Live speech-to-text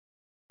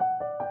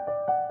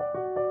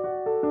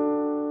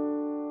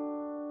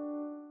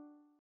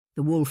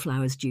The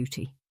Wallflower's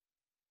Duty.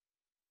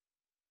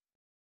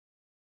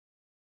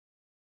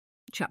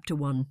 Chapter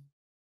 1.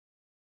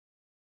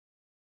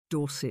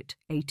 Dorset,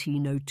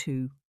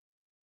 1802.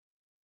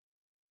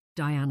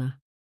 Diana.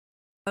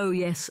 Oh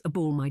yes, a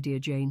ball, my dear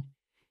Jane.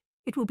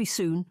 It will be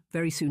soon,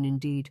 very soon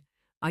indeed.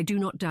 I do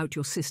not doubt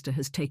your sister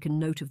has taken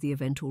note of the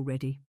event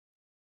already.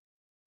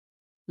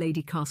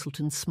 Lady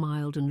Castleton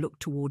smiled and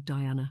looked toward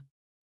Diana.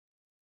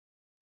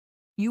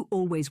 You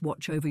always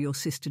watch over your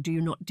sister, do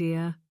you not,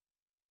 dear?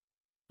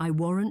 I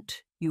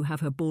warrant you have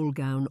her ball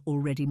gown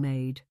already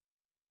made.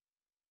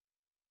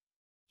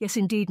 Yes,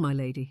 indeed, my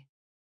lady.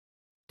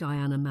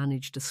 Diana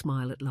managed a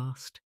smile at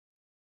last.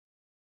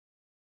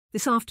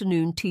 This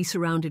afternoon, tea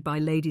surrounded by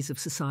ladies of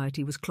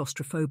society was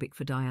claustrophobic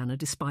for Diana,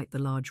 despite the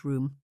large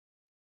room.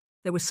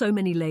 There were so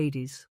many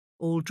ladies,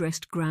 all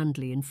dressed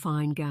grandly in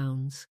fine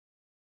gowns,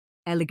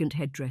 elegant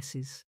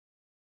headdresses,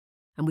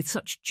 and with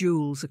such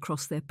jewels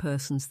across their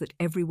persons that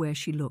everywhere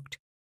she looked,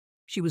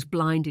 she was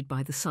blinded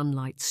by the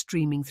sunlight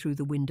streaming through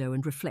the window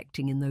and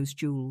reflecting in those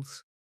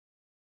jewels.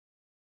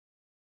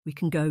 We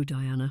can go,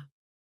 Diana.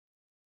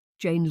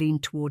 Jane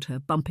leaned toward her,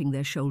 bumping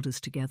their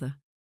shoulders together.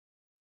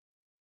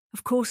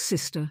 Of course,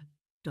 sister,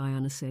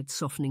 Diana said,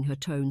 softening her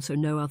tone so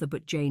no other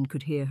but Jane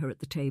could hear her at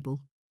the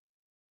table.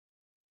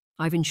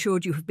 I've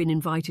ensured you have been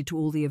invited to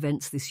all the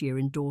events this year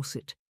in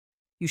Dorset.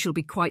 You shall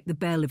be quite the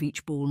belle of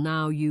each ball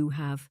now you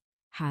have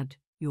had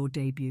your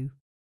debut.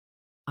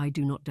 I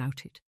do not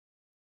doubt it.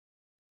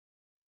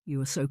 You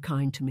are so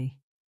kind to me.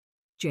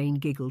 Jane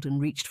giggled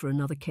and reached for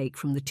another cake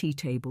from the tea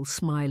table,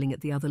 smiling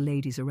at the other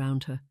ladies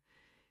around her.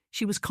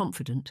 She was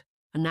confident,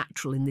 a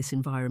natural in this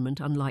environment,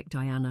 unlike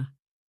Diana.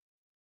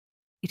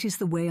 It is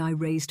the way I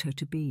raised her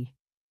to be.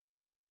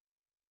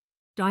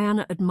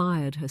 Diana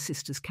admired her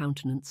sister's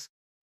countenance.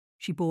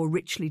 She bore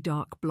richly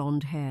dark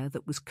blonde hair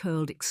that was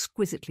curled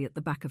exquisitely at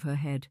the back of her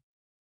head.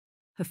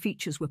 Her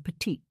features were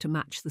petite to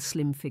match the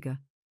slim figure,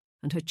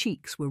 and her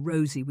cheeks were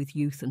rosy with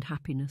youth and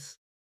happiness.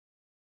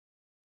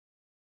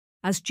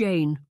 As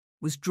Jane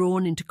was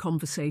drawn into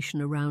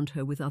conversation around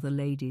her with other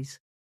ladies,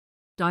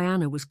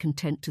 Diana was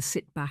content to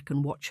sit back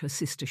and watch her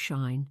sister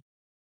shine,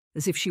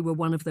 as if she were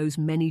one of those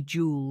many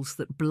jewels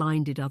that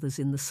blinded others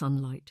in the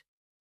sunlight.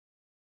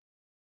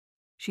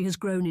 She has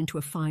grown into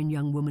a fine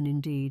young woman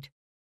indeed.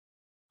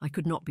 I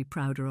could not be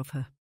prouder of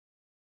her.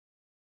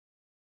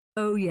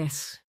 Oh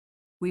yes,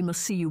 we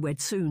must see you wed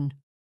soon,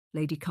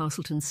 Lady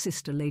Castleton's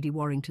sister, Lady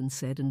Warrington,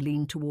 said, and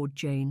leaned toward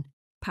Jane,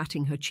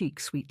 patting her cheek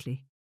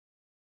sweetly.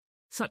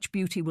 Such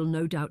beauty will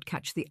no doubt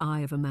catch the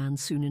eye of a man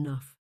soon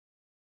enough.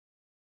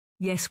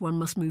 Yes, one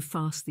must move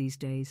fast these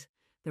days.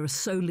 There are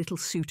so little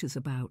suitors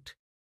about.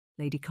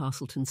 Lady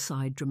Castleton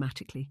sighed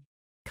dramatically.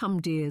 Come,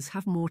 dears,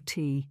 have more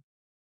tea.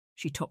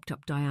 She topped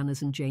up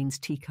Diana's and Jane's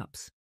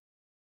teacups.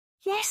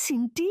 Yes,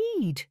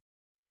 indeed.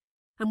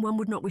 And one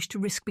would not wish to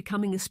risk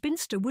becoming a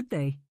spinster, would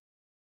they?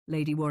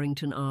 Lady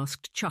Warrington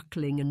asked,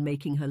 chuckling and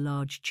making her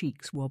large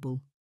cheeks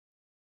wobble.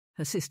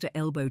 Her sister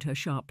elbowed her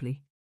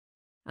sharply,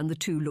 and the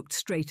two looked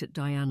straight at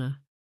Diana.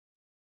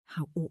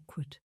 How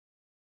awkward.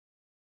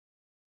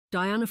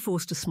 Diana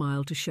forced a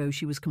smile to show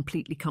she was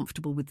completely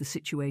comfortable with the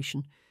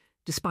situation,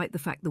 despite the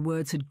fact the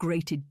words had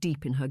grated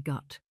deep in her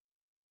gut.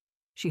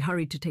 She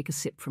hurried to take a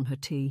sip from her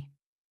tea.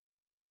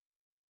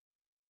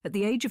 At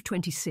the age of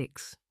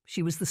 26,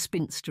 she was the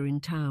spinster in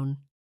town,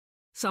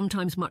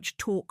 sometimes much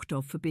talked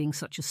of for being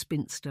such a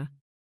spinster,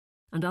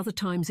 and other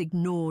times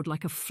ignored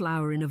like a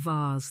flower in a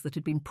vase that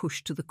had been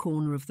pushed to the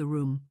corner of the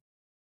room.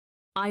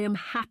 I am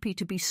happy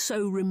to be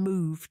so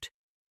removed.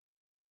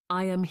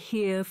 I am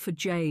here for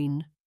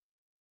Jane,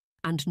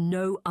 and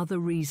no other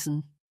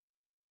reason.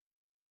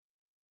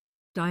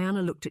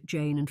 Diana looked at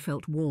Jane and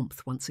felt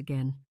warmth once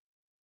again.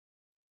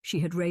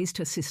 She had raised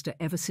her sister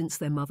ever since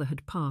their mother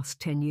had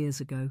passed 10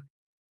 years ago.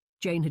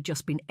 Jane had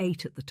just been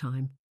 8 at the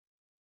time.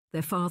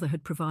 Their father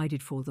had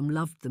provided for them,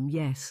 loved them,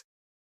 yes,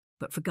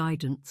 but for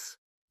guidance,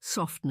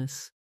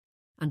 softness,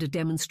 and a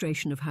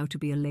demonstration of how to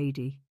be a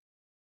lady.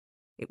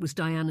 It was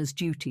Diana's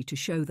duty to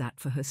show that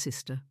for her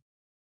sister.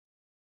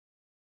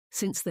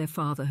 Since their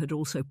father had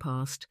also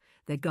passed,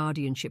 their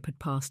guardianship had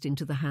passed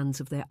into the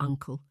hands of their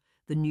uncle,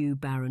 the new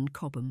Baron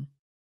Cobham.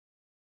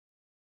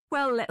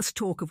 Well, let's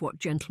talk of what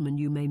gentleman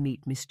you may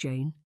meet, Miss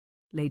Jane,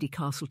 Lady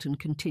Castleton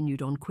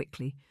continued on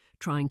quickly,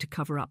 trying to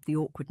cover up the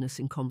awkwardness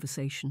in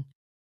conversation.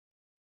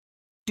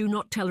 Do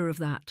not tell her of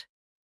that.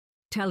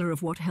 Tell her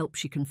of what help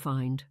she can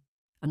find,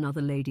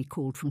 another lady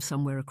called from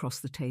somewhere across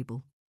the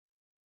table.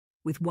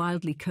 With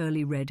wildly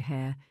curly red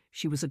hair,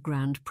 she was a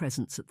grand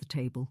presence at the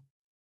table.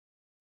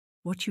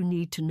 What you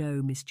need to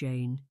know, Miss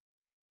Jane,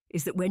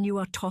 is that when you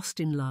are tossed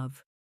in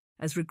love,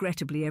 as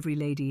regrettably every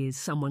lady is,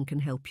 someone can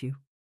help you.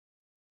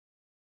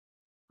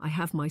 I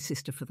have my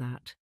sister for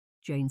that,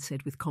 Jane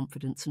said with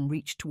confidence and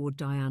reached toward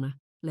Diana,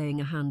 laying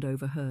a hand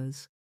over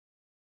hers.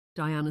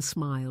 Diana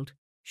smiled,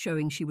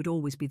 showing she would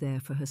always be there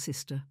for her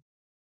sister.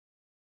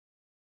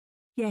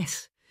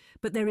 Yes,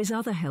 but there is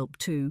other help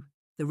too,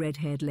 the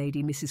red-haired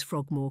lady, Mrs.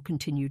 Frogmore,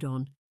 continued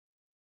on.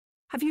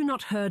 Have you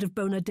not heard of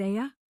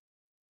Bonadea?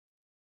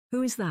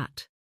 Who is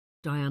that?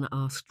 Diana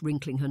asked,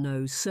 wrinkling her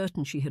nose,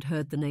 certain she had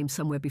heard the name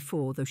somewhere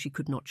before, though she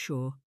could not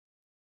sure.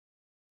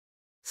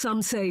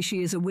 Some say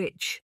she is a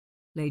witch.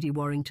 Lady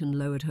Warrington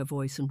lowered her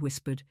voice and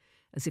whispered,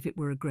 as if it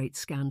were a great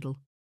scandal.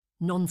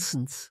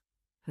 Nonsense,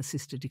 her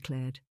sister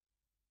declared.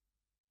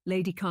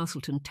 Lady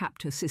Castleton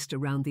tapped her sister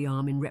round the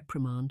arm in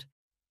reprimand,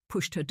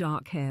 pushed her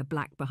dark hair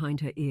black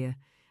behind her ear,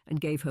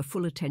 and gave her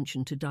full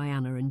attention to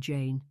Diana and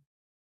Jane.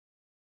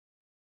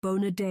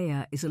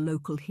 Bonadea is a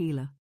local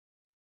healer,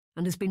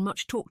 and has been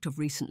much talked of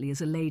recently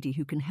as a lady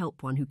who can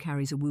help one who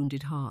carries a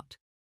wounded heart.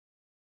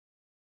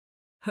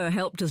 Her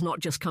help does not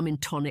just come in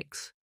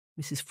tonics,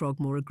 Mrs.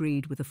 Frogmore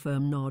agreed with a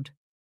firm nod.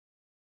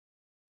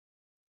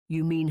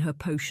 You mean her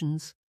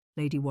potions?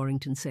 Lady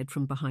Warrington said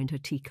from behind her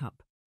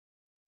teacup.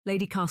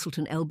 Lady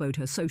Castleton elbowed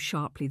her so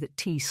sharply that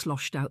tea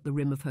sloshed out the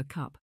rim of her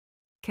cup.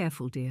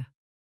 Careful, dear.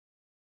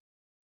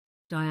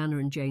 Diana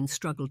and Jane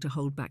struggled to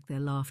hold back their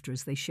laughter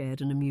as they shared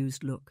an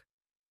amused look.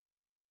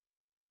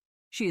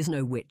 She is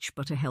no witch,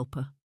 but a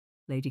helper,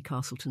 Lady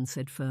Castleton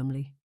said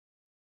firmly.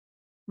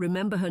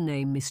 Remember her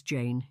name, Miss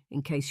Jane,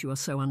 in case you are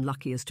so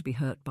unlucky as to be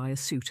hurt by a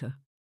suitor,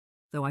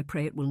 though I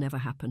pray it will never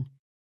happen.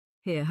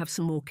 Here, have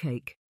some more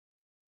cake.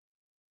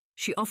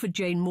 She offered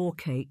Jane more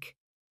cake,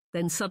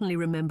 then suddenly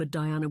remembered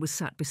Diana was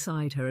sat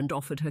beside her and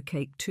offered her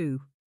cake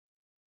too.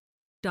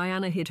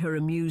 Diana hid her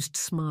amused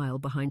smile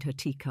behind her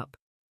teacup.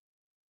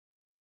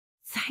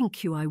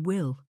 Thank you, I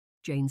will,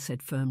 Jane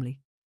said firmly.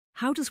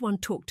 How does one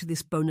talk to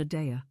this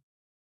Bonadea?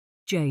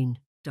 Jane,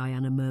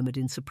 Diana murmured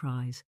in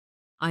surprise.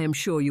 I am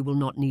sure you will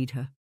not need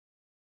her.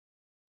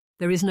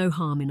 There is no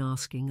harm in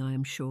asking, I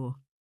am sure.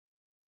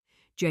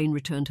 Jane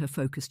returned her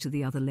focus to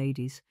the other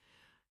ladies.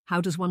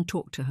 How does one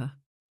talk to her?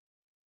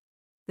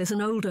 There's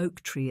an old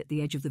oak tree at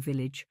the edge of the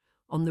village,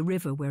 on the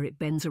river where it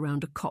bends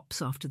around a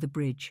copse after the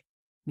bridge,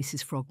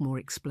 Mrs. Frogmore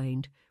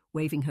explained,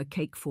 waving her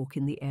cake fork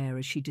in the air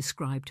as she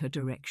described her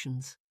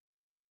directions.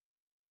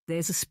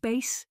 There's a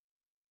space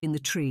in the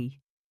tree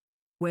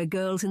where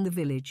girls in the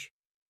village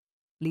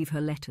leave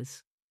her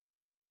letters.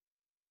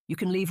 You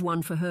can leave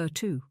one for her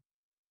too.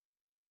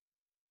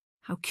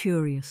 How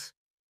curious,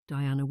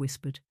 Diana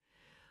whispered.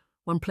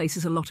 One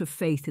places a lot of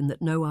faith in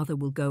that no other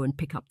will go and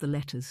pick up the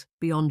letters,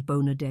 beyond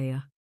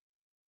Bonadea.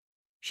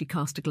 She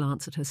cast a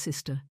glance at her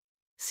sister,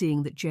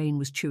 seeing that Jane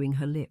was chewing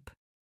her lip.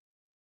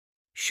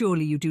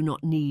 Surely you do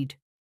not need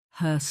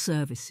her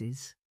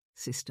services,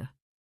 sister.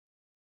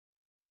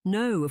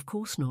 No, of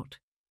course not.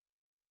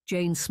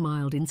 Jane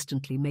smiled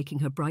instantly, making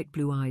her bright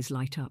blue eyes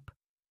light up.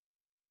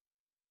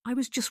 I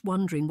was just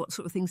wondering what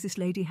sort of things this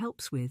lady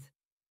helps with.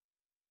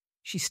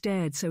 She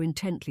stared so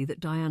intently that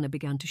Diana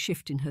began to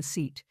shift in her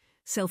seat,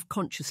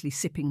 self-consciously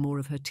sipping more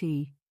of her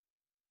tea.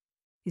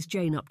 Is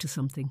Jane up to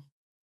something?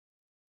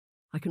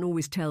 I can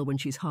always tell when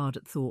she's hard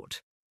at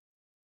thought.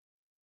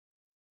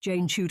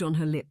 Jane chewed on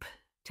her lip,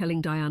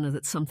 telling Diana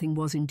that something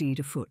was indeed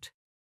afoot.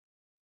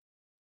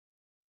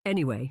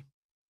 Anyway,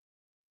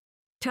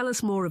 tell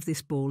us more of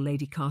this ball,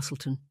 Lady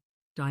Castleton,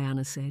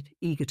 Diana said,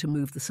 eager to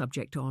move the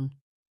subject on.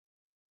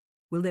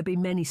 Will there be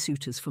many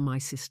suitors for my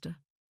sister?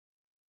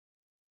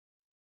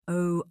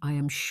 Oh, I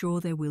am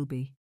sure there will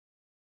be.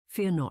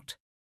 Fear not.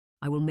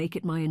 I will make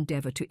it my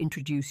endeavour to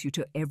introduce you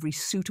to every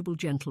suitable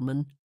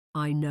gentleman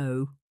I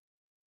know.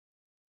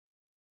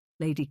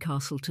 Lady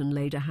Castleton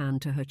laid a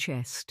hand to her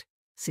chest,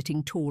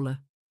 sitting taller.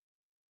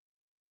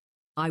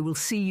 I will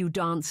see you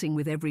dancing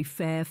with every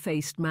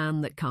fair-faced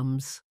man that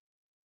comes.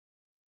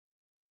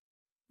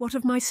 What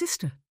of my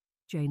sister?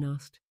 Jane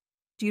asked.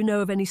 Do you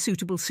know of any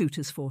suitable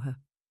suitors for her?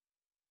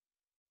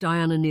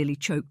 Diana nearly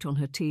choked on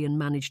her tea and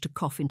managed to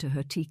cough into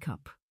her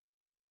teacup.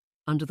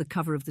 Under the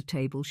cover of the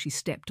table, she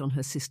stepped on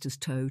her sister's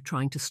toe,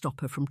 trying to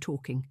stop her from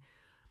talking.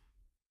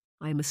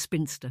 I am a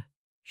spinster.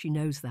 She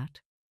knows that.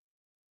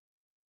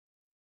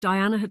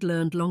 Diana had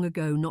learned long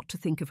ago not to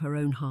think of her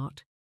own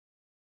heart.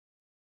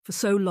 For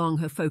so long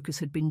her focus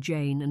had been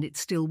Jane, and it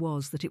still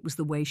was that it was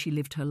the way she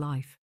lived her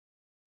life.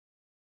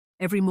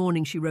 Every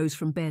morning she rose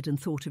from bed and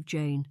thought of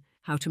Jane,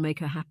 how to make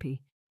her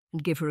happy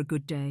and give her a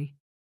good day.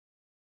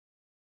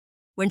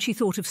 When she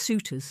thought of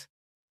suitors,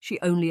 she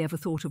only ever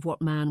thought of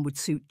what man would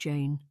suit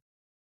Jane.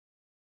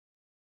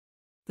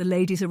 The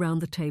ladies around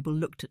the table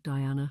looked at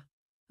Diana,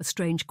 a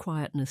strange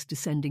quietness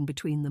descending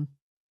between them.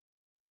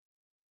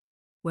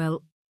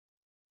 Well,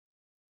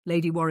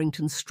 Lady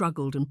Warrington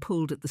struggled and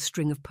pulled at the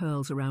string of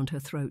pearls around her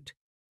throat.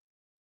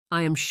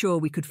 I am sure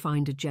we could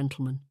find a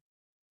gentleman.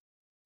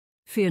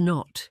 Fear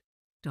not,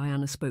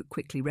 Diana spoke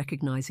quickly,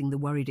 recognising the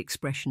worried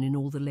expression in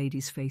all the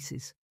ladies'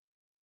 faces.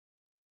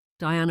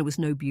 Diana was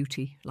no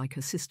beauty, like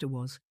her sister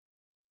was,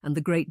 and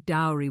the great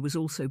dowry was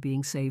also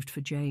being saved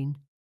for Jane.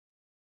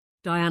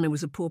 Diana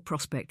was a poor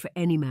prospect for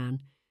any man,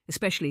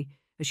 especially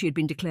as she had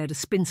been declared a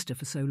spinster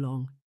for so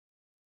long.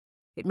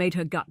 It made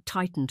her gut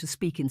tighten to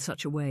speak in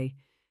such a way,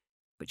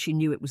 but she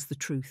knew it was the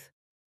truth.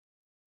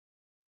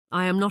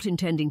 I am not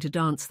intending to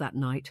dance that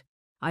night.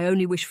 I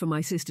only wish for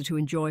my sister to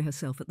enjoy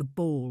herself at the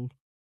ball.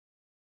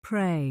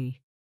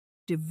 Pray,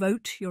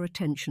 devote your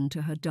attention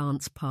to her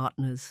dance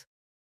partners.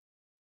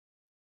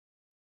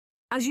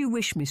 As you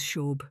wish, Miss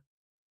Shaub.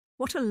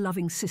 "What a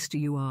loving sister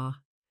you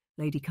are,"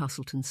 Lady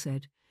Castleton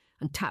said,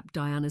 and tapped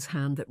Diana's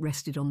hand that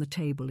rested on the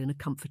table in a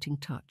comforting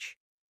touch.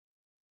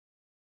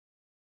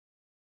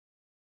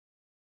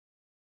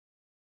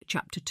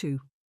 Chapter 2.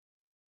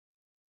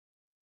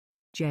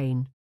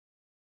 Jane.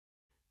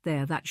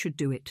 There, that should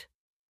do it.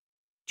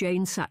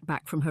 Jane sat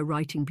back from her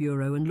writing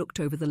bureau and looked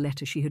over the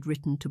letter she had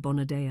written to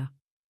Bonadea.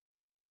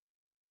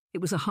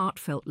 It was a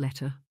heartfelt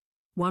letter,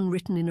 one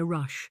written in a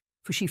rush,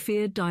 for she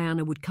feared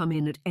Diana would come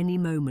in at any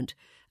moment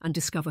and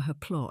discover her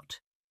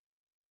plot.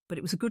 But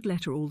it was a good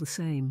letter all the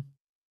same.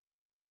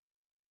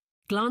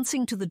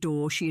 Glancing to the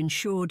door, she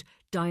ensured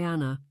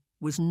Diana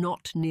was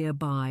not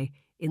nearby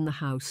in the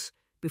house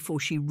before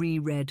she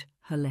reread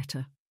her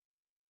letter.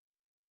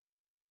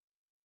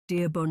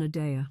 Dear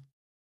Bonadea,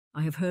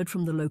 I have heard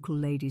from the local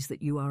ladies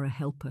that you are a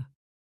helper,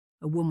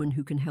 a woman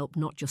who can help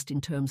not just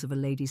in terms of a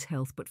lady's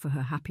health but for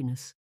her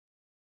happiness.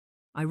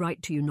 I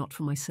write to you not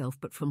for myself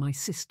but for my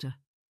sister,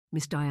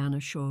 Miss Diana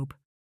Schaub.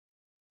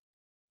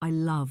 I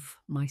love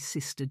my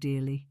sister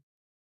dearly.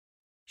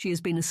 She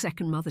has been a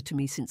second mother to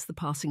me since the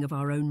passing of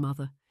our own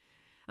mother,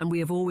 and we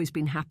have always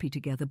been happy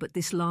together, but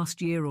this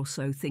last year or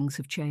so things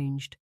have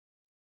changed.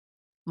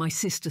 My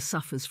sister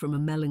suffers from a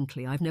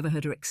melancholy. I've never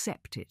heard her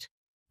accept it.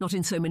 Not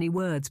in so many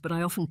words, but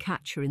I often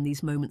catch her in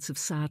these moments of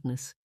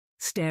sadness,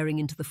 staring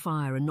into the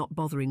fire and not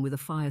bothering with a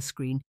fire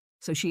screen,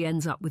 so she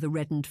ends up with a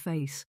reddened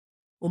face,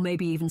 or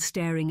maybe even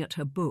staring at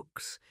her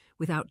books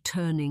without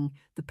turning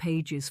the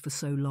pages for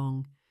so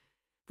long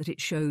that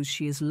it shows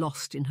she is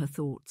lost in her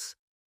thoughts.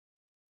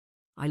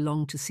 I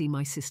long to see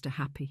my sister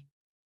happy.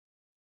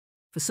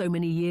 For so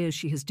many years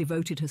she has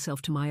devoted herself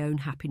to my own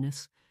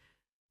happiness,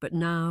 but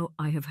now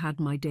I have had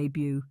my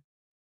debut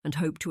and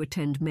hope to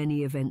attend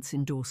many events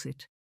in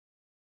Dorset.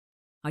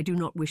 I do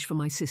not wish for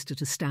my sister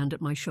to stand at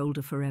my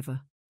shoulder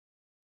forever.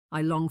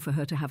 I long for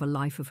her to have a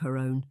life of her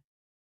own,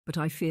 but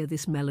I fear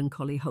this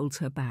melancholy holds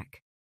her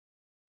back.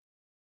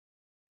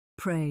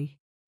 Pray,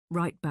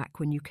 write back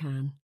when you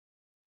can.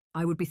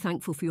 I would be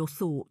thankful for your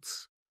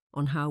thoughts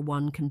on how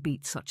one can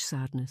beat such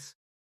sadness.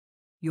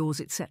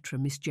 Yours, etc.,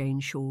 Miss Jane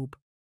Schaub.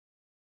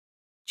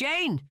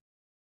 Jane!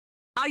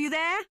 Are you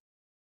there?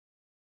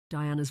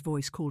 Diana's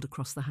voice called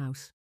across the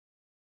house.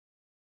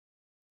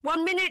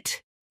 1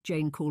 minute,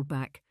 Jane called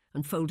back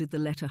and folded the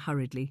letter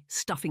hurriedly,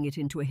 stuffing it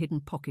into a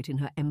hidden pocket in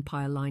her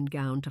empire-lined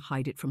gown to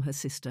hide it from her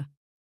sister.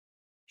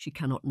 She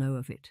cannot know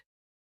of it.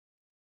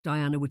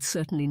 Diana would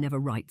certainly never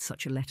write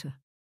such a letter.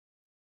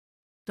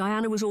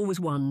 Diana was always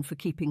one for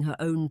keeping her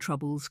own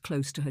troubles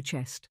close to her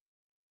chest.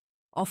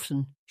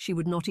 Often she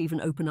would not even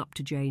open up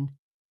to Jane,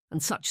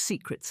 and such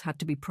secrets had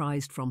to be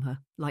prized from her,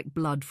 like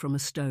blood from a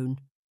stone.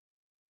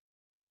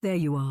 There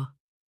you are.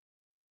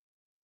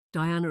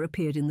 Diana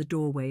appeared in the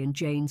doorway and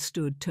Jane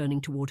stood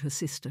turning toward her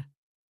sister.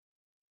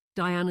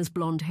 Diana's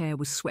blonde hair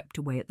was swept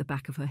away at the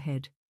back of her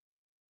head.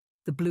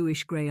 The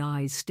bluish-grey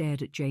eyes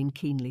stared at Jane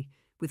keenly,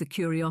 with a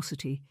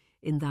curiosity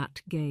in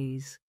that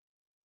gaze.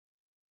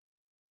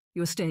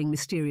 You are staying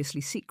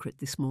mysteriously secret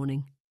this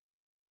morning.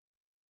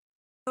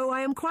 Oh,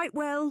 I am quite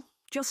well,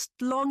 just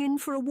longing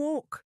for a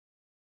walk.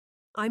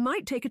 I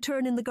might take a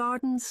turn in the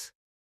gardens.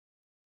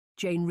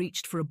 Jane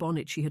reached for a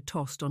bonnet she had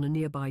tossed on a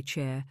nearby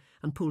chair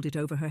and pulled it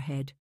over her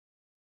head.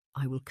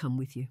 I will come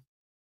with you.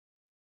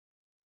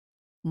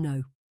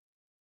 No.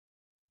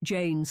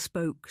 Jane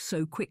spoke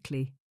so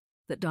quickly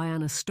that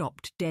Diana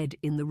stopped dead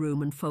in the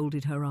room and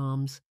folded her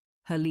arms,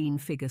 her lean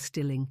figure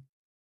stilling.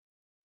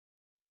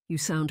 You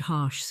sound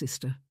harsh,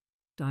 sister,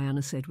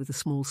 Diana said with a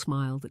small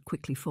smile that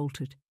quickly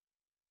faltered.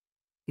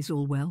 Is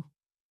all well?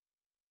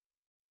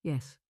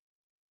 Yes,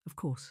 of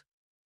course.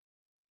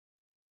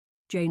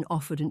 Jane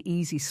offered an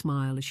easy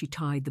smile as she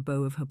tied the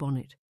bow of her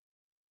bonnet.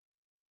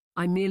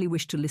 I merely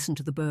wish to listen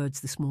to the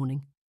birds this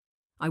morning.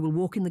 I will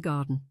walk in the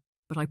garden,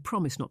 but I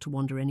promise not to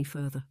wander any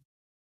further.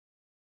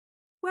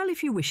 Well,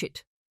 if you wish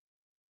it.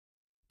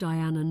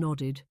 Diana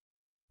nodded,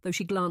 though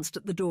she glanced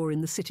at the door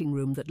in the sitting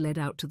room that led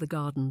out to the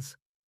gardens,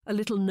 a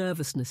little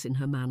nervousness in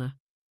her manner.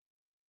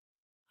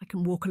 I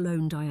can walk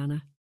alone,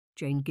 Diana,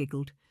 Jane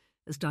giggled,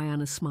 as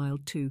Diana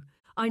smiled too.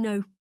 I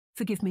know,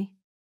 forgive me.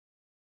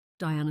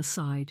 Diana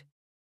sighed.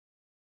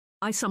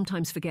 I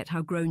sometimes forget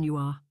how grown you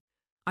are.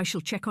 I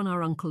shall check on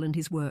our uncle and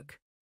his work.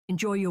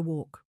 Enjoy your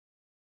walk.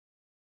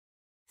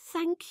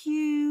 Thank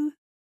you.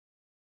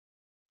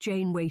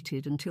 Jane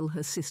waited until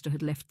her sister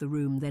had left the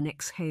room, then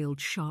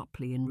exhaled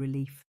sharply in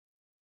relief.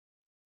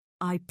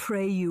 I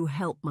pray you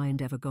help my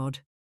endeavour, God.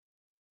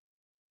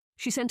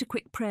 She sent a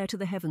quick prayer to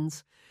the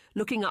heavens,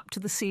 looking up to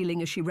the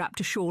ceiling as she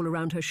wrapped a shawl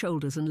around her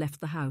shoulders and left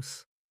the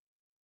house.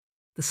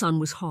 The sun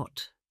was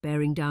hot,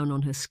 bearing down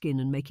on her skin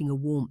and making a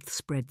warmth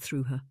spread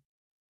through her.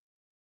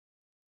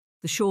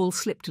 The shawl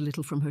slipped a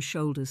little from her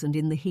shoulders, and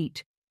in the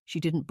heat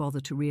she didn't bother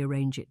to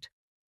rearrange it.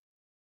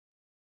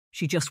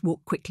 She just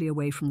walked quickly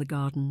away from the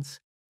gardens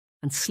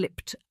and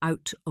slipped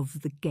out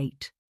of the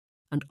gate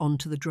and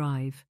onto the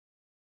drive,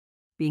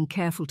 being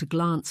careful to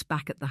glance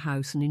back at the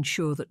house and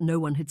ensure that no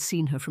one had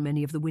seen her from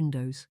any of the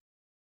windows.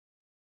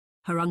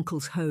 Her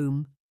uncle's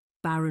home,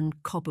 Baron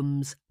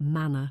Cobham's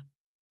manor,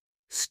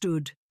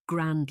 stood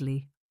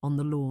grandly on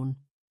the lawn.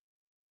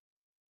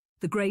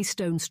 The grey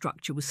stone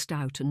structure was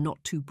stout and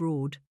not too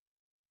broad,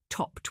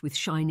 topped with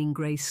shining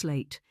grey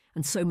slate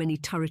and so many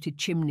turreted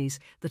chimneys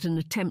that an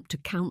attempt to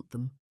count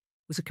them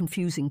was a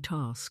confusing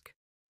task.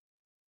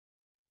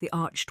 The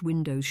arched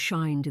windows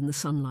shined in the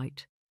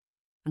sunlight,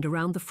 and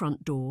around the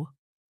front door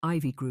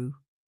ivy grew.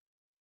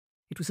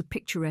 It was a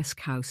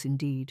picturesque house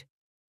indeed.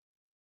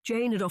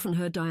 Jane had often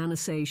heard Diana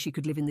say she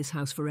could live in this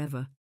house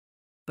forever,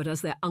 but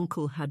as their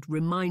uncle had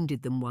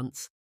reminded them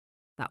once,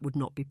 that would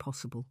not be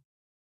possible.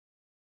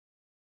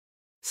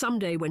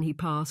 Someday when he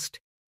passed,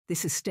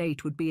 this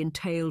estate would be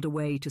entailed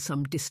away to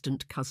some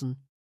distant cousin.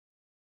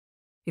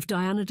 If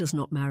Diana does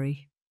not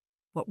marry,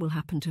 what will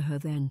happen to her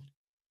then?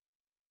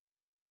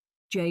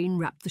 Jane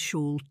wrapped the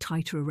shawl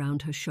tighter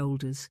around her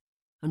shoulders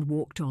and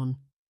walked on,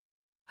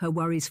 her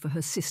worries for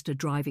her sister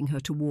driving her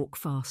to walk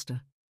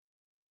faster.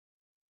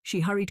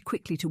 She hurried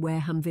quickly to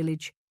Wareham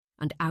village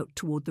and out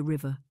toward the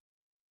river.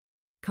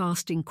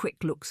 Casting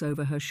quick looks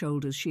over her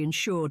shoulders, she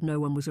ensured no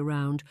one was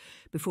around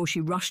before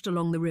she rushed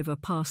along the river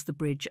past the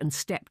bridge and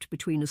stepped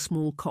between a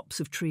small copse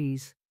of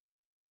trees.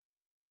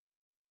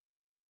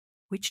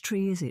 "Which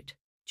tree is it?"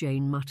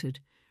 Jane muttered,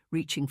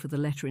 reaching for the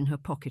letter in her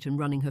pocket and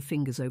running her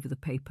fingers over the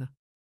paper.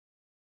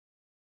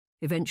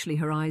 Eventually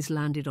her eyes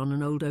landed on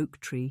an old oak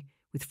tree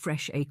with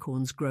fresh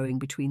acorns growing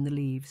between the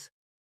leaves.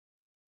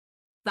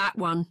 "That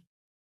one."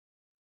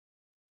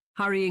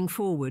 Hurrying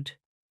forward,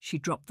 she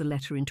dropped the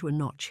letter into a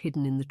notch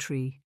hidden in the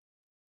tree.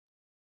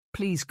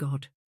 "Please,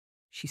 God,"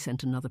 she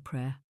sent another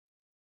prayer.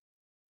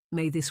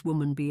 "May this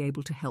woman be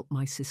able to help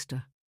my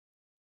sister."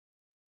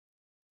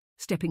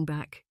 Stepping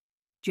back,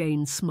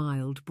 Jane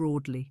smiled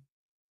broadly.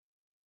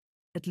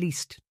 At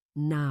least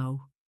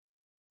now.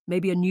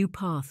 Maybe a new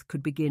path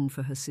could begin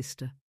for her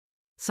sister,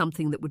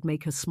 something that would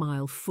make her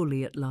smile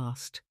fully at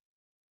last.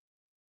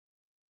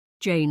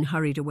 Jane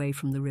hurried away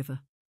from the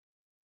river.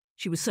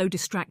 She was so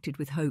distracted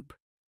with hope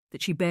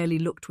that she barely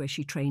looked where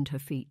she trained her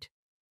feet.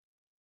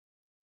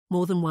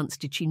 More than once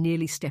did she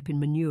nearly step in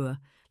manure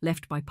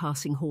left by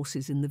passing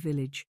horses in the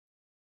village,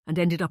 and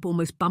ended up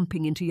almost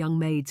bumping into young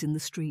maids in the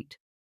street.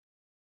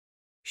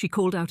 She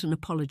called out an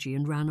apology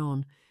and ran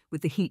on,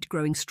 with the heat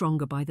growing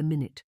stronger by the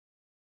minute.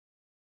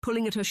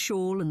 Pulling at her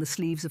shawl and the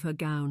sleeves of her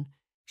gown,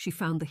 she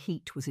found the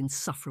heat was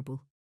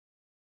insufferable.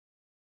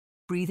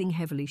 Breathing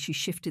heavily, she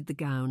shifted the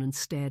gown and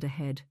stared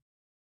ahead,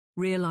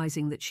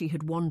 realizing that she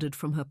had wandered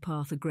from her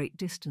path a great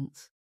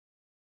distance.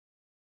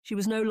 She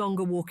was no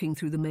longer walking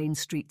through the main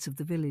streets of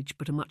the village,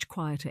 but a much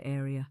quieter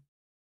area.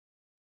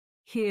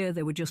 Here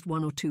there were just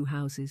one or two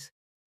houses,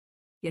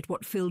 yet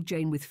what filled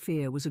Jane with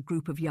fear was a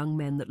group of young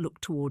men that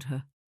looked toward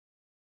her.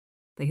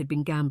 They had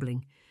been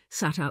gambling,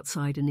 sat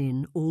outside an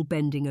inn, all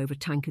bending over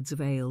tankards of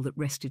ale that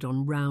rested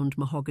on round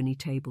mahogany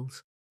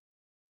tables.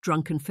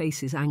 Drunken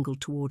faces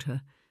angled toward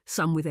her,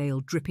 some with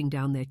ale dripping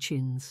down their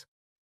chins.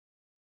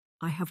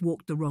 "I have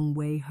walked the wrong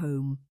way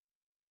home."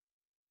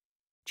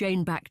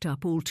 Jane backed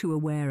up, all too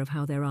aware of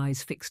how their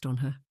eyes fixed on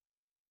her.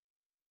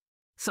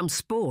 "Some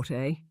sport,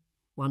 eh?"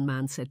 one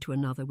man said to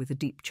another with a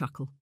deep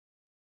chuckle.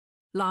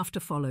 Laughter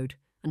followed,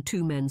 and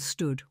two men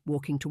stood,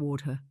 walking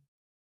toward her.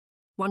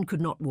 One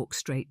could not walk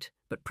straight,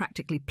 but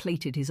practically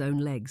plated his own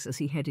legs as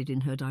he headed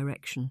in her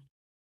direction.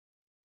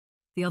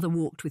 The other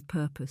walked with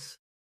purpose.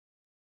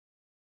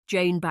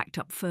 Jane backed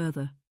up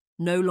further,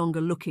 no longer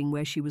looking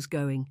where she was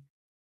going,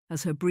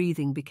 as her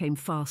breathing became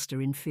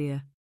faster in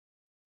fear.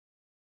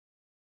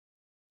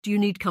 "Do you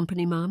need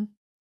company, ma'am?"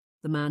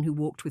 the man who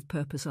walked with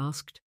purpose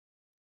asked.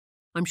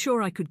 "I'm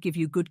sure I could give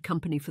you good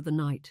company for the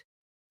night."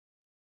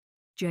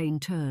 Jane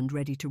turned,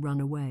 ready to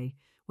run away,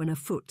 when her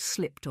foot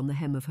slipped on the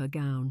hem of her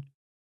gown.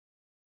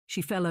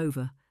 She fell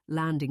over,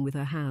 landing with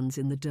her hands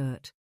in the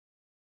dirt.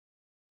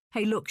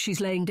 "Hey, look, she's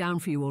laying down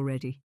for you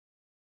already."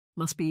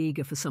 "Must be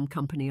eager for some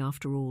company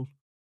after all,"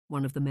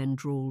 one of the men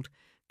drawled,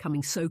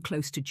 coming so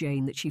close to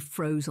Jane that she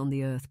froze on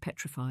the earth,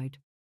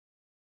 petrified.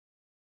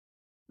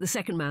 The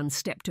second man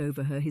stepped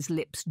over her, his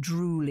lips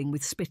drooling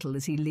with spittle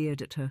as he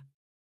leered at her.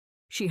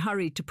 She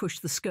hurried to push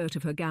the skirt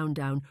of her gown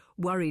down,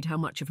 worried how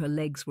much of her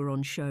legs were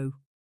on show.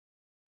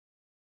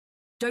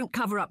 "Don't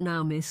cover up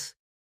now, miss."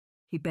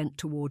 He bent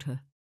toward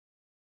her.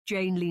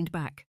 Jane leaned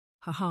back,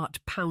 her heart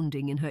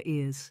pounding in her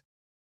ears.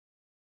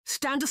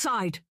 "Stand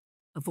aside!"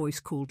 a voice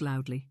called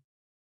loudly.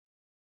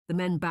 The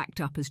men backed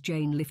up as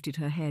Jane lifted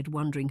her head,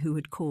 wondering who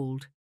had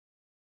called.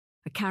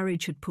 A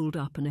carriage had pulled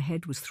up and a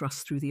head was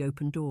thrust through the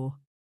open door.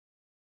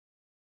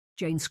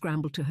 Jane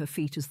scrambled to her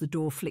feet as the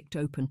door flicked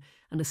open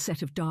and a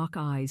set of dark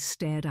eyes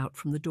stared out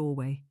from the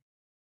doorway.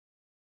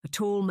 A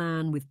tall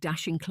man with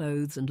dashing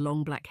clothes and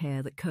long black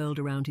hair that curled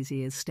around his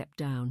ears stepped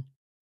down.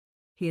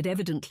 He had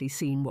evidently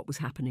seen what was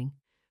happening,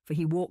 for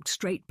he walked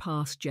straight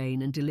past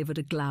Jane and delivered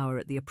a glower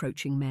at the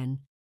approaching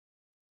men.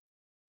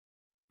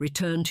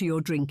 "Return to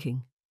your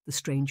drinking," the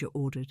stranger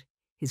ordered,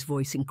 his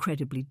voice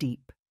incredibly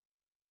deep.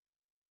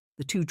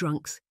 The two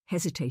drunks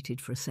hesitated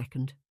for a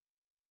second.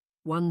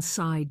 One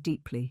sighed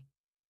deeply,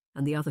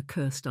 and the other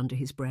cursed under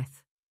his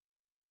breath.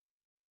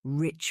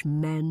 Rich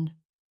men,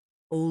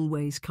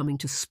 always coming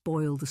to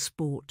spoil the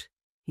sport,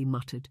 he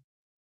muttered.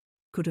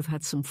 Could have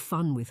had some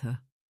fun with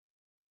her.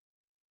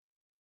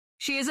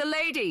 "She is a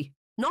lady,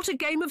 not a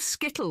game of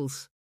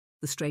skittles,"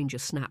 the stranger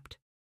snapped.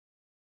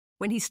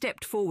 When he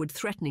stepped forward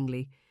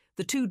threateningly,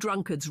 the two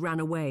drunkards ran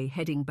away,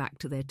 heading back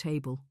to their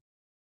table.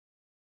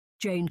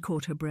 Jane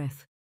caught her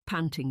breath,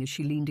 panting as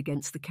she leaned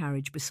against the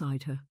carriage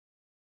beside her.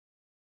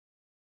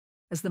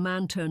 As the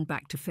man turned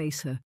back to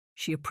face her,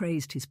 she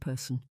appraised his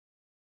person.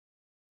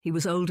 He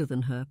was older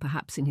than her,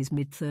 perhaps in his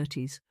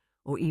mid-30s,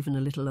 or even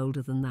a little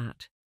older than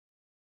that.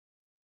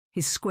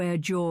 His square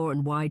jaw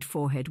and wide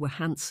forehead were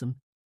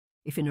handsome,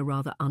 if in a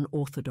rather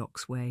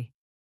unorthodox way.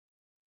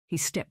 He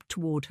stepped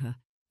toward her,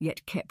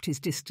 yet kept his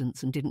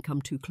distance and didn't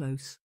come too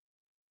close.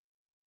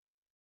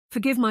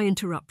 "Forgive my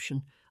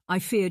interruption. I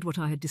feared what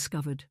I had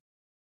discovered."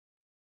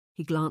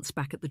 He glanced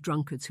back at the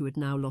drunkards who had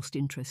now lost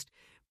interest.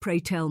 "Pray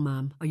tell,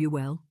 ma'am, are you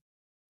well?"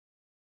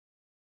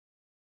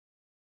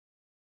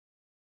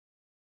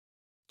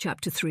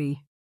 Chapter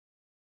 3.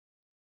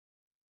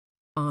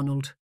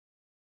 Arnold.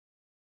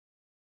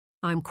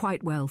 "I'm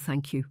quite well,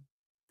 thank you,"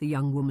 the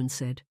young woman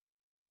said,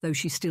 though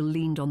she still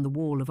leaned on the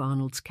wall of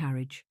Arnold's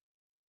carriage.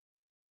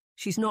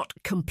 "She's not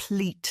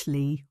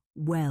completely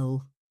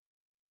well."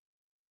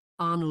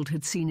 Arnold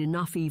had seen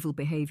enough evil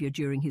behaviour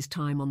during his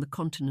time on the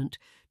continent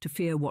to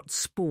fear what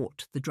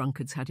sport the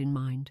drunkards had in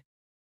mind.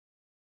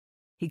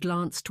 He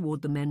glanced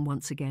toward the men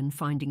once again,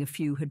 finding a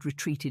few had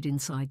retreated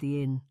inside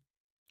the inn,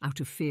 out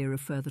of fear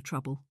of further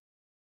trouble.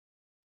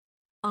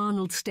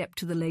 Arnold stepped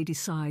to the lady's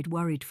side,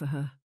 worried for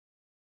her.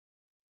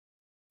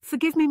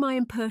 "Forgive me my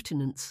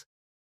impertinence,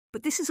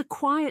 but this is a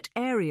quiet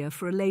area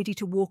for a lady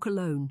to walk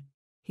alone,"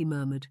 he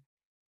murmured,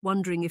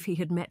 wondering if he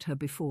had met her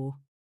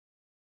before.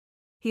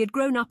 He had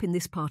grown up in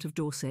this part of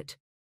Dorset,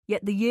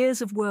 yet the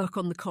years of work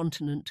on the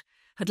continent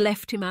had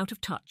left him out of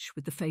touch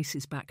with the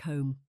faces back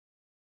home.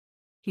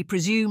 He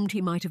presumed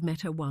he might have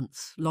met her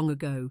once, long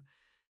ago,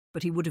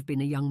 but he would have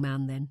been a young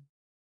man then,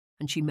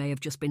 and she may have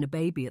just been a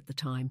baby at the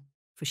time,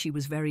 for she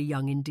was very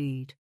young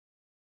indeed.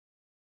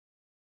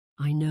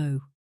 "I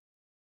know."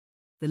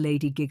 The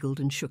lady giggled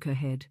and shook her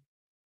head.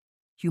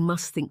 "You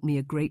must think me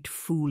a great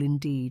fool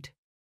indeed."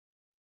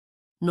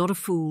 "Not a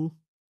fool,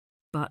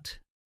 but—"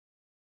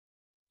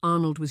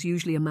 Arnold was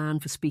usually a man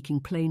for speaking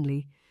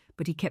plainly,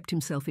 but he kept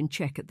himself in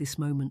check at this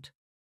moment.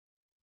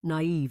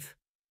 "Naive,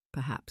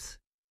 perhaps."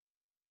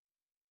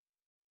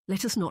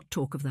 "Let us not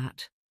talk of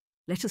that.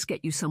 Let us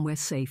get you somewhere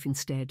safe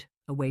instead,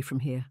 away from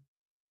here."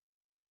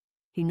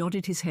 He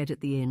nodded his head at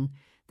the inn,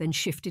 then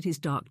shifted his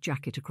dark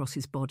jacket across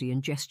his body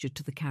and gestured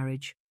to the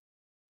carriage.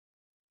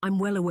 "I'm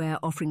well aware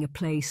offering a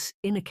place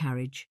in a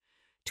carriage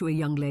to a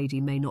young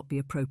lady may not be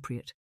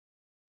appropriate,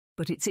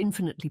 but it's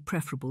infinitely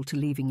preferable to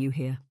leaving you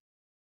here."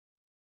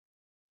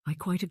 "I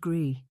quite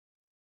agree."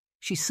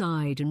 She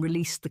sighed and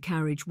released the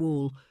carriage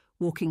wall,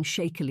 walking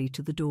shakily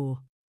to the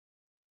door.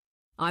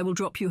 "I will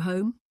drop you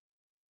home?"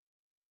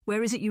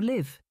 "Where is it you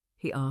live?"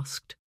 he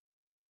asked,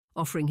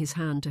 offering his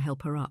hand to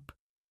help her up.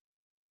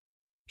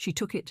 She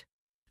took it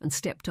and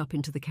stepped up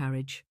into the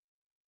carriage.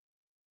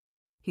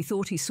 He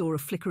thought he saw a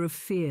flicker of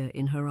fear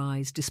in her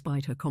eyes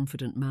despite her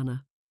confident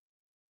manner.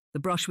 The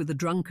brush with the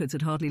drunkards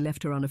had hardly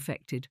left her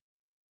unaffected.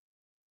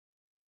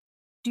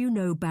 "Do you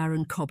know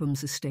Baron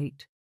Cobham's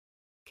estate?"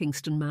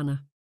 "Kingston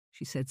Manor,"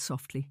 she said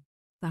softly.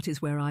 "That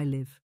is where I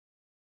live."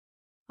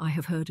 "I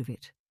have heard of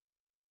it."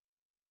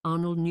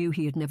 Arnold knew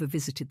he had never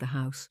visited the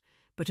house,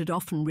 but had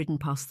often ridden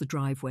past the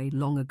driveway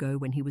long ago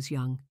when he was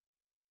young.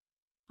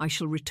 "I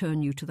shall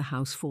return you to the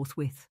house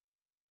forthwith."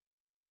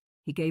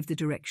 He gave the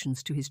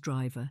directions to his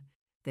driver,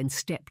 then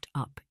stepped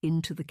up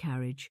into the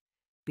carriage,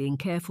 being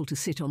careful to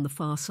sit on the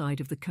far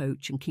side of the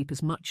coach and keep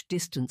as much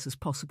distance as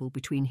possible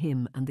between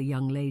him and the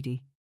young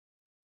lady.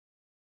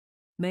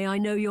 "May I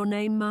know your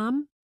name,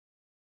 ma'am?"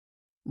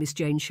 "Miss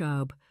Jane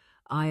Schaub.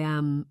 I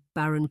am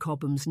Baron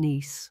Cobham's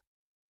niece."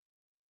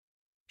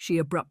 She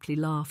abruptly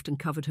laughed and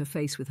covered her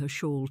face with her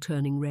shawl,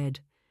 turning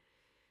red.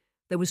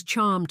 There was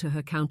charm to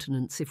her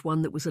countenance, if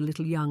one that was a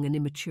little young and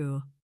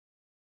immature.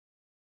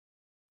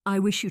 "I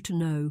wish you to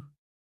know,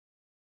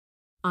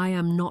 I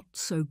am not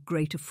so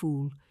great a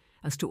fool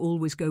as to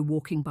always go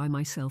walking by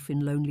myself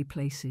in lonely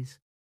places.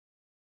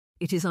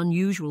 It is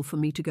unusual for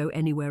me to go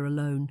anywhere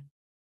alone,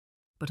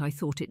 but I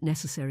thought it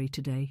necessary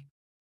today."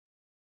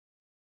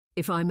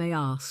 "If I may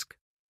ask,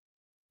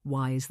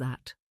 why is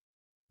that?"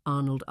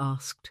 Arnold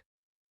asked,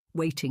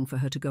 waiting for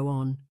her to go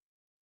on.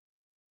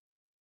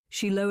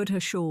 She lowered her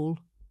shawl,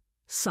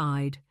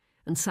 sighed,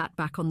 and sat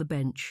back on the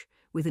bench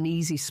with an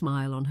easy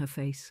smile on her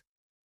face.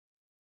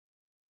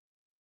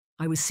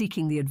 "I was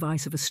seeking the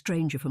advice of a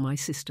stranger for my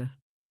sister."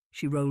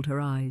 She rolled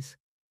her eyes.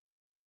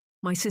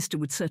 "My sister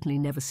would certainly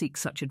never seek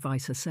such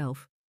advice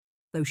herself,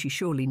 though she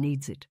surely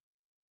needs it."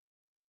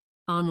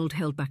 Arnold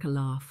held back a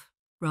laugh,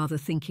 rather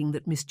thinking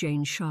that Miss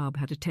Jane Schaub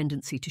had a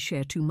tendency to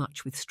share too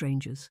much with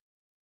strangers.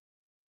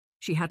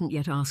 She hadn't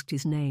yet asked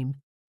his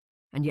name,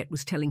 and yet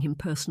was telling him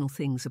personal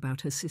things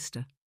about her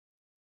sister.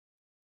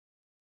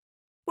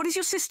 "What is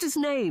your sister's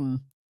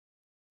name?"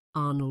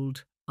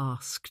 Arnold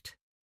asked.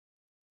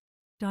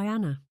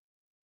 "Diana."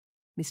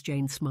 Miss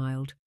Jane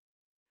smiled.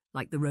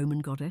 like the Roman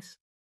goddess?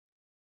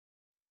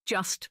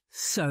 Just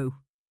so.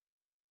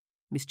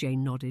 Miss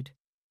Jane nodded.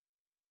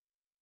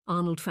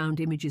 Arnold found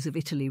images of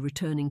Italy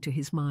returning to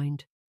his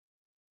mind.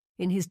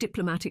 In his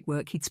diplomatic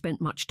work he'd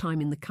spent much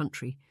time in the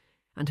country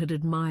and had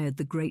admired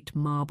the great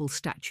marble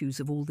statues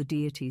of all the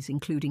deities,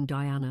 including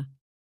Diana.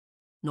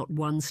 Not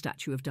one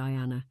statue of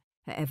Diana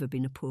had ever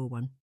been a poor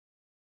one.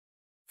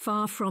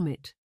 Far from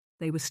it,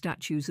 they were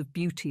statues of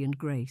beauty and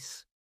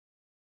grace.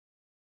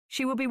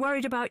 "She will be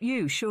worried about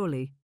you,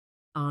 surely,"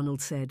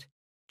 Arnold said,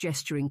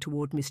 gesturing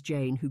toward Miss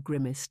Jane, who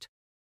grimaced.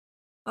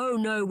 "Oh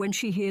no, when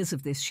she hears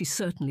of this, she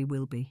certainly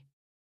will be."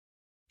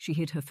 She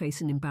hid her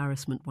face in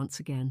embarrassment once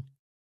again.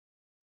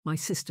 "My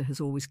sister has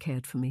always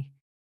cared for me.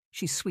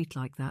 She's sweet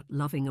like that,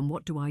 loving, and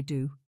what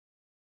do?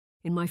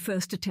 In my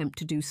first attempt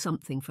to do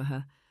something for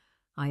her,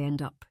 I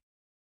end up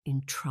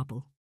in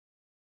trouble."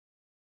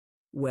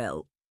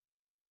 "Well,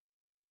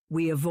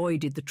 we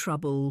avoided the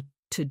trouble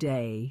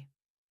today,"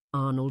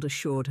 Arnold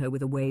assured her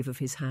with a wave of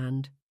his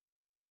hand.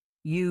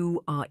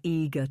 "You are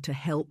eager to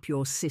help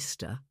your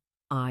sister,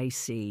 I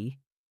see."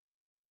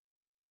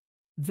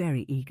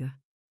 "Very eager,"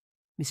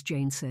 Miss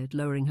Jane said,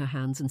 lowering her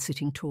hands and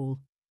sitting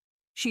tall.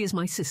 "She is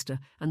my sister,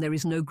 and there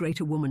is no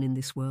greater woman in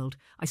this world.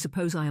 I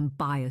suppose I am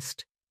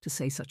biased to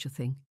say such a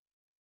thing."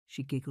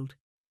 She giggled.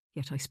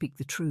 "Yet I speak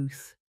the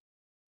truth."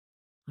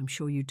 "I'm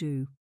sure you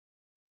do.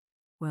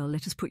 Well,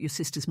 let us put your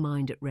sister's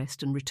mind at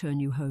rest and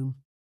return you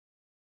home."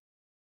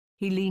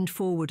 He leaned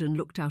forward and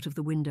looked out of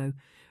the window,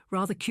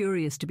 rather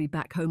curious to be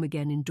back home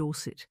again in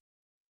Dorset.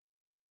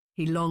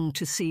 He longed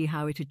to see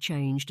how it had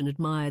changed and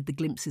admired the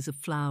glimpses of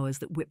flowers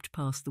that whipped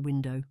past the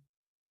window.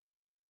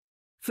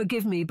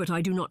 "Forgive me, but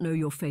I do not know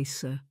your face,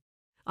 sir.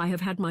 I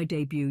have had my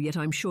debut, yet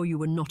I'm sure you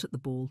were not at the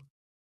ball.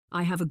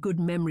 I have a good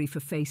memory for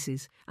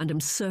faces, and am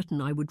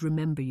certain I would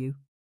remember you,"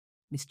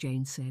 Miss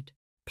Jane said,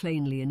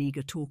 plainly an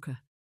eager talker.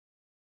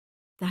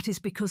 "That is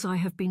because I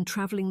have been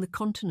travelling the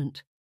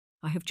continent.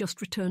 I have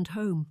just returned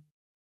home."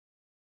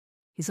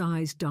 His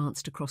eyes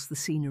danced across the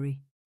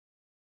scenery.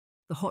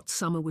 The hot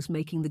summer was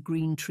making the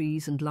green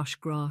trees and lush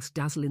grass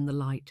dazzle in the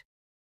light.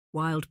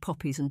 Wild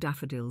poppies and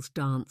daffodils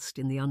danced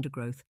in the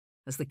undergrowth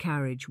as the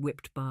carriage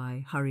whipped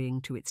by,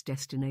 hurrying to its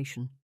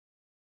destination.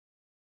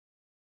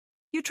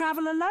 "You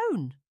travel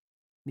alone?"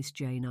 Miss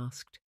Jane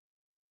asked.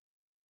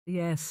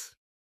 "Yes,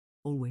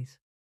 always."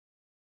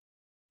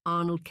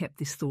 Arnold kept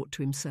this thought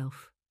to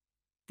himself.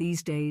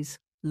 These days,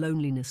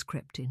 loneliness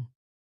crept in.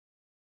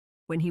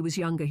 When he was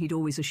younger, he'd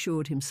always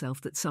assured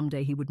himself that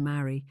someday he would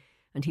marry,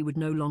 and he would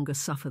no longer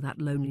suffer that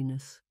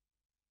loneliness.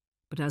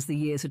 But as the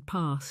years had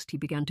passed, he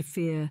began to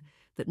fear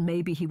that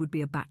maybe he would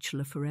be a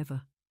bachelor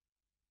forever.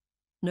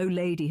 No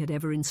lady had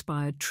ever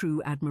inspired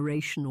true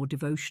admiration or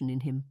devotion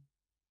in him.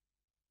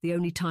 The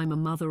only time a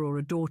mother or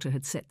a daughter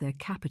had set their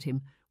cap at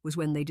him was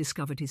when they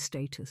discovered his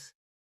status.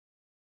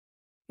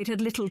 It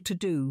had little to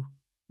do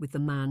with the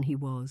man he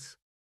was.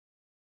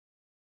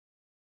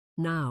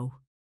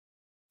 Now,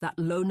 that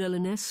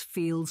loneliness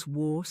feels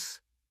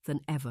worse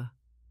than ever.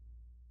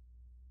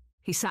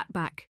 He sat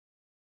back,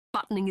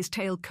 buttoning his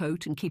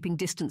tailcoat and keeping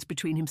distance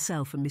between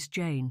himself and Miss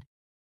Jane.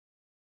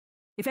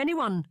 If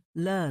anyone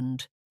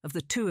learned of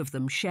the two of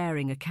them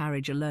sharing a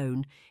carriage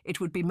alone, it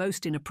would be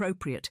most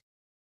inappropriate,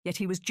 yet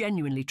he was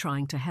genuinely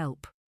trying to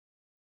help.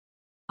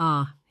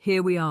 "Ah,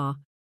 here we are,"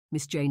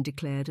 Miss Jane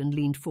declared and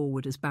leaned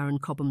forward as Baron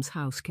Cobham's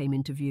house came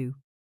into view.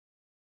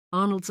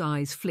 Arnold's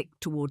eyes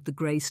flicked toward the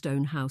grey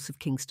stone house of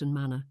Kingston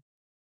Manor.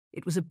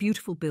 It was a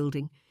beautiful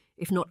building,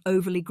 if not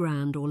overly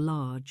grand or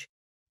large,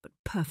 but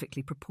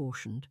perfectly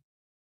proportioned.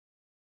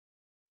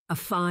 A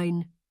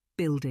fine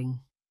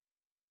building.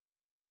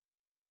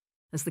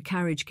 As the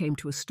carriage came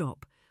to a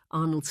stop,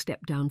 Arnold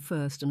stepped down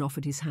first and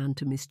offered his hand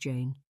to Miss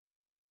Jane.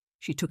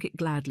 She took it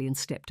gladly and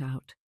stepped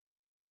out.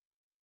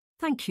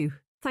 Thank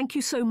you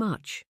so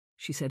much,"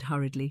 she said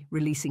hurriedly,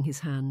 releasing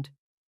his hand.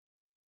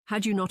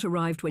 "Had you not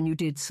arrived when you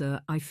did,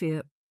 sir, I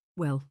fear,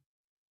 well,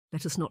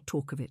 let us not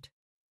talk of it."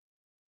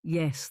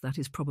 "Yes, that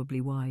is probably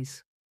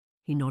wise,"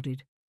 he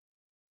nodded.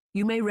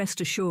 "You may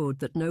rest assured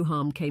that no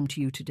harm came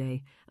to you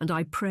today, and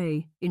I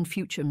pray, in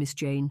future, Miss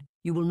Jane,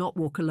 you will not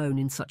walk alone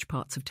in such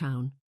parts of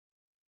town."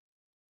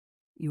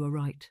 "You are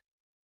right."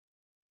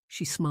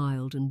 She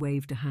smiled and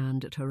waved a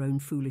hand at her own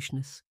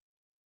foolishness.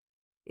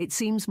 "It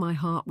seems my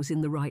heart was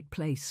in the right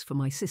place for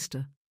my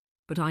sister,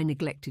 but I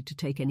neglected to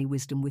take any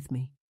wisdom with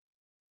me."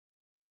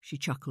 She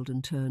chuckled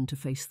and turned to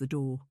face the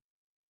door.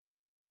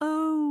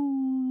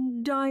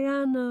 "Oh,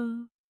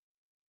 Diana."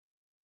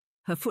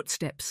 Her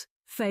footsteps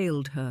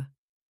failed her,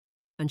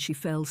 and she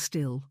fell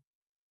still.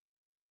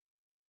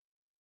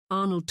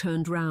 Arnold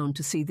turned round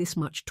to see this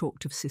much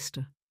talked-of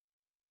sister.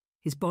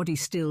 His body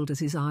stilled as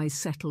his eyes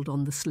settled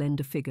on the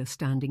slender figure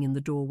standing in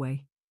the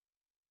doorway.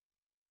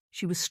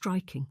 She was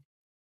striking.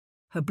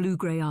 Her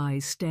blue-grey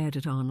eyes stared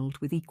at Arnold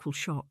with equal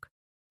shock.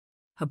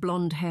 Her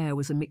blonde hair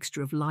was a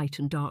mixture of light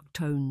and dark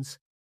tones,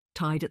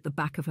 tied at the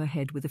back of her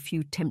head with a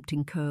few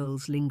tempting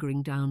curls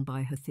lingering down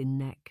by her thin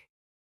neck.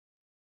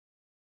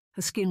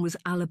 Her skin was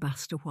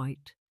alabaster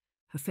white,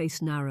 her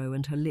face narrow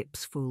and her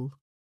lips full.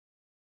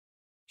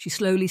 She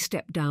slowly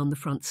stepped down the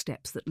front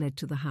steps that led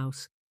to the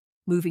house,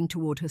 moving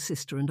toward her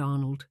sister and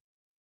Arnold.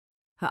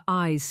 Her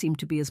eyes seemed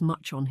to be as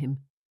much on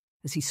him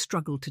as he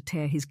struggled to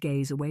tear his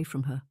gaze away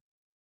from her.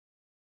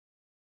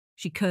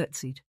 She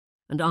curtsied,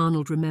 and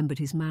Arnold remembered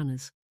his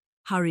manners,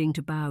 hurrying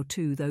to bow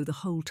too, though the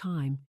whole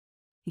time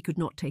he could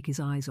not take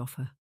his eyes off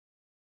her.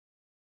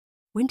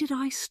 When did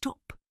I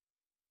stop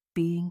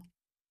being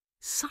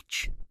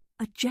such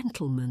a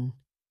gentleman?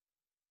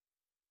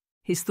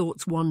 His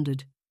thoughts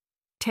wandered,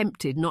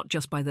 tempted not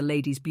just by the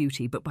lady's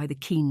beauty, but by the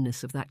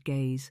keenness of that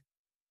gaze.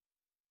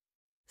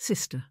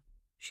 "Sister,"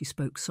 she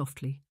spoke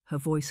softly, her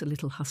voice a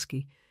little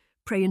husky,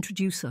 "pray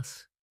introduce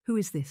us. Who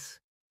is this?"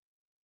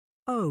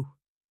 "Oh,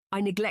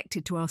 I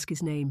neglected to ask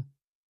his name."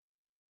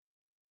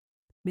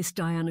 Miss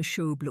Diana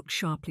Schaub looked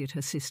sharply at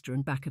her sister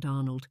and back at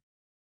Arnold.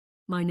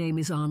 "My name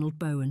is Arnold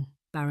Bowen,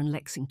 Baron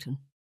Lexington."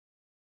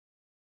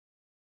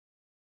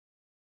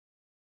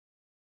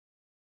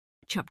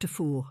 Chapter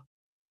 4.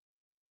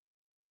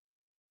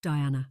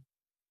 Diana.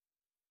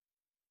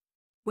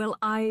 "Well,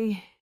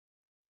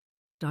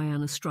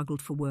 Diana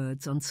struggled for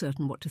words,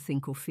 uncertain what to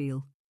think or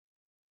feel.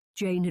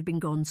 Jane had been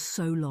gone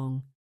so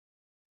long.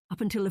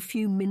 Up until a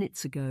few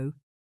minutes ago,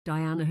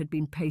 Diana had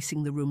been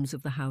pacing the rooms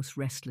of the house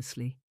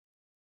restlessly.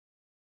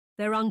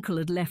 Their uncle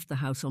had left the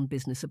house on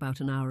business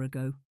about an hour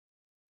ago,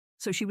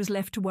 so she was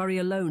left to worry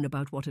alone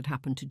about what had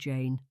happened to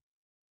Jane.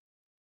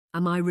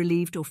 Am I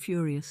relieved or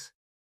furious?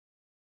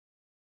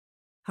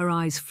 Her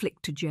eyes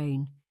flicked to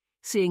Jane,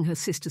 seeing her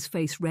sister's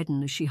face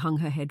redden as she hung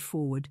her head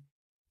forward.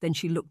 Then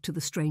she looked to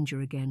the stranger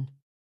again.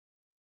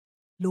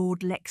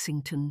 Lord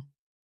Lexington.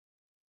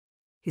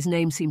 His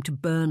name seemed to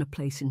burn a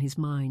place in his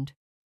mind.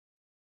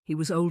 He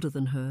was older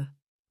than her,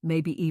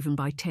 maybe even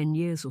by 10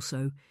 years or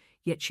so,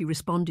 yet she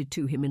responded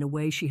to him in a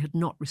way she had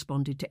not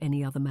responded to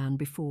any other man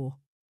before.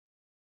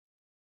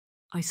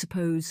 I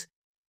suppose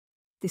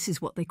this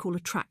is what they call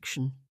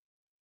attraction.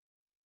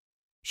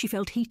 She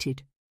felt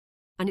heated,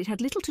 and it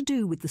had little to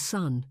do with the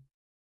sun.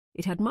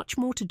 It had much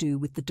more to do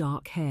with the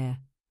dark hair,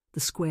 the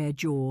square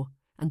jaw,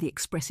 and the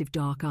expressive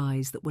dark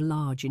eyes that were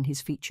large in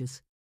his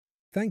features.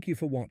 Thank you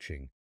for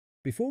watching.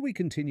 Before we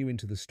continue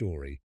into the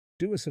story,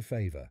 do us a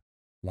favor.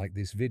 Like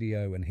this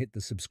video and hit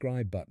the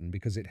subscribe button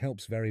because it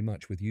helps very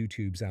much with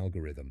YouTube's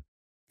algorithm.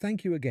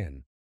 Thank you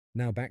again.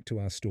 Now back to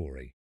our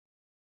story.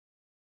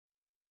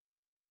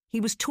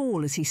 He was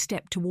tall as he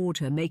stepped toward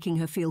her, making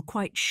her feel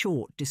quite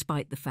short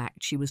despite the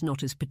fact she was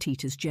not as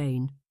petite as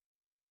Jane.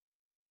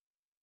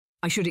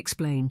 I should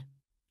explain,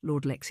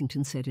 Lord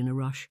Lexington said in a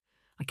rush.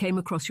 I came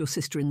across your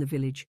sister in the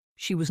village.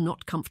 She was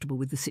not comfortable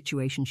with the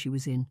situation she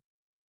was in.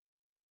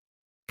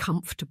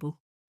 Comfortable?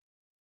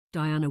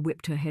 Diana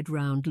whipped her head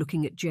round,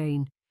 looking at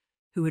Jane,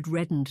 who had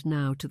reddened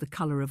now to the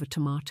colour of a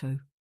tomato.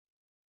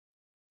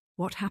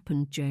 What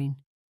happened, Jane?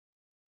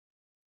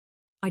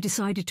 I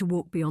decided to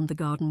walk beyond the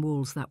garden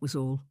walls, that was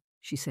all,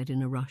 she said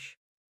in a rush.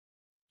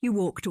 You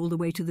walked all the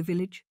way to the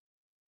village?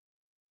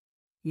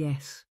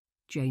 Yes,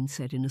 Jane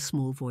said in a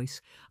small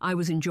voice. I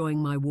was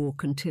enjoying my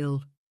walk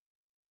until...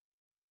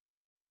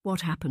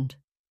 What happened?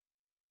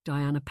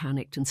 Diana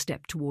panicked and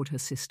stepped toward her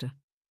sister.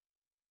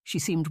 She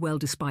seemed well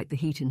despite the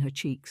heat in her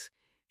cheeks.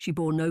 She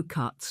bore no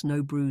cuts,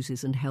 no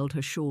bruises, and held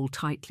her shawl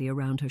tightly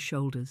around her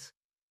shoulders.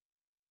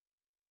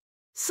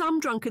 Some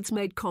drunkards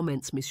made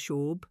comments, Miss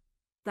Schaub.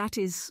 That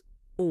is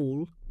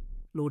all.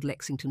 Lord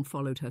Lexington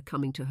followed her,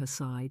 coming to her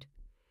side.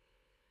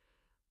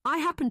 I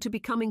happened to be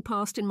coming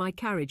past in my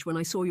carriage when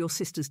I saw your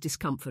sister's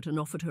discomfort and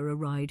offered her a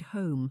ride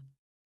home.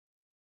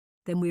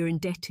 Then we're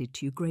indebted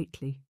to you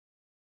greatly.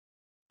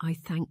 I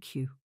thank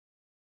you.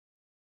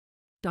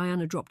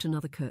 Diana dropped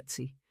another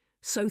curtsy,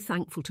 so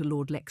thankful to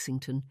Lord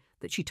Lexington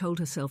that she told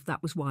herself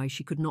that was why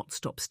she could not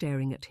stop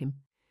staring at him,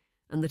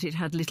 and that it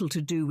had little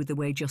to do with the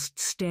way just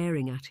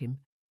staring at him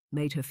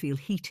made her feel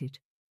heated.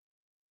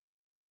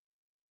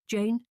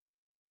 Jane,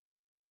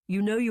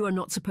 you know you are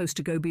not supposed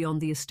to go beyond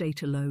the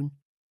estate alone.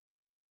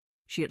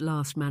 She at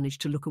last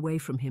managed to look away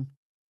from him.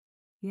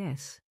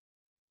 Yes,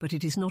 but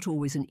it is not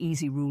always an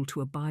easy rule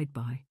to abide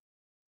by.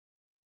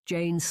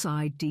 Jane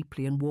sighed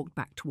deeply and walked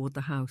back toward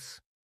the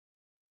house.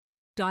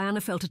 Diana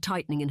felt a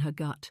tightening in her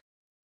gut.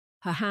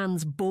 Her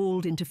hands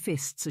balled into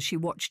fists as she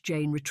watched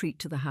Jane retreat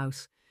to the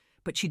house,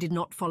 but she did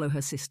not follow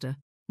her sister,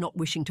 not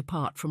wishing to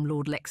part from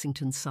Lord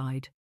Lexington's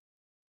side.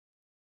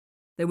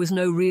 There was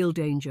no real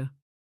danger.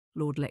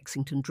 Lord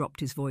Lexington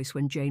dropped his voice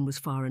when Jane was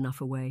far enough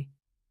away.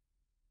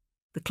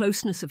 The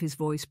closeness of his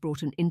voice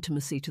brought an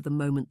intimacy to the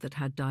moment that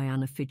had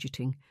Diana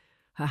fidgeting,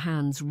 her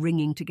hands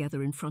wringing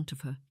together in front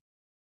of her.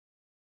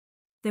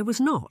 There was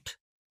not,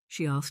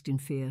 she asked in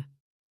fear.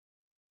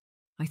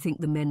 I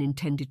think the men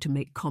intended to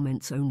make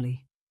comments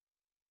only.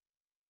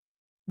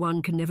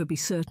 One can never be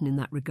certain in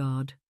that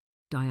regard,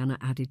 Diana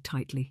added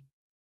tightly.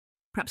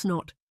 Perhaps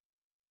not,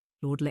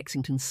 Lord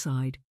Lexington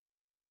sighed.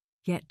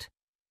 Yet,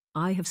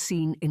 I have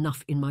seen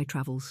enough in my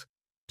travels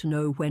to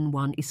know when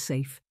one is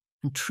safe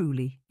and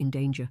truly in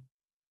danger.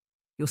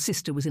 Your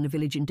sister was in a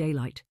village in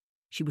daylight.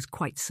 She was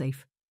quite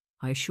safe,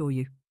 I assure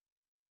you.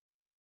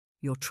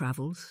 Your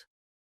travels?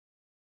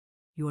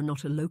 You are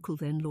not a local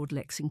then, Lord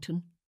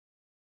Lexington?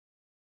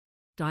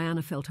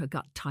 Diana felt her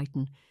gut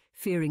tighten,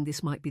 fearing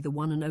this might be the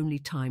one and only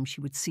time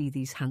she would see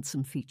these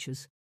handsome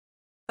features.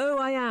 "Oh,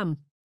 I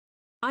am.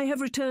 I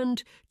have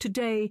returned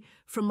today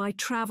from my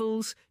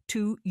travels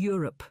to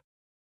Europe.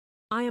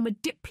 I am a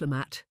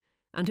diplomat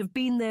and have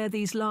been there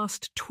these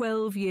last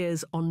 12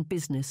 years on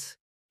business,"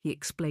 he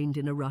explained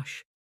in a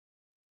rush.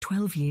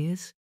 12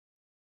 years?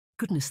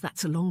 Goodness,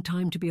 that's a long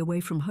time to be away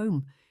from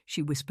home,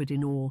 she whispered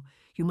in awe.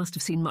 You must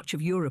have seen much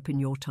of Europe in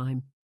your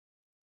time.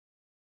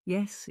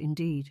 Yes,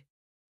 indeed,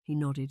 he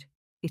nodded.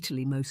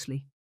 Italy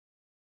mostly.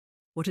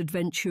 What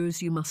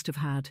adventures you must have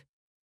had.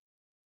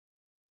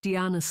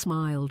 Diana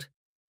smiled,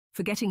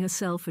 forgetting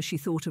herself as she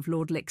thought of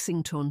Lord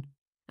Lexington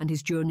and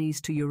his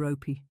journeys to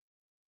Europe.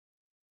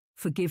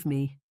 Forgive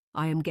me,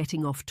 I am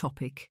getting off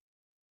topic.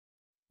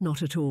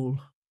 Not at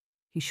all.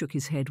 He shook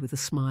his head with a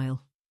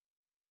smile.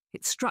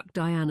 It struck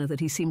Diana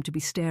that he seemed to be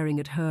staring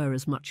at her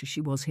as much as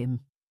she was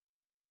him.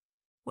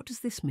 What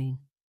does this mean?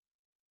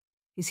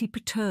 Is he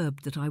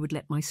perturbed that I would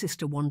let my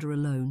sister wander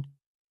alone?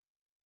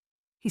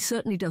 He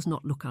certainly does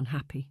not look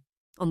unhappy.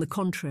 On the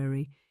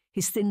contrary,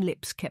 his thin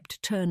lips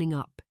kept turning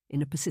up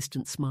in a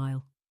persistent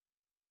smile.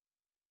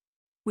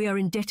 We are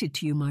indebted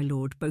to you, my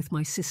lord, both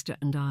my sister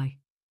and I.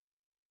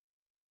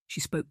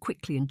 She spoke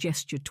quickly and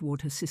gestured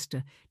toward her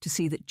sister to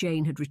see that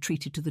Jane had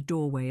retreated to the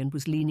doorway and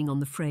was leaning on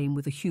the frame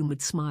with a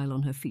humoured smile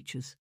on her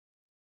features.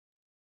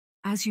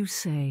 As you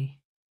say,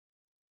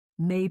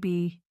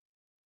 maybe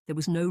there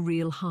was no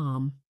real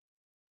harm,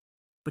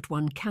 but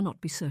one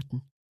cannot be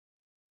certain.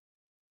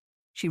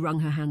 She wrung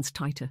her hands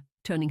tighter,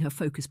 turning her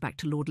focus back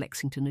to Lord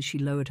Lexington as she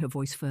lowered her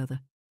voice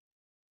further.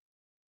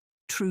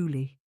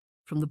 Truly,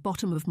 from the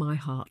bottom of my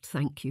heart,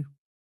 thank you.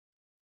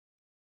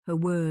 Her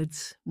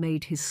words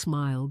made his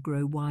smile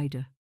grow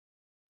wider.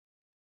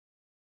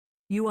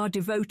 You are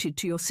devoted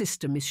to your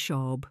sister, Miss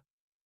Sharp.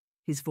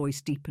 His voice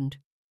deepened,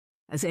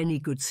 as any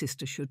good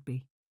sister should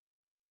be.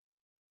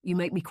 You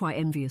make me quite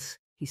envious,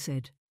 he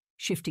said,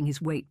 shifting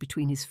his weight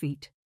between his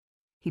feet.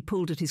 He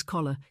pulled at his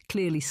collar,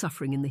 clearly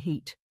suffering in the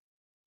heat.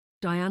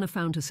 Diana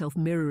found herself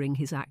mirroring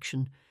his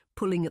action,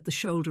 pulling at the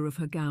shoulder of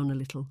her gown a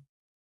little.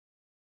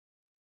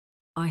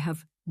 I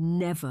have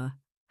never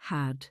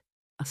had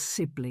a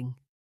sibling.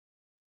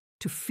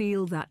 To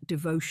feel that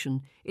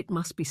devotion, it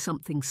must be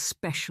something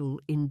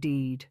special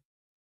indeed.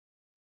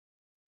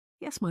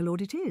 Yes, my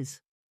lord, it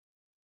is.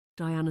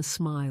 Diana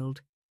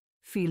smiled,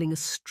 feeling a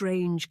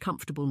strange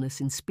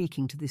comfortableness in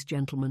speaking to this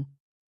gentleman.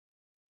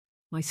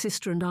 My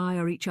sister and I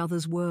are each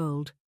other's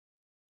world.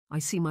 I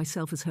see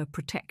myself as her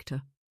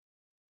protector.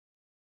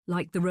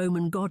 Like the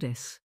Roman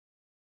goddess.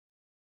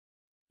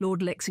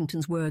 Lord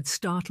Lexington's words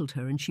startled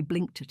her and she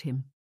blinked at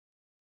him.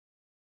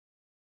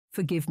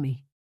 Forgive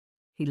me.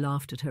 He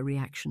laughed at her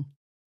reaction.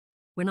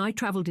 When I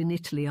travelled in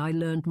Italy, I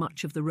learned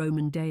much of the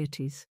Roman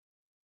deities.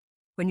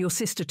 When your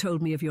sister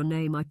told me of your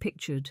name, I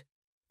pictured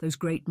those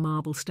great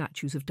marble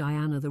statues of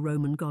Diana, the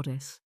Roman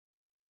goddess.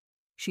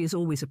 She is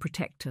always a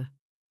protector,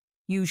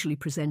 usually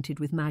presented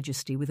with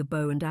majesty, with a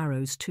bow and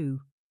arrows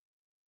too.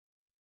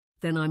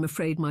 Then I'm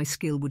afraid my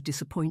skill would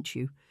disappoint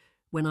you.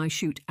 When I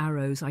shoot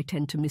arrows, I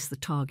tend to miss the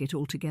target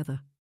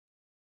altogether.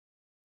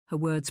 Her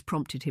words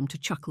prompted him to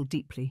chuckle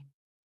deeply.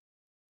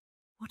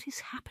 What is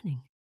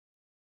happening?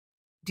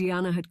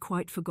 Diana had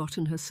quite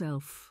forgotten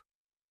herself.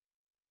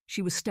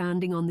 She was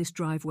standing on this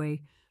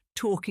driveway,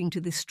 talking to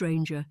this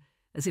stranger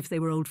as if they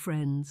were old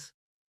friends.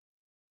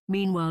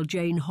 Meanwhile,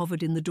 Jane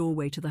hovered in the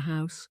doorway to the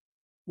house,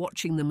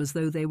 watching them as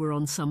though they were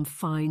on some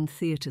fine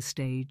theatre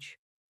stage.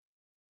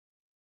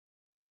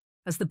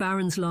 As the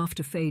Baron's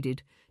laughter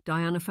faded,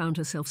 Diana found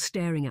herself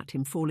staring at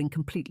him, falling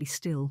completely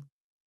still.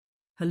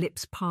 Her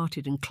lips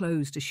parted and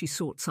closed as she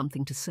sought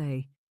something to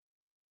say.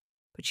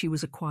 But she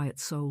was a quiet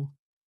soul.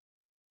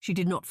 She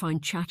did not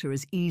find chatter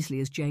as easily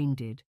as Jane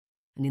did,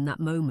 and in that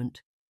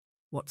moment,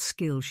 what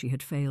skill she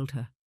had failed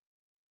her.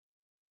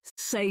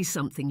 Say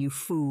something, you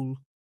fool.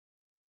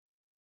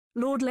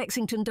 Lord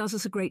Lexington does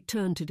us a great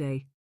turn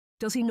today,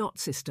 does he not,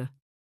 sister?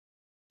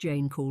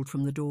 Jane called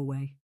from the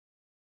doorway.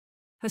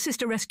 Her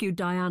sister rescued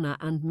Diana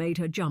and made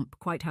her jump,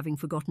 quite having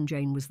forgotten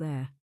Jane was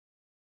there.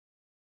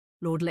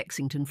 Lord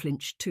Lexington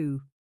flinched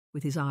too,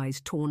 with his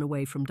eyes torn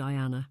away from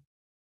Diana.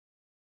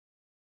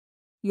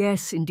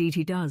 Yes, indeed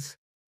he does.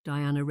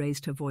 Diana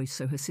raised her voice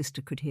so her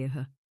sister could hear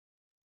her.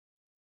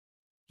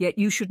 Yet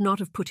you should not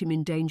have put him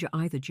in danger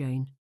either,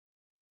 Jane.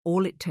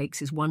 All it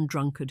takes is one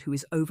drunkard who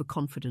is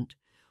overconfident,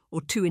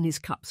 or two in his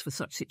cups for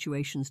such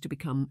situations to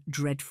become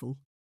dreadful.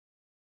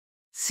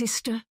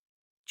 Sister,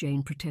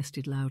 Jane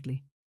protested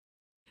loudly.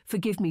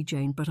 Forgive me,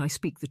 Jane, but I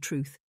speak the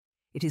truth.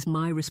 It is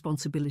my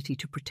responsibility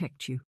to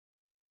protect you.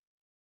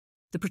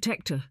 The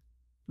protector,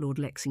 Lord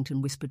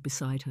Lexington whispered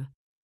beside her.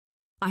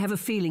 I have a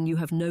feeling you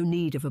have no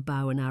need of a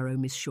bow and arrow,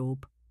 Miss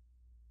Sharp.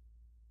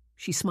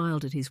 She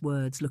smiled at his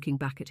words, looking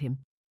back at him.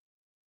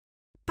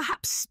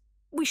 Perhaps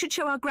we should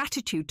show our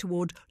gratitude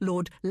toward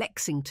Lord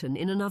Lexington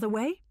in another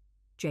way?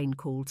 Jane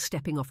called,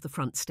 stepping off the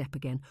front step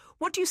again.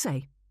 What do you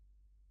say?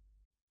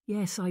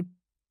 Yes,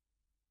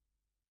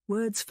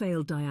 Words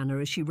failed Diana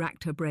as she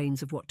racked her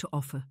brains of what to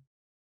offer.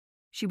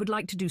 She would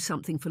like to do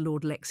something for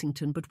Lord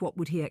Lexington, but what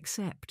would he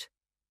accept?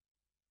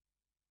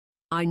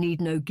 "I need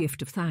no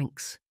gift of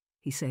thanks,"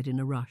 he said in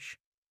a rush.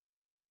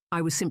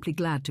 "I was simply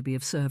glad to be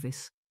of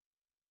service."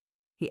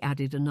 He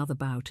added another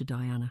bow to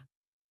Diana.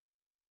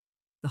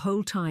 The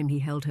whole time he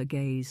held her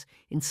gaze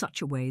in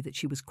such a way that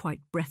she was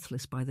quite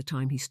breathless by the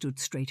time he stood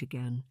straight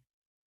again.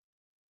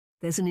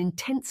 There's an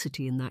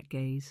intensity in that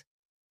gaze.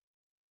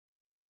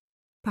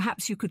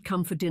 "Perhaps you could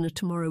come for dinner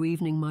tomorrow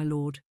evening, my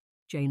lord,"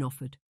 Jane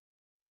offered.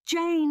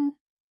 "Jane!"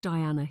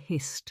 Diana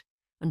hissed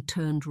and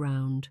turned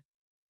round.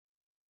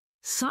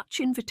 Such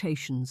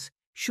invitations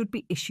should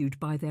be issued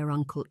by their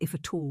uncle, if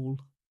at all,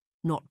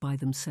 not by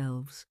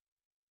themselves,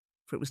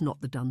 for it was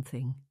not the done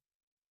thing.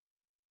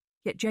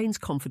 Yet Jane's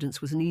confidence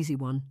was an easy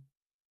one,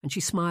 and she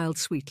smiled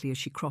sweetly as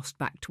she crossed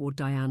back toward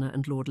Diana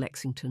and Lord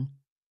Lexington.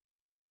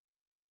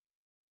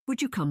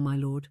 "Would you come, my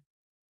lord?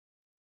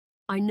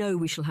 I know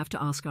we shall have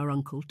to ask our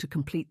uncle to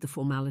complete the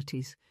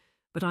formalities,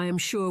 but I am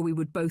sure we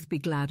would both be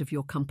glad of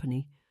your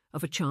company,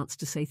 of a chance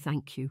to say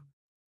thank you.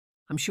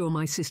 I'm sure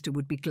my sister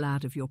would be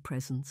glad of your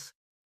presence."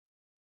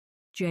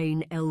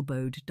 Jane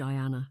elbowed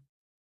Diana.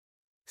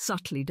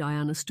 Subtly,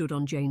 Diana stood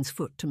on Jane's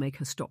foot to make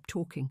her stop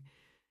talking.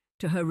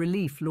 To her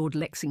relief, Lord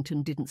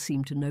Lexington didn't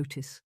seem to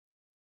notice.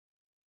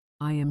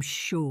 "I am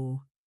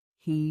sure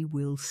he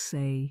will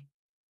say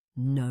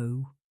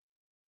no."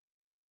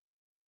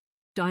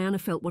 Diana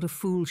felt what a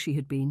fool she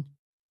had been,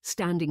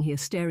 standing here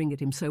staring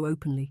at him so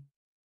openly.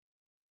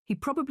 He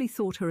probably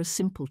thought her a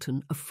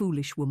simpleton, a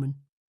foolish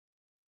woman.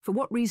 For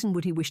what reason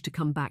would he wish to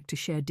come back to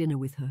share dinner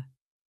with her?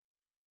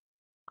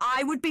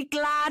 "I would be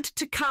glad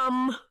to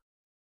come."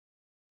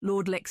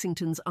 Lord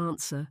Lexington's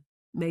answer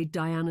made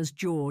Diana's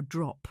jaw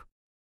drop.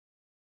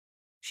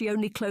 She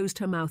only closed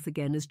her mouth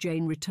again as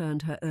Jane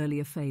returned her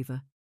earlier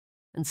favour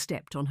and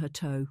stepped on her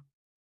toe.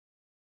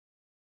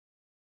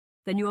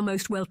 "Then you are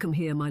most welcome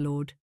here, my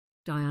lord,"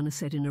 Diana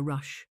said in a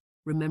rush,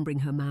 remembering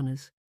her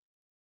manners.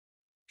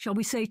 "Shall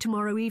we say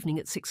tomorrow evening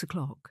at 6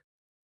 o'clock?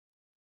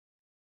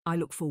 I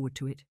look forward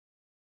to it."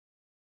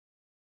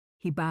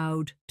 He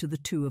bowed to the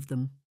two of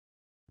them,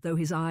 though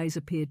his eyes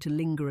appeared to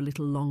linger a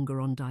little longer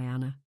on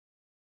Diana.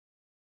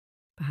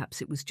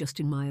 Perhaps it was just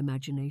in my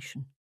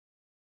imagination.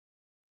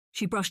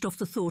 She brushed off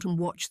the thought and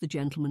watched the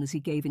gentleman as he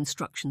gave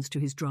instructions to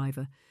his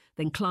driver,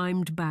 then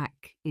climbed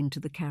back into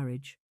the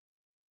carriage.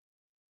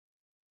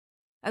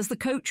 As the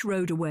coach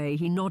rode away,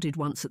 he nodded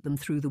once at them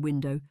through the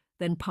window,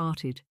 then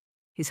parted,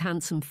 his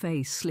handsome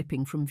face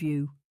slipping from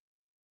view.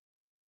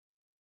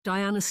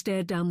 Diana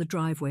stared down the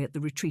driveway at the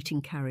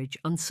retreating carriage,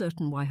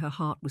 uncertain why her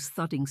heart was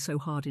thudding so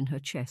hard in her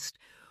chest,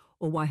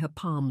 or why her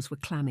palms were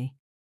clammy.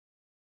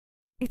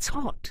 "It's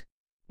hot,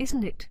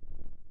 isn't it?"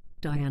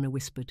 Diana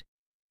whispered,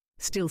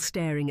 still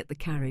staring at the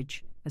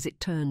carriage as it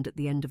turned at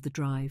the end of the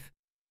drive.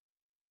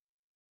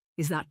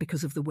 "Is that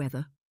because of the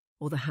weather,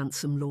 or the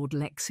handsome Lord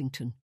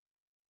Lexington?"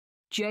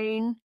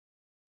 "Jane,"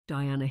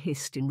 Diana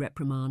hissed in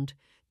reprimand,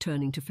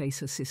 turning to face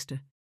her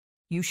sister,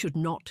 "you should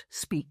not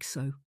speak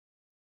so."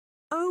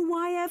 "Oh,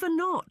 why ever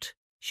not?"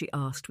 she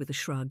asked with a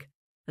shrug,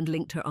 and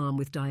linked her arm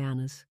with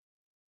Diana's.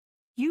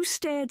 "You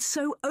stared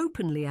so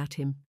openly at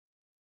him.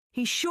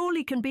 He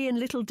surely can be in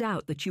little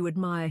doubt that you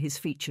admire his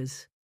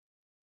features."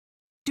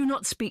 "Do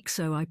not speak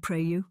so, I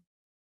pray you."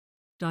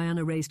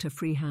 Diana raised her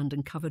free hand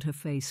and covered her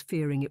face,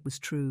 fearing it was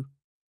true.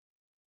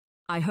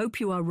 "I hope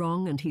you are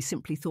wrong and he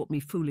simply thought me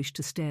foolish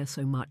to stare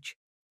so much."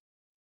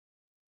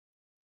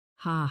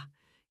 "Ha,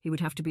 he would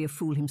have to be a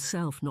fool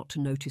himself not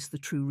to notice the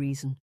true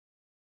reason.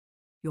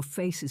 Your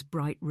face is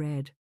bright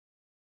red."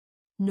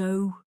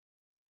 "No,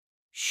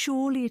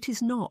 surely it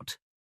is not."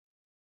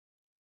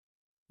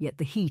 Yet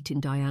the heat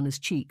in Diana's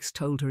cheeks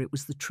told her it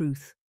was the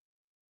truth.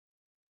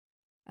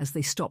 As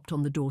they stopped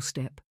on the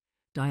doorstep,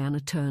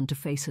 Diana turned to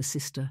face her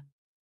sister.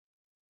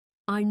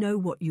 "I know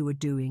what you are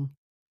doing.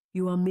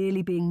 You are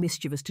merely being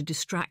mischievous to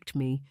distract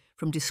me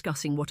from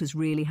discussing what has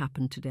really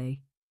happened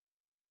today.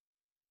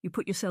 You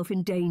put yourself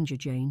in danger,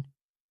 Jane.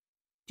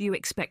 Do you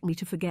expect me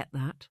to forget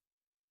that?"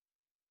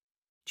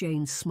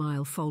 Jane's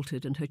smile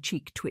faltered and her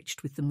cheek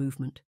twitched with the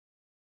movement.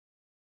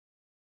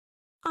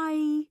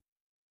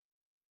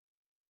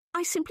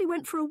 I simply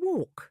went for a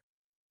walk,"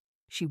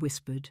 she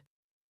whispered.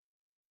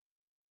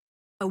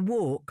 "A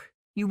walk?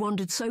 You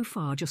wandered so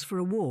far just for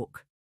a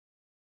walk?"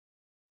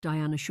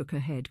 Diana shook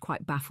her head,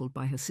 quite baffled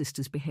by her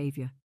sister's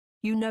behaviour.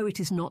 "You know it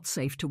is not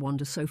safe to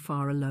wander so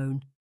far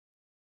alone.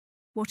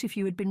 What if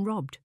you had been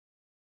robbed?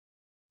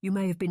 You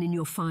may have been in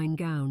your fine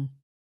gown."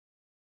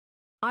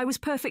 "I was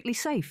perfectly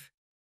safe,"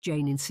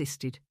 Jane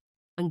insisted,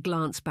 and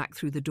glanced back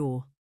through the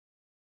door.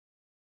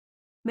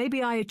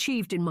 "Maybe I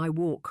achieved in my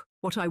walk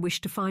what I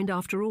wished to find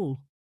after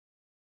all."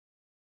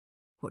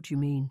 "What do you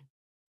mean?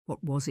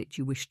 What was it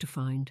you wished to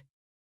find?"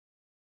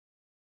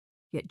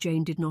 Yet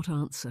Jane did not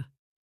answer.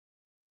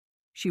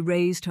 She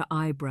raised her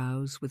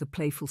eyebrows with a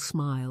playful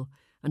smile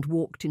and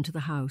walked into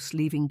the house,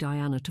 leaving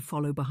Diana to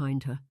follow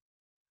behind her,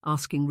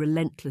 asking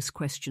relentless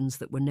questions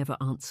that were never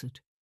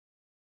answered.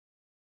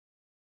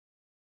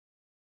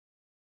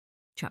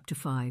 Chapter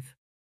 5.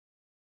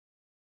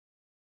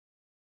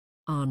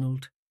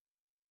 Arnold.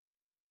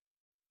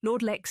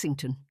 Lord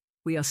Lexington,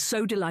 we are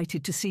so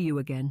delighted to see you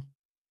again.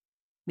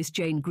 Miss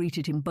Jane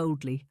greeted him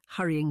boldly,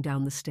 hurrying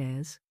down the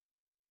stairs.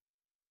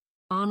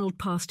 Arnold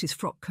passed his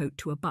frock coat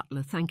to a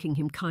butler, thanking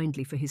him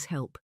kindly for his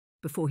help,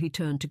 before he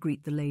turned to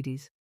greet the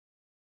ladies.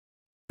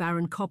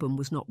 Baron Cobham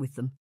was not with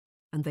them,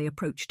 and they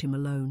approached him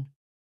alone.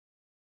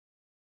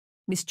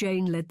 Miss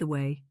Jane led the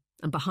way,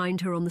 and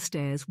behind her on the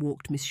stairs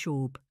walked Miss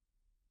Shorb.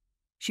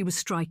 She was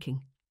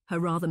striking, her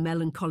rather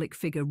melancholic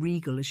figure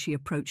regal as she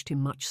approached him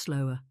much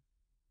slower.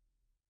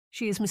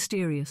 She is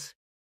mysterious.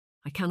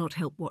 I cannot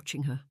help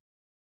watching her.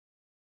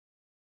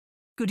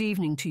 Good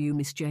evening to you,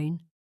 Miss Jane.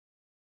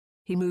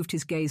 He moved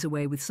his gaze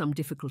away with some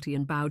difficulty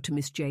and bowed to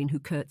Miss Jane, who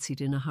curtsied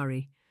in a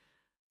hurry.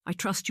 I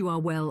trust you are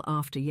well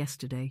after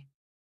yesterday.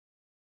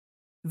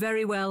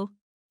 Very well,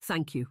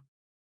 thank you.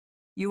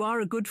 You are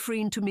a good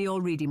friend to me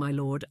already, my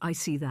lord, I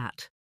see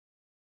that.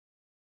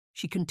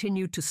 She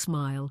continued to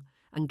smile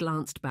and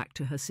glanced back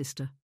to her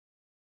sister.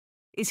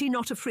 Is he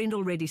not a friend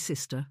already,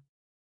 sister?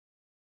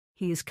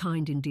 He is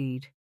kind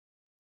indeed.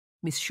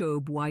 Miss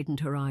Shorb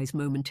widened her eyes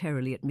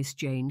momentarily at Miss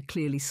Jane,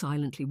 clearly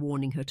silently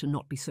warning her to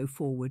not be so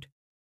forward.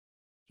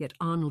 Yet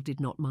Arnold did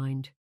not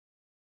mind.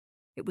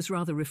 It was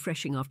rather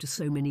refreshing after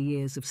so many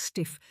years of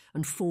stiff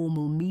and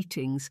formal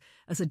meetings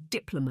as a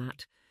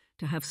diplomat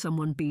to have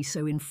someone be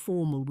so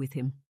informal with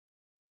him.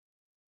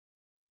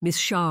 Miss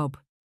Shorb.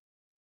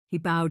 He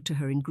bowed to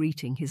her in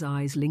greeting, his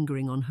eyes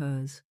lingering on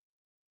hers.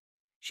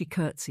 She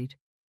curtsied,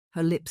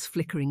 her lips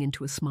flickering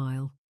into a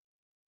smile.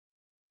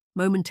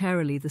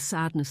 Momentarily, the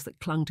sadness that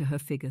clung to her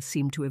figure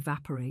seemed to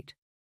evaporate.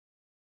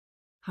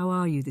 How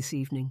are you this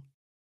evening?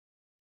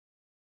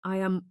 I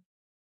am...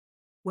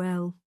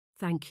 well,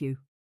 thank you.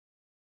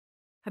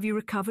 Have you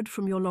recovered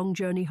from your long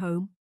journey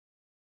home?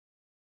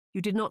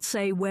 You did not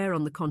say where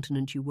on the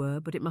continent you were,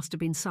 but it must have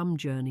been some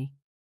journey.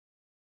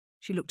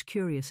 She looked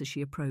curious as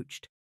she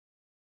approached.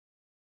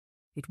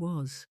 It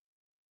was.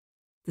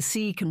 The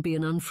sea can be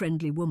an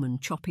unfriendly woman,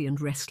 choppy and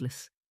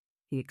restless,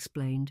 he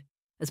explained,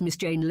 as Miss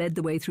Jane led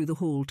the way through the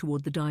hall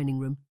toward the dining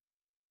room.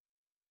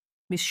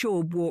 Miss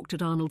Shorb walked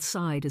at Arnold's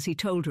side as he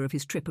told her of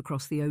his trip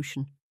across the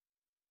ocean.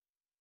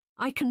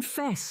 I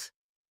confess,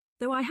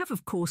 though I have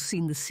of course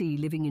seen the sea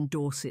living in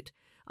Dorset,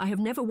 I have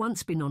never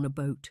once been on a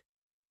boat,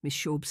 Miss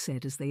Shorb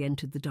said as they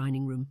entered the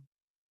dining room.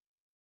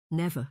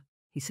 Never,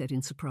 he said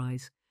in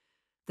surprise.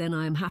 Then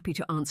I am happy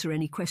to answer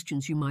any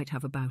questions you might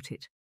have about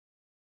it.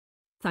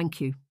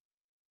 Thank you.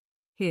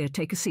 Here,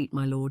 take a seat,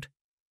 my lord.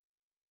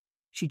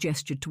 She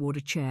gestured toward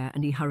a chair,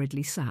 and he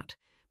hurriedly sat,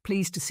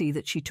 pleased to see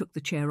that she took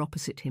the chair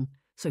opposite him,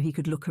 so he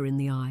could look her in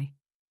the eye.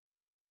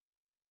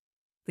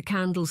 The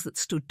candles that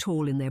stood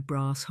tall in their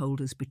brass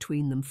holders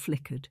between them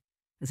flickered,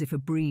 as if a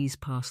breeze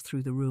passed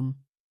through the room.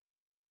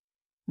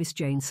 Miss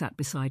Jane sat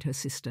beside her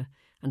sister,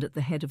 and at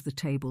the head of the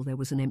table there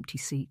was an empty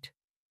seat.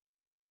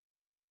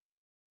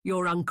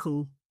 Your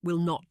uncle will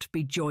not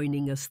be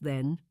joining us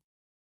then?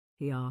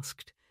 He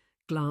asked,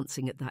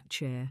 glancing at that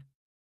chair.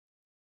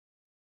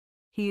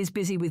 He is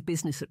busy with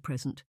business at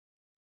present,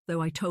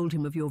 though I told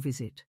him of your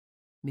visit,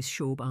 Miss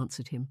Shorb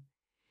answered him.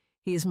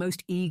 He is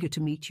most eager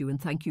to meet you and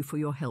thank you for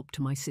your help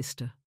to my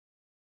sister.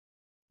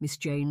 Miss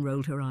Jane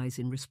rolled her eyes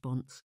in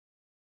response.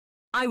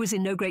 I was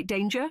in no great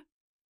danger,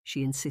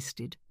 she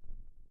insisted,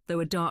 though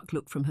a dark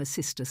look from her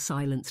sister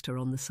silenced her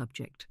on the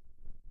subject.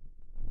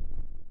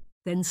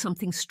 Then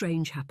something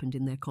strange happened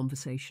in their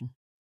conversation.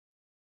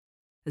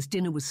 As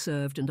dinner was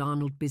served and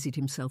Arnold busied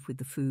himself with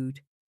the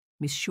food,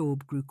 Miss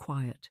Shorb grew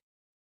quiet.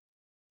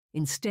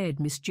 Instead,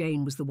 Miss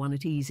Jane was the one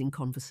at ease in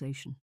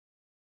conversation.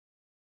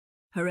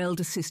 Her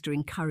elder sister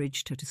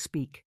encouraged her to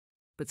speak,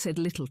 but said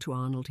little to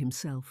Arnold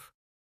himself.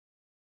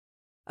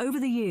 Over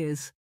the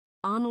years,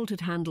 Arnold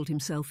had handled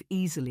himself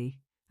easily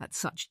at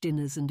such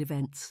dinners and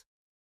events.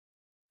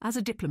 As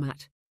a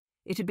diplomat,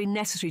 it had been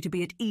necessary to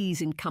be at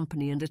ease in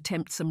company and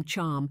attempt some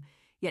charm,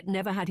 yet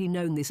never had he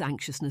known this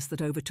anxiousness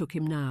that overtook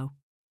him now.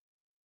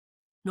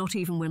 Not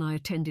even when I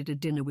attended a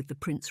dinner with the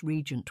Prince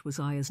Regent was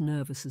I as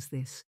nervous as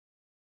this.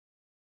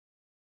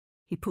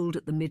 He pulled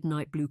at the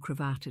midnight blue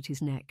cravat at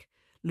his neck,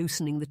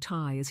 loosening the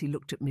tie as he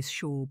looked at Miss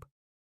Shorb.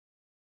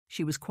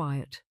 She was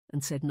quiet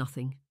and said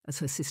nothing as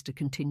her sister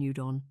continued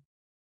on.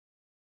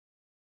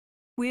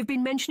 We have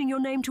been mentioning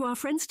your name to our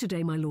friends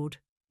today, my lord,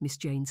 Miss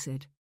Jane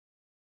said.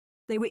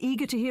 They were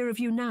eager to hear of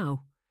you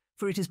now,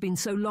 for it has been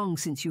so long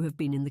since you have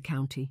been in the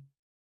county.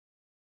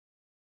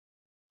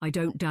 I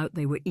don't doubt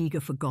they were eager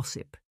for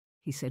gossip,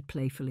 he said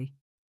playfully,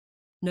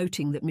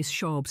 noting that Miss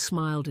Shorb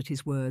smiled at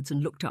his words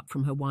and looked up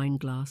from her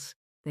wine-glass,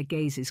 their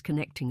gazes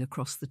connecting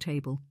across the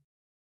table.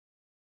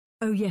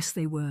 Oh, yes,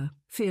 they were.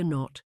 Fear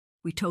not.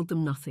 We told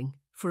them nothing,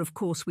 for of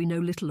course we know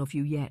little of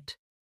you yet.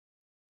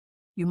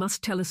 You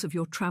must tell us of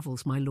your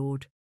travels, my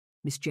lord,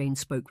 Miss Jane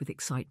spoke with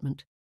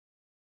excitement.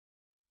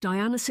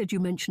 Diana said you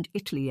mentioned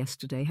Italy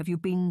yesterday. Have you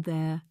been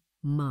there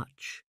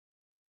much?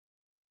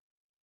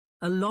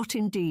 A lot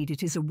indeed.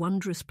 It is a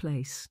wondrous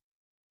place.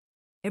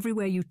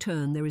 Everywhere you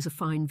turn there is a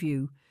fine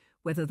view,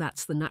 whether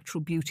that's the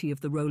natural beauty of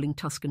the rolling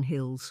Tuscan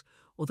hills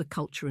or the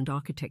culture and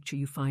architecture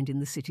you find in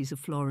the cities of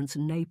Florence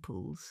and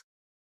Naples.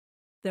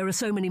 There are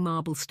so many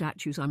marble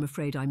statues, I'm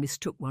afraid I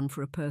mistook one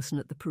for a person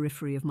at the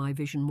periphery of my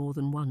vision more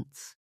than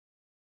once.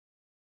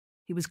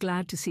 He was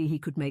glad to see he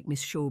could make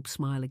Miss Shaub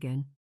smile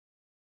again.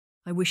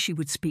 I wish she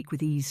would speak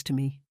with ease to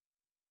me.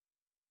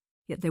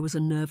 Yet there was a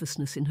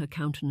nervousness in her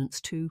countenance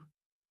too.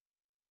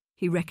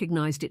 He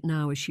recognised it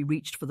now as she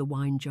reached for the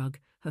wine jug,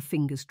 her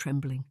fingers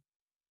trembling.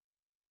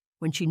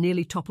 When she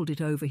nearly toppled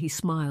it over, he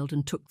smiled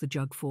and took the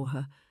jug for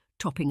her,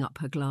 topping up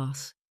her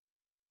glass.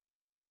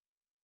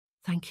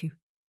 "Thank you,"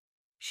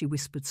 she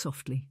whispered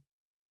softly.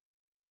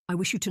 "I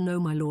wish you to know,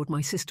 my lord,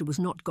 my sister was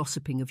not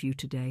gossiping of you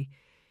today.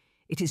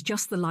 It is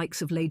just the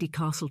likes of Lady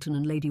Castleton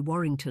and Lady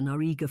Warrington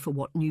are eager for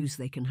what news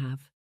they can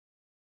have.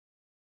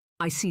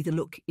 I see the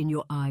look in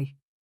your eye,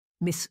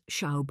 Miss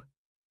Shaub,"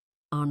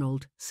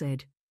 Arnold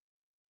said,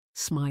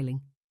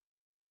 smiling.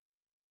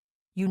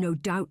 "You no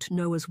doubt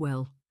know as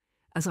well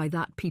as I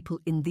that people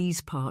in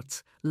these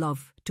parts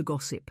love to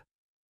gossip.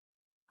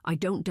 I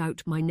don't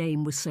doubt my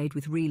name was said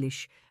with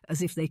relish,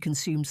 as if they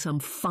consumed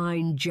some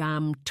fine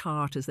jam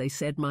tart as they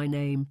said my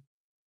name."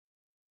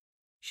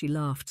 She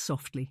laughed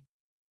softly.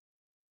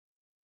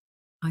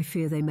 "I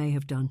fear they may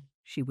have done,"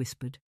 she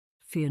whispered.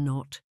 "Fear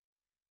not.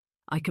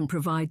 I can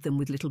provide them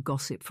with little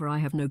gossip, for I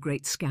have no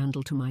great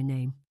scandal to my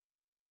name."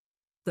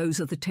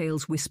 "Those are the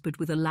tales whispered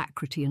with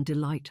alacrity and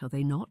delight, are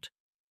they not?"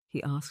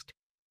 he asked.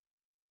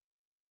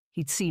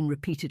 He'd seen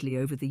repeatedly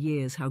over the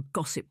years how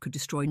gossip could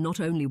destroy not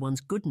only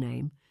one's good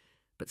name,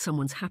 but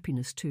someone's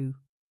happiness too.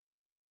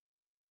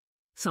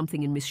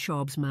 Something in Miss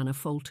Shaub's manner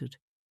faltered.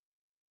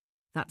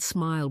 That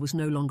smile was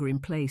no longer in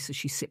place as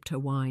she sipped her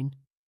wine.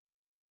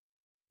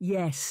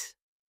 "Yes,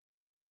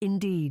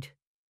 indeed."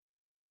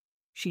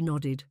 She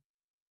nodded.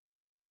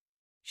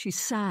 "She's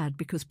sad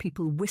because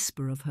people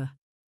whisper of her,"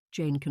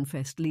 Jane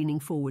confessed, leaning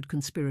forward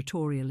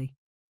conspiratorially.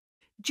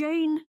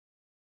 "Jane!"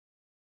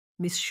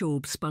 Miss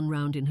Shaub spun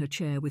round in her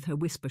chair with her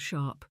whisper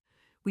sharp.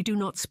 "We do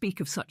not speak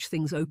of such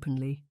things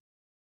openly."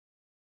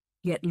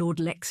 "Yet Lord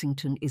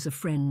Lexington is a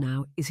friend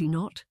now, is he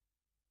not?"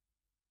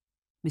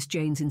 Miss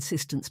Jane's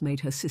insistence made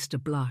her sister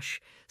blush,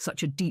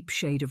 such a deep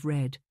shade of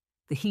red.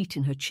 The heat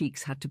in her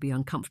cheeks had to be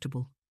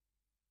uncomfortable.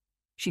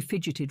 She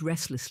fidgeted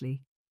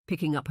restlessly,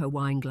 picking up her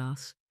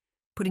wineglass,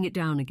 putting it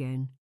down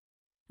again,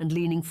 and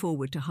leaning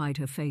forward to hide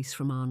her face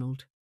from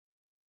Arnold.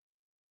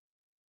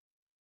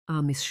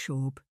 "Ah, Miss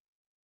Shaub,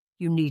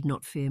 you need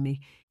not fear me."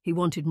 He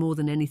wanted more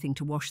than anything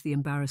to wash the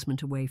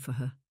embarrassment away for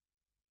her.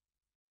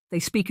 "They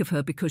speak of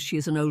her because she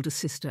is an older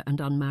sister and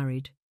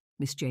unmarried,"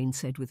 Miss Jane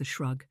said with a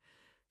shrug.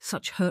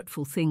 "Such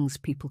hurtful things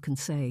people can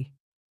say.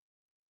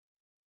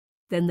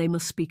 Then they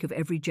must speak of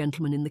every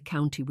gentleman in the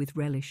county with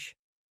relish.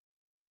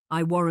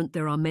 I warrant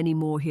there are many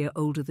more here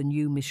older than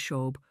you, Miss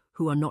Shaub,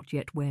 who are not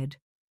yet wed.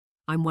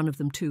 I'm one of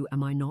them too,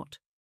 am I not?"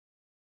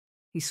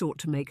 He sought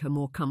to make her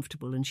more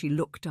comfortable, and she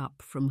looked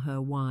up from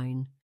her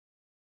wine.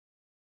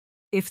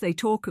 "If they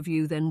talk of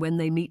you, then when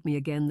they meet me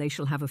again they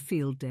shall have a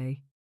field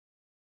day."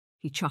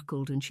 He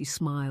chuckled, and she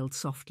smiled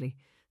softly,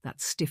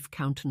 that stiff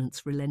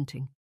countenance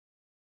relenting.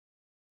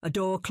 A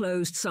door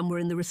closed somewhere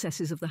in the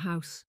recesses of the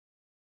house.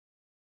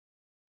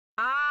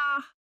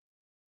 "Ah!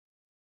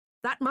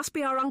 That must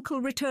be our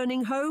uncle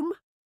returning home.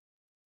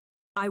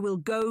 I will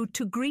go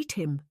to greet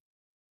him."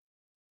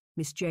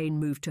 Miss Jane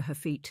moved to her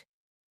feet.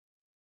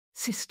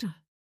 "Sister."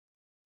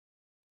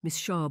 Miss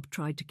Shaub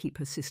tried to keep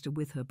her sister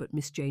with her, but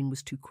Miss Jane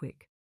was too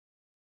quick.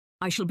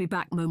 "I shall be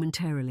back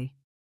momentarily."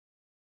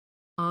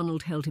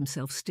 Arnold held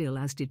himself still,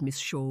 as did Miss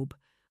Shaub,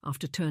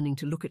 after turning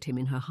to look at him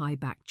in her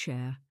high-backed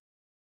chair.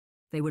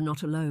 They were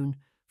not alone,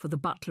 for the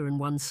butler and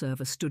one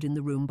server stood in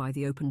the room by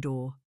the open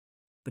door,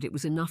 but it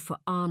was enough for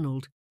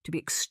Arnold to be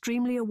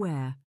extremely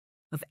aware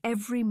of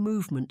every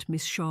movement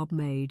Miss Shaub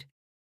made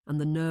and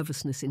the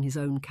nervousness in his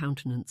own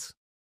countenance.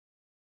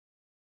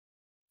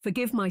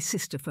 "Forgive my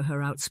sister for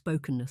her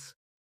outspokenness,"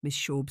 Miss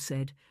Shaub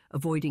said,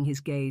 avoiding his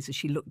gaze as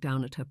she looked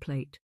down at her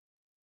plate.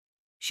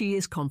 "She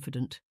is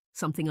confident,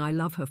 something I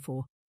love her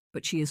for,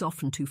 but she is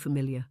often too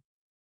familiar.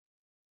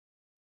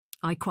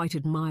 I quite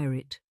admire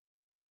it."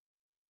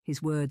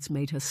 His words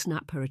made her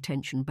snap her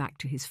attention back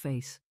to his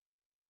face.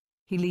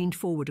 He leaned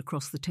forward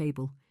across the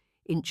table,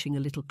 inching a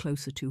little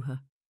closer to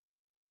her.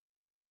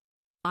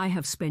 "I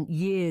have spent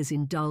years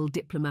in dull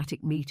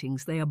diplomatic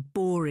meetings. They are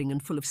boring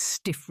and full of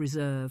stiff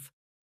reserve.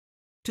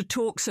 To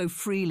talk so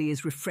freely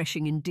is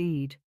refreshing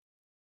indeed.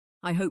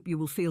 I hope you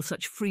will feel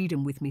such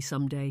freedom with me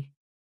some day,"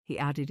 he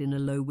added in a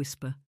low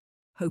whisper,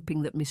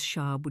 hoping that Miss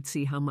Shaub would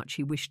see how much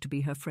he wished to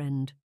be her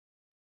friend,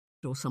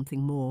 or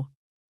something more.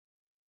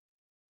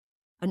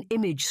 An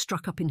image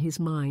struck up in his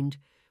mind,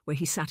 where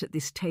he sat at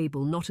this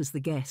table not as the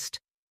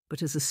guest,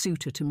 but as a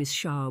suitor to Miss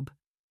Shaub.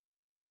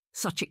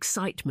 Such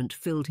excitement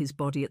filled his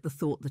body at the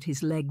thought that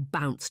his leg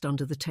bounced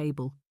under the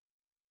table.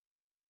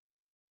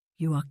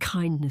 "You are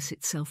kindness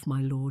itself,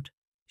 my lord,"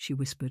 she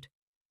whispered,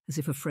 as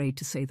if afraid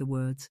to say the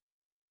words.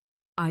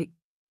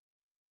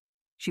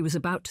 She was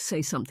about to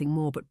say something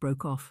more but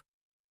broke off.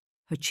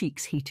 Her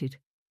cheeks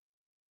heated.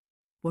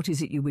 "What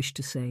is it you wish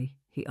to say?"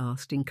 he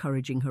asked,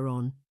 encouraging her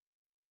on.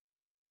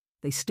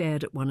 They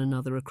stared at one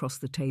another across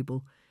the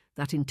table,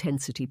 that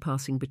intensity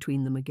passing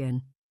between them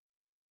again.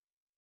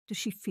 Does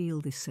she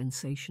feel this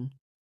sensation?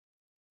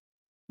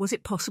 Was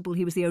it possible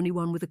he was the only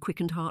one with a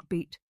quickened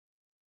heartbeat?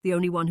 The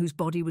only one whose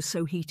body was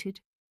so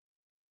heated?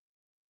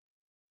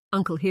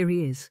 "Uncle, here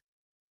he is."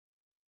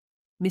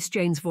 Miss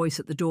Jane's voice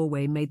at the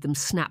doorway made them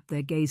snap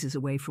their gazes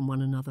away from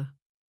one another.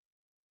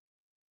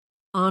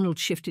 Arnold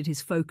shifted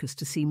his focus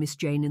to see Miss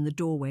Jane in the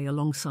doorway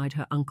alongside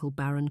her uncle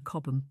Baron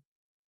Cobham.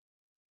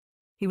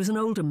 He was an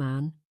older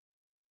man,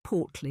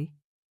 portly,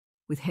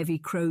 with heavy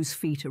crow's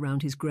feet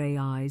around his grey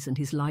eyes and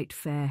his light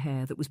fair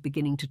hair that was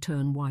beginning to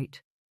turn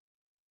white.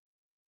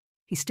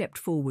 He stepped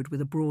forward with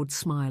a broad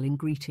smile in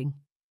greeting.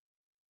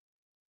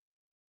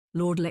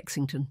 "Lord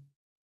Lexington."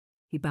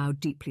 He bowed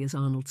deeply as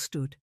Arnold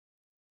stood.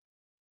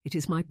 "It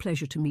is my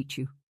pleasure to meet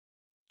you.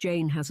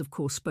 Jane has, of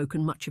course,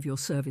 spoken much of your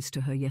service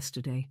to her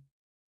yesterday.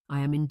 I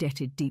am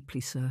indebted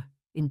deeply, sir,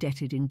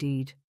 indebted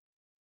indeed."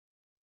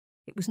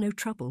 "It was no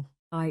trouble.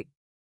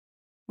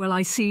 Well,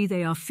 I see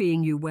they are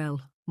feeing you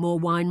well. More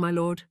wine, my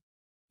lord?"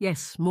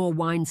 "Yes, more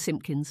wine,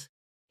 Simpkins,"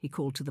 he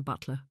called to the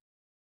butler.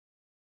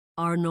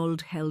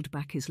 Arnold held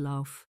back his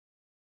laugh,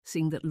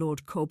 seeing that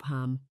Lord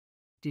Cobham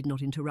did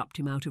not interrupt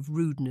him out of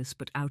rudeness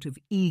but out of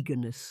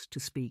eagerness to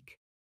speak.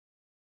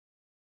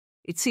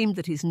 It seemed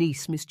that his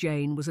niece, Miss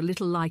Jane, was a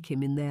little like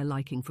him in their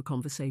liking for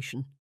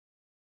conversation.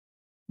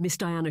 Miss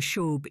Diana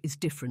Shaub is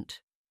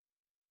different.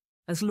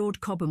 As Lord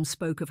Cobham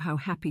spoke of how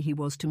happy he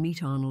was to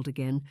meet Arnold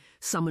again,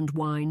 summoned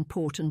wine,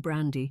 port and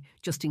brandy,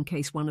 just in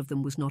case one of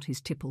them was not his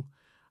tipple,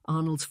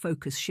 Arnold's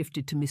focus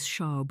shifted to Miss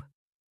Shaub.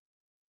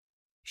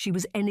 She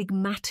was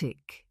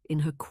enigmatic in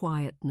her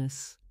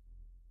quietness,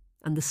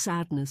 and the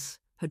sadness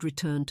had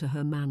returned to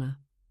her manner.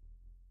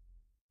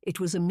 It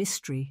was a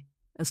mystery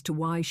as to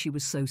why she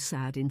was so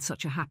sad in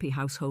such a happy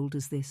household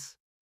as this.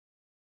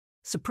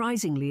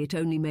 Surprisingly, it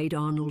only made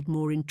Arnold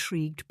more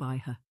intrigued by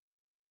her.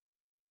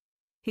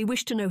 He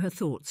wished to know her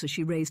thoughts as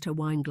she raised her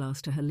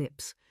wineglass to her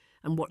lips,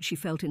 and what she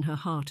felt in her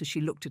heart as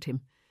she looked at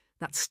him,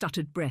 that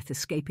stuttered breath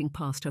escaping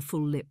past her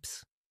full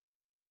lips.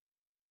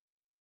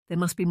 "There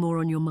must be more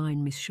on your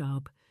mind, Miss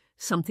Shaub,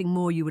 something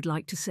more you would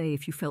like to say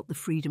if you felt the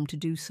freedom to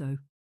do so."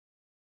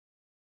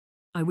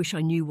 "I wish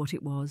I knew what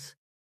it was."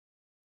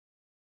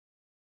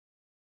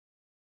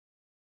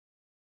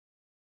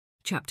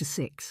 Chapter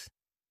 6.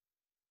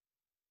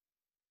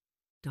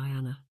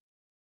 Diana.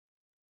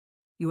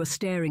 "You are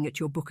staring at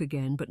your book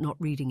again, but not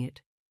reading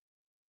it."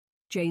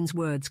 Jane's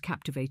words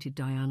captivated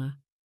Diana.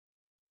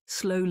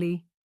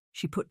 Slowly,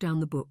 she put down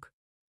the book,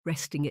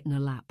 resting it in her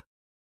lap.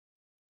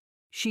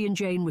 She and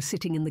Jane were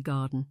sitting in the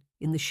garden,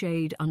 in the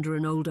shade under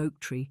an old oak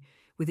tree,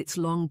 with its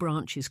long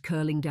branches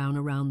curling down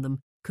around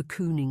them,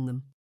 cocooning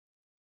them.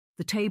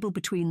 The table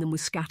between them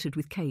was scattered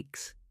with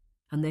cakes,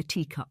 and their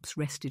teacups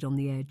rested on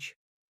the edge.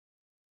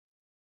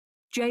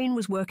 Jane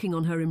was working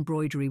on her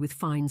embroidery with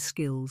fine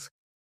skills,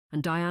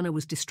 and Diana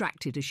was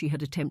distracted as she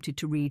had attempted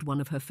to read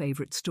one of her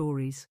favourite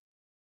stories.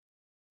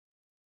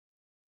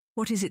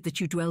 "What is it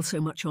that you dwell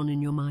so much on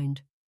in your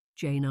mind?"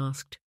 Jane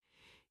asked.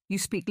 "You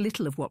speak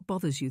little of what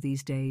bothers you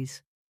these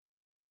days."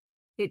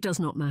 "It does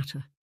not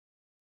matter."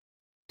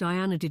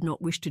 Diana did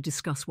not wish to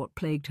discuss what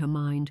plagued her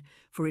mind,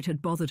 for it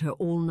had bothered her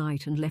all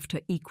night and left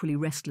her equally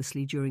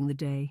restlessly during the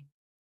day.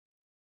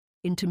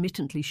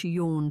 Intermittently she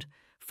yawned,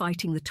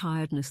 fighting the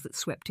tiredness that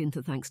swept in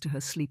thanks to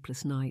her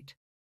sleepless night.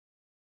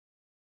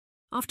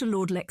 After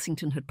Lord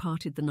Lexington had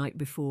parted the night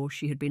before,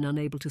 she had been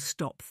unable to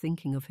stop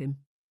thinking of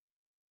him.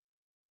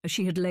 As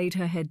she had laid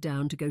her head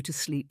down to go to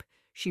sleep,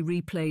 she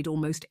replayed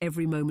almost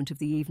every moment of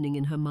the evening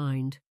in her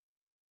mind.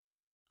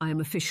 "I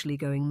am officially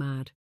going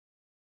mad.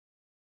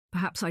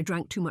 Perhaps I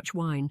drank too much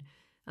wine,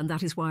 and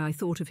that is why I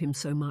thought of him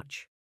so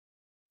much."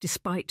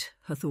 Despite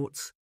her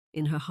thoughts,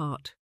 in her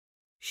heart,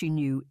 she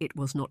knew it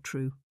was not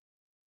true.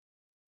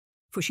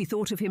 For she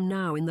thought of him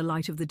now in the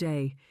light of the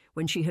day,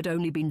 when she had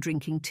only been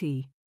drinking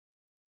tea.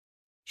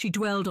 She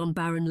dwelled on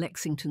Baron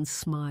Lexington's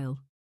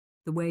smile,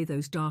 the way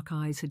those dark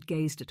eyes had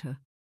gazed at her,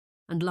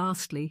 and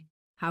lastly,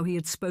 how he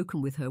had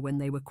spoken with her when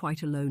they were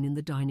quite alone in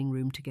the dining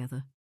room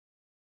together.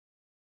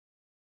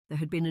 There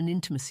had been an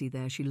intimacy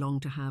there she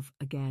longed to have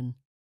again.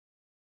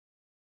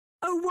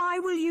 "Oh, why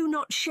will you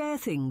not share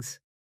things?"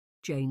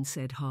 Jane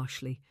said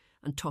harshly,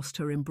 and tossed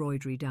her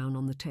embroidery down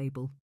on the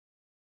table.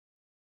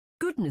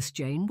 "Goodness,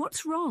 Jane,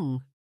 what's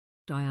wrong?"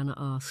 Diana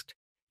asked,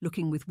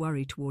 looking with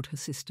worry toward her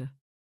sister.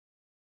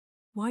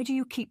 "Why do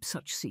you keep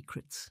such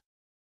secrets?"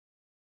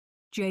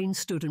 Jane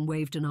stood and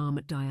waved an arm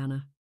at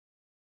Diana.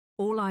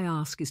 "All I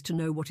ask is to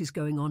know what is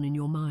going on in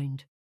your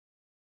mind."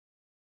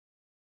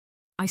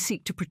 "I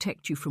seek to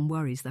protect you from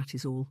worries, that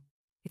is all.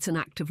 It's an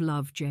act of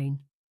love,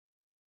 Jane."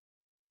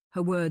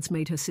 Her words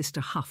made her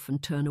sister huff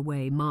and turn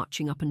away,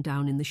 marching up and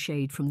down in the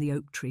shade from the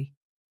oak tree.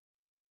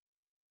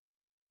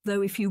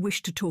 "Though if you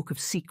wish to talk of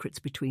secrets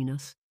between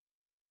us,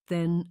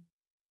 then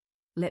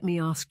let me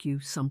ask you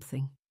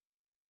something.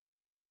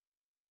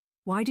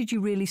 Why did you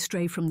really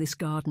stray from this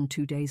garden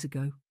 2 days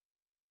ago?"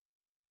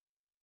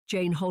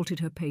 Jane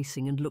halted her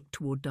pacing and looked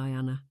toward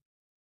Diana.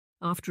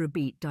 After a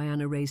beat,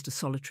 Diana raised a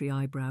solitary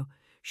eyebrow,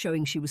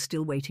 showing she was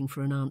still waiting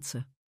for an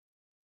answer.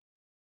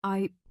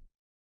 I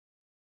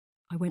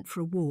went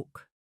for a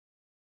walk.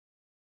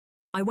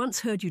 I once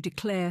heard you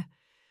declare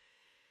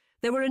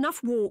there were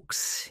enough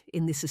walks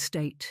in this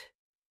estate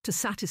to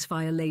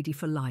satisfy a lady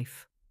for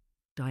life,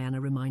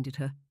 Diana reminded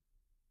her.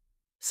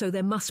 So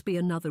there must be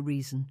another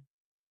reason.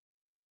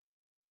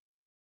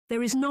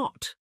 There is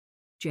not,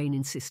 Jane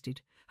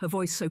insisted, her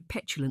voice so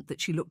petulant that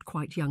she looked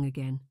quite young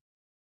again.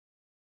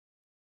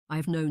 I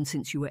have known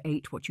since you were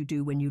 8 what you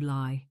do when you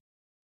lie.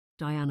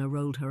 Diana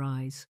rolled her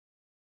eyes.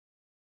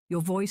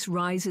 Your voice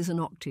rises an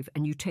octave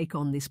and you take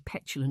on this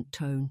petulant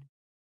tone.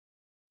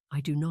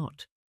 I do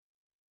not.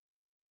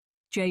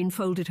 Jane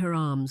folded her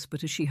arms,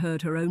 but as she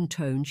heard her own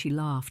tone, she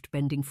laughed,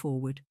 bending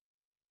forward.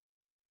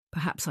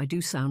 Perhaps I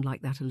do sound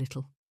like that a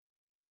little.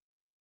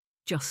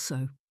 Just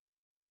so.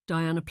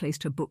 Diana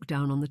placed her book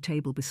down on the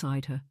table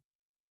beside her.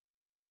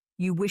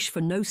 You wish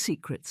for no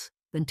secrets,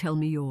 then tell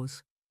me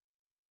yours.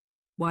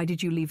 Why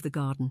did you leave the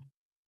garden?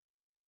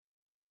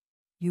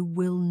 You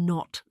will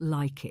not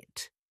like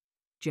it,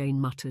 Jane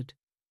muttered,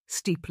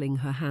 steepling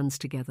her hands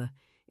together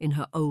in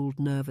her old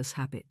nervous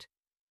habit.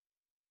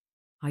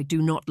 I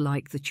do not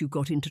like that you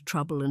got into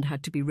trouble and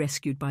had to be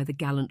rescued by the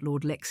gallant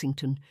Lord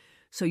Lexington,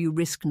 so you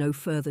risk no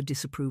further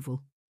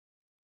disapproval.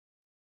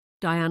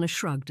 Diana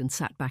shrugged and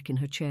sat back in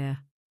her chair.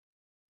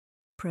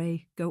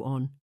 Pray, go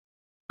on.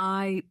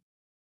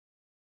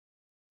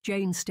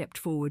 Jane stepped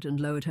forward and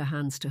lowered her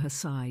hands to her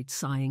side,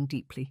 sighing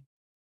deeply.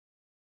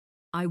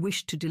 I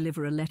wished to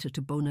deliver a letter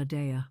to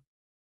Bonadea.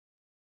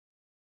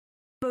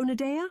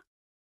 Bonadea?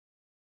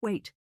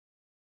 Wait.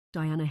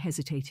 Diana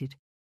hesitated,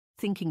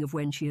 thinking of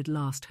when she had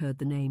last heard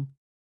the name.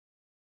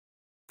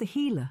 The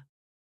healer.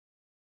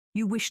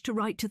 You wish to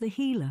write to the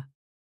healer?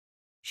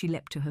 She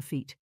leapt to her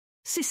feet.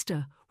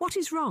 Sister, what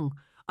is wrong?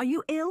 Are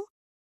you ill?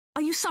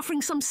 Are you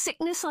suffering some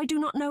sickness I do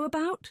not know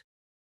about?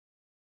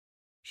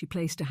 She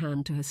placed a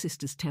hand to her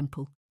sister's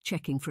temple,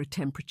 checking for a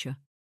temperature.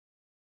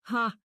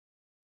 Ha!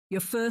 Your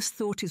first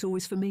thought is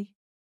always for me.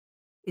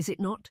 Is it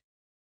not?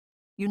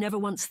 You never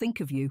once think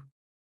of you,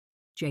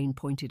 Jane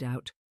pointed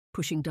out,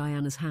 pushing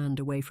Diana's hand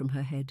away from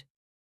her head.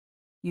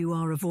 You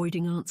are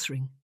avoiding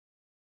answering.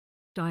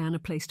 Diana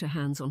placed her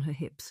hands on her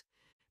hips.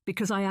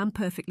 Because I am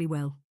perfectly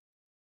well.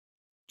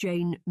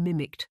 Jane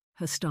mimicked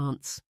her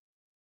stance.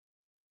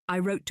 I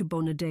wrote to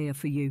Bonadea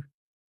for you.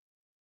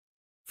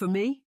 For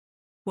me?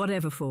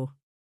 Whatever for,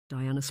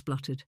 Diana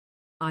spluttered.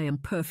 I am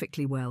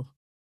perfectly well.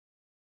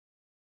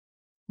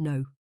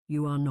 No,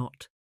 you are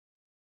not.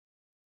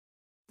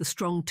 The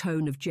strong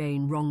tone of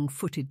Jane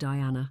wrong-footed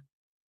Diana,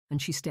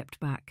 and she stepped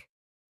back.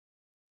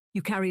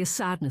 You carry a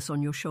sadness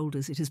on your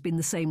shoulders. It has been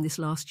the same this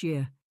last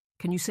year.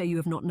 Can you say you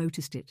have not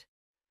noticed it?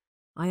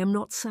 I am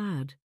not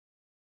sad.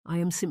 I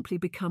am simply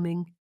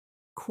becoming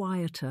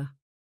quieter.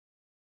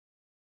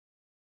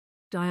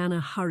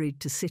 Diana hurried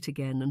to sit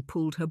again and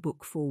pulled her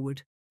book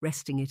forward,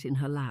 resting it in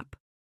her lap.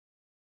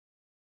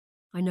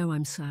 I know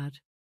I'm sad.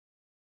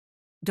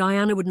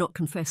 Diana would not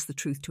confess the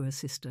truth to her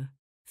sister,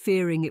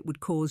 fearing it would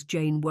cause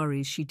Jane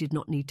worries she did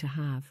not need to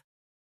have.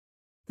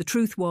 The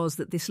truth was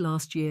that this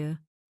last year,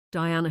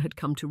 Diana had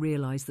come to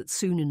realise that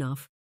soon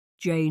enough,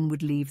 Jane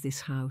would leave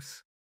this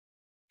house.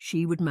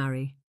 She would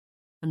marry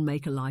and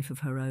make a life of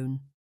her own.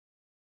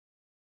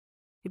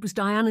 It was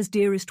Diana's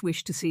dearest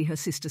wish to see her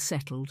sister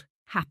settled,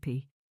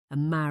 happy,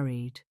 and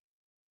married.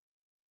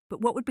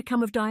 But what would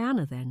become of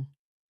Diana then?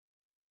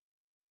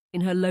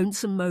 In her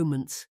lonesome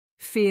moments,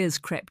 fears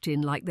crept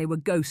in like they were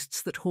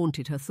ghosts that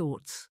haunted her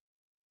thoughts.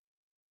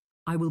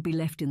 I will be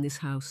left in this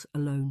house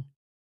alone.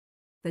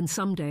 Then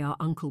someday our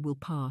uncle will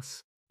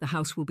pass, the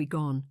house will be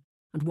gone,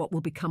 and what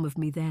will become of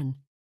me then?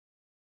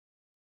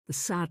 The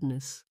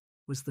sadness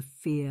was the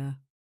fear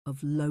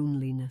of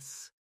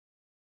loneliness.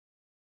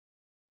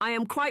 I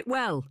am quite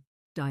well,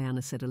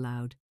 Diana said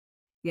aloud.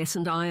 Yes,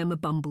 and I am a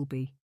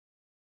bumblebee.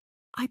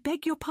 I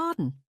beg your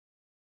pardon,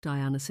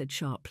 Diana said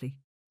sharply,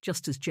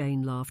 just as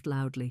Jane laughed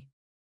loudly.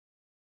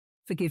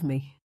 Forgive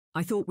me,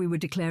 I thought we were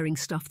declaring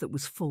stuff that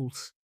was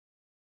false.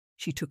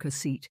 She took her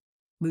seat,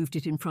 moved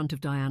it in front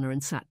of Diana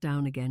and sat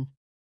down again.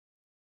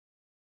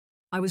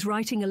 I was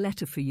writing a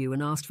letter for you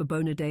and asked for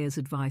Bonadea's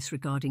advice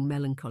regarding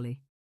melancholy.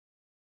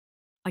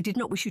 I did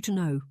not wish you to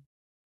know,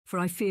 for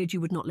I feared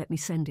you would not let me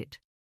send it.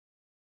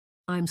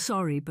 I am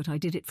sorry, but I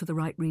did it for the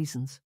right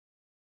reasons.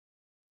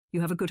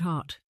 You have a good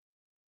heart.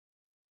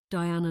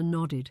 Diana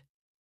nodded,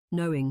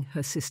 knowing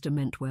her sister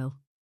meant well.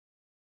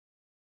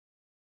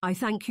 I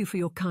thank you for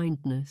your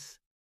kindness,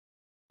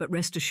 but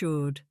rest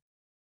assured.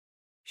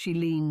 She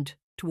leaned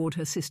toward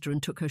her sister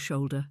and took her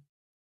shoulder.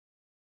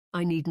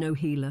 I need no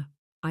healer.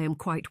 I am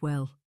quite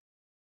well.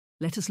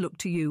 Let us look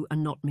to you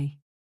and not me.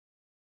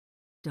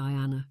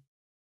 Diana.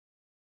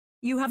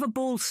 You have a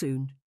ball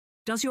soon.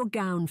 Does your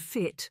gown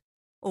fit,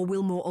 or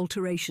will more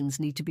alterations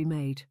need to be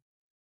made?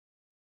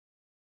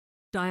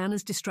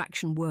 Diana's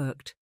distraction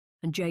worked,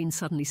 and Jane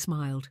suddenly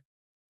smiled.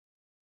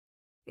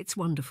 It's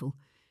wonderful,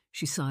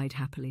 she sighed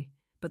happily,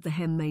 but the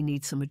hem may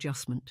need some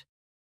adjustment.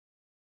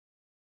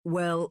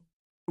 Well,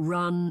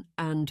 run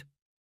and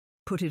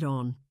put it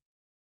on.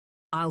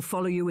 I'll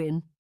follow you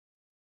in,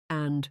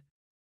 and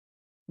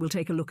We'll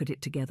take a look at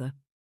it together.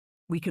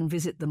 We can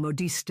visit the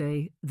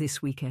Modiste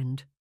this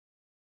weekend."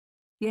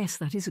 "Yes,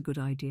 that is a good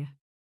idea."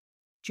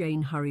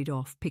 Jane hurried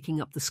off, picking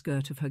up the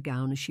skirt of her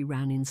gown as she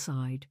ran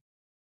inside.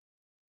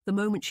 The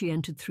moment she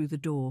entered through the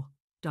door,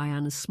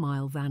 Diana's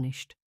smile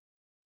vanished.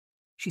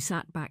 She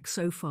sat back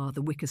so far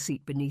the wicker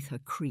seat beneath her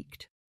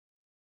creaked.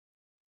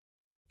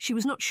 She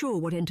was not sure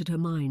what entered her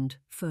mind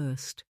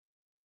first.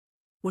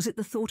 Was it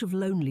the thought of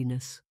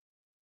loneliness,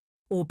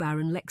 or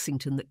Baron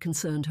Lexington that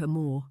concerned her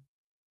more?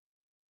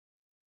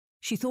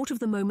 She thought of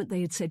the moment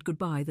they had said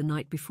goodbye the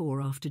night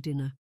before after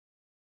dinner.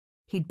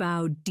 He'd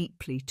bowed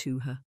deeply to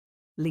her,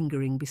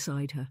 lingering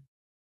beside her.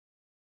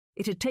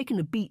 It had taken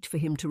a beat for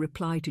him to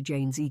reply to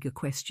Jane's eager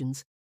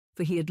questions,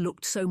 for he had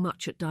looked so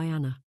much at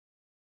Diana.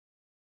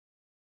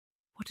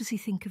 "What does he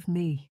think of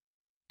me?"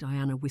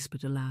 Diana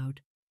whispered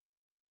aloud.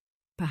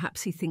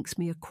 "Perhaps he thinks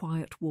me a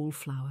quiet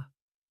wallflower,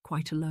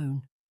 quite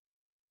alone."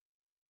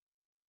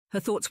 Her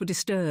thoughts were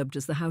disturbed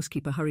as the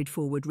housekeeper hurried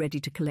forward, ready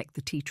to collect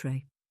the tea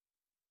tray.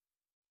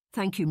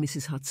 "Thank you,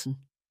 Mrs.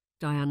 Hudson,"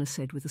 Diana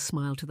said with a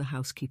smile to the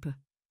housekeeper.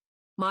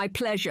 "My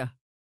pleasure,"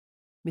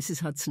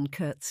 Mrs. Hudson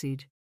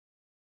curtsied.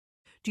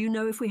 "Do you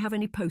know if we have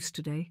any post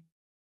today?"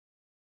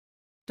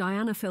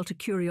 Diana felt a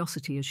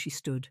curiosity as she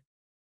stood.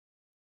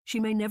 She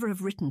may never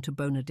have written to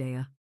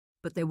Bonadea,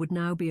 but there would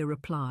now be a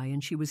reply,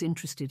 and she was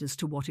interested as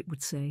to what it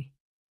would say.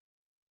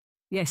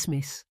 "Yes,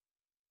 miss."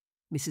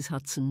 Mrs.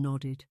 Hudson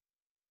nodded.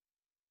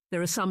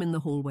 "There are some in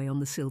the hallway on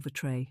the silver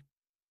tray.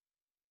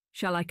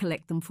 Shall I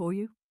collect them for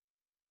you?"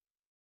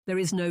 "There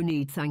is no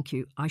need, thank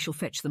you. I shall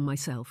fetch them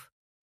myself."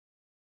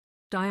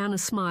 Diana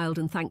smiled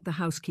and thanked the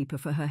housekeeper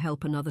for her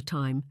help another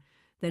time,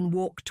 then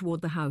walked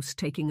toward the house,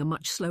 taking a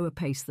much slower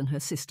pace than her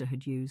sister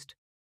had used.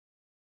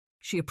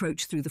 She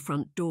approached through the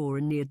front door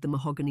and neared the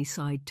mahogany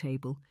side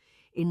table,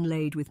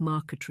 inlaid with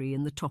marquetry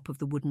in the top of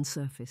the wooden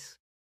surface.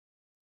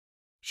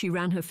 She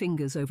ran her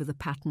fingers over the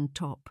patterned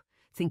top,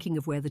 thinking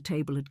of where the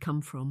table had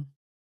come from.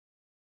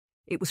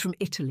 It was from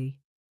Italy,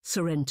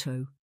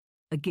 Sorrento,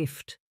 a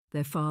gift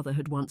their father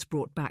had once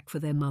brought back for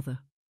their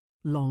mother,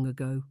 long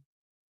ago.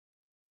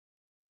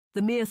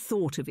 The mere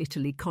thought of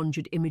Italy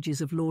conjured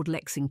images of Lord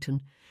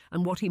Lexington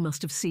and what he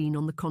must have seen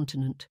on the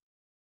continent.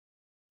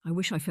 I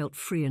wish I felt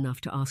free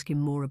enough to ask him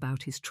more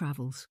about his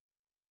travels.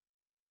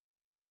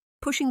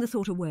 Pushing the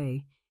thought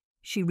away,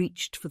 she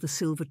reached for the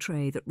silver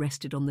tray that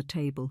rested on the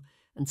table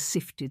and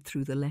sifted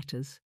through the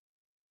letters.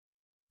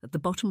 At the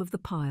bottom of the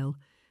pile,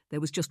 there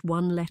was just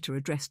one letter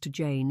addressed to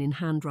Jane in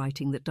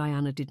handwriting that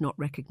Diana did not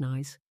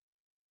recognise.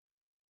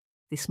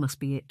 This must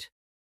be it.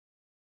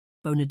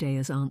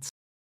 Bonadea's answer.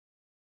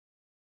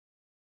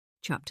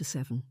 Chapter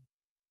 7.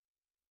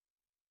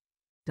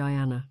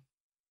 Diana.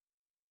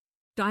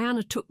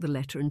 Diana took the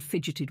letter and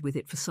fidgeted with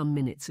it for some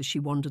minutes as she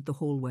wandered the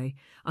hallway,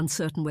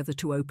 uncertain whether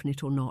to open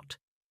it or not.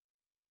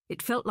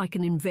 It felt like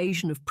an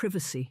invasion of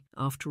privacy,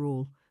 after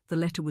all. The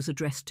letter was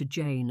addressed to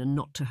Jane and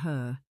not to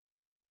her.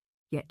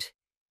 Yet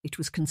it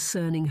was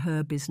concerning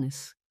her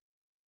business.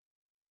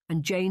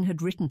 And Jane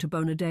had written to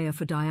Bonadea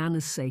for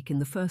Diana's sake in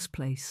the first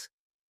place.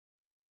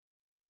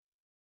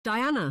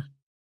 "Diana,"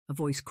 a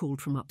voice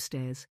called from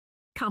upstairs.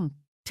 "Come,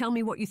 tell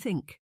me what you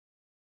think."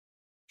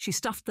 She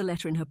stuffed the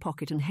letter in her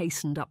pocket and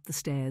hastened up the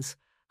stairs,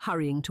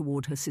 hurrying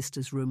toward her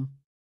sister's room.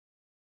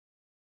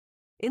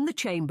 In the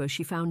chamber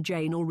she found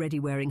Jane already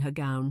wearing her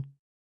gown.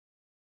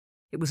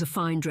 It was a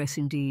fine dress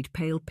indeed,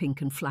 pale pink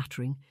and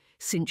flattering,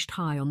 cinched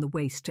high on the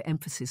waist to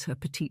emphasise her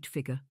petite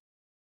figure.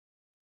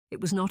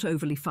 It was not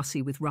overly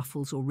fussy with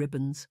ruffles or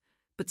ribbons,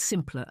 but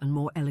simpler and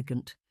more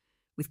elegant,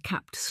 with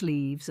capped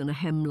sleeves and a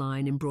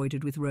hemline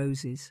embroidered with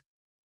roses.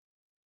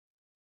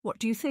 "What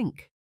do you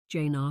think?"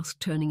 Jane asked,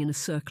 turning in a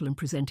circle and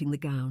presenting the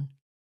gown.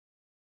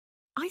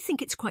 "I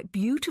think it's quite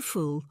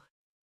beautiful,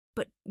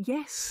 but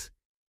yes,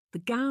 the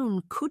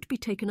gown could be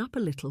taken up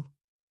a little,"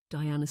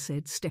 Diana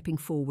said, stepping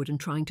forward and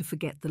trying to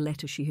forget the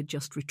letter she had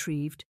just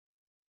retrieved.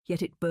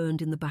 Yet it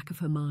burned in the back of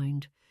her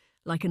mind,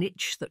 like an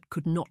itch that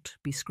could not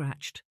be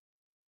scratched.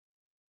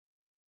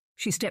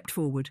 She stepped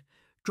forward,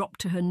 dropped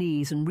to her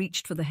knees and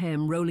reached for the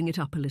hem, rolling it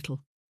up a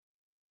little.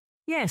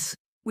 "Yes,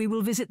 we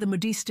will visit the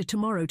Modiste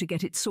tomorrow to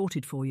get it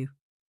sorted for you."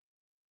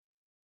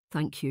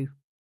 "Thank you."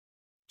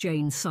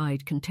 Jane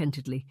sighed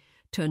contentedly,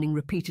 turning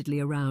repeatedly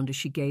around as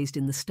she gazed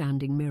in the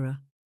standing mirror.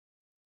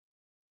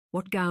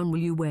 "What gown will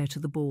you wear to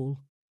the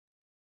ball?"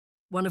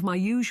 "One of my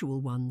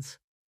usual ones."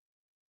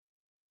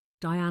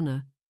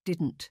 Diana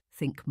didn't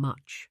think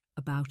much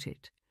about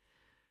it,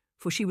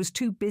 for she was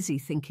too busy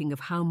thinking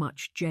of how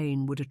much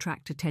Jane would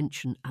attract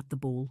attention at the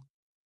ball.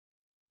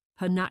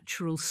 Her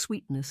natural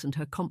sweetness and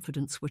her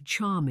confidence were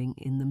charming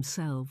in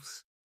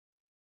themselves.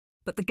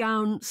 But the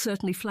gown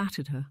certainly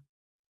flattered her.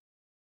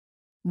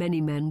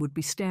 Many men would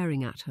be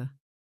staring at her.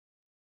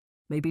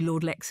 Maybe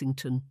Lord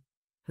Lexington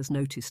has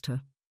noticed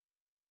her.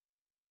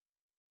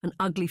 An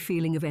ugly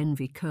feeling of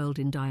envy curled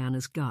in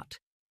Diana's gut,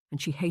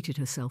 and she hated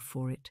herself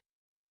for it.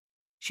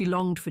 She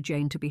longed for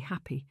Jane to be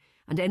happy,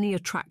 and any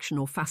attraction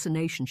or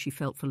fascination she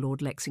felt for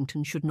Lord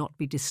Lexington should not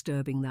be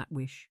disturbing that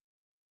wish.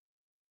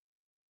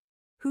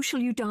 "Who shall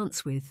you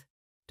dance with?"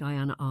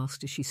 Diana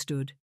asked as she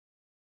stood.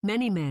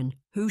 Many men.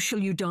 Who shall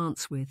you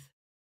dance with?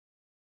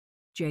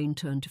 Jane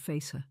turned to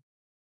face her.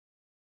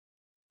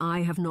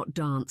 I have not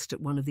danced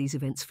at one of these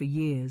events for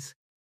years.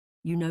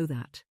 You know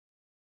that.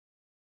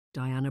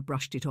 Diana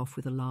brushed it off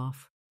with a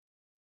laugh.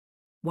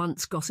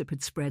 Once gossip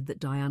had spread that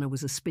Diana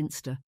was a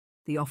spinster,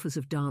 the offers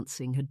of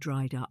dancing had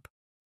dried up.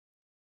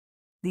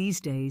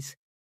 These days,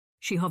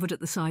 she hovered at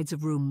the sides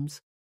of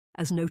rooms,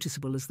 as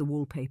noticeable as the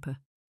wallpaper.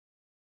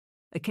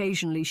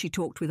 Occasionally she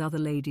talked with other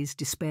ladies,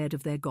 despaired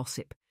of their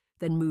gossip,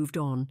 then moved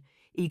on,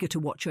 eager to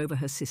watch over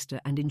her sister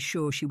and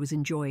ensure she was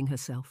enjoying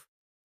herself.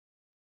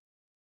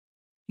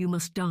 You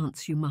must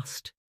dance, you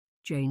must,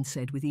 Jane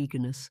said with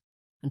eagerness,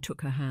 and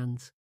took her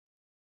hands.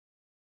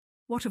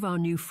 What of our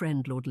new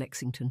friend, Lord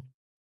Lexington?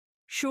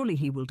 Surely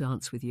he will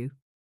dance with you.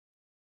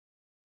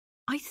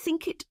 I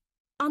think it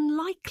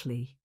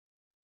unlikely,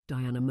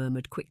 Diana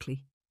murmured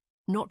quickly,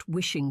 not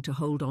wishing to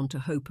hold on to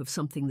hope of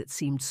something that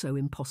seemed so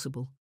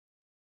impossible.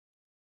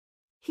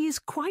 He is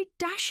quite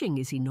dashing,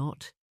 is he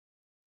not?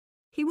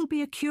 He will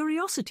be a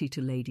curiosity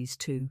to ladies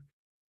too,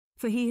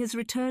 for he has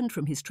returned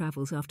from his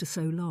travels after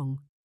so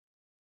long.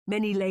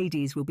 Many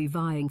ladies will be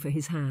vying for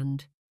his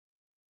hand.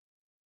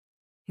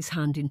 His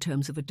hand in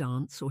terms of a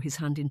dance, or his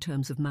hand in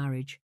terms of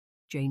marriage?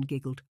 Jane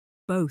giggled.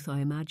 Both, I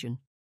imagine.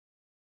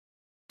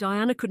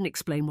 Diana couldn't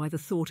explain why the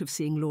thought of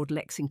seeing Lord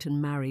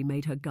Lexington marry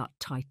made her gut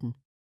tighten.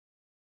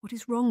 What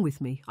is wrong with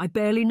me? I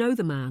barely know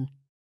the man.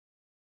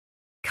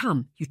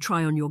 Come, you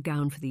try on your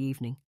gown for the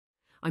evening.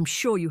 I'm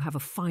sure you have a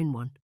fine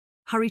one.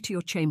 Hurry to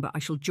your chamber, I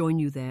shall join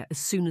you there as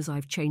soon as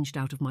I've changed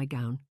out of my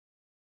gown.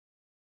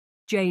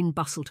 Jane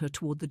bustled her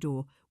toward the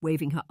door,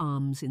 waving her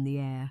arms in the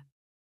air.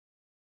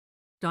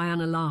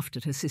 Diana laughed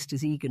at her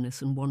sister's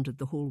eagerness and wandered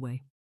the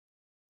hallway.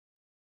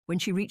 When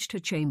she reached her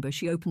chamber,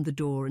 she opened the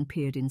door and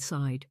peered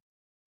inside.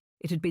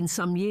 It had been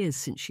some years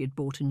since she had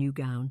bought a new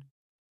gown.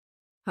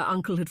 Her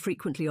uncle had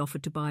frequently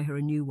offered to buy her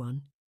a new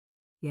one,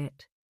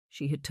 yet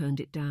she had turned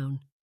it down,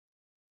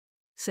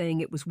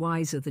 saying it was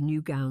wiser the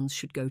new gowns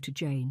should go to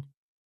Jane.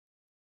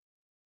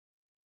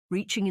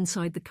 Reaching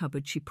inside the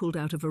cupboard, she pulled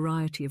out a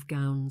variety of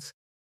gowns.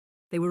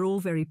 They were all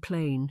very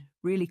plain,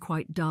 really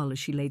quite dull as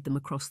she laid them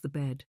across the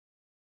bed.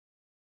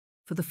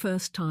 For the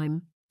first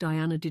time,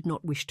 Diana did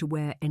not wish to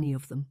wear any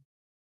of them.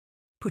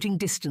 Putting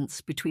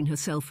distance between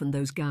herself and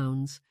those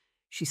gowns,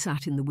 she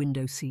sat in the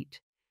window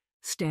seat,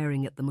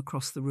 staring at them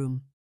across the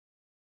room.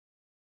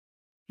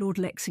 Lord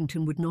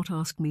Lexington would not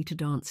ask me to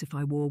dance if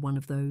I wore one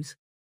of those,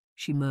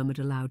 she murmured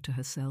aloud to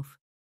herself.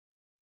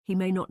 He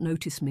may not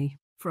notice me,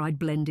 for I'd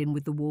blend in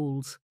with the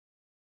walls.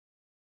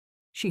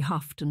 She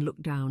huffed and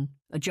looked down,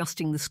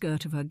 adjusting the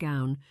skirt of her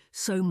gown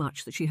so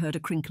much that she heard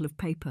a crinkle of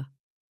paper.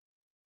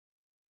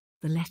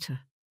 The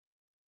letter.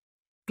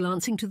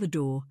 Glancing to the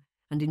door,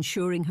 and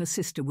ensuring her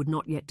sister would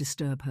not yet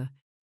disturb her,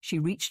 she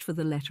reached for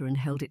the letter and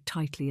held it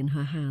tightly in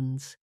her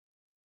hands.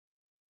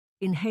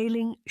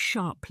 Inhaling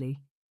sharply,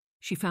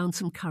 she found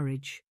some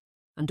courage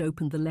and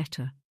opened the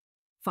letter,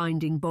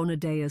 finding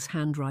Bonadea's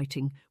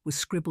handwriting was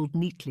scribbled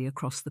neatly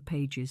across the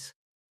pages.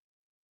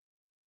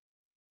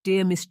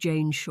 Dear Miss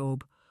Jane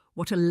Shaub,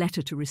 what a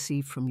letter to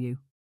receive from you.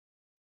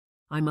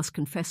 I must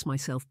confess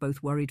myself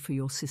both worried for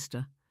your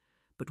sister,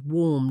 but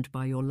warmed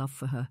by your love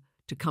for her,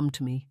 to come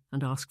to me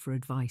and ask for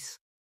advice.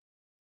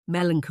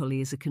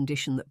 Melancholy is a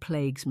condition that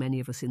plagues many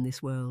of us in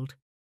this world.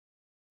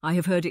 I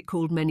have heard it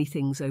called many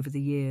things over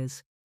the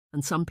years,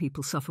 and some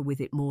people suffer with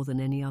it more than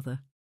any other.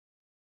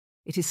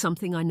 It is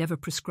something I never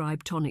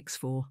prescribe tonics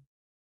for,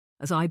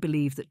 as I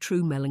believe that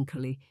true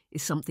melancholy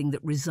is something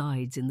that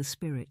resides in the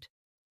spirit.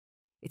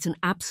 It's an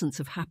absence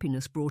of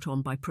happiness brought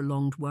on by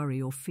prolonged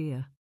worry or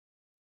fear.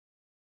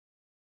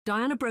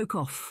 Diana broke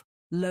off,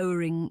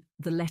 lowering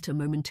the letter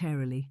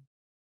momentarily.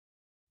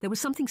 There was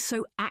something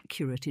so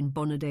accurate in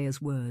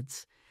Bonadea's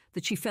words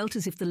that she felt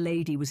as if the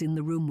lady was in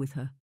the room with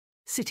her,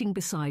 sitting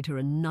beside her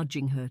and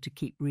nudging her to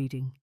keep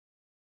reading.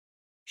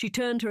 She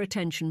turned her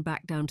attention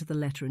back down to the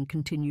letter and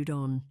continued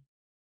on.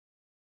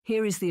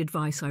 Here is the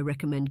advice I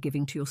recommend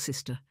giving to your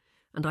sister,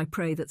 and I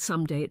pray that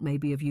someday it may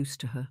be of use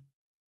to her.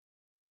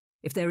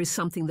 If there is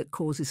something that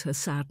causes her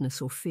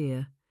sadness or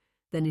fear,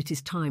 then it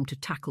is time to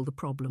tackle the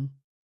problem.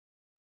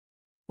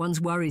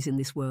 One's worries in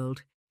this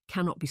world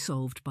cannot be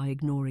solved by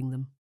ignoring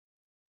them.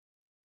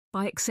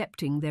 By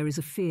accepting there is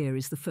a fear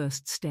is the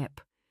first step,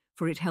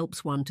 for it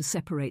helps one to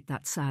separate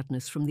that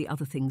sadness from the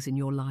other things in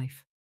your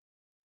life.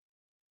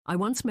 I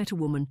once met a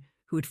woman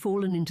who had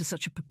fallen into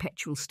such a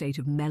perpetual state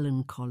of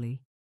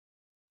melancholy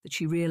that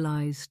she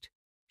realized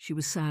she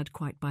was sad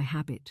quite by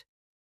habit,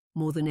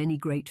 more than any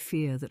great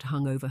fear that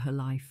hung over her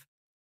life.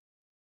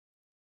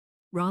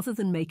 Rather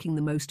than making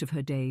the most of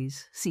her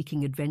days,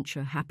 seeking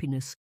adventure,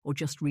 happiness, or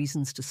just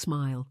reasons to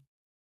smile,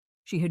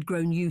 she had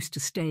grown used to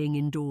staying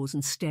indoors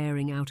and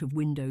staring out of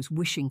windows,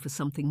 wishing for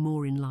something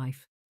more in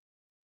life.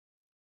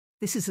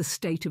 This is a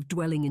state of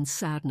dwelling in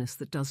sadness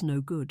that does no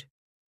good.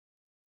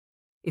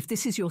 If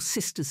this is your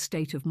sister's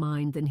state of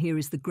mind, then here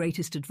is the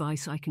greatest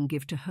advice I can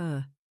give to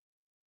her.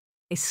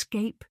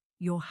 Escape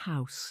your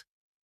house.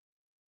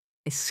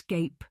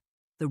 Escape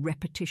the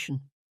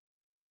repetition.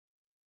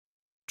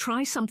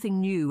 Try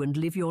something new and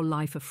live your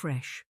life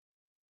afresh.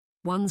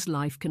 One's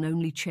life can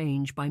only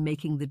change by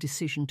making the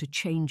decision to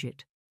change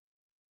it.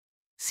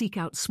 Seek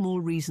out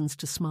small reasons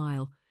to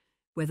smile,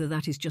 whether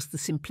that is just the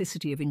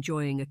simplicity of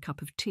enjoying a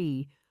cup of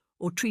tea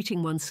or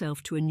treating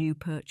oneself to a new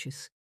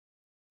purchase.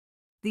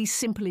 These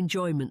simple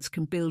enjoyments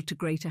can build to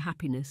greater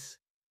happiness.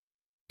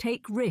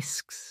 Take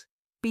risks.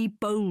 Be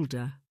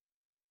bolder.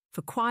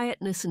 For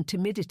quietness and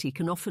timidity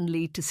can often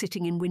lead to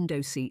sitting in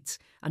window seats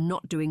and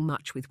not doing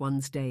much with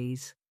one's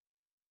days.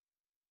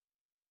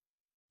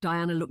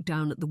 Diana looked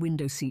down at the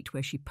window seat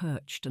where she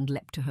perched and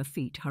leapt to her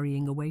feet,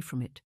 hurrying away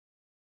from it.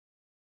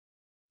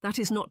 That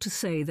is not to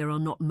say there are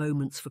not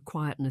moments for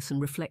quietness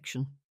and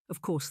reflection.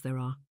 Of course there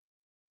are.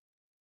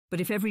 But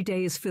if every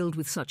day is filled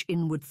with such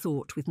inward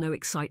thought with no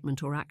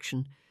excitement or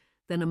action,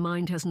 then a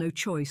mind has no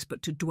choice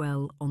but to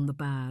dwell on the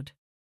bad.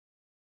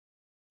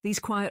 These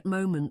quiet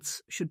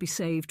moments should be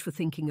saved for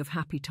thinking of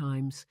happy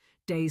times,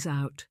 days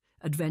out,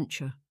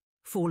 adventure,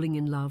 falling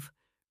in love,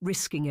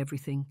 risking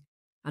everything,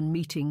 and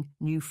meeting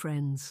new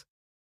friends.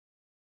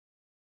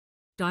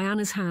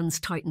 Diana's hands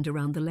tightened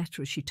around the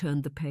letter as she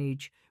turned the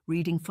page,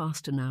 reading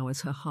faster now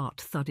as her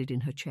heart thudded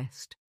in her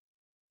chest.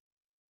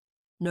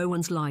 No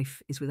one's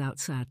life is without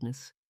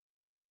sadness,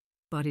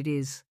 but it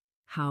is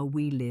how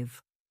we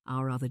live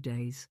our other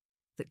days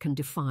that can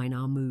define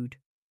our mood.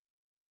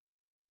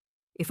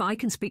 If I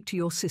can speak to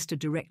your sister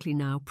directly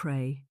now,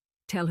 pray,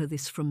 tell her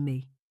this from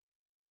me.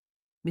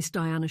 Miss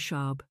Diana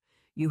Sharp,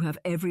 you have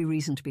every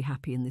reason to be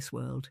happy in this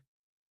world.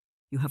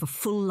 You have a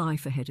full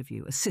life ahead of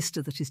you, a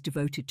sister that is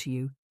devoted to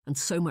you, and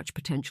so much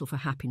potential for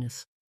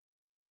happiness.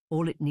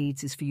 All it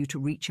needs is for you to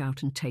reach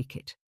out and take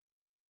it.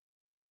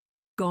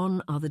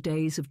 Gone are the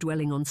days of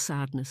dwelling on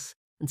sadness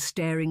and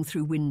staring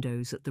through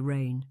windows at the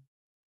rain.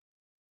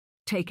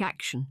 Take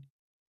action.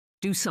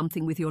 Do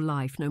something with your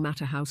life, no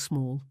matter how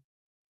small.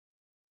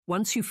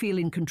 Once you feel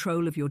in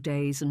control of your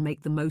days and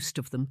make the most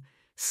of them,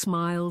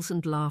 smiles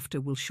and laughter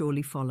will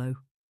surely follow.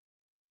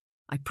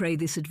 I pray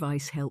this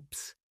advice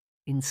helps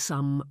in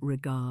some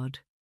regard.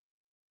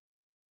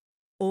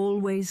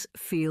 Always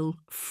feel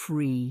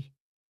free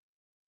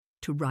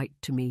to write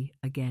to me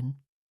again.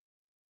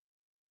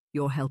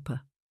 Your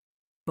helper,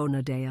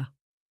 Bonadea.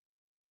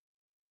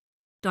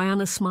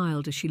 Diana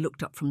smiled as she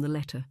looked up from the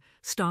letter,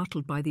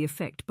 startled by the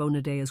effect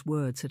Bonadea's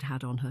words had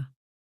had on her.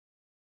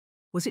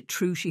 Was it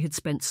true she had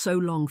spent so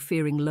long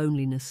fearing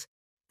loneliness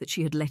that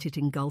she had let it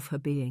engulf her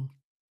being?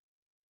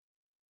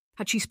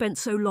 Had she spent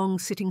so long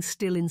sitting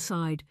still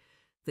inside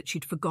that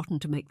she'd forgotten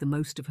to make the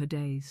most of her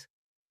days?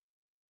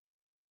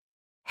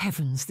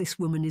 Heavens, this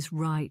woman is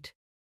right,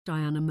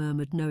 Diana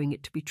murmured, knowing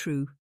it to be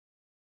true.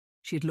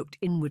 She had looked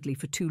inwardly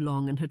for too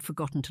long and had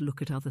forgotten to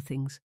look at other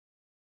things.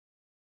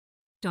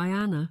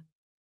 Diana,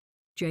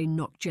 Jane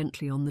knocked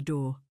gently on the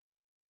door.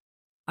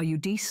 Are you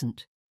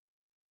decent?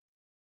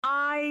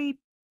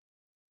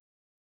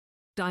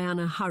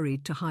 Diana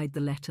hurried to hide the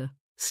letter,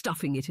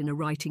 stuffing it in a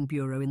writing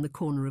bureau in the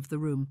corner of the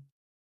room.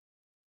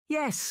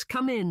 Yes,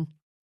 come in.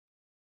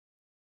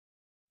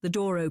 The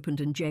door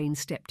opened and Jane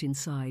stepped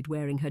inside,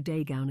 wearing her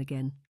day gown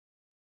again.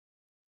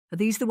 Are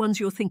these the ones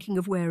you're thinking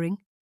of wearing?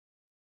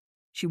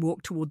 She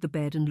walked toward the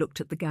bed and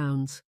looked at the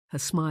gowns, her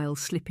smile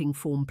slipping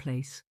form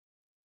place.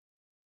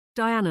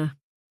 Diana,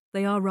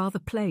 they are rather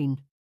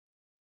plain.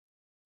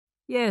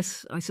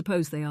 Yes, I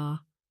suppose they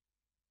are.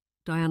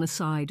 Diana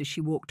sighed as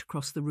she walked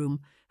across the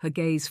room, her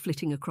gaze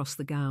flitting across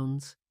the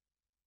gowns.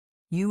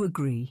 You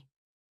agree.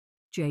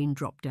 Jane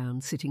dropped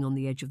down, sitting on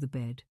the edge of the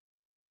bed.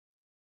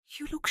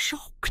 You look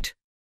shocked.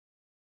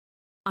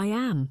 I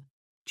am,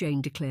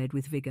 Jane declared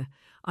with vigour.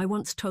 I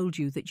once told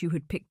you that you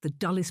had picked the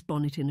dullest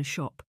bonnet in a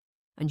shop,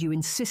 and you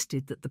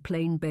insisted that the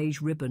plain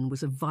beige ribbon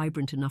was a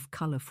vibrant enough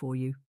colour for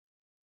you.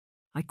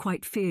 I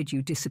quite feared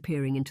you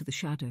disappearing into the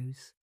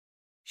shadows.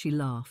 She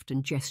laughed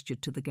and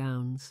gestured to the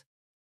gowns.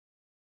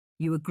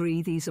 You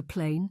agree these are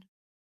plain?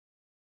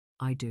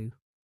 I do.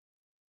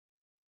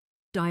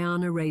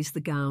 Diana raised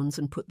the gowns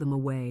and put them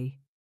away,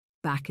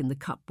 back in the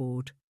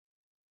cupboard.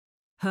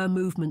 Her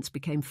movements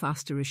became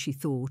faster as she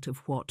thought of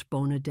what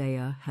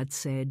Bonadea had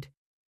said,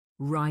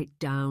 right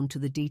down to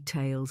the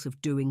details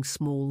of doing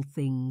small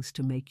things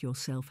to make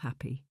yourself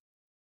happy,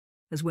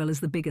 as well as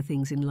the bigger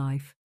things in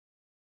life.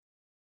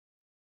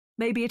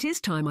 Maybe it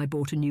is time I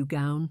bought a new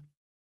gown.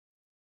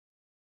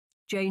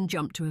 Jane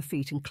jumped to her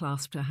feet and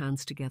clasped her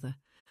hands together.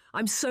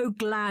 I'm so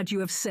glad you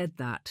have said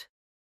that.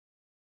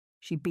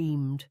 She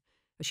beamed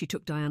as she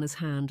took Diana's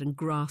hand and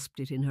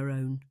grasped it in her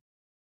own.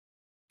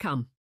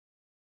 Come,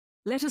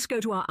 let us go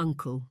to our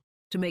uncle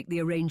to make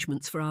the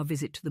arrangements for our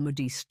visit to the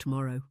modiste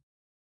tomorrow.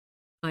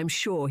 I'm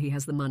sure he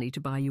has the money to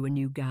buy you a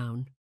new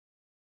gown.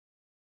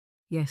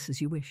 Yes,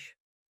 as you wish.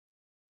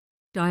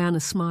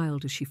 Diana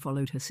smiled as she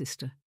followed her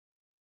sister.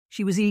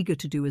 She was eager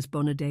to do as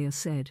Bonadea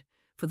said,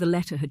 for the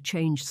letter had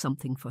changed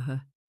something for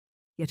her.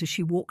 Yet as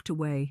she walked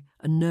away,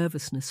 a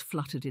nervousness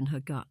fluttered in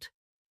her gut,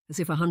 as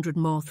if 100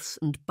 moths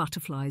and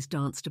butterflies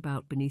danced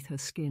about beneath her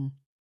skin.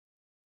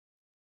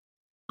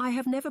 I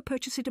have never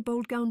purchased a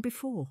bold gown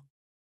before.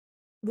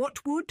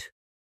 What would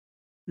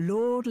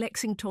Lord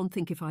Lexington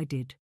think if I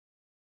did?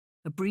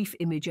 A brief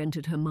image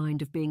entered her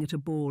mind of being at a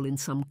ball in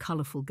some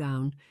colourful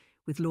gown,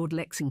 with Lord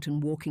Lexington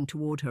walking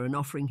toward her and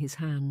offering his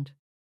hand.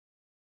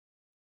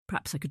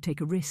 Perhaps I could take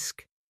a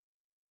risk.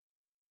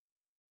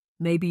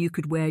 Maybe you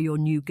could wear your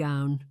new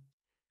gown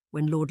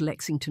when Lord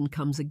Lexington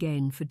comes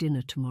again for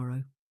dinner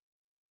tomorrow.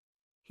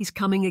 He's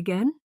coming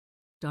again?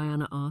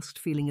 Diana asked,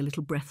 feeling a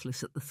little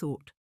breathless at the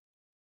thought.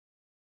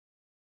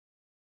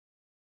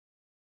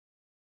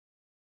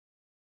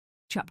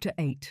 Chapter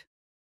 8.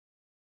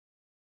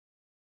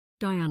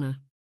 Diana.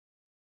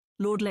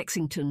 Lord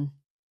Lexington,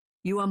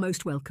 you are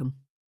most welcome.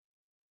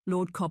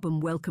 Lord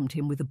Cobham welcomed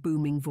him with a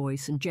booming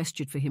voice and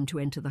gestured for him to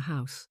enter the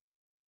house.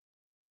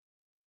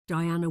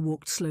 Diana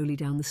walked slowly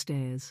down the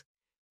stairs,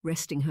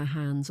 resting her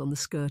hands on the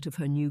skirt of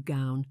her new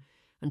gown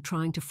and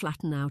trying to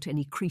flatten out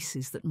any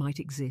creases that might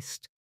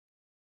exist.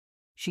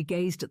 She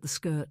gazed at the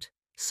skirt,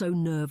 so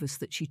nervous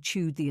that she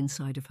chewed the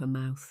inside of her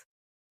mouth.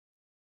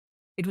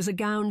 It was a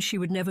gown she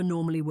would never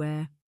normally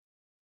wear,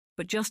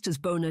 but just as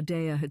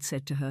Bonadea had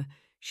said to her,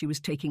 she was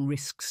taking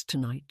risks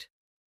tonight.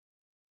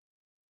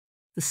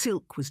 The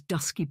silk was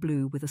dusky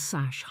blue with a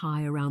sash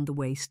high around the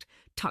waist,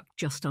 tucked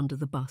just under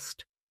the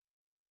bust.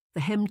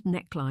 The hemmed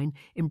neckline,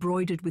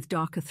 embroidered with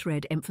darker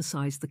thread,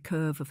 emphasized the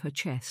curve of her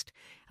chest,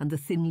 and the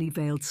thinly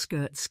veiled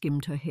skirt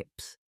skimmed her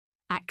hips,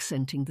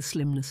 accenting the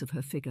slimness of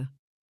her figure.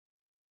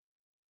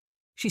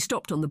 She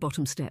stopped on the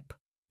bottom step,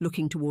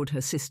 looking toward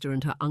her sister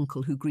and her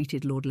uncle who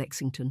greeted Lord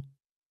Lexington.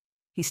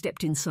 He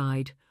stepped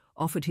inside,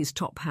 offered his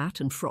top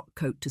hat and frock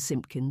coat to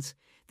Simpkins,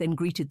 then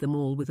greeted them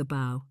all with a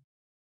bow.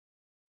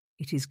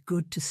 "It is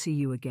good to see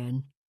you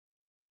again."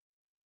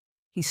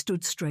 He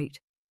stood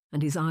straight,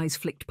 and his eyes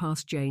flicked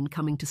past Jane,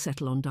 coming to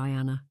settle on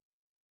Diana.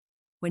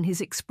 When his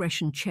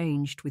expression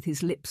changed, with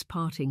his lips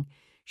parting,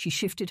 she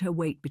shifted her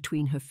weight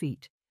between her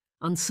feet,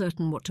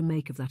 uncertain what to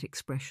make of that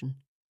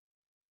expression.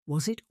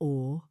 Was it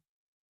awe?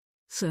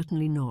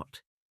 Certainly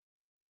not.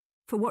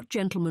 For what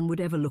gentleman would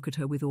ever look at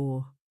her with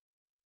awe?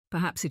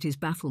 Perhaps it is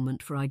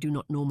bafflement, for I do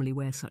not normally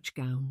wear such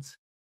gowns.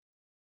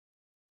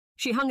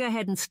 She hung her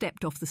head and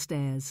stepped off the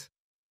stairs.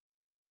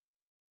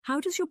 "How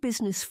does your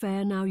business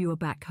fare now you are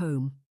back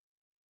home?"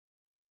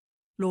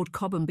 Lord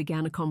Cobham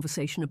began a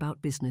conversation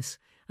about business,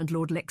 and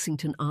Lord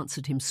Lexington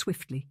answered him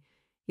swiftly,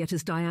 yet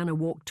as Diana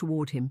walked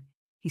toward him,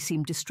 he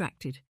seemed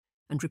distracted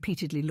and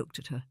repeatedly looked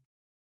at her.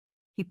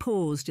 He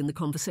paused in the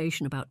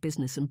conversation about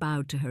business and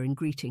bowed to her in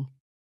greeting.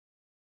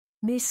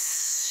 "Miss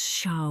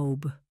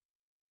Schaub,"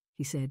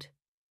 he said,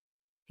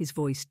 his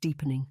voice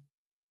deepening.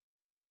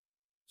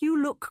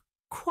 "You look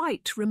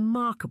quite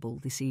remarkable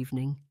this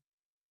evening."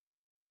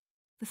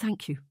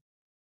 "Thank you."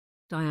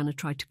 Diana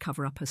tried to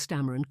cover up her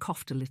stammer and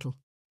coughed a little.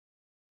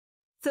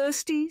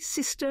 "Thirsty,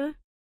 sister?"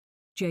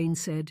 Jane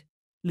said,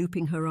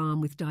 looping her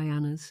arm with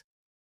Diana's.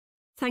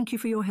 "Thank you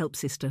for your help,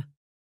 sister.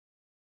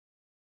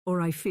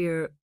 Or I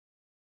fear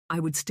I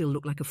would still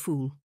look like a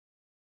fool."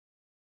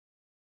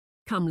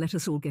 "Come, let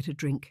us all get a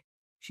drink,"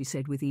 she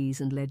said with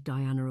ease and led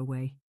Diana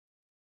away.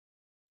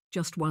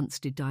 Just once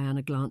did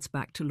Diana glance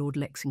back to Lord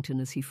Lexington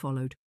as he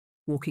followed,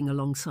 walking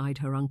alongside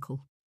her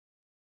uncle.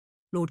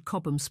 Lord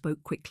Cobham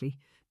spoke quickly,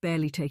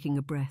 barely taking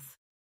a breath,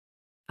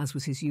 as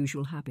was his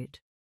usual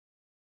habit.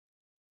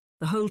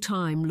 The whole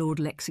time Lord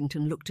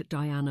Lexington looked at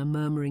Diana,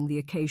 murmuring the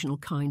occasional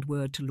kind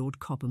word to Lord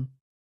Cobham.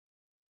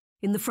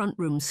 In the front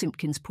room,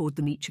 Simpkins poured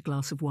them each a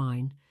glass of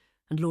wine,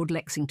 and Lord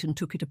Lexington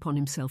took it upon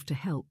himself to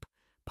help,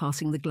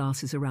 passing the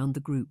glasses around the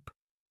group.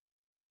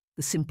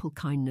 The simple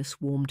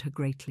kindness warmed her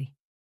greatly.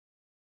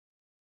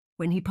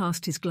 When he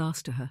passed his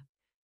glass to her,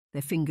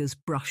 their fingers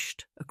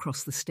brushed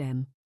across the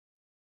stem,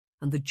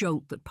 and the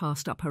jolt that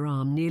passed up her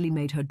arm nearly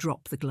made her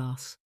drop the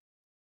glass.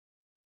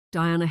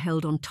 Diana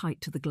held on tight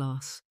to the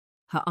glass,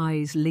 her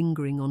eyes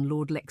lingering on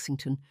Lord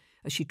Lexington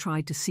as she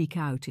tried to seek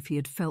out if he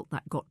had felt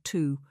that got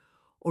too,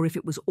 or if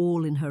it was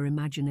all in her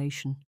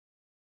imagination.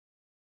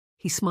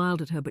 He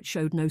smiled at her but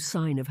showed no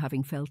sign of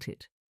having felt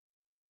it.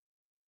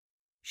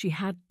 She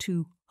had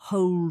to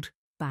hold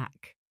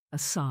back a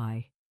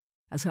sigh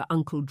as her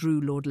uncle drew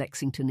Lord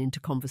Lexington into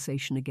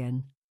conversation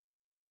again.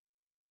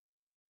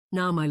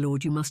 "Now, my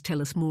lord, you must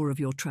tell us more of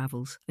your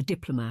travels. A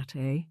diplomat,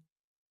 eh?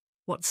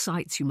 What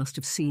sights you must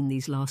have seen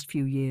these last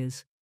few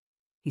years."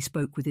 He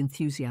spoke with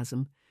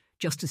enthusiasm,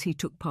 just as he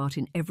took part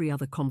in every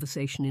other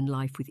conversation in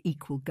life with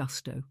equal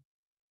gusto.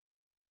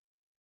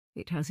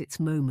 "It has its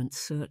moments,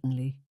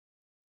 certainly."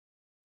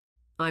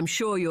 "I'm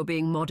sure you're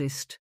being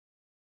modest."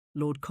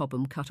 Lord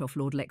Cobham cut off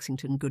Lord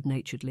Lexington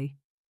good-naturedly.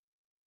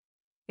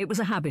 It was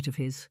a habit of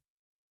his,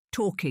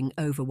 talking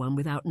over one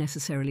without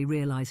necessarily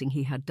realizing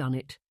he had done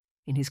it,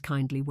 in his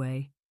kindly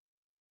way.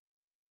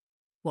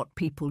 "What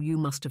people you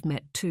must have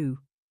met too."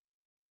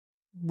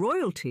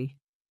 "Royalty?"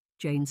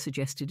 Jane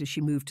suggested as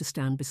she moved to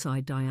stand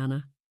beside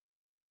Diana.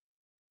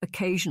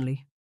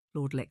 "Occasionally,"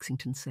 Lord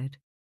Lexington said.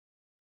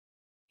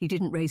 He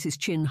didn't raise his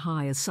chin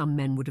high as some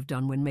men would have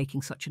done when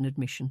making such an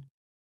admission.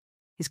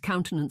 His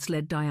countenance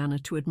led Diana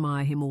to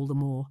admire him all the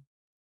more.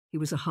 He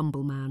was a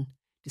humble man,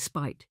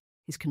 despite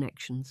his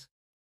connections.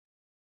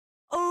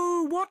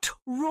 "Oh, what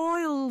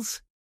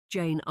royals?"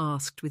 Jane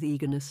asked with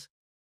eagerness.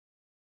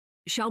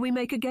 Shall we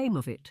make a game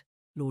of it?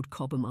 Lord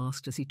Cobham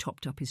asked as he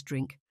topped up his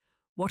drink.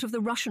 What of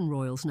the Russian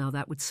royals now?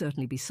 That would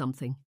certainly be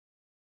something.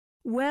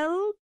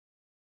 Well,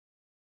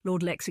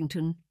 Lord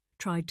Lexington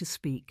tried to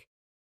speak,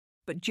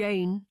 but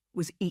Jane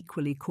was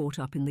equally caught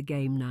up in the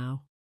game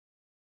now.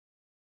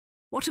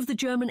 What of the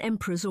German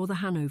emperors or the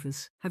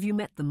Hanovers? Have you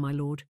met them, my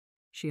lord?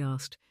 She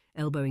asked,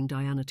 elbowing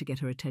Diana to get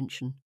her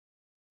attention.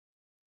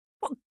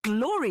 What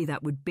glory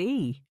that would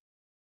be!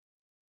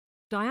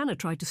 Diana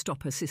tried to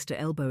stop her sister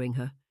elbowing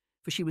her,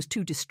 for she was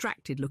too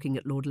distracted looking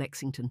at Lord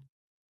Lexington.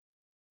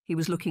 He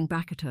was looking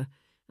back at her,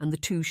 and the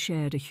two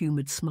shared a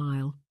humoured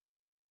smile.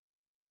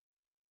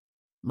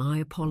 My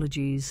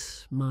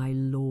apologies, my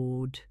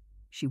lord,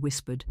 she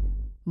whispered,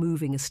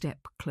 moving a step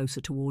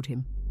closer toward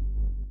him.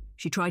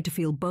 She tried to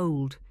feel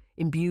bold,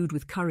 imbued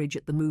with courage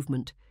at the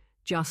movement,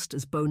 just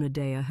as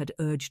Bonadea had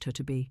urged her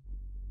to be.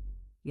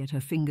 Yet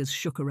her fingers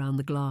shook around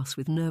the glass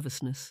with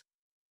nervousness.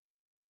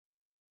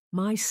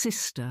 My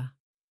sister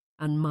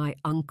and my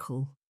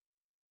uncle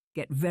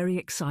get very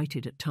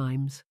excited at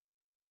times.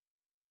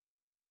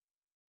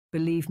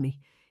 Believe me,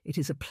 it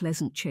is a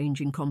pleasant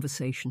change in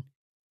conversation,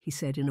 he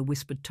said in a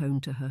whispered tone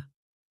to her.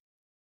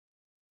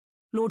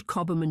 Lord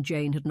Cobham and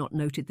Jane had not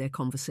noted their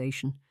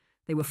conversation.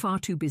 They were far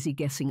too busy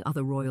guessing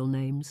other royal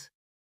names.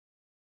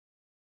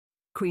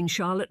 Queen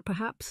Charlotte,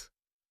 perhaps?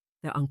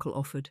 Their uncle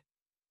offered.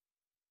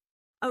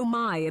 Oh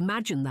my,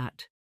 imagine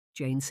that,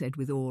 Jane said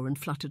with awe and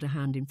fluttered a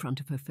hand in front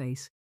of her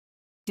face.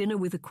 Dinner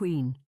with a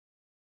queen.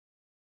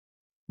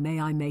 May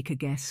I make a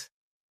guess?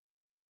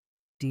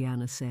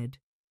 Diana said,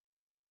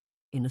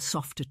 in a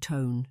softer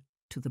tone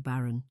to the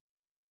Baron.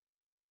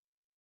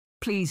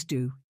 Please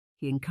do,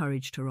 he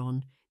encouraged her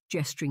on,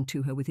 gesturing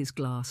to her with his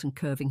glass and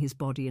curving his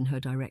body in her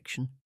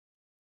direction.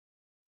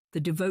 The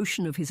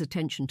devotion of his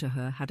attention to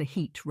her had a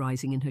heat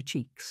rising in her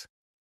cheeks.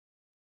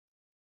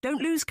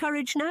 Don't lose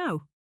courage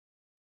now.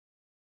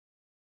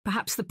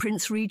 Perhaps the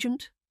Prince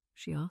Regent?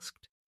 She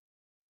asked.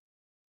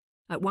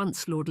 At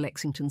once Lord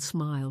Lexington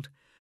smiled.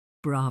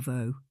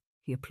 Bravo,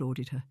 he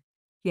applauded her.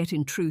 Yet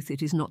in truth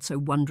it is not so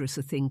wondrous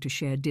a thing to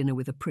share dinner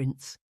with a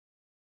prince.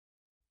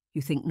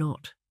 You think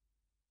not?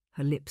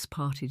 Her lips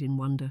parted in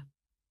wonder.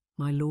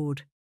 My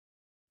lord,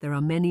 there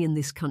are many in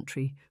this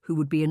country who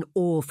would be in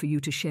awe for you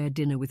to share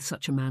dinner with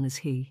such a man as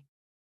he.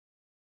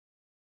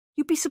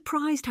 You'd be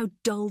surprised how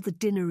dull the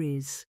dinner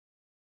is.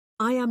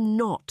 I am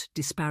not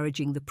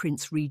disparaging the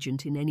Prince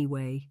Regent in any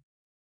way.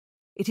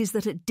 It is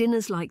that at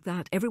dinners like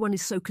that, everyone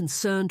is so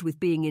concerned with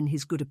being in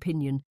his good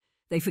opinion,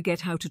 they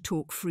forget how to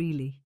talk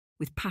freely,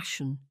 with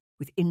passion,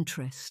 with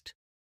interest.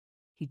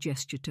 He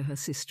gestured to her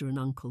sister and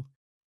uncle,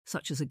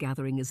 such as a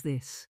gathering as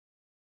this.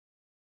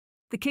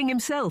 The king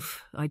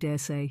himself, I dare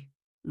say,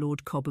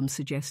 Lord Cobham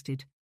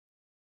suggested.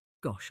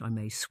 Gosh, I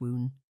may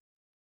swoon.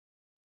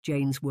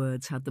 Jane's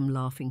words had them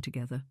laughing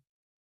together.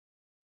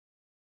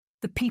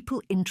 The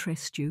people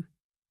interest you,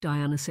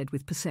 Diana said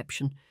with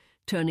perception,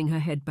 turning her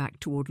head back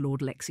toward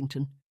Lord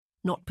Lexington.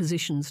 Not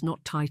positions,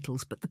 not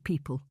titles, but the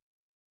people.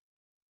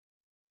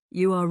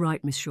 You are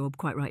right, Miss Shaw,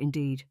 quite right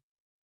indeed.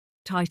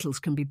 Titles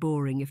can be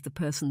boring if the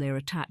person they are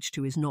attached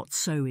to is not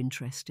so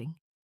interesting,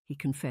 he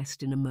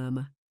confessed in a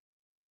murmur.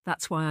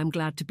 That's why I'm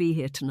glad to be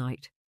here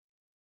tonight.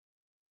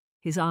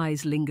 His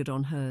eyes lingered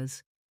on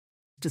hers.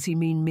 Does he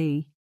mean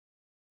me?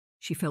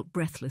 She felt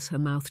breathless, her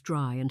mouth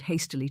dry, and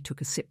hastily took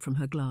a sip from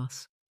her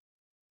glass.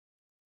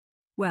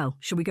 Well,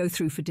 shall we go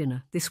through for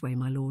dinner? This way,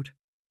 my lord.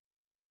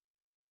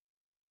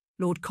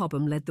 Lord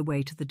Cobham led the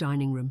way to the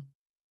dining room.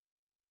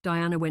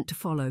 Diana went to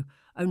follow,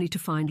 only to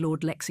find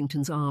Lord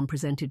Lexington's arm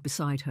presented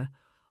beside her,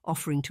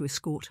 offering to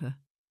escort her.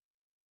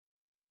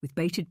 With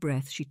bated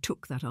breath, she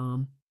took that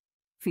arm,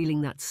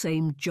 feeling that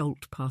same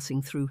jolt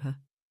passing through her.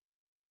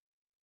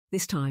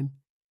 This time,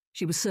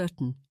 she was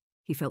certain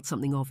he felt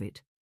something of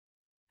it,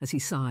 as he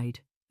sighed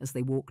as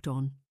they walked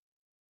on.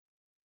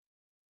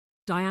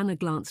 Diana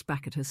glanced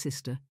back at her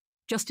sister,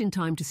 just in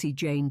time to see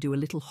Jane do a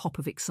little hop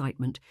of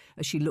excitement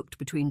as she looked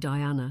between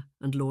Diana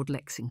and Lord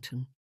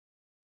Lexington.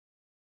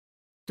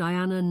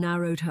 Diana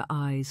narrowed her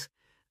eyes,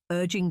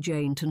 urging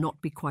Jane to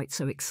not be quite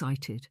so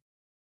excited.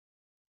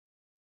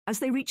 As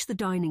they reached the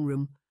dining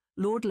room,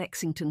 Lord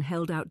Lexington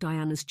held out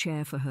Diana's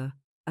chair for her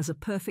as a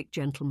perfect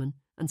gentleman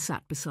and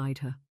sat beside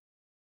her.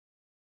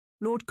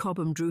 Lord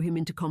Cobham drew him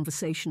into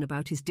conversation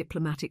about his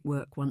diplomatic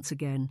work once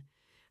again,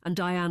 and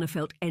Diana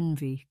felt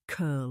envy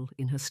curl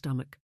in her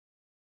stomach.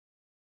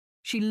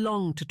 She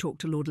longed to talk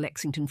to Lord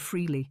Lexington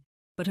freely,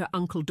 but her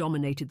uncle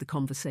dominated the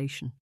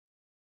conversation.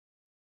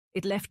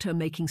 It left her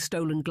making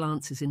stolen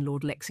glances in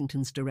Lord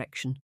Lexington's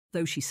direction,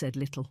 though she said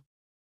little.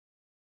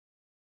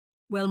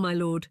 Well, my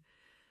lord,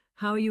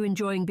 how are you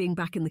enjoying being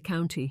back in the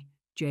county?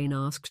 Jane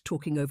asked,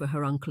 talking over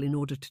her uncle in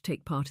order to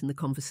take part in the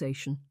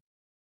conversation.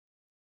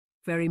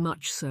 Very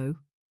much so.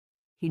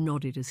 He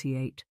nodded as he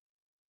ate.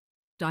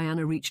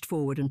 Diana reached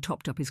forward and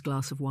topped up his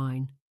glass of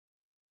wine.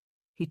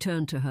 He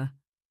turned to her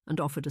and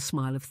offered a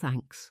smile of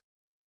thanks.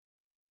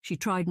 She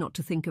tried not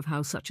to think of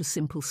how such a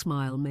simple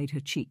smile made her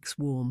cheeks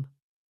warm.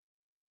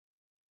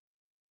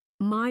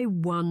 My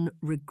one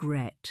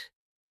regret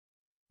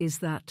is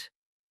that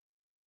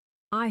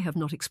I have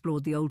not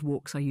explored the old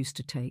walks I used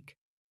to take.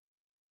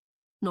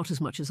 Not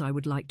as much as I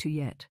would like to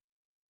yet.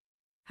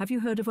 Have you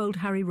heard of Old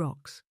Harry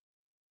Rocks?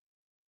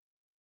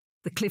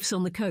 The cliffs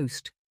on the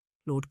coast,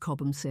 Lord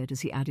Cobham said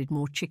as he added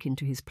more chicken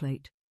to his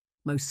plate.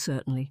 Most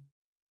certainly.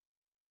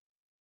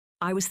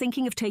 I was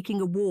thinking of taking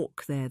a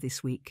walk there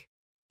this week,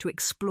 to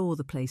explore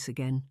the place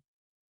again.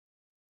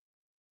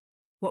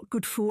 What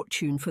good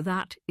fortune, for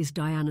that is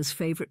Diana's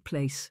favourite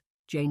place,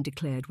 Jane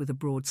declared with a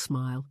broad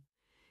smile.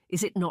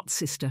 Is it not,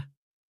 sister?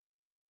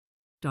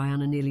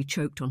 Diana nearly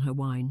choked on her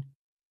wine.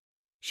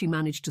 She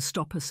managed to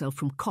stop herself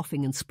from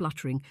coughing and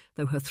spluttering,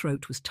 though her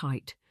throat was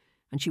tight,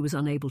 and she was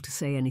unable to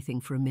say anything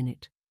for a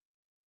minute.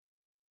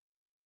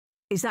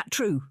 Is that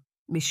true,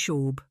 Miss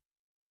Shorb?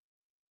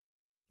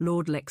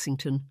 Lord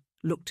Lexington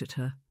looked at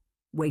her,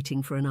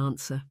 waiting for an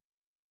answer.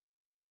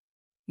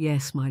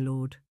 Yes, my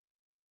lord.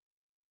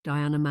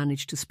 Diana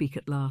managed to speak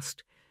at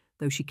last,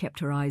 though she kept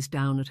her eyes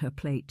down at her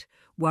plate,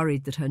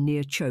 worried that her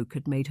near choke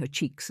had made her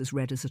cheeks as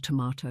red as a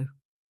tomato.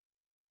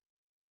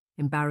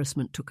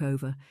 Embarrassment took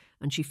over,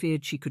 and she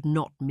feared she could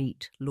not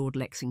meet Lord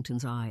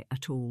Lexington's eye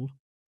at all.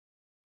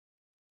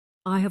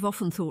 I have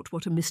often thought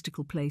what a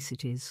mystical place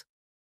it is.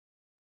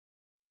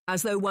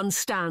 As though one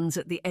stands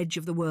at the edge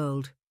of the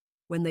world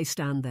when they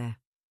stand there,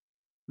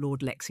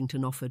 Lord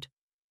Lexington offered.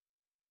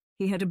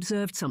 He had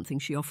observed something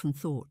she often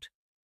thought.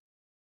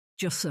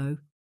 Just so.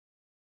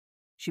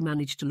 She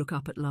managed to look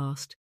up at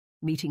last,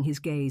 meeting his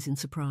gaze in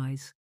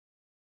surprise.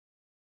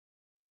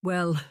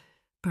 Well,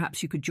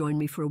 perhaps you could join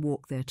me for a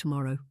walk there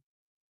tomorrow.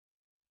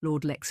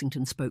 Lord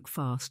Lexington spoke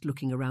fast,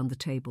 looking around the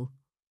table.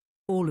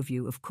 All of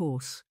you, of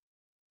course.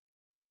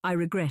 I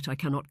regret I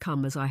cannot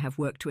come as I have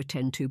work to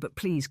attend to, but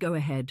please go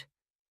ahead,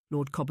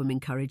 Lord Cobham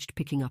encouraged,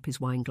 picking up his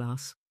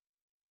wineglass.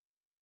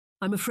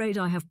 I'm afraid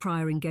I have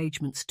prior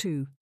engagements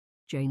too,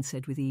 Jane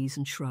said with ease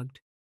and shrugged.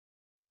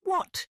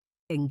 What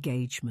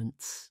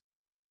engagements?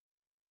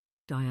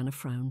 Diana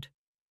frowned.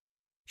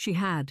 She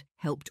had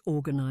helped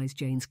organise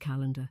Jane's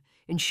calendar,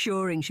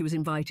 ensuring she was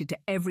invited to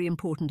every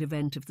important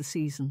event of the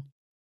season.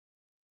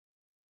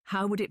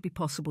 How would it be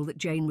possible that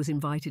Jane was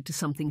invited to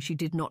something she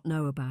did not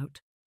know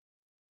about?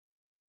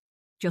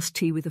 Just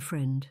tea with a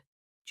friend,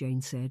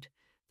 Jane said,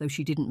 though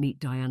she didn't meet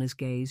Diana's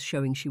gaze,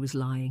 showing she was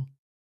lying.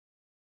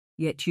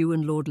 Yet you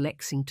and Lord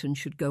Lexington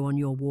should go on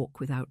your walk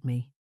without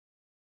me.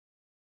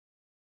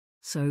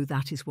 So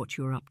that is what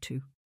you're up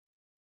to.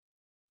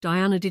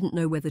 Diana didn't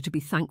know whether to be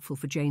thankful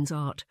for Jane's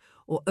art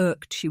or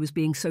irked she was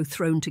being so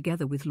thrown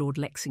together with Lord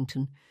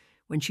Lexington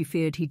when she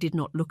feared he did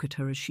not look at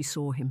her as she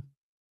saw him.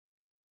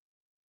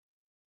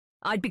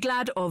 I'd be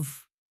glad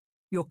of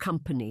your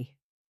company,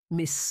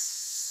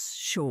 Miss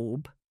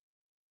Shorb,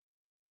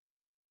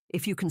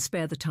 if you can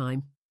spare the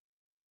time.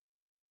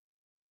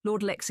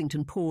 Lord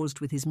Lexington paused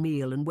with his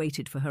meal and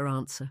waited for her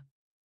answer.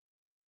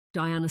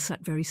 Diana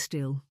sat very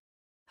still,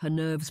 her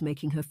nerves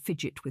making her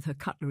fidget with her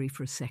cutlery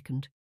for a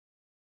second.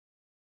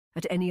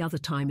 At any other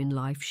time in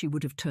life she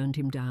would have turned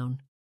him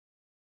down.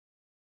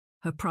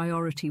 Her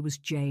priority was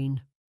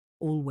Jane,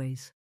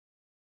 always.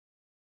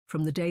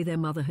 From the day their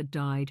mother had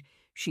died,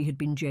 she had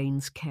been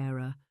Jane's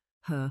carer,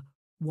 her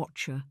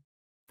watcher.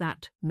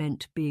 That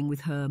meant being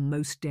with her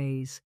most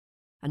days,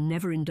 and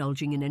never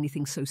indulging in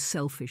anything so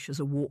selfish as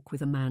a walk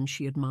with a man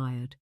she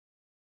admired.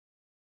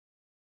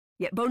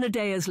 Yet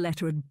Bonadea's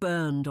letter had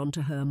burned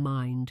onto her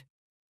mind,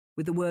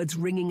 with the words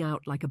ringing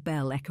out like a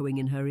bell echoing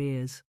in her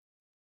ears.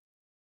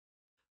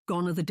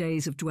 Gone are the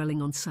days of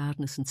dwelling on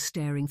sadness and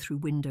staring through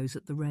windows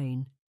at the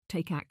rain.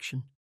 Take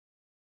action.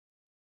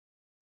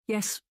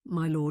 Yes,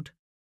 my lord,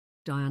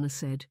 Diana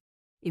said,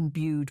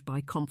 imbued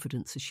by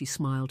confidence as she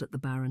smiled at the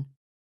Baron.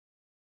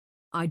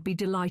 I'd be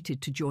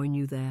delighted to join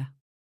you there.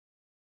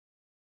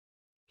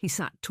 He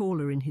sat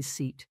taller in his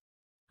seat,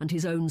 and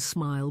his own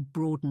smile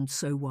broadened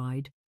so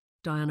wide,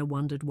 Diana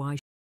wondered why.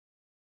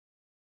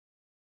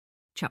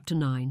 Chapter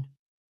 9.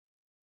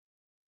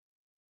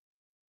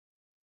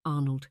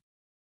 Arnold.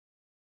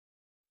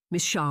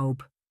 Miss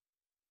Schaub.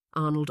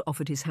 Arnold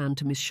offered his hand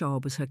to Miss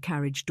Schaub as her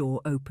carriage door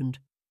opened.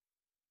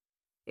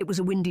 It was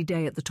a windy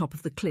day at the top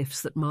of the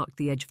cliffs that marked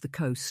the edge of the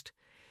coast,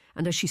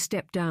 and as she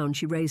stepped down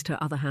she raised her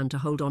other hand to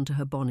hold on to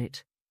her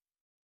bonnet.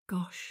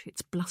 Gosh,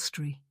 it's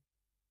blustery.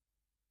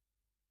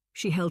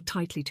 She held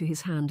tightly to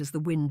his hand as the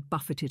wind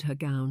buffeted her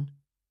gown.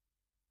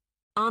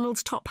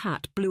 Arnold's top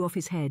hat blew off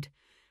his head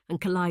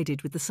and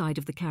collided with the side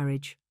of the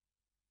carriage.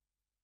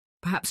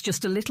 Perhaps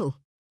just a little,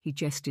 he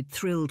jested,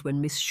 thrilled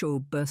when Miss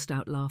Schaub burst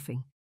out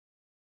laughing.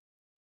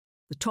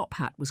 The top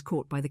hat was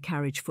caught by the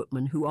carriage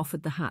footman, who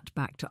offered the hat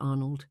back to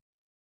Arnold.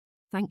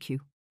 Thank you.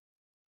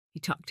 He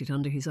tucked it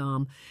under his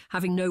arm,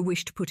 having no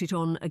wish to put it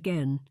on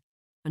again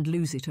and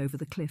lose it over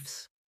the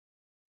cliffs.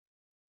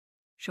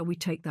 Shall we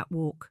take that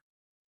walk?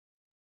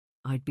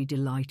 I'd be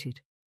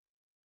delighted.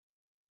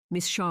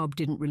 Miss Schaub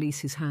didn't release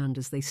his hand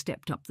as they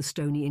stepped up the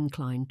stony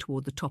incline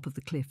toward the top of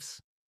the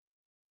cliffs.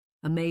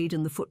 A maid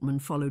and the footman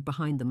followed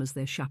behind them as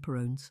their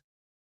chaperones.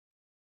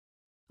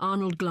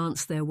 Arnold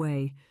glanced their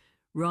way,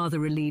 rather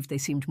relieved they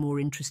seemed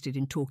more interested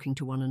in talking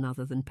to one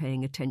another than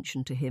paying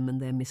attention to him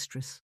and their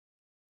mistress.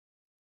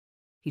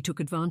 He took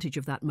advantage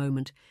of that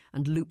moment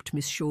and looped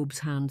Miss Shawb's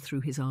hand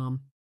through his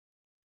arm.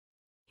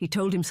 He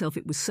told himself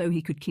it was so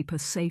he could keep her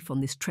safe on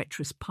this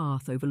treacherous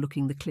path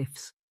overlooking the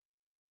cliffs.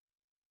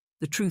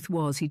 The truth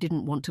was he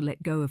didn't want to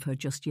let go of her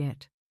just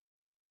yet.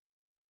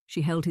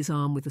 She held his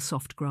arm with a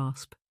soft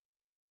grasp.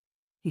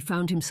 He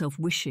found himself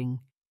wishing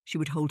she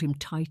would hold him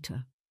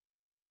tighter.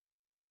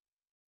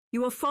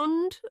 "You are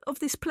fond of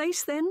this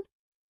place, then?"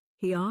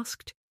 he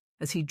asked,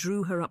 as he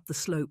drew her up the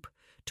slope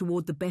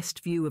toward the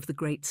best view of the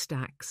great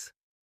stacks.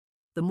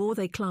 The more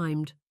they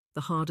climbed,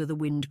 the harder the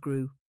wind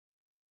grew.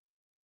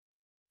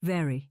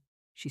 "Very,"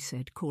 she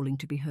said, calling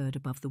to be heard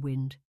above the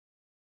wind.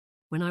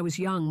 "When I was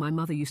young, my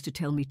mother used to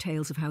tell me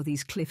tales of how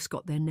these cliffs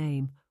got their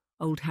name,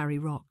 Old Harry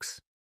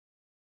Rocks."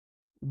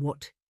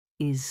 "What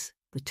is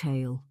the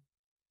tale?"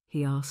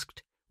 he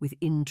asked, with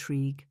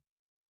intrigue.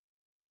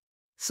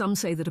 "Some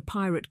say that a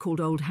pirate called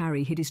Old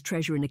Harry hid his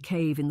treasure in a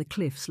cave in the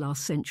cliffs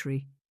last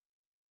century."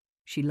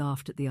 She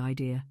laughed at the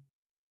idea.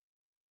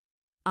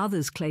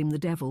 "Others claim the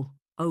devil,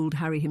 Old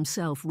Harry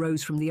himself,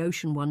 rose from the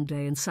ocean one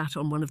day and sat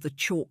on one of the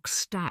chalk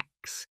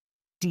stacks,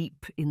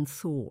 deep in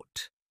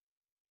thought.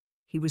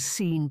 He was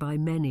seen by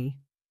many,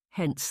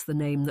 hence the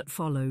name that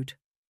followed.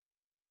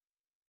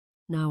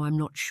 Now I'm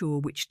not sure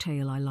which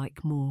tale I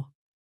like more."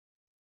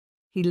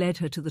 He led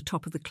her to the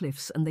top of the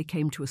cliffs and they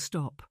came to a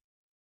stop.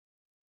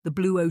 The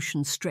blue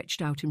ocean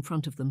stretched out in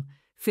front of them,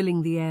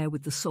 filling the air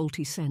with the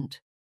salty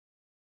scent.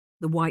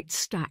 The white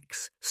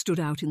stacks stood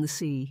out in the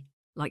sea,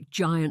 like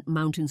giant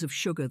mountains of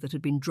sugar that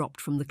had been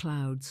dropped from the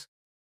clouds.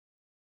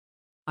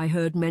 I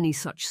heard many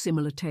such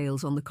similar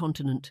tales on the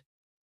continent,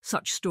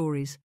 such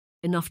stories,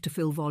 enough to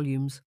fill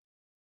volumes,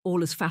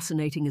 all as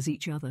fascinating as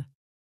each other.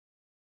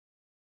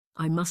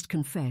 I must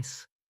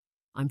confess,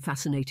 I'm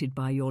fascinated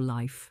by your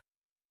life,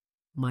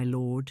 my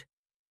lord."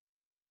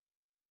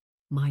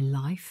 "My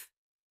life?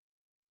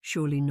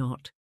 Surely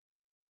not."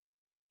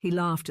 He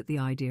laughed at the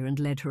idea and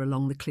led her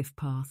along the cliff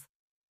path.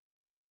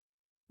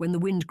 When the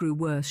wind grew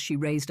worse, she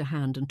raised a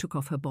hand and took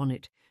off her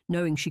bonnet,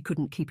 knowing she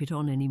couldn't keep it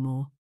on any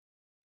more.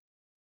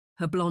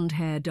 Her blonde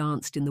hair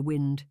danced in the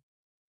wind,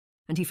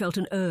 and he felt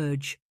an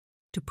urge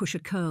to push a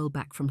curl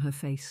back from her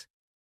face.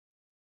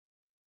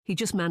 He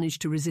just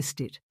managed to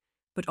resist it,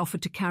 but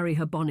offered to carry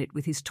her bonnet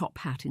with his top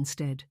hat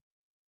instead.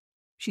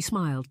 She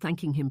smiled,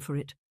 thanking him for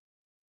it.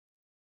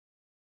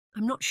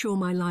 "I'm not sure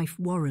my life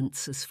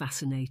warrants as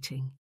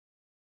fascinating."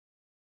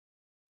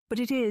 "But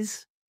it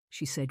is,"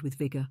 she said with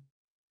vigour.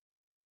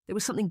 There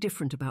was something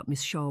different about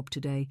Miss Shawb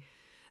today.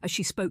 As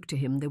she spoke to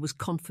him, there was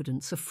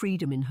confidence, a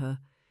freedom in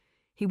her.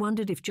 He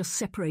wondered if just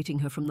separating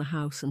her from the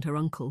house and her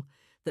uncle,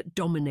 that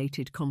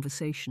dominated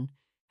conversation,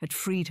 had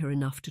freed her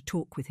enough to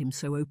talk with him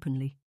so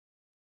openly.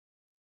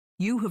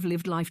 "You have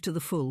lived life to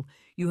the full.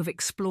 You have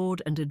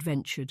explored and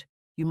adventured.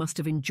 You must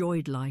have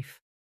enjoyed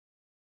life."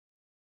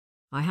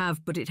 "I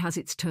have, but it has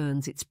its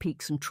turns, its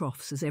peaks and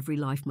troughs, as every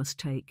life must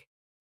take,"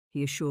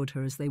 he assured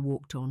her as they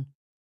walked on.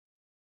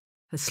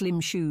 Her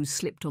slim shoes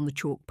slipped on the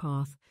chalk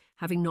path,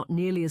 having not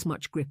nearly as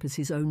much grip as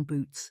his own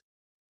boots.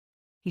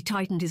 He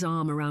tightened his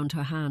arm around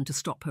her hand to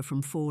stop her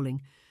from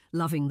falling,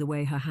 loving the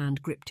way her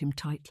hand gripped him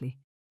tightly.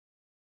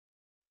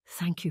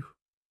 "Thank you,"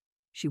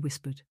 she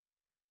whispered,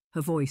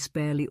 her voice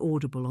barely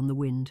audible on the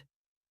wind.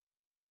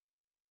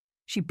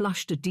 She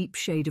blushed a deep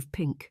shade of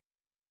pink,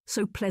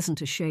 so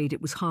pleasant a shade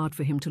it was hard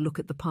for him to look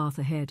at the path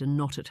ahead and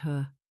not at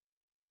her.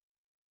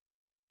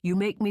 "You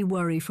make me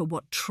worry for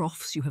what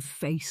troughs you have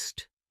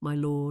faced, my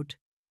lord."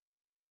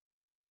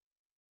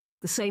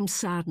 "The same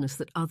sadness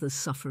that others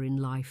suffer in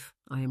life,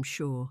 I am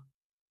sure,"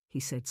 he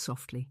said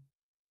softly.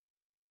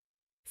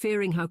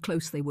 Fearing how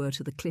close they were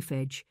to the cliff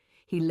edge,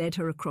 he led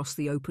her across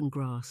the open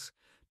grass,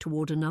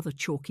 toward another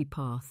chalky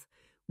path,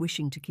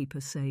 wishing to keep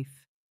her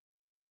safe.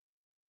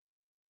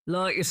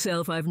 "Like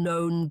yourself, I've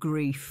known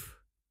grief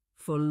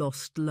for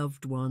lost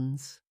loved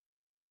ones."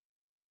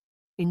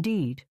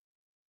 Indeed,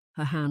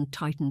 her hand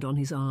tightened on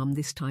his arm.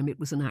 This time it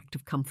was an act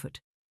of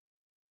comfort.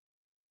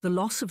 The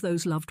loss of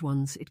those loved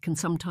ones, it can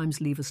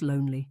sometimes leave us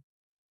lonely.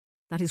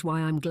 That is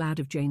why I'm glad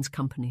of Jane's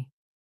company.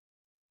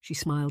 She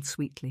smiled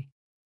sweetly.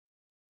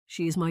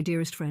 She is my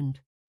dearest friend.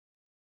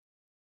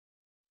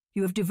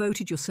 You have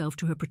devoted yourself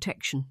to her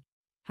protection,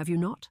 have you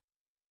not?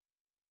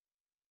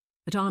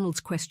 At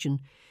Arnold's question,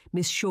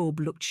 Miss Shawb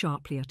looked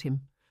sharply at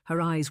him, her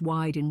eyes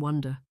wide in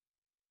wonder.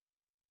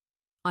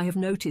 "I have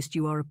noticed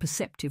you are a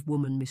perceptive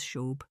woman, Miss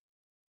Shawb.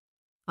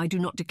 I do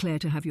not declare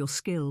to have your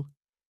skill,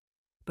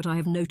 but I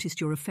have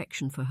noticed your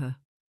affection for her,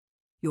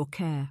 your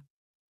care."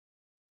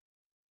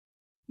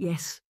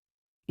 "Yes,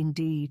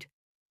 indeed.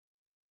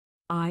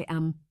 I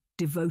am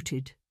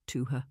devoted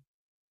to her.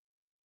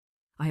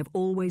 I have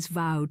always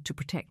vowed to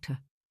protect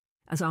her,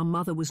 as our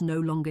mother was no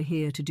longer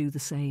here to do the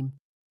same."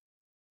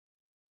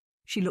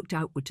 She looked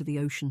outward to the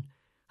ocean,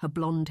 her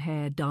blonde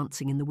hair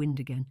dancing in the wind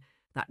again.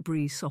 That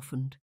breeze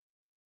softened,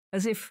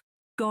 as if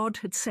God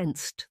had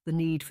sensed the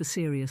need for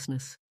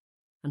seriousness,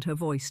 and her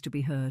voice to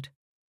be heard.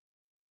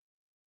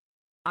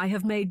 "I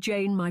have made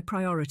Jane my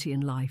priority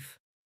in life."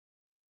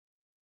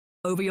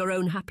 "Over your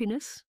own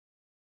happiness?"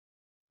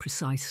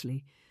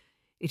 "Precisely.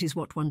 It is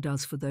what one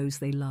does for those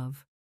they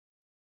love.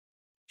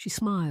 She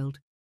smiled,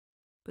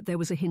 but there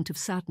was a hint of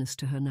sadness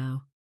to her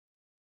now.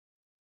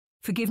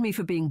 "Forgive me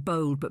for being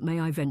bold, but may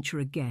I venture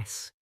a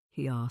guess?"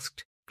 he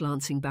asked,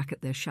 glancing back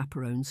at their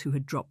chaperones who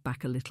had dropped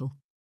back a little.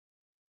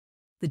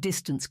 The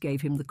distance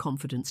gave him the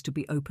confidence to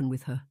be open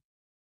with her.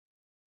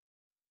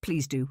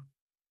 "Please do."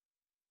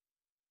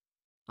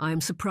 "I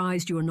am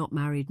surprised you are not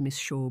married, Miss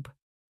Shaub."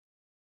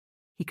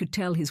 He could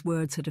tell his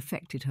words had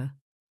affected her,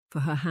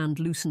 for her hand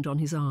loosened on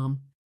his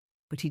arm,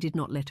 but he did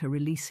not let her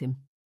release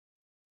him.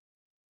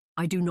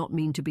 "I do not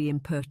mean to be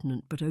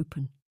impertinent, but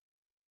open.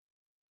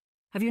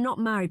 Have you not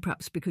married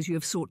perhaps because you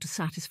have sought to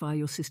satisfy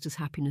your sister's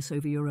happiness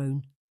over your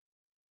own?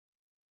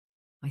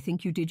 I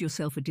think you did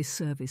yourself a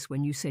disservice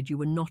when you said you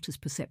were not as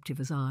perceptive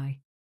as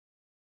I."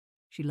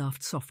 She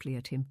laughed softly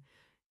at him.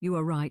 "You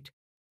are right.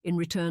 In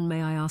return,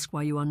 may I ask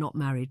why you are not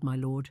married, my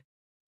lord?"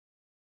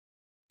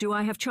 "Do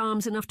I have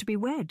charms enough to be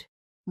wed,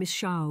 Miss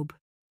Shaub?"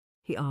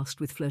 he asked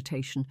with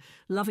flirtation,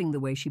 loving the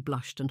way she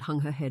blushed and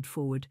hung her head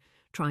forward,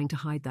 trying to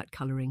hide that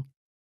colouring.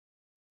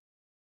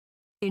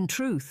 "In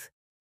truth,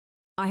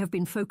 I have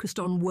been focused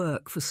on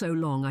work for so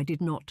long I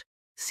did not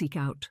seek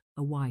out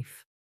a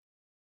wife.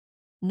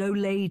 No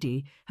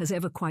lady has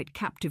ever quite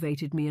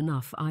captivated me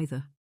enough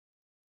either.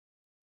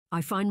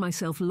 I find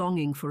myself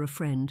longing for a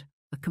friend,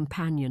 a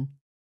companion.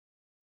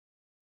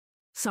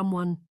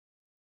 Someone—"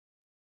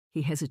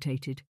 He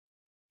hesitated,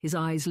 his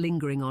eyes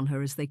lingering on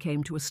her as they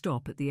came to a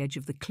stop at the edge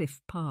of the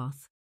cliff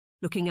path,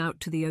 looking out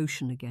to the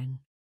ocean again.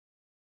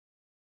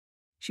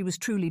 She was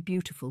truly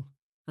beautiful,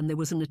 and there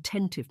was an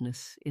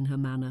attentiveness in her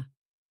manner.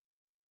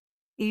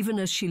 Even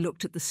as she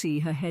looked at the sea,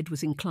 her head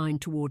was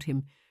inclined toward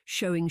him,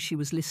 showing she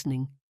was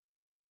listening.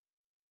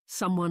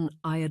 "Someone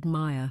I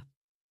admire."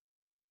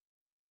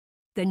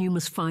 "Then you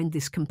must find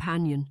this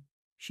companion,"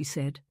 she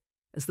said,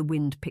 as the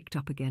wind picked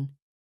up again.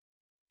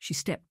 She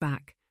stepped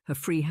back, her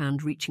free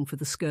hand reaching for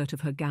the skirt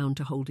of her gown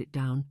to hold it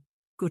down.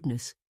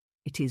 "Goodness,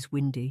 it is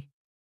windy."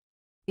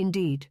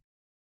 "Indeed."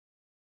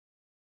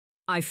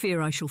 "I fear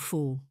I shall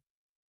fall."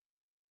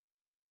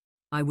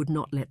 "I would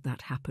not let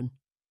that happen,"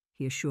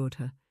 he assured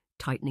her,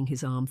 tightening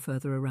his arm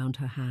further around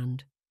her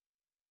hand.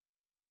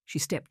 She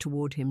stepped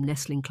toward him,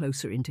 nestling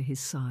closer into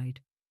his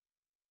side.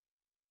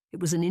 It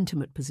was an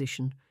intimate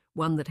position,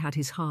 one that had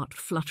his heart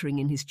fluttering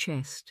in his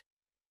chest,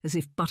 as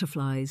if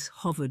butterflies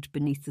hovered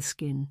beneath the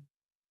skin.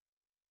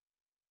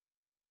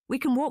 "We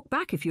can walk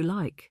back if you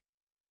like."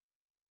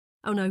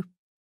 "Oh no,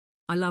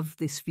 I love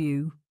this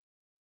view.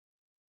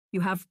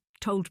 You have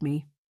told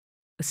me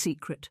a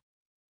secret,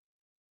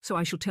 so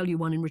I shall tell you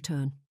one in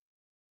return."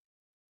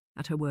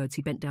 At her words,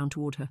 he bent down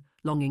toward her,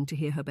 longing to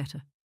hear her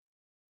better.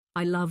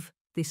 "I love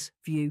this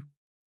view."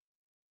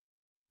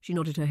 She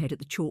nodded her head at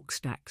the chalk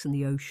stacks and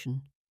the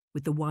ocean,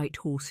 with the white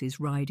horses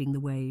riding the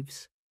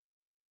waves.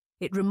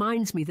 "It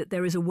reminds me that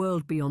there is a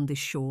world beyond this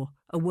shore,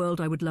 a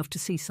world I would love to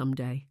see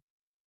someday."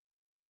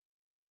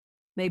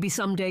 "Maybe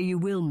someday you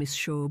will, Miss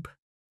Shaub."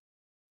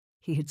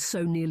 He had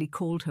so nearly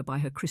called her by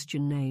her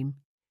Christian name,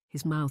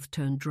 his mouth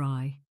turned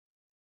dry.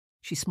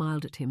 She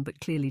smiled at him, but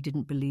clearly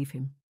didn't believe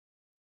him.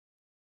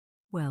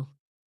 "Well,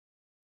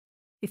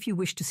 if you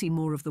wish to see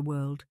more of the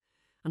world,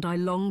 and I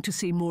long to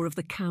see more of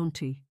the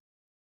county,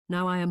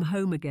 now I am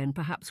home again,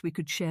 perhaps we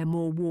could share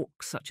more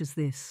walks such as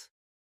this."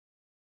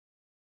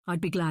 "I'd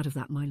be glad of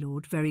that, my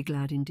lord, very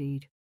glad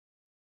indeed."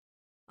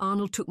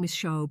 Arnold took Miss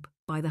Shaub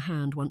by the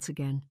hand once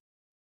again.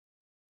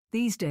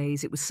 These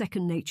days it was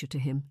second nature to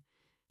him,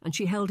 and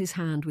she held his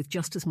hand with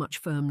just as much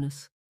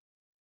firmness.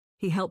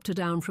 He helped her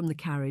down from the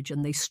carriage,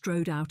 and they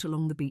strode out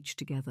along the beach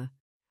together,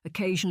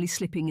 occasionally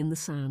slipping in the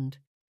sand.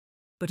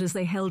 But as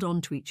they held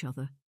on to each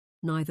other,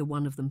 neither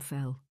one of them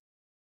fell.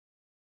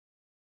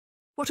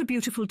 "What a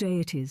beautiful day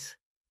it is,"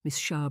 Miss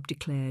Shaub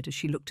declared as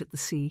she looked at the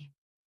sea.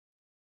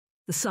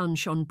 The sun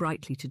shone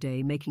brightly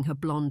today, making her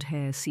blonde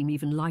hair seem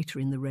even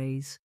lighter in the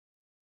rays.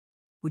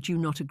 "Would you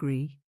not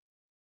agree?"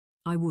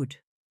 "I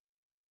would."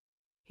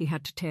 He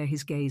had to tear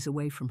his gaze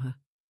away from her.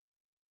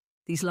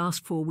 These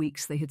last 4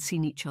 weeks they had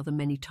seen each other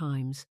many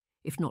times,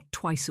 if not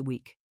twice a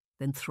week,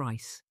 then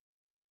thrice.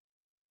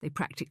 They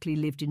practically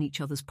lived in each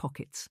other's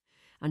pockets,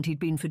 and he'd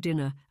been for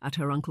dinner at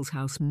her uncle's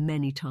house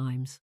many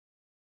times.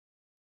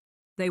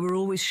 They were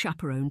always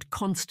chaperoned,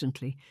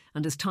 constantly,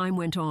 and as time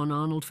went on,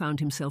 Arnold found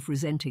himself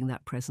resenting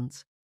that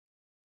presence.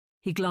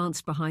 He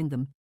glanced behind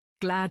them,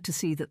 glad to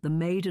see that the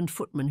maid and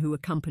footman who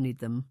accompanied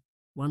them,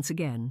 once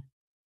again,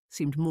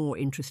 seemed more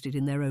interested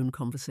in their own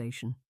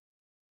conversation.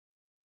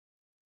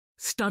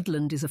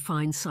 "Studland is a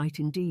fine sight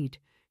indeed,"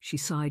 she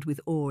sighed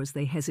with awe as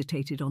they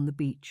hesitated on the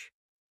beach.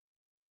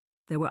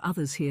 There were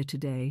others here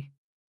today.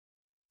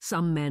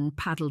 Some men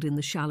paddled in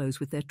the shallows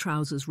with their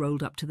trousers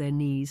rolled up to their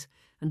knees,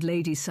 and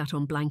ladies sat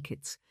on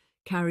blankets,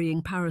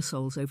 carrying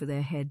parasols over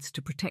their heads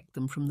to protect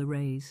them from the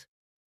rays.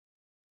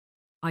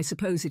 "I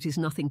suppose it is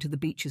nothing to the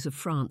beaches of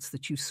France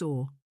that you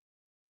saw."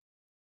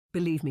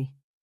 "Believe me,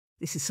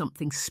 this is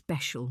something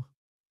special,"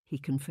 he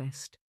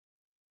confessed.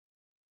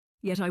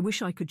 "Yet I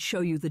wish I could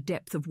show you the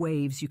depth of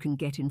waves you can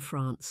get in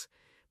France,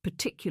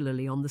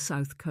 particularly on the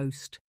south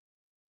coast.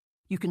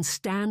 You can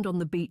stand on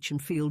the beach and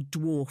feel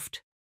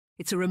dwarfed.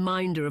 It's a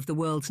reminder of the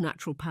world's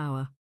natural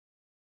power.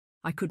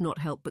 I could not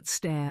help but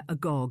stare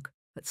agog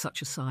at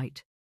such a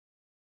sight.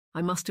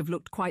 I must have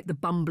looked quite the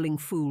bumbling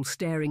fool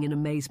staring in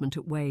amazement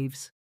at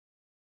waves.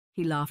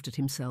 He laughed at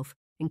himself,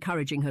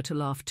 encouraging her to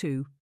laugh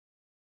too.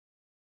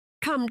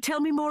 "Come, tell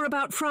me more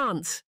about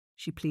France,"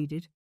 she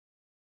pleaded.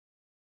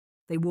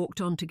 They walked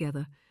on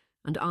together,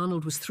 and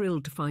Arnold was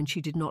thrilled to find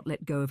she did not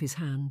let go of his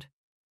hand.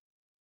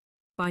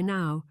 By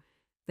now,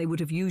 they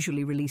would have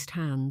usually released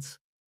hands,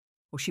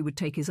 or she would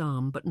take his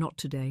arm, but not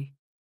today.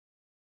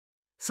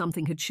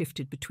 Something had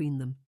shifted between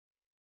them,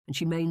 and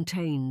she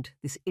maintained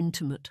this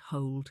intimate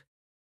hold.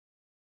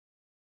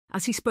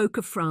 As he spoke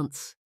of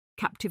France,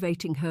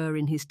 captivating her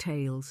in his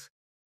tales,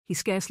 he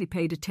scarcely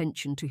paid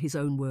attention to his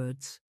own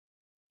words.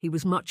 He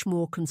was much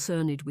more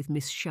concerned with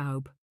Miss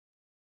Schaub.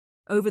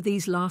 Over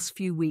these last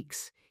few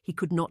weeks, he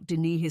could not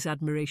deny his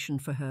admiration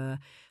for her,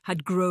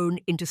 had grown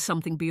into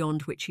something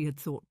beyond which he had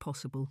thought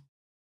possible.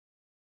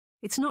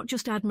 It's not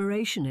just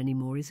admiration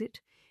anymore, is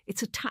it?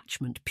 It's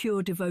attachment,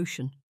 pure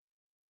devotion.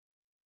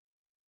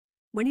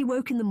 When he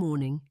woke in the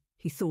morning,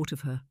 he thought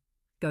of her.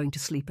 Going to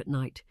sleep at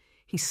night,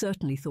 he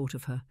certainly thought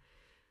of her.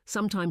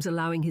 Sometimes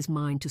allowing his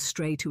mind to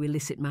stray to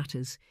illicit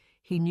matters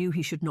he knew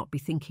he should not be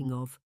thinking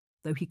of,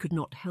 though he could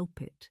not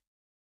help it.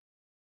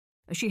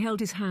 As she held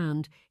his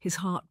hand, his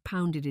heart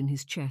pounded in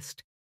his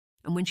chest,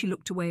 and when she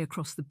looked away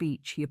across the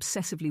beach, he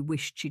obsessively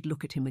wished she'd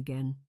look at him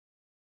again.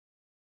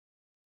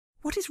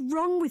 "What is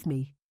wrong with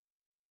me?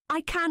 I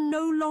can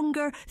no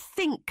longer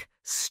think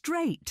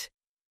straight."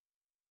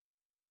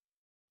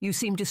 "You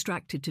seem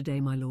distracted today,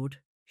 my lord,"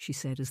 she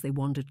said as they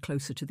wandered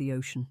closer to the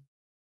ocean.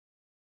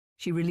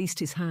 She released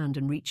his hand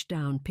and reached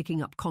down,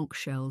 picking up conch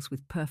shells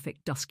with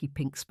perfect dusky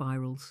pink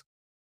spirals.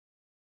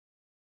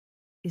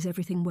 "Is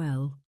everything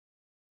well?"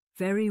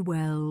 "Very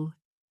well,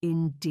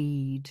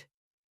 indeed."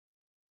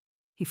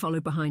 He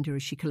followed behind her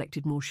as she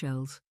collected more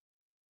shells.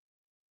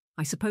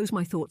 "I suppose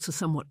my thoughts are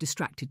somewhat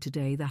distracted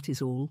today, that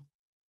is all."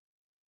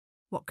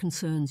 "What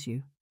concerns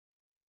you?"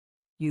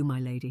 "You, my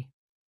lady."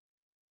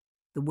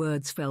 The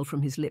words fell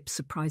from his lips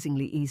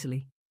surprisingly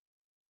easily.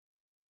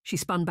 She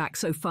spun back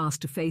so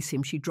fast to face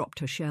him she dropped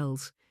her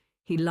shells.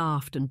 He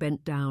laughed and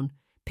bent down,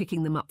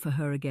 picking them up for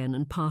her again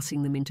and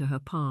passing them into her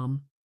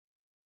palm.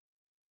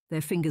 Their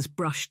fingers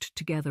brushed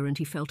together and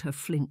he felt her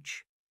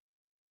flinch.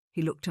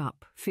 He looked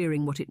up,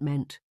 fearing what it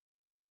meant.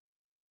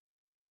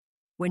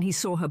 When he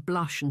saw her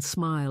blush and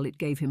smile, it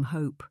gave him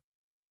hope.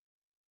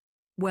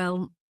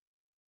 "Well,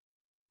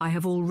 I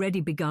have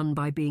already begun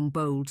by being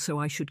bold, so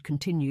I should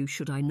continue,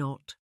 should I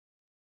not?"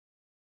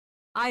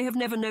 "I have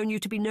never known you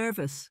to be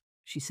nervous,"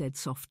 she said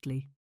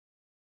softly.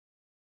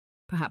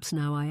 "Perhaps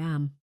now I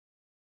am."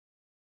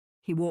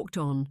 He walked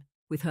on,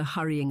 with her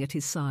hurrying at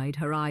his side,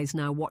 her eyes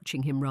now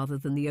watching him rather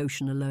than the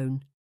ocean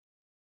alone.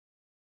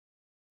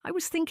 "I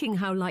was thinking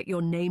how like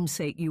your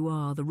namesake you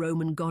are, the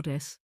Roman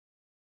goddess."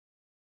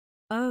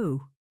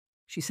 "Oh,"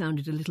 she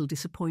sounded a little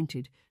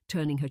disappointed,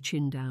 turning her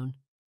chin down.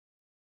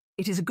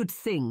 "It is a good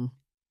thing,"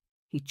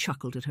 he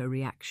chuckled at her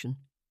reaction.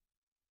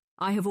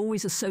 "I have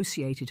always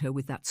associated her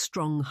with that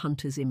strong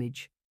hunter's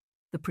image,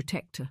 the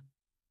protector.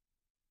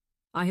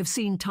 I have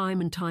seen time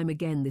and time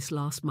again this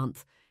last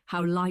month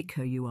how like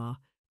her you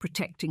are,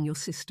 protecting your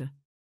sister,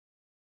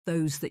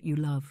 those that you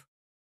love."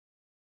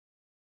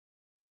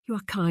 "You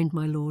are kind,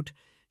 my lord,"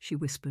 she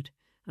whispered,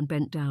 and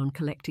bent down,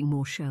 collecting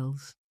more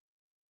shells.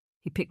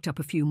 He picked up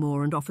a few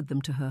more and offered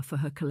them to her for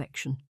her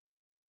collection.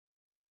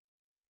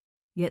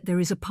 "Yet there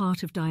is a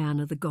part of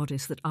Diana, the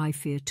goddess, that I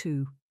fear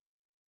too."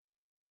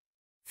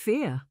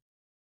 "Fear?"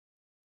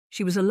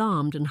 She was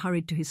alarmed and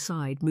hurried to his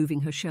side,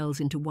 moving her shells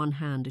into one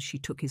hand as she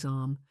took his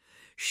arm.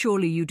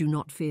 "Surely you do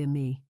not fear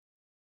me?"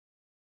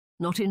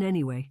 "Not in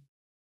any way."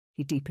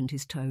 He deepened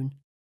his tone.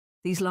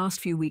 "These last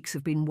few weeks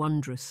have been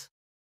wondrous.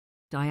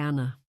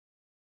 Diana."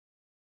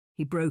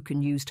 He broke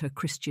and used her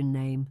Christian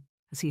name,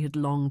 as he had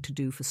longed to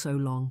do for so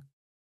long.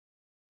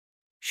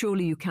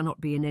 "Surely you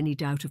cannot be in any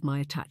doubt of my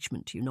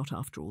attachment to you, not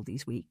after all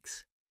these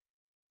weeks."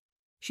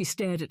 She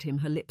stared at him,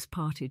 her lips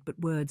parted, but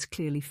words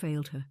clearly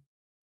failed her.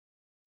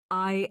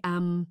 "I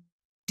am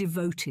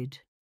devoted."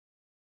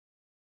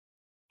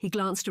 He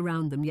glanced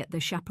around them, yet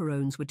their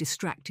chaperones were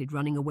distracted,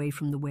 running away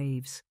from the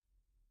waves.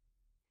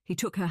 He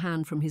took her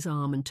hand from his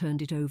arm and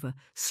turned it over,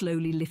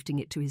 slowly lifting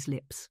it to his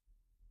lips.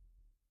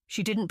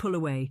 She didn't pull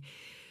away,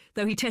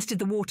 though he tested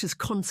the waters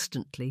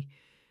constantly,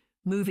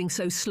 moving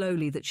so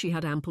slowly that she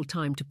had ample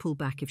time to pull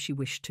back if she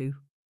wished to.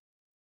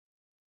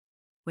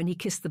 When he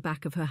kissed the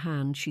back of her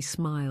hand, she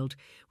smiled,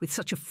 with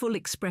such a full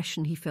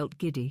expression he felt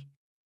giddy.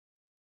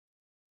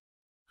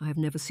 I have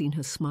never seen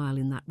her smile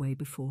in that way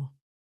before.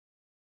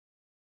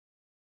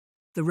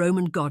 "The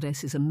Roman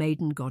goddess is a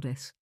maiden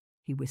goddess,"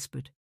 he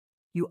whispered.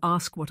 "You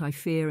ask what I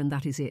fear, and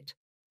that is it.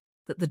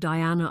 That the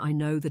Diana I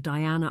know, the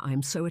Diana I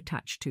am so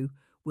attached to,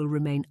 will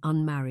remain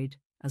unmarried,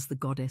 as the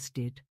goddess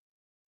did."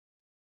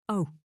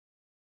 "Oh,"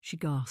 she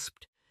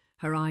gasped,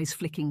 her eyes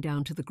flicking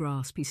down to the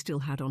grasp he still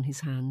had on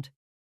his hand.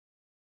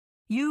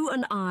 "You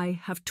and I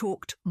have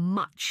talked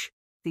much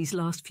These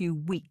last few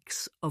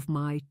weeks of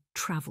my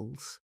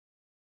travels.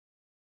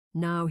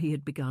 Now he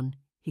had begun,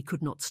 he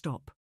could not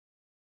stop.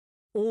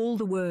 All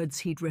the words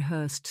he'd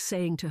rehearsed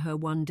saying to her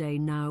one day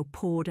now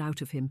poured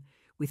out of him,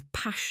 with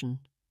passion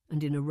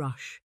and in a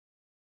rush.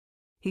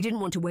 He didn't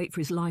want to wait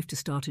for his life to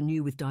start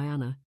anew with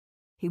Diana.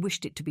 He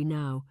wished it to be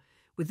now,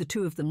 with the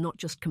two of them not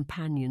just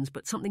companions,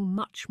 but something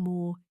much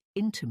more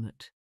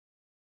intimate.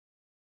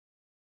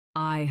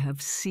 I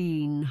have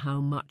seen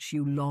how much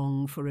you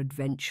long for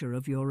adventure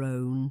of your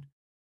own,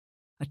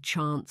 a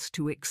chance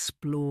to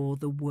explore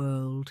the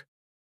world.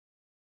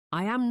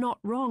 I am not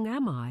wrong,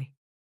 am I?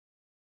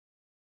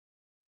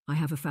 I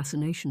have a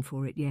fascination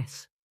for it,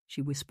 yes,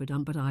 she whispered,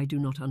 but I do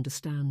not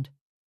understand.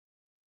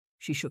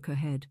 She shook her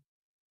head.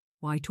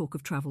 Why talk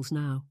of travels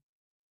now?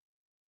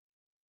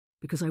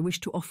 Because I wish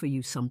to offer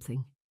you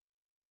something.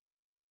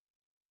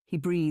 He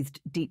breathed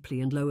deeply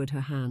and lowered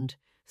her hand,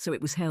 so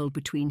it was held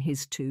between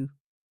his two.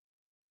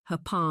 Her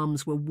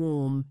palms were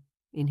warm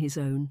in his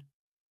own.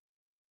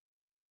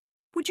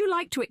 Would you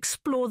like to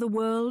explore the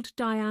world,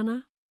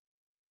 Diana?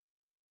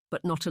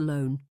 But not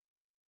alone.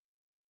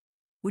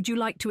 Would you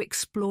like to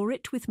explore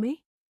it with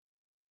me?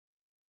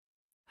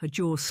 Her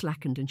jaw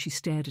slackened and she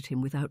stared at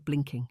him without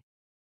blinking.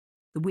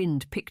 The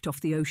wind picked off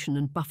the ocean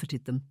and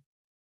buffeted them.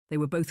 They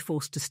were both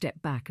forced to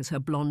step back as her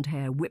blonde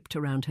hair whipped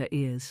around her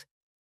ears.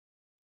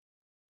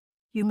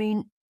 You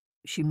mean,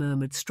 she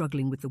murmured,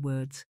 struggling with the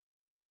words,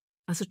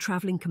 as a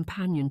travelling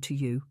companion to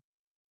you?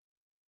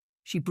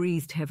 She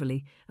breathed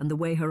heavily, and the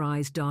way her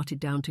eyes darted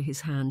down to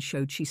his hand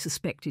showed she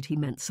suspected he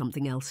meant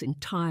something else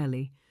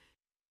entirely.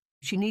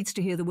 She needs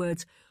to hear the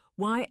words,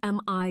 why am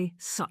I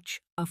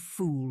such a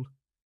fool?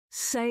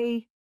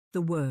 Say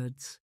the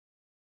words.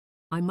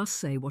 I must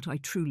say what I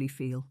truly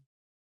feel.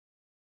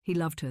 He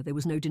loved her, there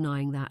was no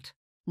denying that.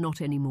 Not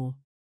anymore.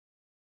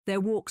 Their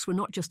walks were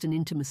not just an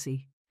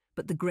intimacy,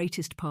 but the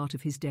greatest part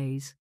of his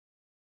days.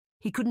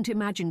 He couldn't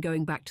imagine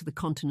going back to the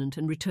continent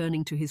and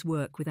returning to his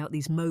work without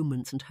these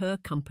moments and her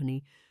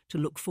company to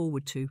look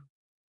forward to.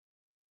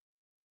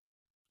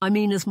 I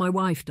mean as my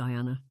wife,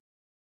 Diana.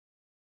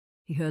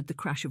 He heard the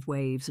crash of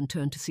waves and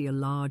turned to see a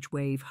large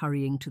wave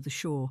hurrying to the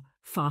shore,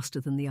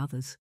 faster than the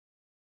others.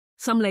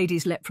 Some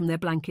ladies leapt from their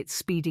blankets,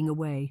 speeding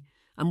away,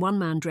 and one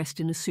man dressed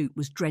in a suit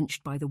was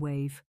drenched by the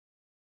wave.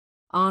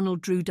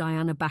 Arnold drew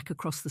Diana back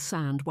across the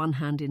sand, one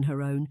hand in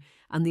her own,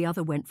 and the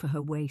other went for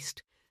her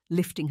waist,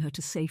 lifting her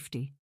to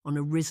safety on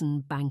a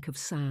risen bank of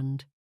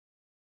sand.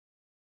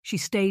 She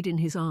stayed in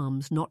his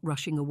arms, not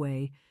rushing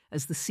away,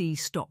 as the sea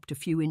stopped a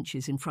few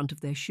inches in front of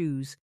their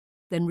shoes,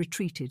 then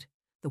retreated,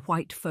 the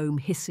white foam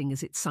hissing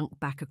as it sunk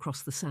back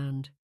across the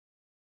sand.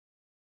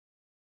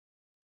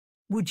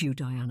 Would you,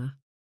 Diana?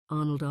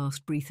 Arnold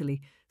asked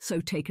breathily,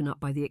 so taken up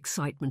by the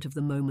excitement of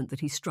the moment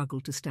that he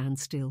struggled to stand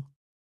still.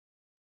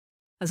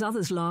 As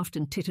others laughed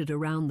and tittered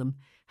around them,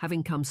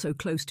 having come so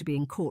close to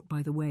being caught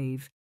by the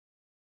wave,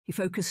 he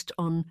focused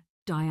on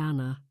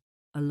Diana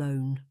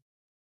alone,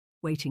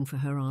 waiting for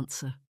her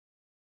answer.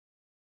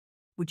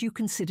 Would you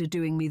consider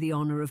doing me the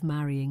honour of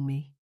marrying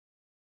me?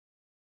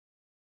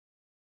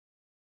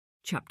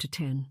 Chapter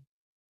 10.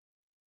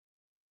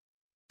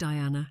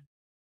 Diana.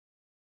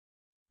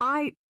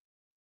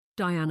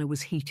 Diana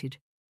was heated.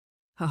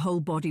 Her whole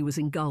body was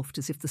engulfed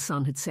as if the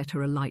sun had set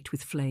her alight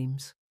with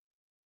flames.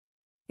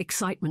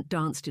 Excitement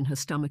danced in her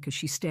stomach as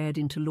she stared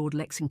into Lord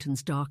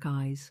Lexington's dark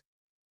eyes.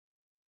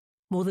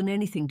 More than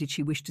anything did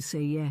she wish to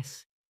say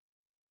yes,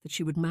 that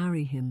she would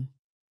marry him.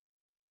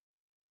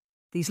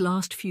 These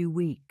last few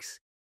weeks,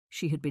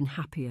 she had been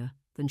happier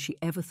than she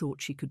ever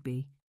thought she could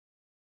be.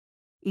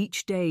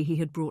 Each day he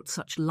had brought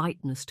such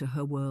lightness to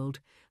her world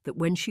that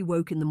when she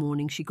woke in the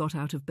morning she got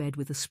out of bed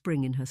with a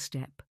spring in her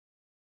step.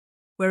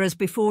 Whereas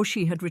before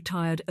she had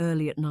retired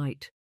early at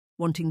night,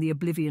 wanting the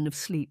oblivion of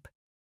sleep,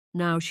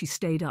 now she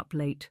stayed up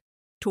late,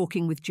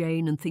 talking with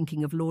Jane and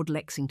thinking of Lord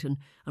Lexington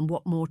and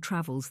what more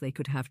travels they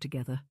could have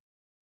together.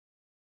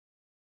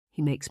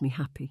 He makes me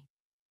happy.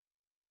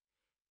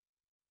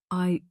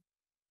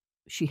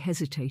 She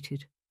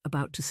hesitated,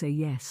 about to say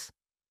yes.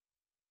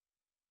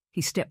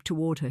 He stepped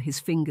toward her, his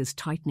fingers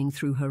tightening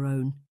through her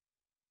own.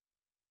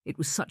 It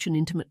was such an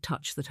intimate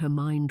touch that her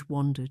mind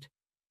wandered.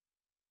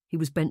 He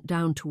was bent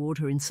down toward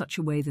her in such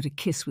a way that a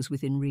kiss was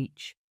within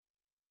reach.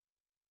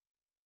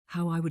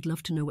 How I would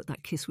love to know what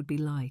that kiss would be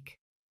like.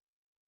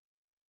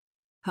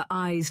 Her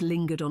eyes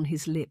lingered on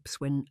his lips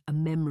when a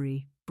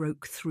memory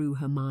broke through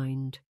her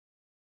mind.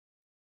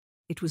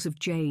 It was of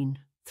Jane,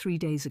 3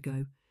 days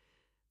ago.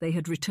 They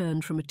had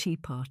returned from a tea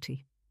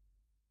party.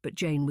 But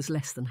Jane was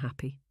less than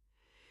happy.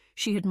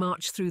 She had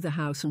marched through the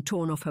house and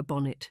torn off her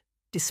bonnet,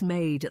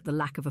 dismayed at the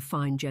lack of a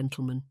fine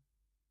gentleman.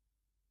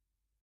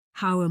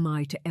 How am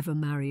I to ever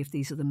marry if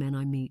these are the men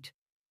I meet?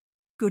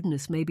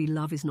 Goodness, maybe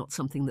love is not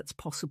something that's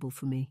possible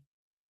for me.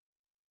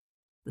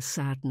 The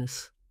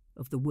sadness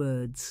of the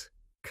words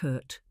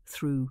curt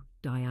through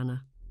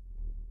Diana.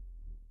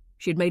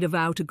 She had made a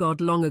vow to God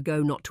long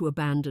ago not to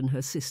abandon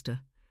her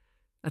sister.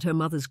 At her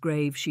mother's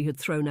grave she had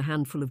thrown a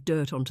handful of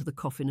dirt onto the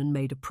coffin and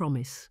made a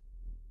promise.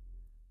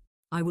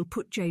 I will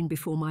put Jane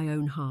before my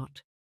own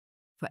heart.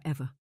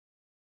 forever.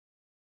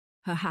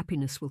 Her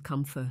happiness will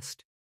come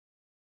first.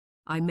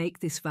 I make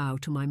this vow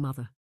to my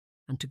mother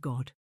and to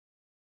God."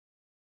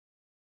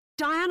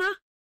 "Diana!"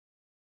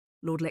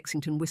 Lord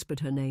Lexington whispered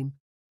her name,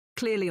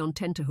 clearly on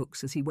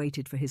tenterhooks as he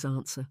waited for his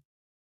answer.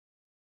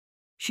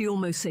 She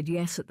almost said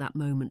yes at that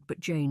moment, but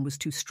Jane was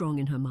too strong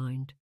in her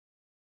mind.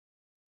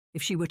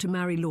 If she were to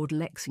marry Lord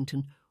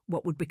Lexington,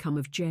 what would become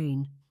of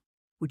Jane?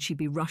 Would she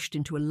be rushed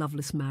into a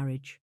loveless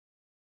marriage?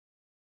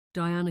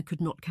 Diana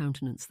could not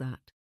countenance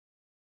that.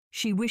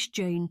 She wished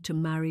Jane to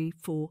marry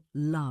for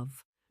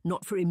love,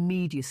 not for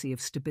immediacy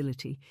of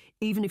stability,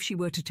 even if she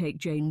were to take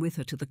Jane with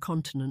her to the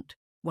continent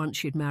once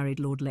she had married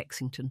Lord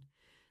Lexington.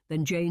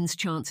 Then Jane's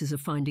chances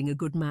of finding a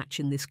good match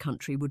in this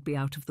country would be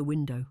out of the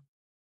window.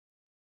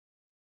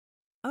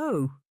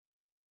 "Oh,"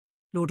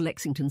 Lord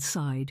Lexington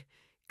sighed,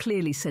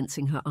 clearly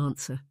sensing her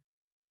answer.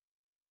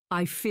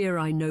 "I fear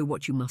I know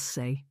what you must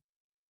say."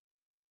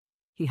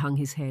 He hung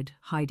his head,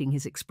 hiding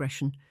his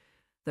expression,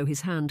 though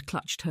his hand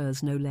clutched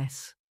hers no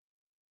less.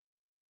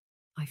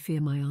 "I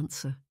fear my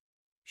answer,"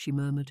 she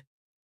murmured,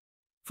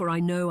 "for I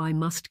know I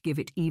must give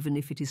it even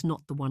if it is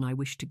not the one I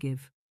wish to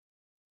give."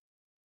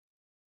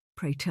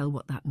 "Pray tell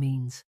what that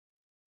means."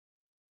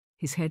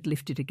 His head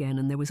lifted again,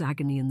 and there was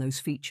agony in those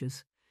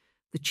features.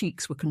 The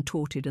cheeks were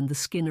contorted and the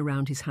skin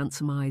around his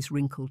handsome eyes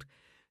wrinkled.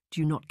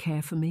 "Do you not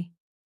care for me?"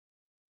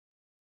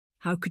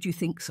 "How could you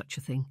think such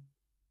a thing?"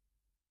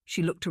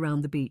 She looked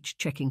around the beach,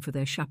 checking for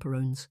their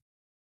chaperones.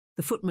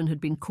 The footman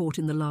had been caught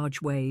in the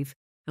large wave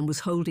and was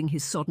holding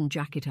his sodden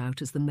jacket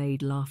out as the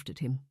maid laughed at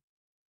him.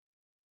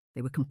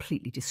 They were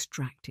completely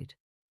distracted.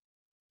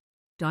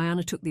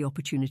 Diana took the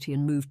opportunity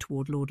and moved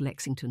toward Lord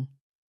Lexington.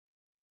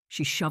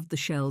 She shoved the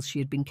shells she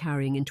had been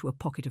carrying into a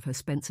pocket of her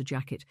Spencer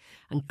jacket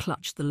and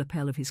clutched the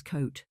lapel of his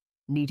coat,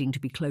 needing to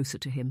be closer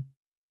to him.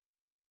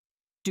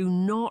 "Do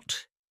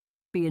not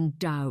be in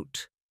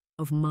doubt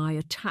of my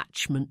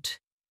attachment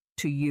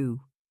to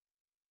you.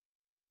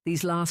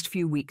 These last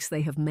few weeks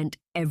they have meant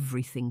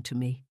everything to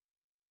me."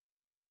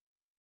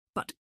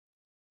 "But,"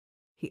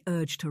 he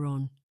urged her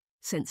on,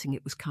 sensing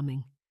it was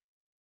coming,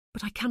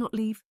 "but I cannot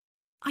leave.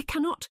 I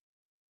cannot.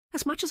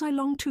 As much as I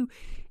long to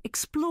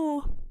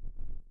explore—"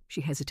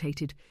 She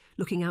hesitated,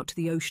 looking out to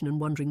the ocean and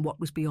wondering what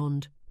was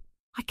beyond.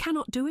 "I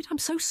cannot do it. I'm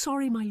so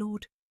sorry, my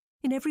lord.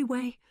 In every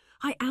way,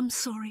 I am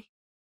sorry."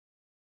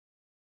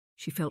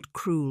 She felt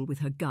cruel with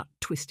her gut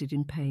twisted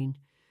in pain.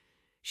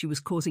 She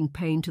was causing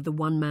pain to the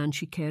one man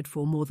she cared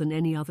for more than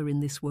any other in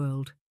this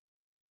world.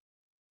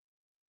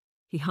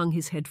 He hung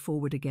his head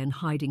forward again,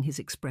 hiding his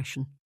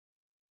expression.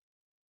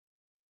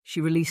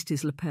 She released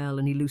his lapel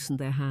and he loosened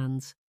their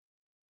hands.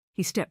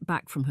 He stepped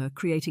back from her,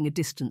 creating a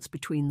distance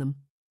between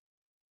them.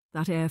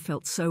 That air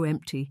felt so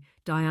empty,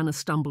 Diana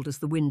stumbled as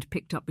the wind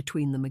picked up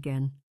between them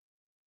again.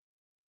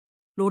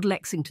 Lord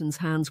Lexington's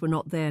hands were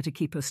not there to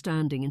keep her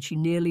standing, and she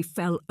nearly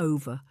fell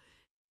over.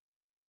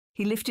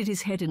 He lifted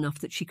his head enough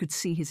that she could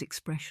see his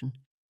expression.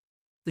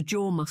 The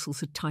jaw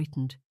muscles had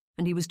tightened,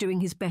 and he was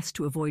doing his best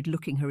to avoid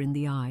looking her in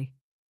the eye.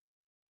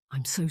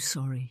 "I'm so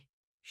sorry,"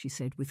 she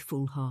said with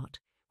full heart,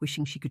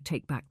 wishing she could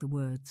take back the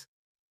words.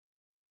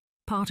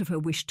 Part of her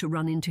wished to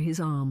run into his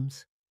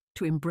arms,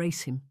 to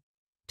embrace him,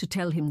 to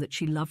tell him that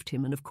she loved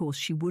him and of course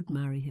she would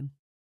marry him.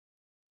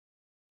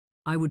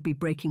 "I would be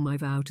breaking my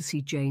vow to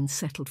see Jane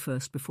settled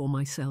first before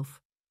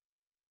myself.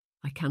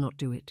 I cannot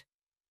do it.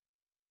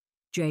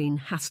 Jane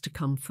has to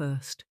come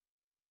first.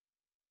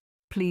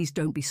 Please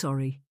don't be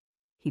sorry,"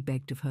 he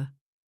begged of her.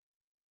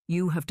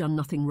 "You have done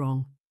nothing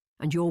wrong,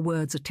 and your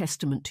words are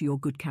testament to your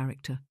good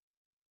character.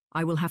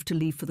 I will have to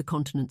leave for the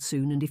continent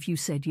soon, and if you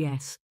said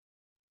yes,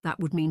 that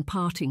would mean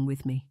parting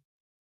with me."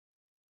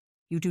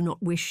 "You do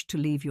not wish to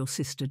leave your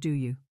sister, do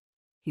you?"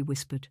 he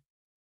whispered.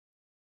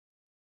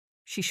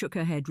 She shook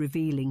her head,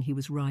 revealing he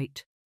was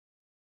right.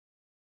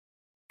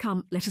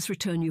 "Come, let us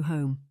return you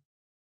home."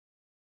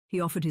 He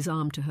offered his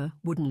arm to her,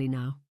 woodenly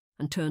now,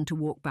 and turned to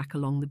walk back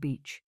along the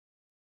beach.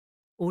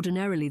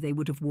 Ordinarily they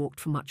would have walked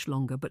for much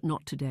longer, but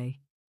not today.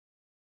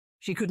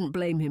 She couldn't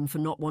blame him for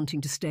not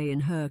wanting to stay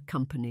in her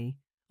company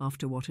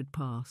after what had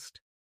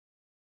passed.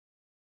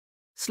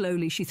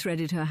 Slowly she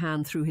threaded her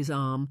hand through his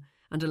arm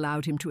and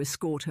allowed him to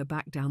escort her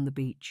back down the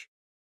beach.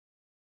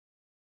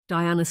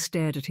 Diana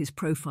stared at his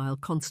profile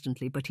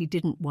constantly, but he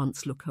didn't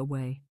once look her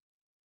way.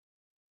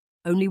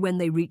 Only when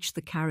they reached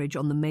the carriage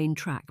on the main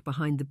track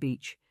behind the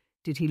beach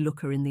did he look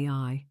her in the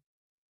eye.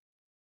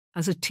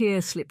 As a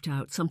tear slipped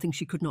out, something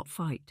she could not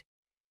fight,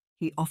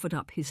 he offered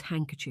up his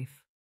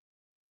handkerchief.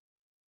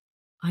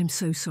 "I'm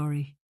so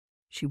sorry,"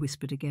 she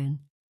whispered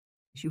again.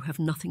 "You have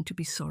nothing to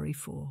be sorry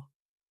for."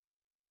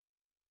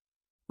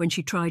 When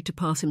she tried to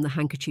pass him the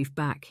handkerchief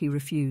back, he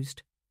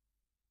refused.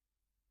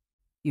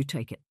 "You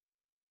take it.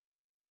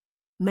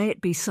 May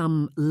it be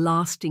some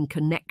lasting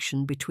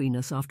connection between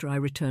us after I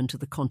return to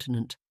the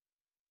continent."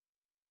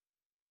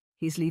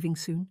 "He's leaving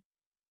soon?"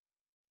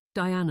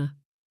 "Diana,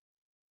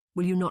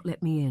 will you not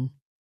let me in?"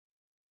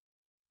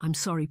 "I'm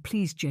sorry,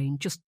 please, Jane,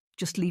 just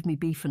leave me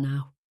be for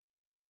now."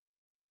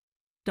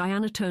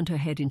 Diana turned her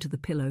head into the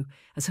pillow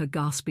as her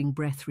gasping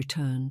breath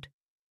returned.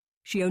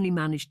 She only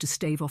managed to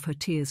stave off her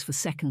tears for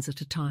seconds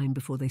at a time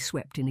before they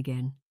swept in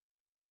again.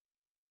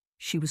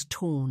 She was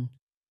torn,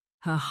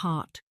 her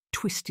heart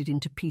twisted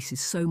into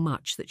pieces so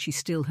much that she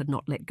still had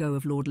not let go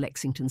of Lord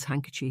Lexington's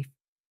handkerchief.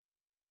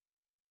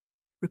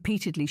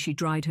 Repeatedly she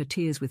dried her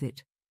tears with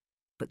it,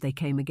 but they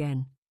came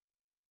again.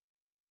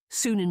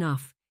 Soon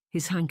enough,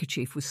 his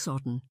handkerchief was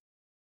sodden,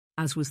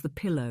 as was the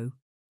pillow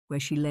where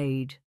she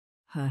laid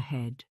her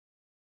head.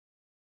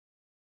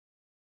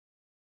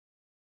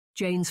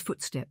 Jane's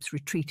footsteps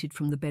retreated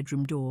from the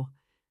bedroom door,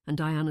 and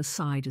Diana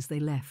sighed as they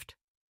left.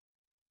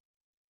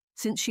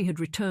 Since she had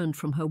returned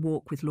from her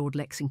walk with Lord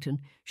Lexington,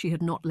 she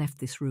had not left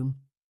this room.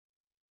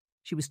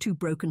 She was too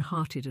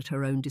broken-hearted at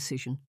her own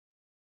decision.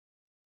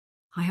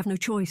 "I have no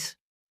choice,"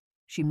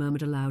 she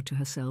murmured aloud to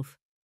herself.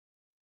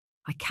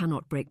 "I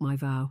cannot break my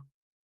vow.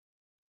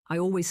 I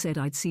always said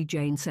I'd see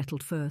Jane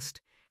settled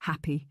first,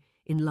 happy,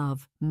 in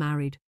love,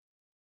 married.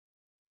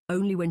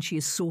 Only when she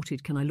is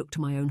sorted can I look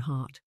to my own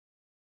heart."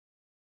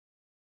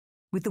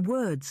 With the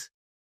words,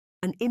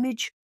 an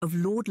image of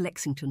Lord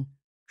Lexington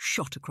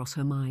shot across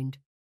her mind.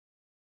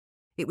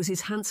 It was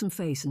his handsome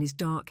face and his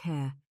dark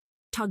hair,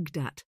 tugged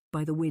at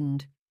by the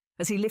wind,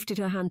 as he lifted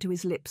her hand to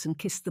his lips and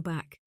kissed the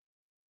back.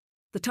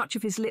 The touch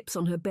of his lips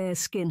on her bare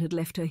skin had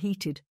left her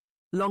heated,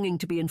 longing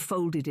to be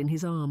enfolded in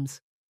his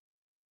arms.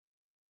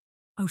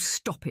 "Oh,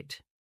 stop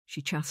it,"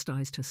 she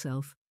chastised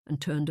herself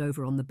and turned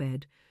over on the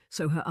bed,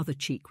 so her other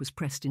cheek was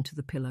pressed into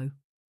the pillow.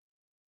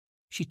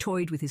 She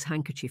toyed with his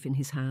handkerchief in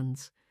his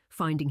hands,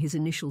 finding his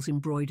initials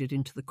embroidered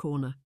into the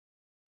corner.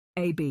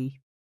 A.B.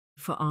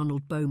 for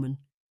Arnold Bowen,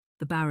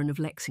 the Baron of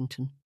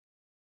Lexington.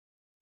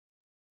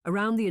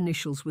 Around the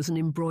initials was an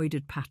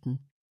embroidered pattern,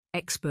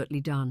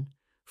 expertly done,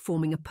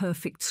 forming a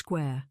perfect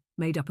square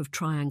made up of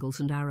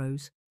triangles and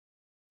arrows.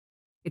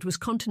 It was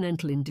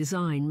continental in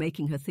design,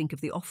 making her think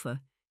of the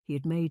offer he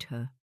had made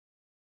her.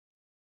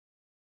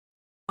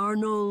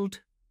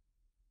 "Arnold,"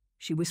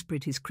 she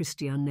whispered his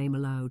Christian name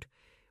aloud,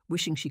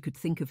 wishing she could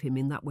think of him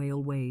in that way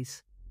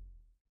always.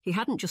 He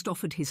hadn't just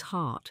offered his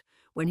heart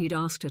when he'd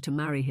asked her to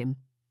marry him,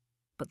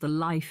 but the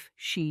life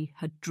she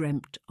had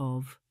dreamt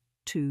of,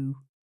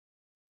 too.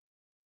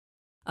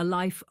 A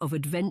life of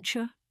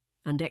adventure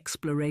and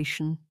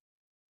exploration,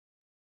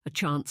 a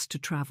chance to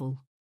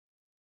travel.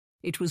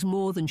 It was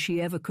more than she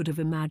ever could have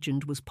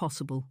imagined was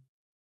possible.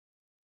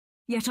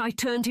 Yet I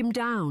turned him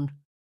down.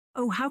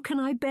 Oh, how can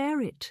I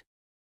bear it?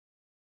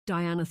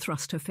 Diana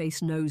thrust her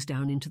face nose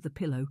down into the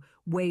pillow,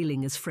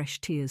 wailing as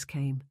fresh tears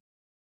came.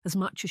 As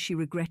much as she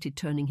regretted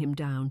turning him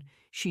down,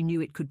 she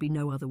knew it could be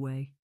no other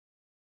way.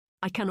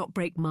 I cannot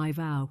break my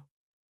vow.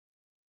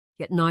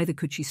 Yet neither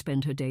could she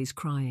spend her days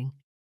crying.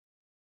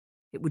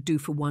 It would do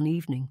for one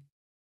evening.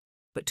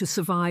 But to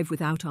survive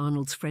without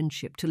Arnold's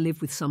friendship, to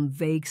live with some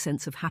vague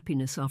sense of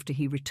happiness after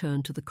he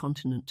returned to the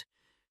continent,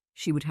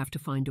 she would have to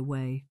find a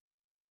way.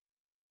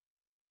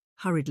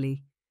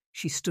 Hurriedly,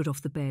 she stood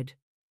off the bed,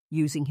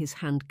 using his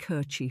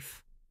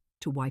handkerchief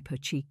to wipe her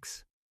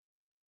cheeks.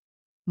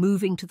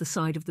 Moving to the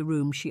side of the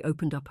room, she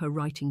opened up her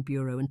writing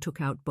bureau and took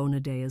out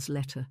Bonadea's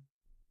letter.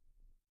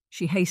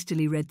 She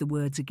hastily read the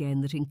words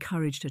again that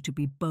encouraged her to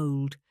be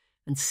bold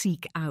and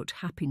seek out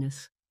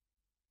happiness,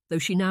 though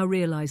she now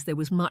realized there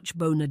was much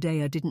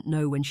Bonadea didn't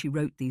know when she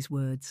wrote these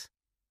words.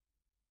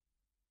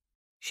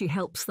 "She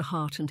helps the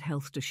heart and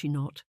health, does she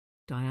not?"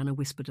 Diana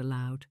whispered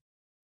aloud.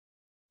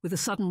 With a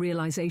sudden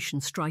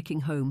realization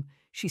striking home,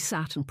 she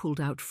sat and pulled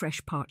out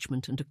fresh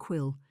parchment and a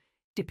quill,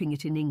 dipping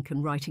it in ink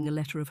and writing a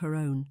letter of her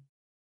own.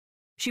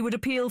 She would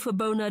appeal for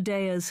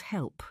Bonadea's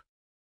help,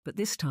 but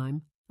this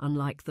time,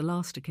 unlike the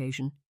last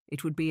occasion,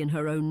 it would be in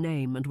her own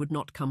name and would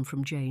not come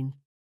from Jane.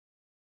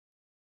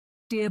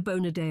 "Dear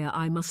Bonadea,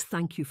 I must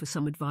thank you for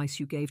some advice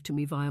you gave to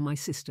me via my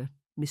sister,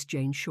 Miss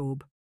Jane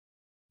Shaub.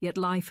 Yet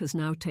life has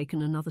now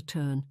taken another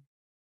turn,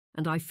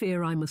 and I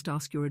fear I must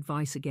ask your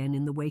advice again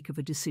in the wake of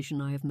a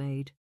decision I have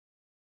made."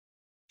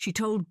 She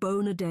told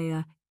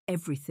Bonadea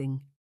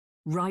everything,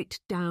 right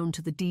down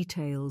to the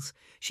details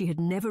she had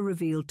never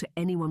revealed to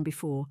anyone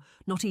before,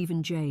 not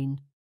even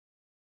Jane.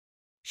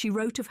 She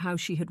wrote of how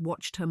she had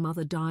watched her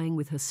mother dying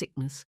with her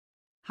sickness,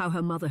 how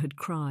her mother had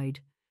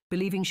cried,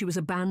 believing she was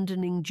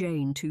abandoning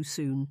Jane too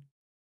soon.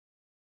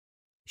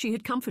 She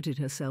had comforted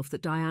herself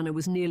that Diana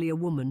was nearly a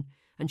woman,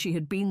 and she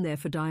had been there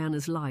for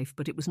Diana's life,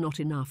 but it was not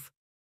enough.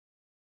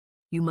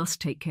 "You must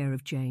take care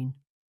of Jane."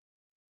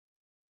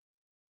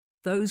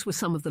 Those were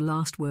some of the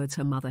last words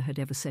her mother had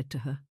ever said to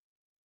her.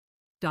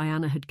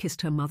 Diana had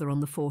kissed her mother on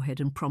the forehead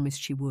and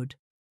promised she would.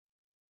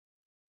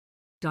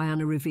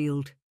 Diana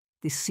revealed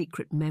this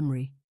secret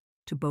memory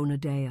to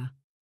Bonadea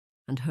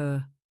and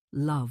her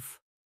love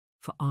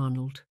for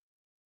Arnold.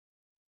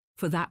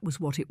 For that was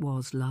what it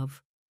was,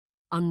 love.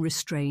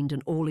 Unrestrained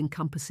and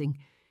all-encompassing,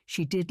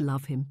 she did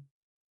love him,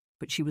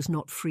 but she was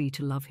not free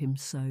to love him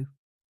so.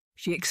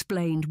 She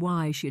explained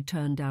why she had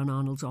turned down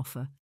Arnold's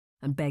offer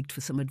and begged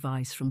for some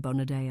advice from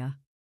Bonadea.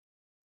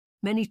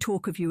 "Many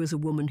talk of you as a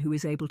woman who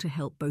is able to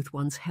help both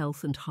one's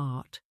health and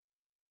heart.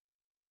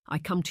 I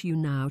come to you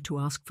now to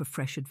ask for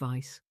fresh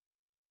advice.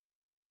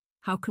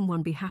 How can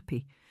one be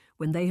happy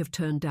when they have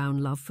turned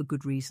down love for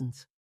good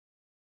reasons.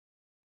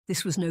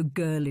 This was no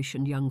girlish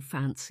and young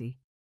fancy,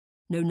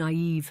 no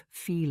naive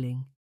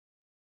feeling,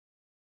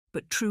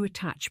 but true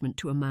attachment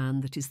to a man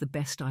that is the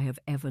best I have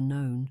ever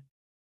known.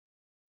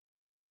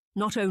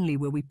 Not only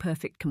were we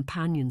perfect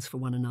companions for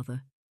one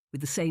another,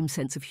 with the same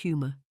sense of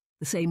humour,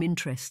 the same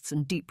interests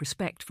and deep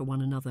respect for one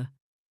another,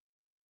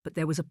 but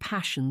there was a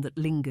passion that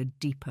lingered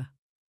deeper.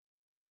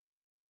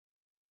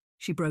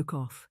 She broke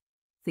off,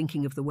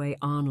 thinking of the way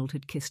Arnold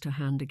had kissed her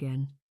hand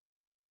again.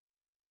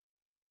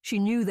 She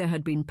knew there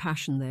had been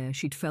passion there,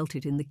 she'd felt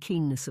it in the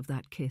keenness of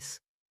that kiss.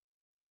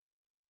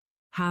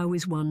 How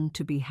is one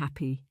to be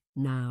happy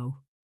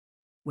now,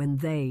 when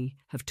they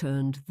have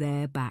turned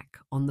their back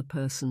on the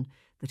person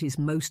that is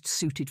most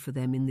suited for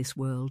them in this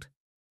world?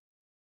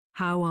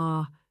 How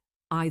are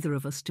either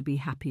of us to be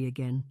happy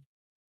again?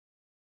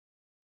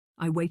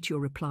 I wait your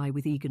reply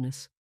with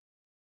eagerness.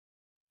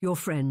 Your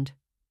friend,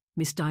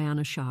 Miss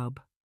Diana Schaub.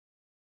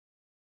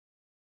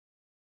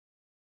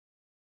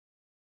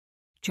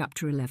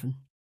 Chapter 11.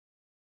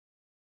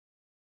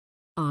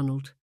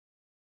 Arnold.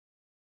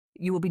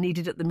 You will be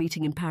needed at the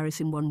meeting in Paris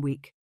in 1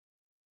 week.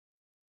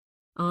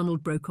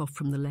 Arnold broke off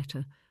from the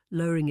letter,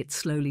 lowering it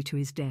slowly to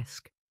his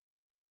desk.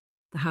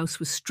 The house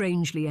was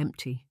strangely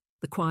empty,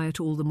 the quiet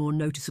all the more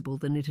noticeable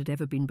than it had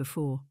ever been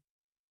before.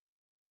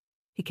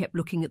 He kept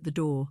looking at the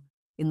door,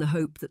 in the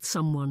hope that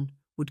someone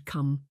would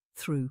come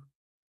through.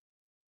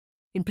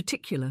 In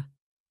particular,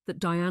 that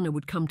Diana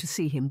would come to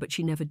see him, but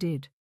she never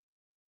did.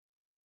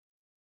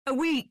 "A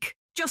week!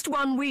 Just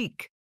 1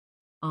 week!"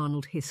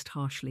 Arnold hissed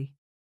harshly.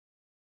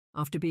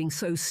 After being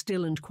so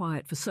still and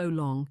quiet for so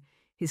long,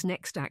 his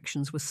next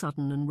actions were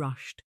sudden and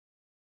rushed.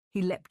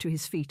 He leapt to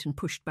his feet and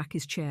pushed back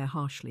his chair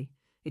harshly.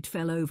 It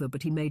fell over,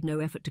 but he made no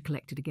effort to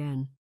collect it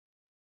again.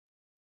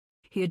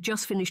 He had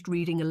just finished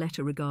reading a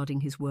letter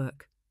regarding his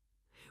work.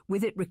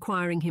 With it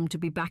requiring him to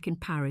be back in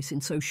Paris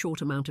in so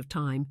short amount of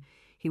time,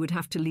 he would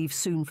have to leave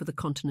soon for the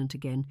continent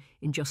again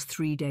in just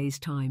 3 days'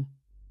 time.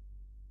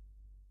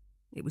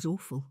 It was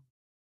awful.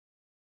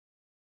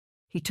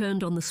 He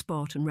turned on the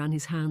spot and ran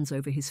his hands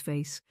over his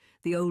face,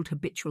 the old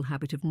habitual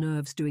habit of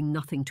nerves doing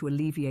nothing to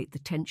alleviate the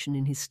tension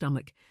in his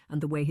stomach and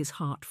the way his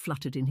heart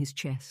fluttered in his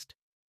chest.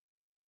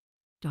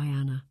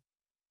 Diana,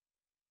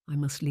 I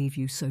must leave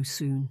you so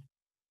soon.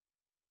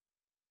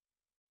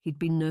 He'd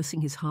been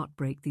nursing his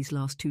heartbreak these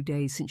last 2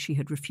 days since she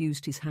had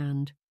refused his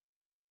hand.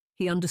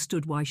 He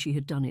understood why she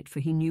had done it,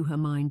 for he knew her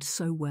mind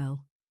so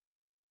well.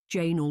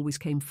 Jane always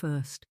came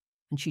first,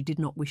 and she did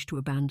not wish to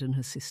abandon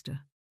her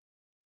sister.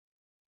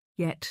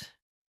 Yet,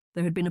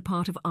 there had been a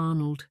part of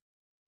Arnold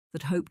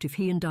that hoped if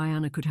he and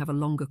Diana could have a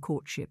longer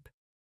courtship,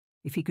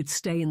 if he could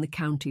stay in the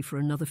county for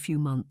another few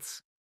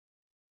months,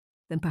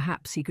 then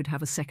perhaps he could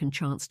have a second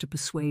chance to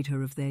persuade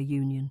her of their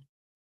union.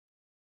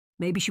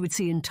 Maybe she would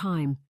see in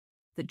time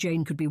that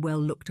Jane could be well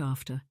looked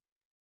after,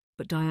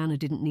 but Diana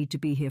didn't need to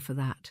be here for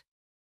that.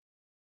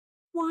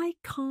 Why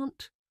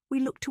can't we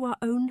look to our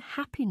own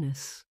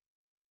happiness?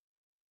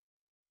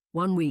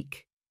 1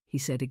 week, he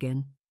said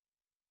again.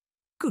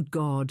 Good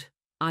God,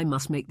 I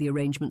must make the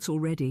arrangements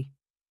already.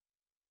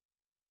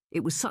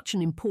 It was such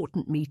an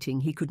important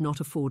meeting he could not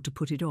afford to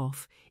put it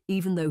off,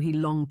 even though he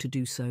longed to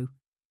do so.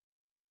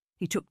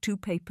 He took 2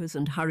 papers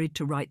and hurried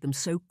to write them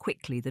so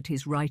quickly that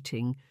his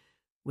writing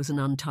was an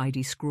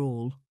untidy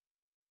scrawl,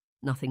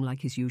 nothing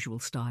like his usual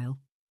style.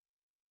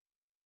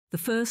 The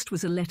first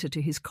was a letter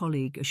to his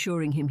colleague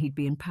assuring him he'd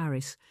be in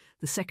Paris.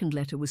 The second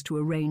letter was to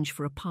arrange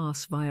for a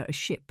pass via a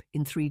ship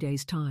in 3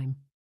 days' time.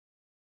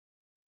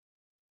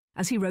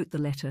 As he wrote the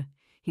letter,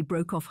 he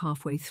broke off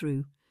halfway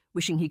through,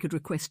 wishing he could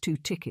request 2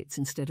 tickets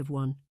instead of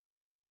 1.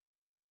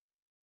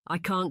 I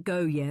can't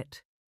go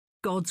yet.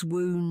 God's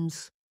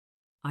wounds.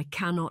 I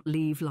cannot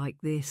leave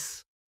like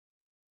this.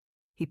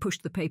 He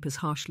pushed the papers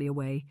harshly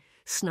away,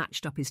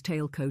 snatched up his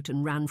tailcoat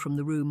and ran from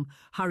the room,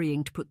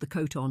 hurrying to put the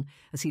coat on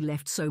as he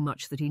left so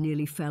much that he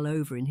nearly fell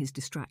over in his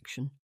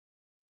distraction.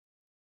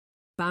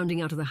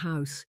 Bounding out of the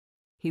house,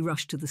 he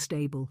rushed to the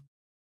stable.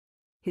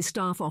 His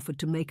staff offered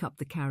to make up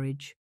the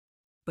carriage,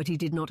 but he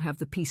did not have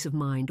the peace of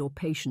mind or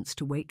patience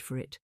to wait for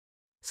it,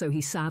 so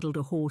he saddled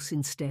a horse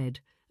instead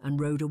and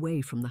rode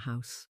away from the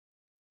house.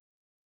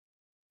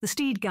 The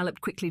steed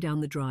galloped quickly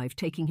down the drive,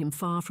 taking him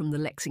far from the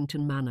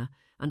Lexington manor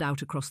and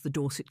out across the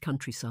Dorset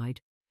countryside,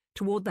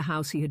 toward the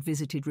house he had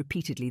visited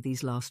repeatedly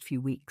these last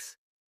few weeks.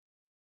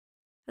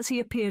 As he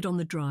appeared on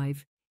the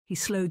drive, he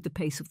slowed the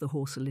pace of the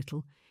horse a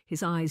little,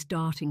 his eyes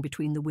darting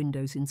between the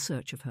windows in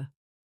search of her.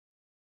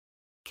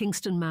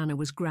 Kingston Manor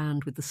was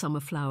grand with the summer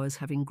flowers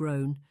having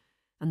grown,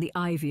 and the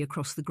ivy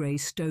across the grey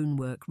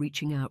stonework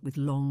reaching out with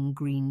long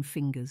green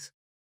fingers.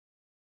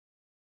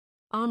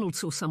 Arnold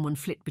saw someone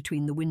flit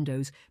between the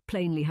windows,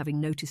 plainly having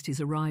noticed his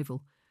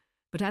arrival,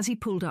 but as he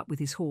pulled up with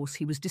his horse,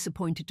 he was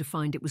disappointed to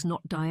find it was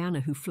not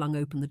Diana who flung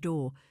open the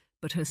door,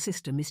 but her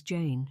sister, Miss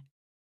Jane.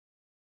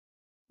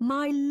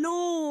 "My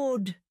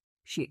lord!"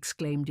 she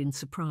exclaimed in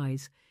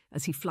surprise,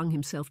 as he flung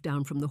himself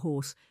down from the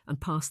horse and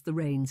passed the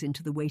reins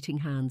into the waiting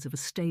hands of a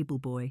stable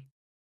boy.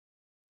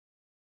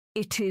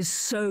 It is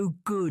so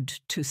good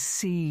to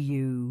see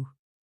you.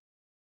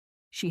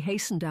 She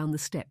hastened down the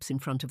steps in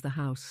front of the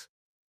house.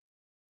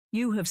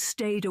 You have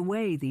stayed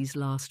away these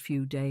last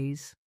few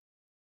days.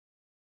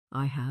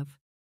 I have.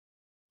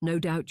 No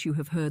doubt you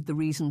have heard the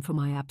reason for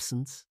my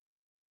absence.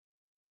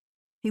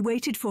 He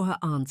waited for her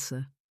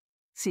answer,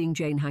 seeing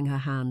Jane hang her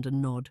hand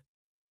and nod.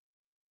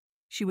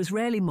 She was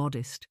rarely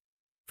modest,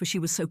 for she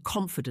was so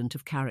confident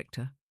of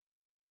character.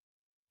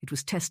 It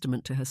was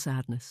testament to her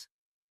sadness.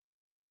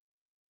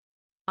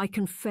 I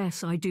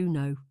confess I do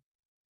know.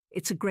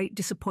 It's a great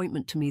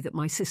disappointment to me that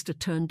my sister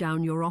turned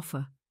down your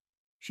offer,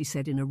 she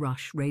said in a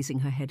rush, raising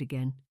her head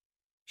again.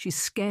 She's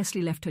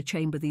scarcely left her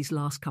chamber these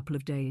last couple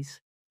of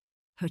days.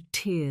 Her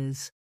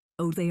tears,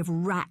 oh, they have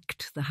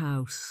racked the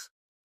house.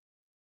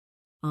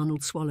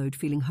 Arnold swallowed,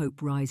 feeling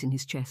hope rise in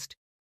his chest.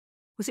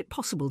 Was it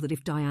possible that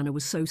if Diana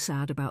was so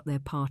sad about their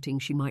parting,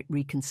 she might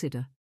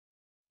reconsider?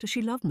 Does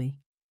she love me?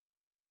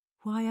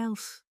 Why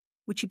else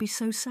would she be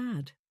so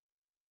sad?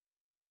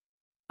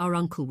 Our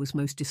uncle was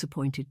most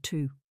disappointed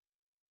too.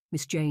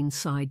 Miss Jane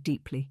sighed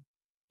deeply.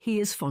 He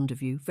is fond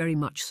of you, very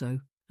much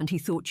so, and he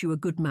thought you a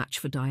good match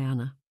for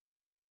Diana.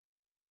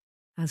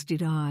 As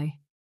did I.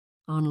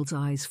 Arnold's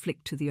eyes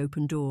flicked to the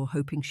open door,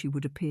 hoping she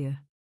would appear.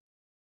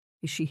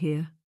 Is she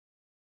here?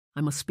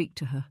 I must speak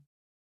to her.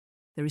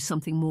 There is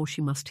something more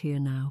she must hear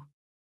now.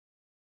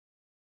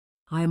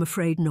 I am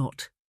afraid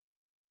not.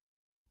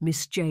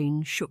 Miss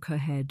Jane shook her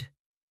head.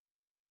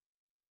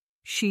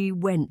 She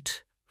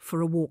went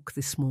for a walk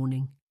this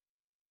morning,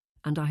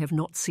 and I have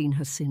not seen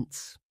her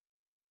since.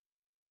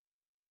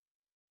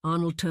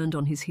 Arnold turned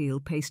on his heel,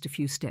 paced a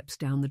few steps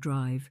down the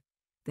drive,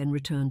 then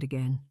returned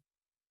again.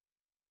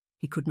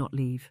 He could not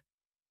leave.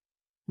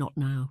 Not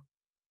now.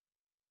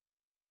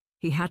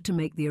 He had to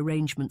make the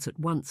arrangements at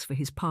once for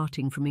his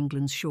parting from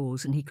England's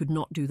shores, and he could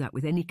not do that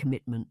with any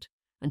commitment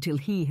until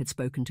he had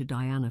spoken to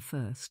Diana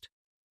first.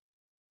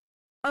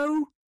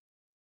 "Oh!"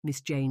 Miss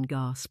Jane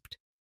gasped.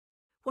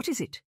 "What is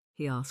it?"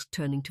 he asked,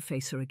 turning to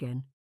face her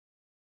again.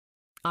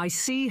 "I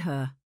see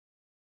her."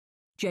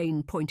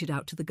 Jane pointed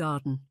out to the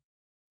garden.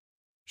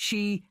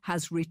 "She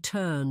has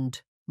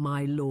returned,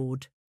 my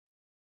lord."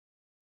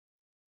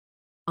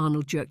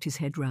 Arnold jerked his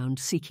head round,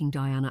 seeking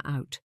Diana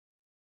out.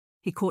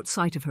 He caught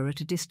sight of her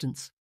at a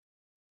distance.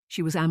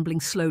 She was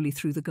ambling slowly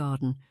through the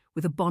garden,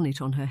 with a bonnet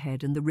on her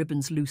head and the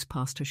ribbons loose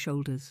past her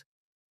shoulders.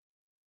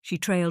 She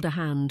trailed a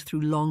hand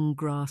through long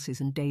grasses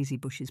and daisy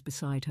bushes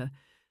beside her,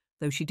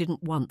 though she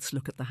didn't once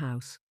look at the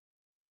house.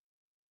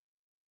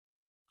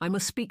 "I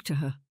must speak to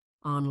her,"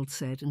 Arnold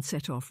said, and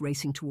set off,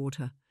 racing toward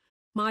her.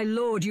 "My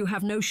lord, you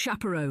have no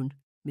chaperone,"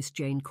 Miss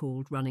Jane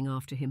called, running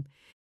after him.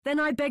 "Then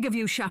I beg of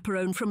you,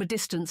 chaperone, from a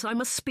distance. I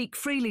must speak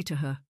freely to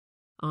her,"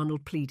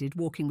 Arnold pleaded,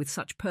 walking with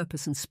such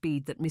purpose and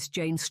speed that Miss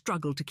Jane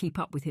struggled to keep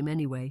up with him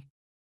anyway.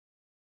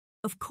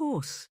 "Of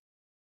course."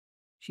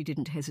 She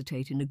didn't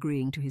hesitate in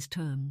agreeing to his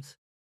terms.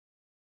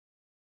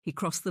 He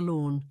crossed the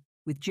lawn,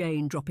 with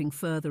Jane dropping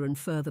further and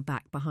further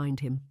back behind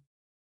him.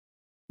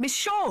 "Miss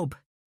Shaub!"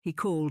 he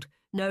called,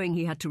 knowing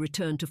he had to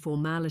return to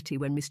formality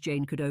when Miss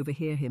Jane could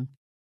overhear him.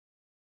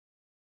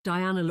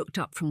 Diana looked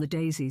up from the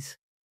daisies.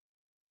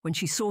 When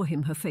she saw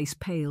him, her face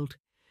paled.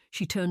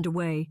 She turned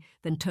away,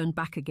 then turned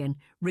back again,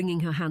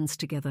 wringing her hands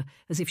together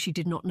as if she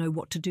did not know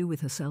what to do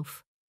with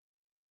herself.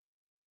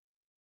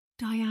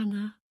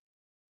 "Diana,"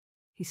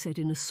 he said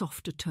in a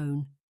softer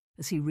tone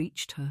as he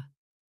reached her.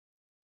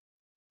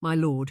 "My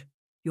lord,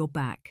 you're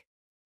back."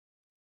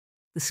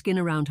 The skin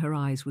around her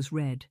eyes was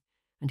red,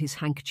 and his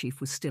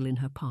handkerchief was still in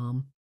her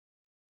palm.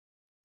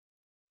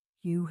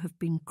 "You have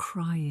been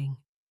crying."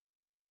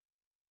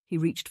 He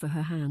reached for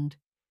her hand,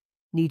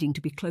 needing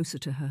to be closer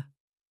to her.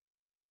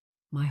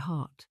 "My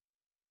heart."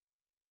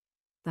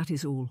 "That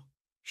is all,"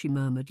 she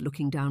murmured,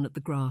 looking down at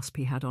the grasp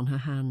he had on her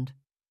hand.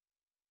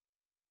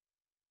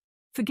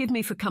 "Forgive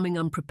me for coming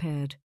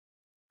unprepared.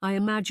 I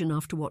imagine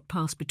after what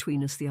passed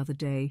between us the other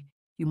day,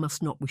 you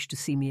must not wish to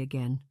see me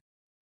again."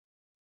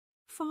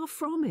 "Far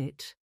from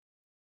it."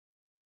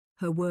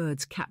 Her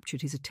words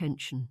captured his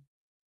attention.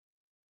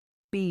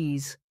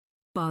 Bees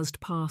buzzed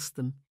past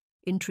them,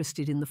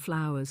 interested in the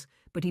flowers,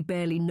 but he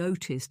barely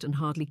noticed and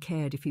hardly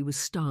cared if he was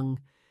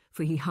stung,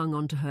 for he hung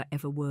on to her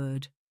every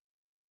word.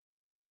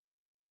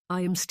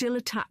 "I am still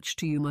attached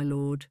to you, my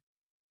lord,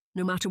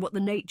 no matter what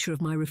the nature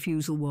of my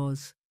refusal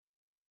was.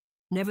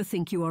 Never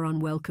think you are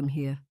unwelcome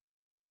here."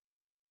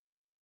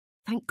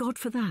 "Thank God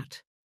for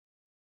that."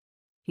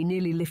 He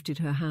nearly lifted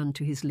her hand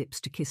to his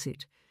lips to kiss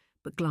it,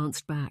 but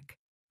glanced back,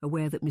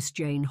 aware that Miss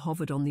Jane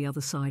hovered on the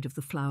other side of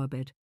the flower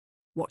bed,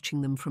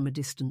 watching them from a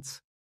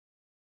distance.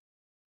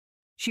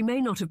 She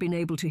may not have been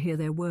able to hear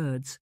their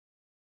words,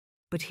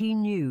 but he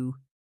knew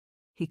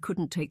he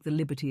couldn't take the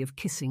liberty of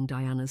kissing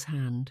Diana's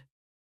hand.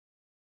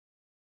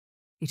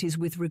 "It is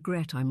with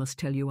regret I must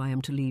tell you I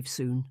am to leave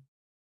soon."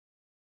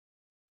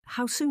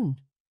 "How soon?"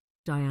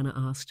 Diana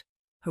asked,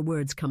 her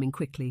words coming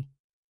quickly.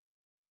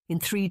 "In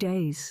 3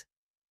 days."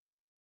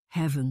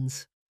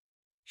 "Heavens!"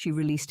 She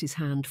released his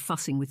hand,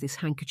 fussing with this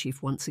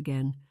handkerchief once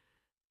again.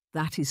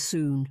 "That is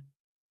soon."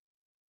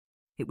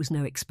 It was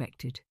no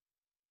expected.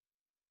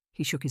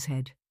 He shook his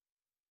head.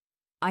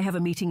 I have a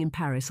meeting in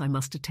Paris I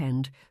must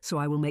attend, so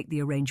I will make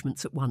the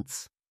arrangements at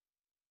once.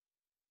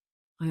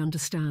 I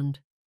understand,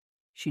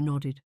 she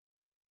nodded,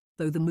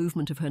 though the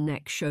movement of her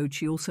neck showed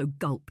she also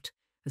gulped,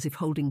 as if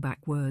holding back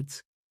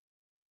words.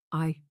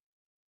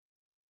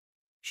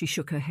 She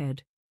shook her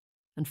head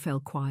and fell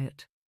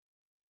quiet.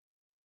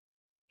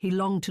 He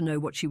longed to know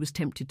what she was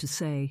tempted to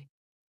say,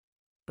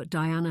 but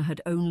Diana had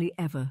only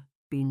ever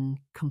been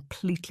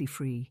completely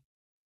free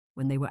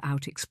when they were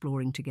out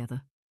exploring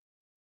together.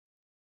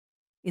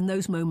 In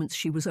those moments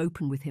she was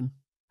open with him,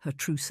 her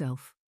true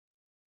self.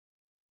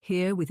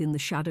 Here, within the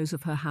shadows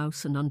of her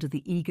house and under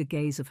the eager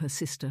gaze of her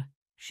sister,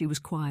 she was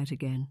quiet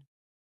again.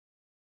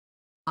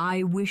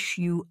 I wish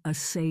you a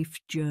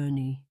safe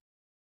journey.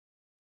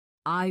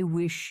 I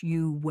wish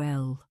you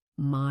well,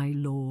 my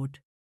lord.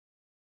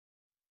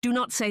 Do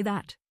not say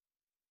that.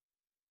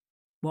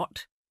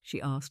 What? She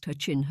asked, her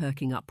chin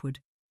herking upward.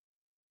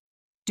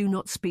 Do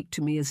not speak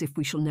to me as if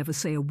we shall never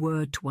say a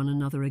word to one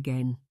another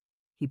again,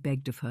 he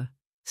begged of her,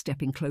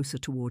 stepping closer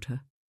toward her.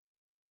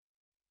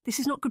 This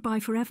is not goodbye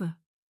forever,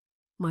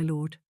 my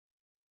lord.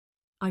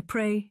 I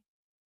pray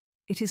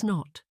it is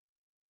not,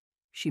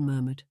 she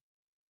murmured.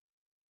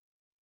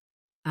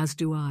 As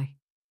do I.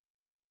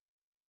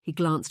 He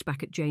glanced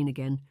back at Jane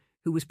again,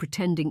 who was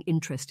pretending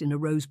interest in a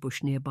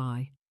rosebush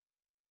nearby.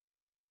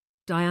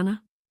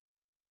 Diana,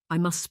 I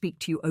must speak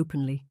to you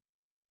openly.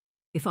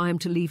 If I am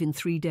to leave in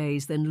 3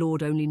 days, then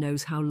Lord only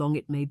knows how long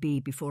it may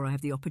be before I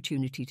have the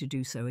opportunity to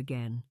do so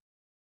again.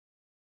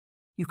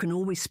 You can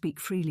always speak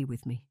freely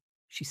with me,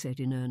 she said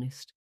in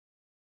earnest,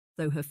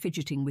 though her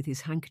fidgeting with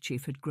his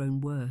handkerchief had grown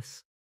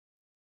worse.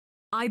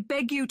 I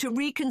beg you to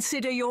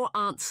reconsider your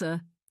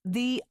answer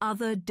the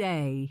other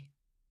day.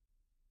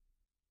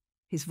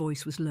 His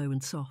voice was low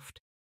and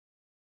soft,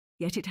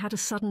 yet it had a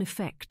sudden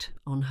effect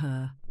on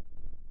her.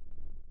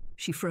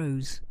 She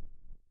froze,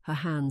 her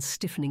hands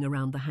stiffening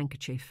around the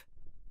handkerchief.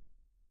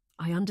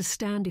 I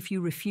understand if you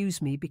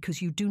refuse me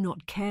because you do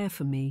not care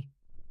for me.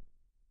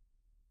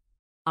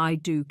 I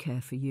do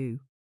care for you.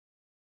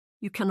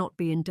 You cannot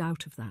be in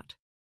doubt of that.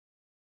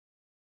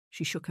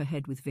 She shook her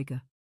head with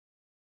vigour.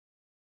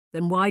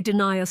 Then why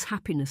deny us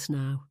happiness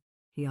now?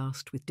 He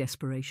asked with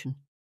desperation.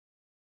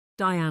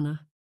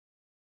 Diana,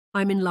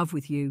 I'm in love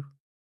with you.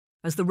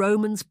 As the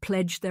Romans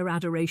pledged their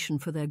adoration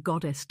for their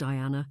goddess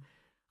Diana,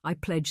 I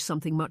pledge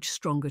something much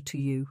stronger to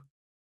you.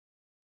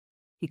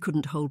 He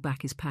couldn't hold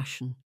back his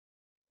passion.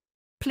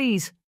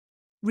 Please,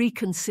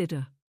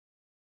 reconsider.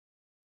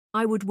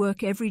 I would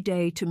work every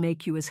day to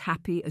make you as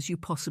happy as you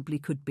possibly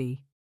could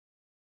be.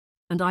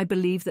 And I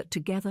believe that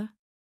together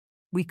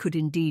we could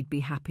indeed be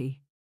happy.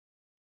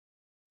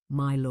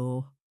 My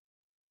lord,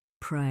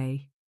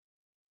 pray,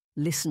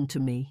 listen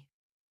to me.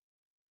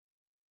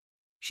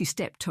 She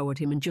stepped toward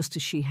him, and just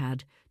as she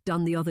had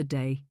done the other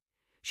day,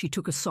 she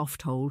took a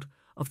soft hold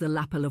of the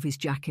lapel of his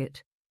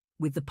jacket,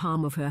 with the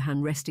palm of her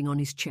hand resting on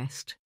his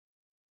chest.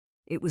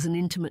 It was an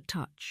intimate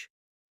touch,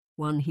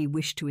 one he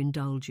wished to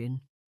indulge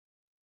in.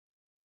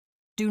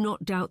 Do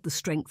not doubt the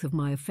strength of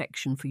my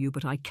affection for you,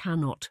 but I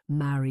cannot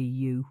marry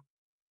you.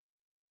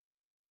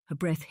 Her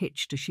breath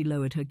hitched as she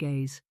lowered her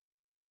gaze.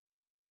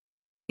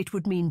 It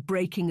would mean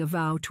breaking a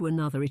vow to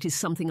another. It is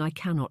something I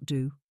cannot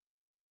do.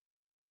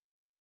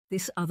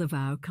 This other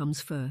vow comes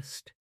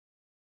first.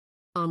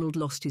 Arnold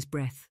lost his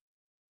breath.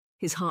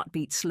 His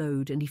heartbeat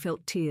slowed, and he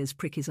felt tears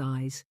prick his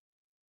eyes.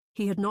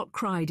 He had not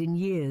cried in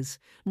years,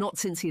 not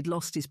since he had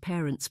lost his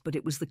parents, but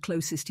it was the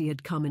closest he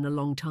had come in a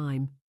long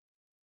time.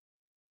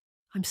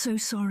 I'm so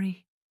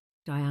sorry,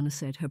 Diana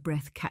said, her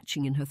breath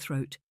catching in her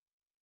throat.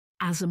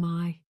 As am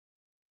I.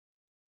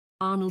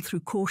 Arnold threw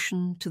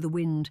caution to the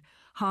wind,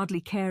 hardly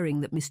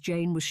caring that Miss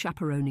Jane was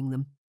chaperoning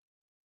them.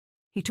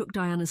 He took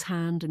Diana's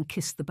hand and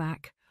kissed the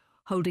back,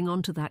 holding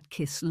on to that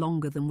kiss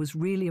longer than was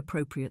really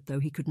appropriate, though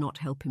he could not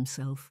help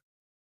himself.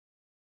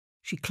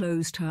 She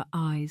closed her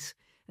eyes,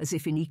 as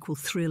if in equal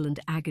thrill and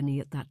agony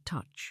at that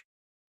touch.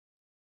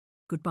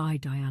 Goodbye,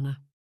 Diana.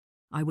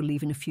 I will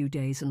leave in a few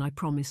days, and I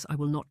promise I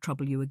will not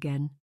trouble you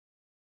again.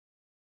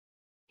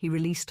 He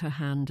released her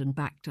hand and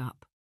backed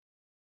up.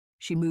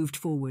 She moved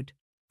forward,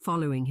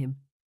 following him,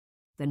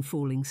 then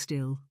falling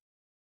still.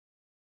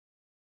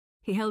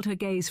 He held her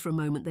gaze for a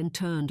moment, then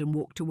turned and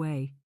walked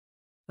away,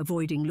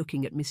 avoiding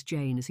looking at Miss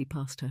Jane as he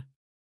passed her.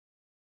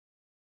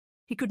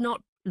 He could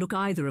not look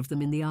either of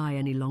them in the eye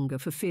any longer,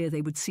 for fear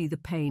they would see the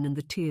pain and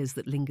the tears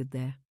that lingered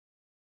there.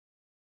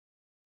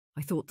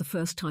 I thought the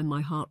first time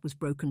my heart was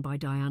broken by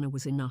Diana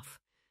was enough.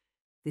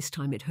 This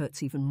time it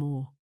hurts even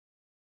more.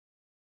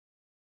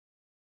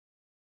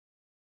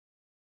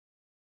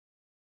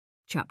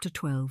 Chapter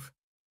 12.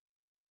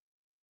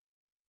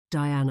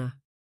 Diana.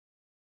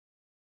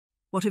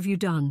 What have you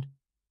done?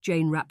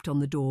 Jane rapped on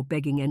the door,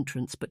 begging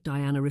entrance, but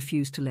Diana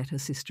refused to let her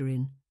sister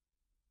in.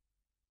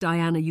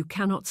 Diana, you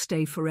cannot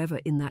stay forever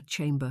in that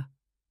chamber.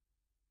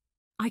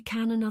 I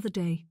can another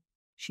day,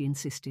 she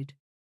insisted.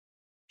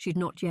 She had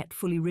not yet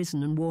fully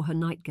risen and wore her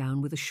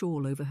nightgown with a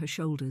shawl over her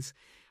shoulders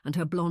and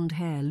her blonde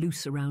hair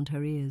loose around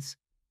her ears.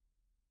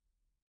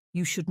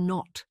 You should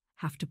not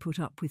have to put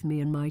up with me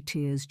and my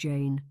tears,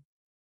 Jane.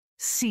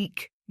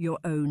 Seek your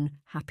own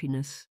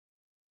happiness.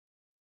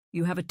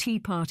 You have a tea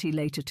party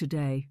later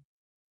today."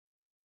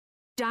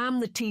 "Damn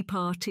the tea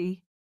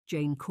party,"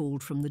 Jane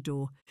called from the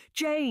door.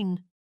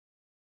 "Jane!"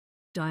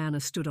 Diana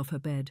stood off her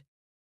bed.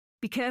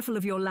 "Be careful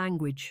of your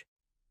language."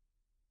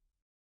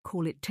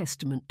 "Call it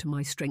testament to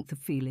my strength of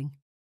feeling."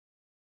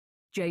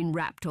 Jane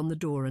rapped on the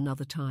door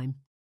another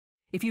time.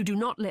 "If you do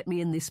not let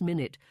me in this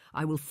minute,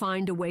 I will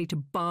find a way to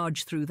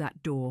barge through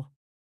that door."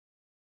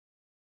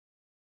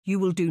 "You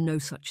will do no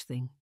such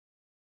thing."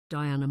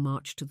 Diana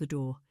marched to the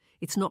door.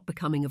 "It's not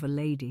becoming of a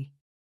lady.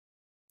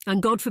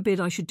 And God forbid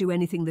I should do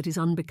anything that is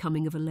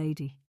unbecoming of a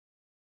lady.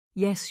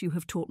 Yes, you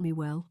have taught me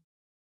well.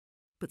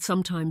 But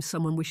sometimes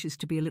someone wishes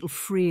to be a little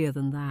freer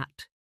than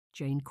that,"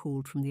 Jane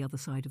called from the other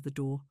side of the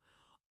door.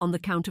 "On the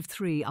count of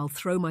 3, I'll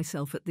throw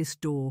myself at this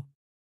door."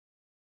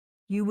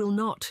 "You will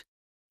not,"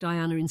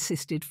 Diana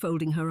insisted,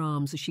 folding her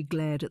arms as she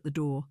glared at the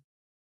door.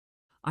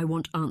 "I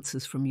want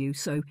answers from you,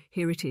 so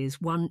here it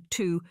is. 1,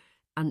 2,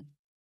 and—"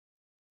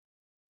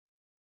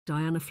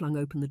 Diana flung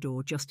open the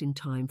door just in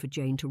time for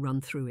Jane to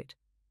run through it.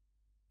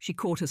 She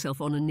caught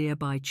herself on a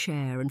nearby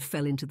chair and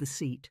fell into the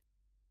seat.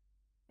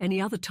 Any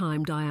other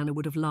time Diana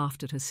would have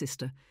laughed at her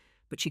sister,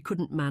 but she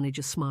couldn't manage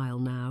a smile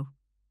now.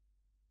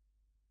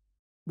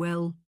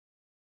 Well,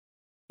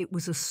 it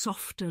was a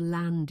softer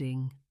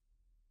landing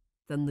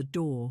than the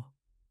door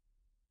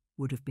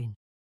would have been.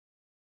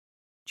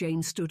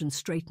 Jane stood and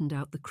straightened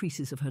out the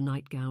creases of her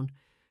nightgown,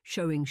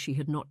 showing she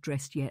had not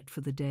dressed yet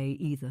for the day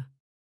either.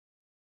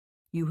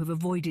 "You have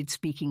avoided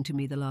speaking to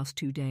me the last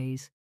 2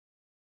 days.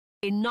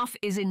 "Enough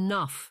is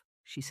enough,"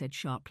 she said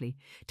sharply.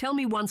 "Tell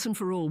me once and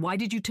for all, why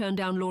did you turn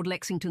down Lord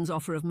Lexington's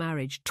offer of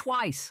marriage?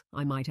 Twice,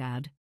 I might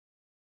add."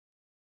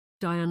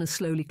 Diana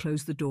slowly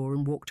closed the door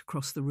and walked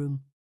across the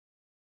room.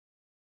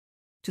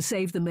 To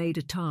save the maid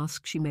a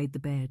task, she made the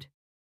bed.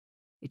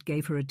 It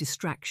gave her a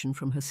distraction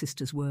from her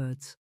sister's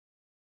words.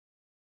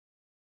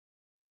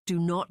 "Do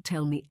not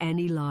tell me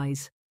any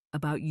lies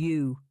about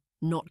you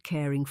not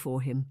caring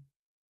for him,"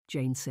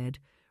 Jane said,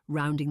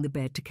 rounding the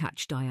bed to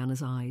catch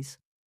Diana's eyes.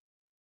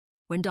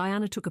 When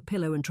Diana took a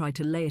pillow and tried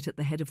to lay it at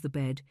the head of the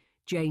bed,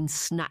 Jane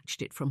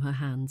snatched it from her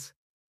hands.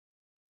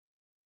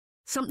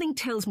 "Something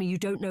tells me you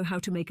don't know how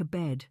to make a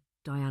bed,"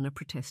 Diana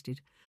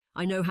protested.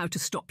 "I know how to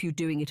stop you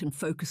doing it and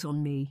focus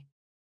on me."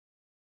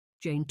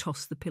 Jane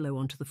tossed the pillow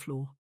onto the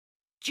floor.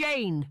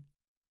 "Jane!"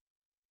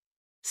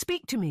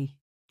 "Speak to me,"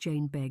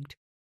 Jane begged,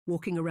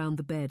 walking around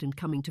the bed and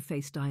coming to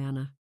face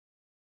Diana.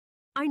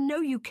 "I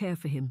know you care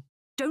for him.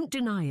 Don't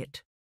deny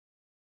it."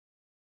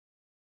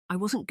 "I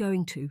wasn't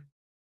going to,"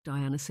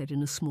 Diana said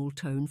in a small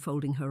tone,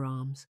 folding her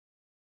arms.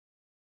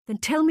 "Then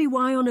tell me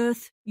why on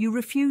earth you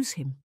refuse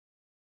him."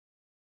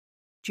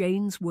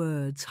 Jane's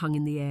words hung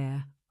in the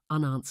air,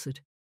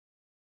 unanswered.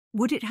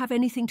 Would it have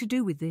anything to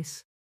do with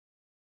this?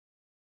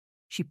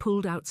 She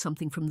pulled out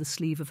something from the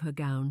sleeve of her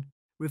gown,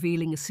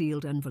 revealing a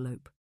sealed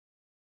envelope.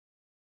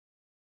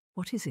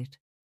 "What is it?"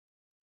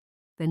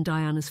 Then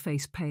Diana's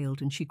face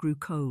paled and she grew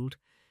cold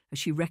as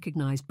she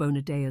recognized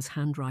Bonadea's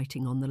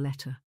handwriting on the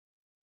letter.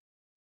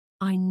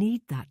 "I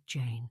need that,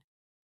 Jane."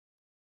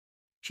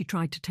 She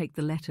tried to take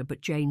the letter,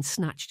 but Jane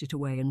snatched it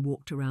away and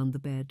walked around the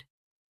bed.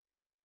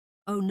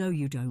 "Oh, no,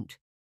 you don't.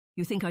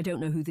 You think I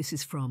don't know who this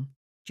is from,"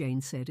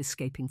 Jane said,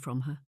 escaping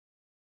from her.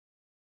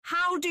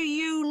 "How do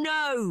you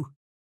know?"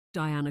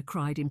 Diana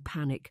cried in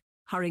panic,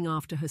 hurrying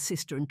after her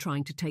sister and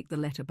trying to take the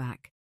letter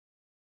back.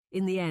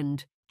 In the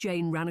end,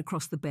 Jane ran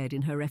across the bed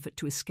in her effort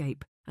to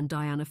escape, and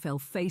Diana fell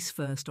face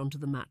first onto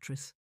the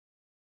mattress.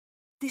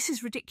 "This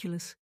is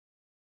ridiculous.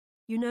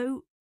 You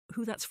know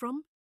who that's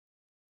from?"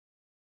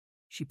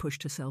 She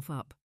pushed herself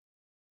up.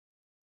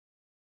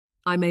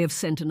 "I may have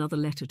sent another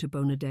letter to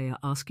Bonadea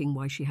asking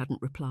why she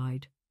hadn't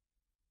replied."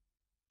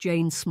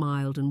 Jane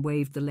smiled and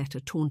waved the letter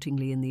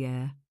tauntingly in the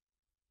air.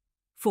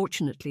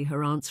 Fortunately,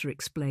 her answer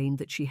explained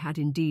that she had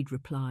indeed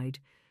replied.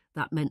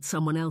 That meant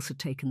someone else had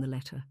taken the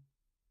letter.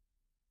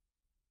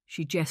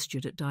 She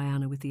gestured at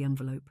Diana with the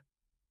envelope.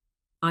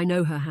 "I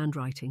know her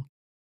handwriting.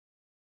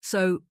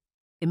 So,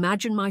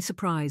 imagine my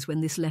surprise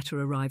when this letter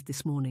arrived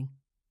this morning.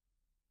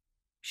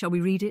 Shall we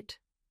read it?"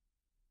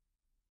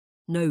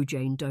 "No,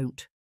 Jane,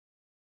 don't."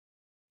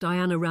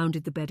 Diana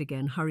rounded the bed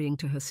again, hurrying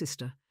to her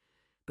sister,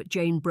 but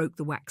Jane broke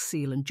the wax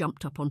seal and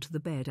jumped up onto the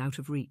bed, out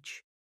of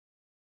reach.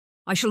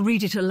 "I shall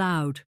read it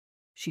aloud,"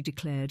 she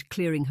declared,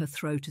 clearing her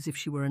throat as if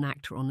she were an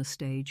actor on a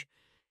stage.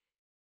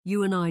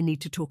 "You and I need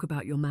to talk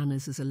about your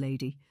manners as a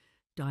lady,"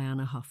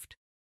 Diana huffed.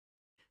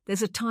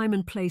 "There's a time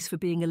and place for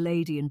being a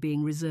lady and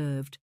being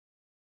reserved.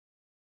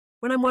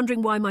 When I'm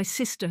wondering why my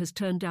sister has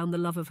turned down the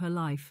love of her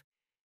life,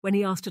 when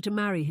he asked her to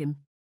marry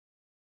him,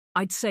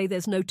 I'd say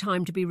there's no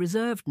time to be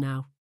reserved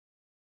now."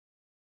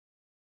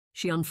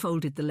 She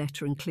unfolded the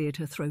letter and cleared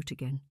her throat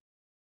again.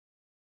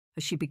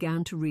 As she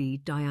began to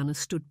read, Diana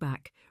stood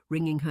back,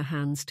 wringing her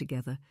hands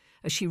together,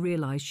 as she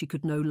realized she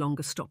could no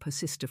longer stop her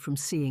sister from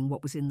seeing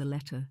what was in the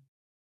letter.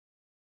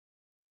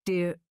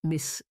 "Dear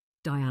Miss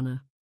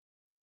Diana,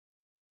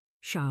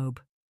 Schaub,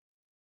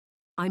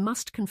 I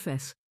must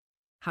confess,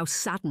 how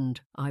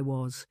saddened I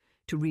was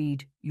to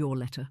read your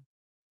letter.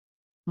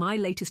 My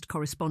latest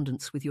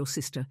correspondence with your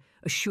sister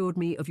assured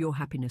me of your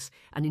happiness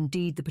and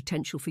indeed the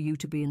potential for you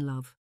to be in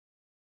love.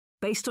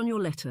 Based on your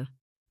letter,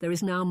 there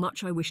is now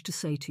much I wish to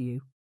say to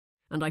you,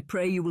 and I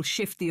pray you will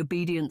shift the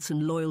obedience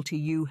and loyalty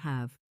you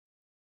have.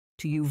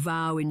 To you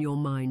vow in your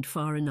mind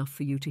far enough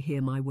for you to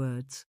hear my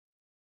words.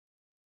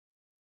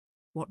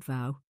 What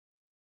vow?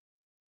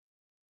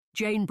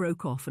 Jane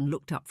broke off and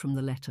looked up from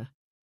the letter.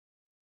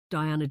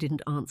 Diana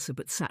didn't answer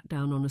but sat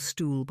down on a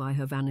stool by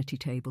her vanity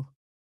table.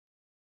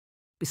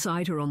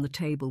 Beside her on the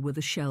table were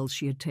the shells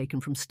she had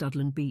taken from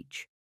Studland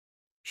Beach.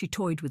 She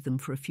toyed with them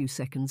for a few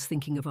seconds,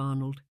 thinking of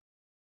Arnold,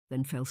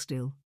 then fell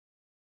still.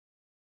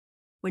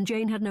 When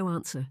Jane had no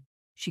answer,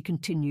 she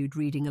continued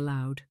reading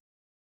aloud.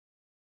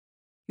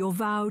 Your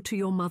vow to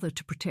your mother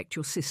to protect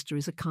your sister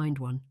is a kind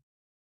one,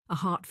 a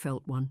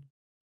heartfelt one,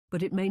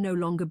 but it may no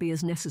longer be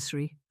as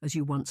necessary as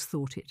you once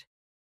thought it.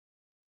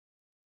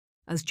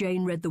 As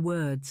Jane read the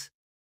words,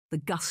 the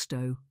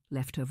gusto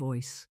left her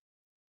voice.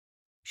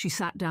 She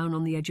sat down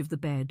on the edge of the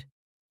bed,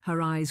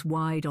 her eyes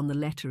wide on the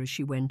letter as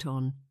she went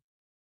on.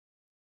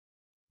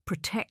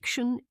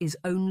 Protection is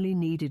only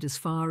needed as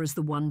far as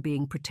the one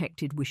being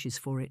protected wishes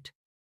for it.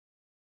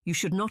 You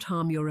should not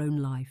harm your own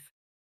life,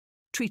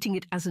 treating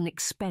it as an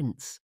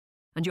expense,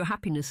 and your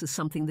happiness as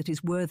something that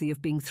is worthy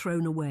of being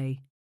thrown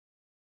away,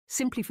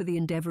 simply for the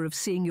endeavour of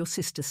seeing your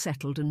sister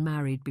settled and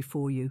married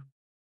before you.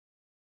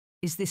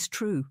 Is this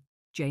true?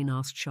 Jane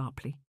asked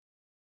sharply.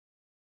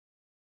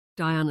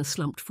 Diana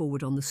slumped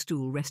forward on the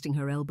stool, resting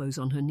her elbows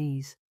on her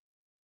knees.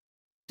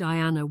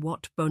 Diana,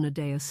 what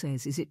Bonadea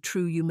says, is it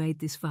true you made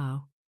this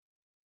vow?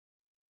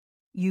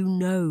 You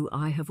know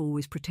I have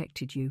always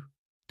protected you,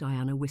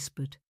 Diana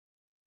whispered.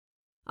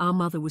 Our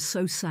mother was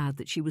so sad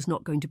that she was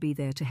not going to be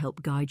there to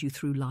help guide you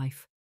through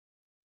life.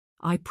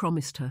 I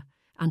promised her,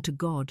 and to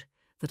God,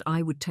 that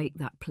I would take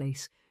that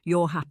place,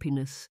 your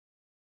happiness,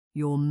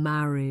 your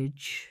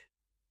marriage.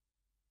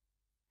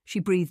 She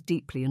breathed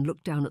deeply and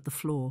looked down at the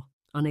floor,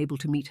 unable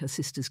to meet her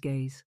sister's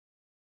gaze.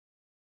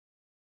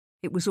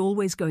 It was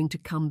always going to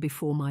come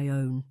before my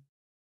own.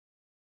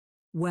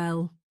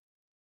 Well,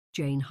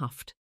 Jane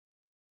huffed.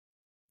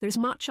 There's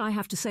much I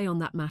have to say on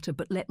that matter,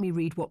 but let me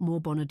read what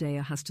more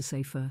Bonadea has to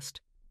say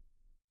first.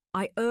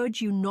 I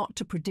urge you not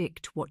to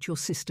predict what your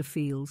sister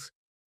feels,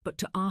 but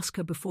to ask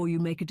her before you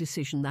make a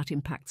decision that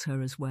impacts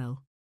her as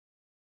well.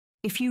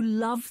 If you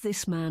love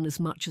this man as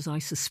much as I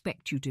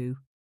suspect you do,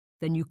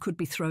 then you could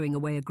be throwing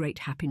away a great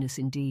happiness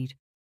indeed.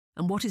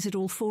 And what is it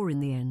all for in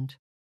the end?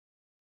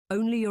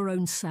 Only your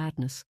own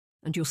sadness,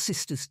 and your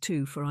sister's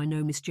too, for I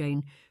know Miss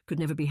Jane could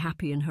never be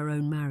happy in her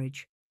own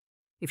marriage,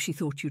 if she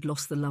thought you'd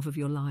lost the love of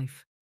your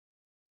life.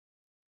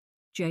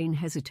 Jane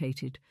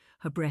hesitated,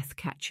 her breath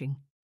catching.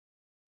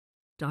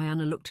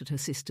 Diana looked at her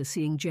sister,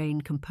 seeing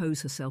Jane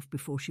compose herself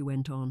before she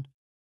went on.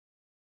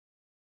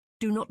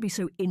 Do not be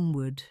so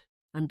inward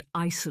and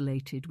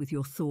isolated with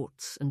your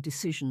thoughts and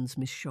decisions,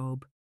 Miss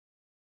Schaub.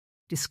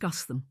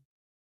 Discuss them.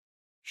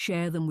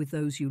 Share them with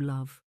those you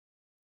love.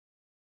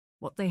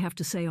 What they have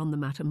to say on the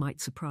matter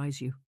might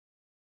surprise you.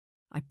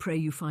 I pray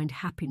you find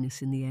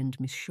happiness in the end,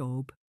 Miss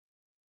Schaub.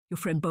 Your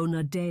friend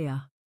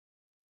Bonadea.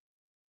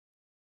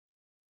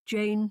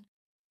 Jane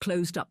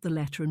closed up the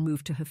letter and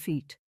moved to her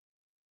feet,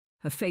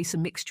 her face a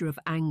mixture of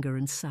anger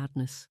and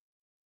sadness.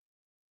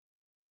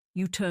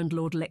 You turned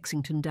Lord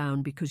Lexington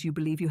down because you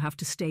believe you have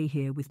to stay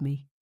here with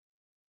me.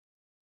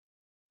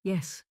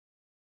 Yes.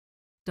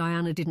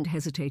 Diana didn't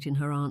hesitate in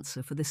her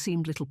answer, for there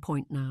seemed little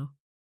point now.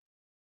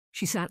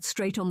 She sat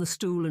straight on the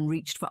stool and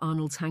reached for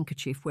Arnold's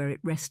handkerchief where it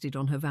rested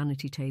on her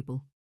vanity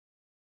table.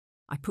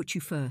 I put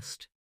you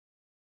first.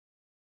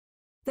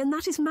 Then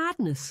that is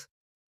madness,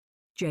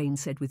 Jane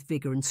said with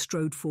vigour and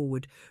strode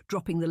forward,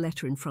 dropping the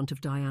letter in front of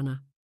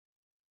Diana.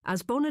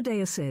 As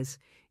Bonadea says,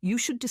 you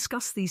should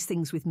discuss these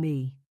things with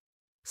me.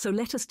 So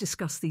let us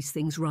discuss these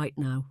things right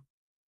now.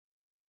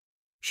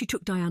 She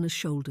took Diana's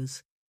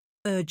shoulders,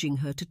 urging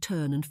her to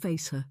turn and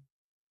face her.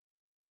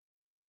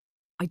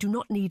 I do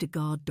not need a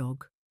guard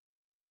dog.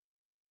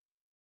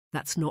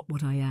 That's not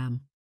what I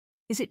am.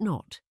 Is it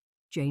not?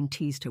 Jane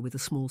teased her with a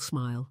small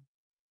smile.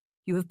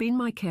 You have been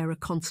my carer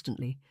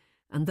constantly,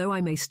 and though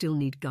I may still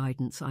need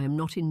guidance, I am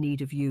not in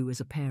need of you as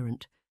a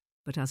parent,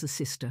 but as a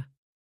sister.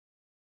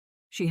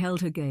 She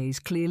held her gaze,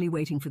 clearly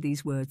waiting for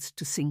these words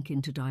to sink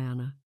into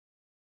Diana.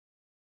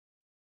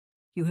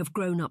 You have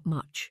grown up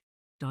much,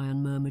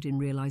 Diane murmured in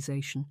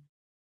realization.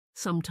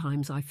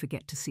 Sometimes I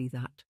forget to see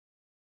that.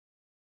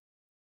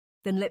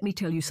 Then let me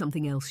tell you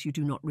something else you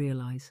do not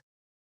realize.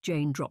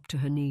 Jane dropped to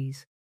her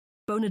knees.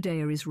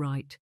 Bonadea is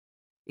right.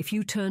 If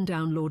you turn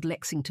down Lord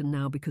Lexington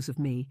now because of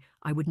me,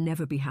 I would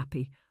never be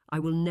happy. I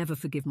will never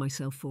forgive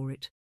myself for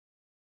it.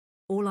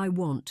 All I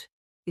want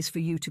is for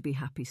you to be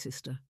happy,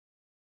 sister.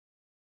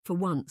 For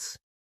once,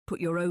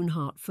 put your own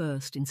heart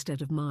first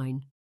instead of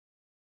mine.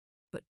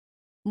 But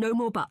no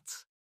more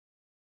buts.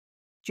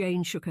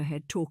 Jane shook her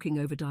head, talking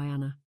over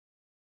Diana.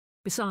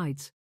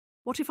 Besides,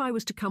 what if I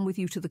was to come with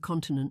you to the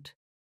continent?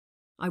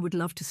 I would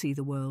love to see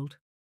the world.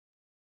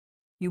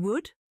 You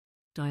would?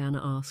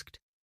 Diana asked.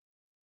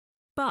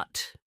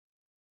 But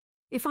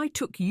if I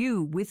took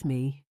you with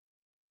me,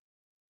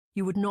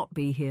 you would not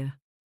be here.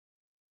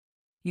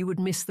 You would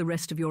miss the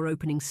rest of your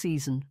opening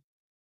season.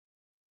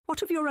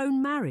 What of your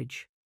own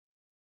marriage?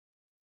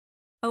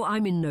 Oh,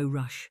 I'm in no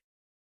rush.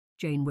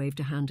 Jane waved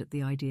a hand at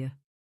the idea.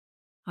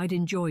 I'd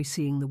enjoy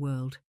seeing the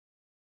world.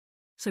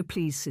 So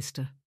please,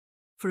 sister,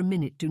 for a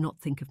minute do not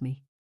think of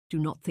me. Do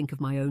not think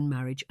of my own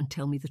marriage and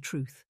tell me the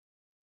truth.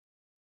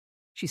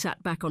 She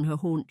sat back on her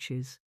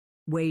haunches,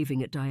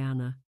 waving at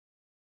Diana.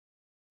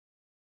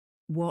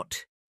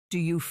 What do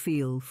you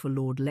feel for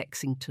Lord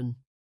Lexington?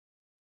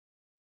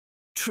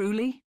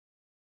 Truly?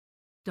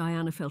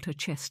 Diana felt her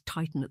chest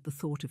tighten at the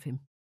thought of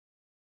him.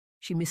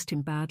 She missed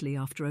him badly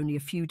after only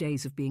a few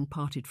days of being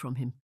parted from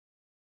him.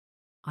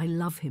 I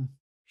love him,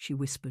 she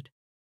whispered.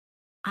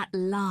 At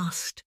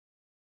last!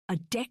 A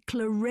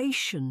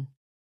declaration!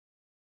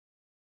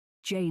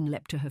 Jane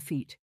leapt to her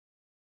feet.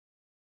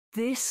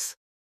 This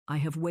I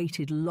have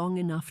waited long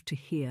enough to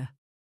hear.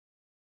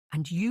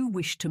 And you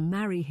wish to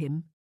marry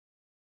him?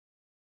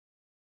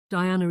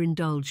 Diana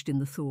indulged in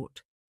the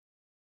thought.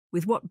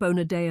 With what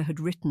Bonadea had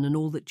written and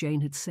all that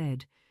Jane had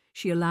said,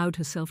 she allowed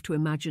herself to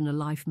imagine a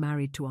life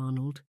married to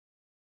Arnold.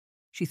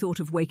 She thought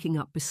of waking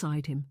up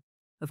beside him,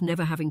 of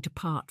never having to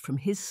part from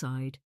his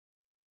side,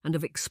 and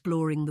of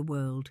exploring the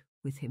world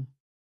with him.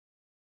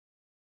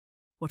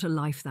 What a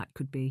life that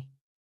could be.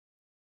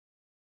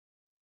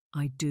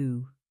 I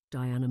do,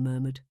 Diana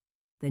murmured,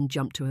 then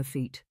jumped to her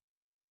feet.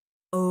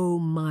 Oh,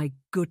 my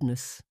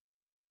goodness.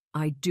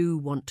 I do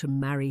want to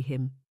marry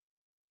him.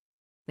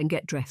 Then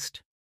get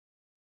dressed.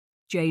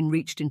 Jane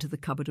reached into the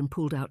cupboard and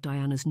pulled out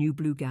Diana's new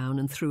blue gown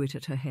and threw it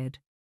at her head.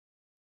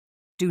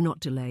 Do not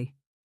delay.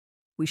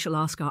 We shall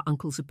ask our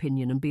uncle's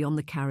opinion and be on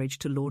the carriage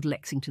to Lord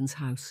Lexington's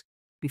house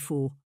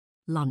before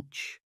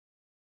lunch.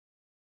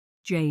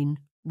 Jane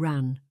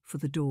ran for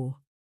the door.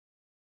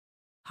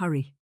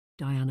 Hurry,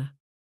 Diana.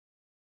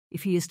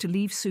 If he is to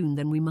leave soon,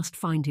 then we must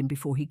find him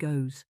before he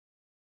goes.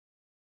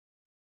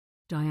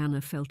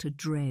 Diana felt a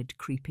dread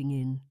creeping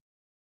in.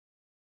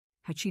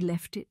 Had she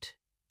left it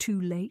too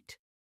late?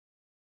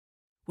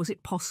 Was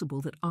it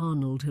possible that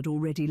Arnold had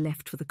already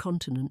left for the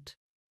continent?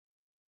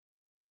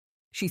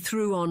 She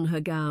threw on her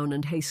gown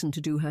and hastened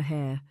to do her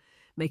hair,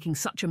 making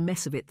such a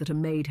mess of it that a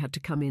maid had to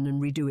come in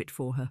and redo it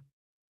for her.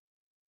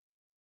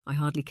 I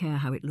hardly care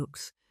how it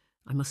looks.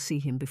 I must see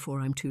him before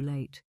I'm too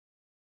late.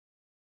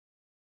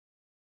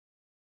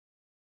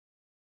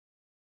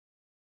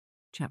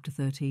 Chapter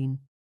 13.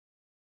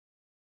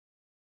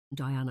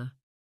 Diana.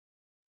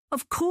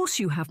 Of course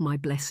you have my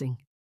blessing.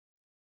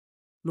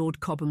 Lord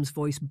Cobham's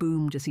voice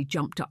boomed as he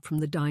jumped up from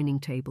the dining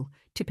table,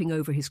 tipping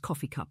over his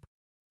coffee cup,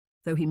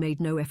 though he made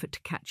no effort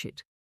to catch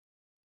it.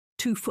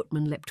 2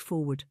 footmen leapt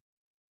forward.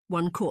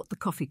 One caught the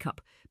coffee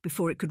cup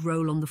before it could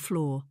roll on the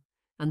floor,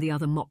 and the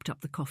other mopped up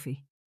the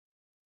coffee.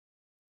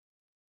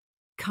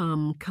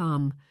 Come,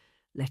 come,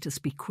 let us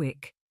be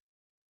quick.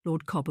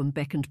 Lord Cobham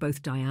beckoned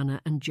both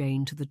Diana and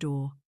Jane to the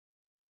door.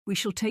 We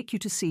shall take you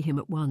to see him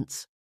at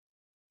once.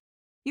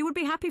 You would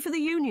be happy for the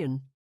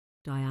union?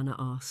 Diana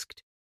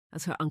asked,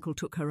 as her uncle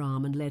took her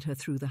arm and led her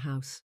through the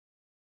house.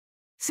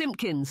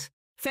 Simpkins,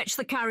 fetch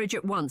the carriage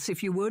at once,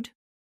 if you would.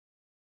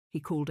 He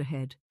called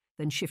ahead,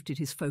 then shifted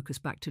his focus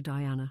back to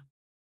Diana.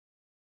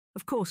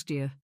 Of course,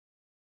 dear.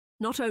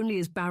 Not only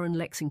is Baron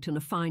Lexington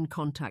a fine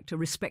contact, a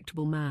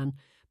respectable man,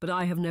 but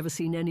I have never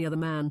seen any other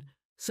man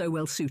so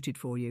well suited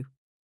for you.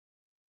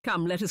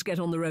 Come, let us get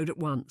on the road at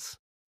once.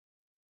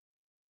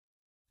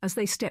 As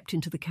they stepped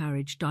into the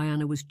carriage,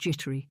 Diana was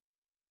jittery.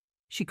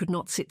 She could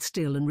not sit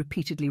still and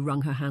repeatedly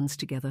wrung her hands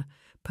together,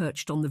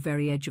 perched on the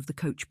very edge of the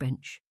coach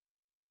bench.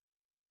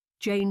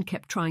 Jane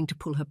kept trying to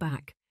pull her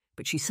back,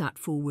 but she sat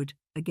forward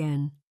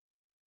again.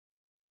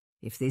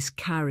 If this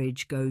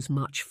carriage goes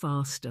much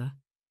faster,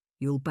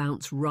 you'll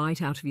bounce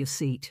right out of your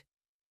seat,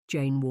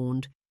 Jane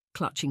warned,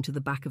 clutching to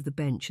the back of the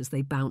bench as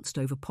they bounced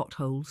over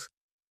potholes.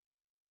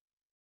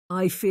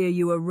 I fear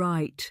you are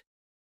right,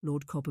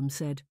 Lord Cobham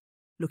said,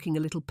 looking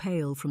a little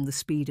pale from the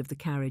speed of the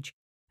carriage,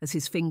 as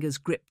his fingers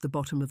gripped the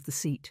bottom of the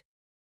seat.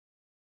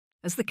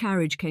 As the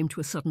carriage came to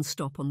a sudden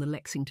stop on the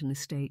Lexington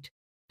estate,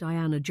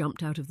 Diana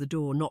jumped out of the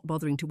door, not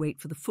bothering to wait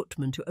for the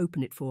footman to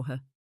open it for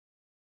her.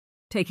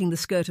 Taking the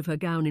skirt of her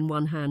gown in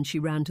one hand, she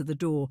ran to the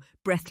door,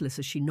 breathless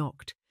as she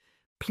knocked.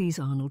 Please,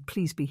 Arnold,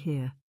 please be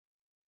here.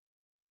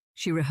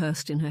 She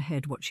rehearsed in her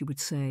head what she would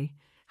say,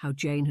 how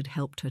Jane had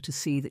helped her to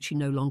see that she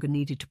no longer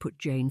needed to put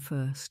Jane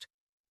first.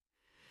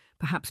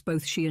 Perhaps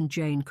both she and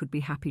Jane could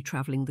be happy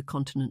travelling the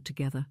continent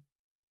together.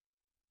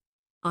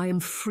 I am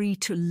free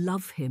to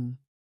love him,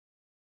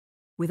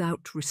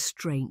 without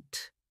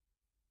restraint.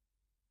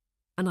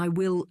 And I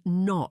will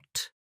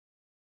not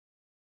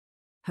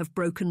have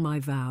broken my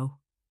vow,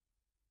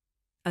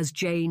 as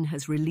Jane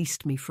has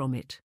released me from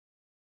it.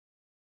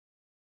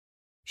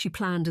 She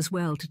planned as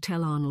well to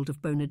tell Arnold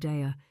of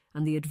Bonadea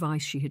and the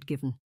advice she had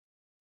given.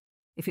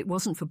 If it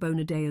wasn't for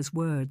Bonadea's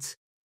words,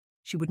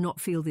 she would not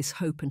feel this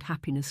hope and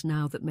happiness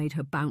now that made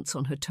her bounce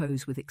on her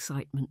toes with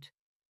excitement.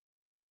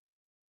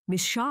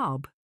 Miss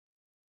Sharp?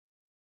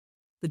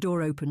 The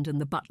door opened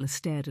and the butler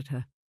stared at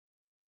her.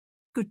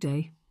 "Good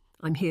day.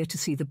 I'm here to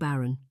see the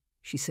Baron,"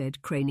 she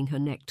said, craning her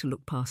neck to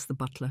look past the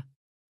butler.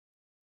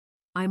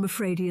 "I am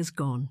afraid he has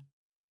gone."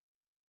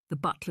 The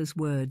butler's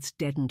words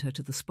deadened her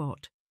to the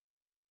spot.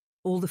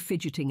 All the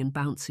fidgeting and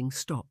bouncing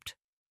stopped.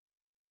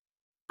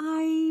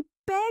 "I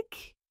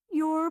beg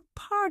your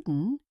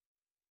pardon?"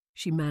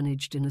 she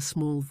managed in a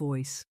small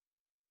voice.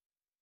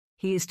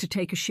 "He is to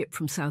take a ship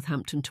from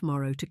Southampton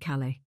tomorrow to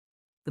Calais,"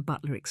 the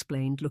butler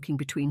explained, looking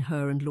between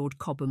her and Lord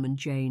Cobham and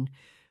Jane,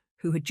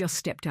 who had just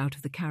stepped out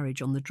of the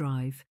carriage on the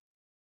drive.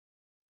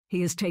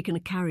 "He has taken a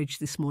carriage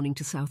this morning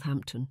to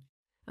Southampton,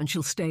 and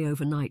shall stay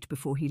overnight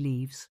before he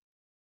leaves."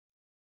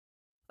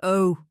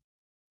 "Oh!"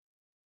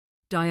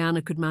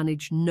 Diana could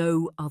manage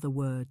no other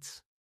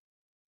words.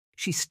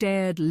 She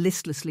stared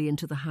listlessly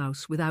into the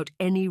house without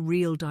any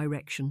real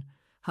direction,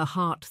 her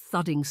heart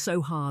thudding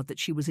so hard that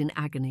she was in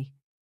agony.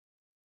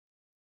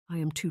 "I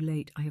am too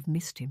late. I have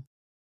missed him."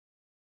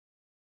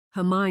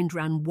 Her mind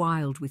ran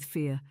wild with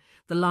fear.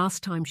 The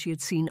last time she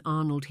had seen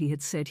Arnold, he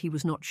had said he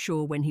was not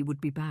sure when he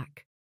would be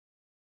back.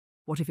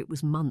 What if it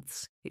was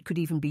months? It could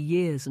even be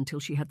years until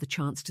she had the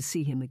chance to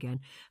see him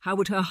again. How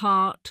would her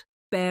heart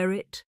bear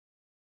it?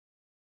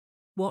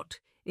 What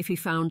if he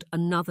found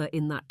another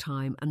in that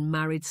time and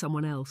married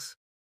someone else?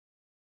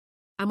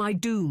 Am I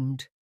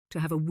doomed to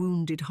have a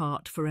wounded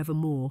heart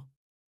forevermore?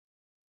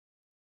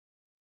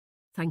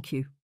 "Thank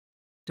you."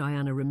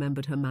 Diana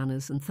remembered her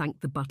manners and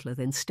thanked the butler,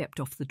 then stepped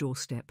off the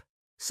doorstep,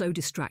 so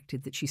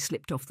distracted that she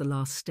slipped off the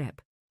last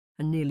step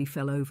and nearly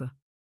fell over.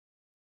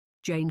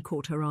 Jane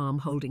caught her arm,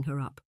 holding her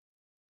up.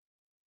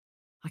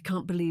 "I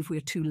can't believe we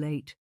are too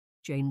late,"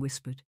 Jane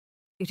whispered.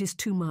 "It is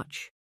too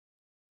much.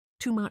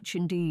 Too much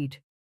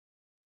indeed."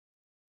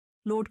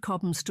 Lord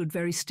Cobham stood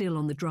very still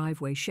on the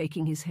driveway,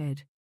 shaking his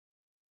head.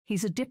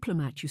 "He's a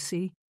diplomat, you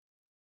see.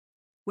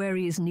 Where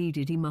he is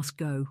needed, he must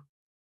go."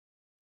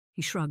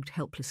 He shrugged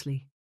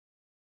helplessly.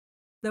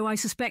 "Though I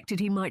suspected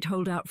he might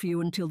hold out for you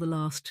until the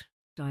last,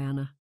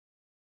 Diana.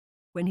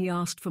 When he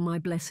asked for my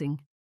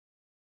blessing,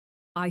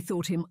 I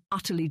thought him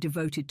utterly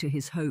devoted to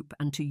his hope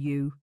and to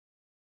you."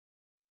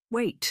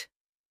 "Wait."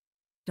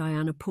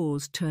 Diana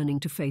paused, turning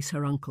to face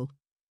her uncle.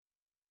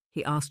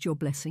 "He asked your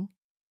blessing?"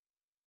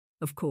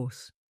 "Of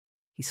course."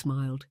 He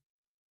smiled.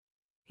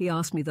 "He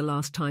asked me the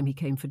last time he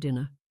came for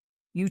dinner.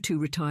 You two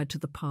retired to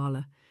the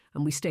parlour,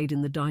 and we stayed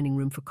in the dining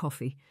room for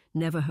coffee.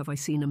 Never have I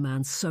seen a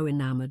man so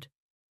enamoured."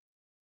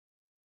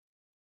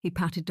 He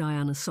patted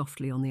Diana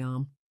softly on the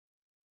arm.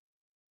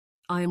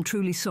 "I am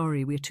truly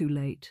sorry we are too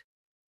late.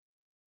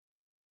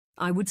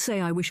 I would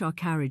say I wish our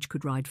carriage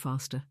could ride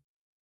faster,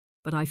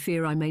 but I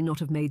fear I may not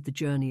have made the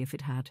journey if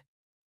it had."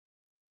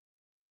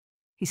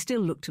 He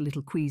still looked a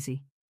little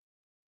queasy,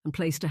 and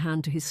placed a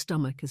hand to his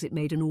stomach as it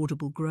made an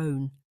audible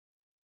groan.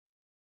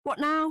 "What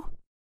now?"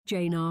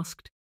 Jane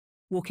asked,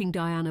 walking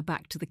Diana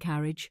back to the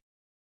carriage.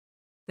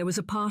 There was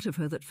a part of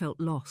her that felt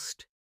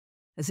lost,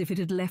 as if it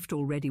had left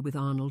already with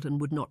Arnold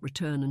and would not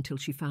return until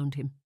she found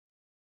him.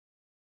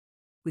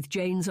 With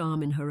Jane's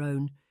arm in her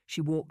own,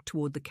 she walked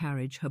toward the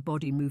carriage, her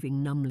body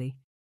moving numbly.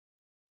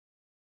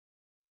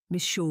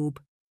 "Miss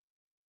Shorb,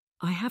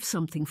 I have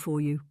something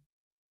for you."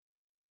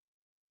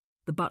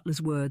 The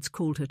butler's words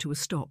called her to a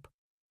stop.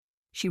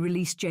 She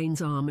released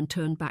Jane's arm and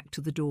turned back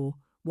to the door,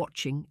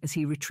 watching as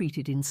he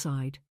retreated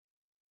inside.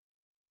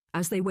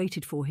 As they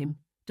waited for him,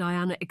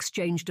 Diana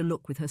exchanged a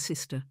look with her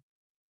sister.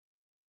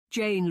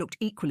 Jane looked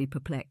equally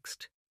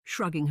perplexed,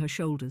 shrugging her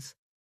shoulders.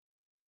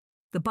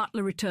 The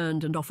butler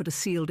returned and offered a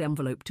sealed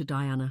envelope to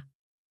Diana.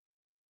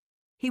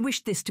 "He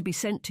wished this to be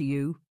sent to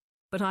you,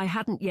 but I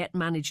hadn't yet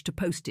managed to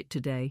post it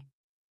today."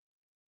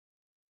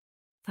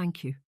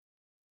 "Thank you."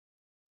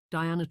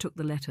 Diana took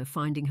the letter,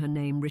 finding her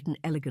name written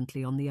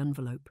elegantly on the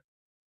envelope.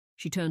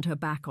 She turned her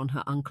back on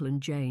her uncle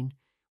and Jane,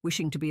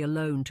 wishing to be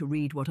alone to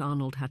read what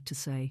Arnold had to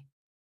say.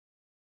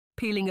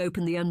 Peeling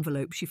open the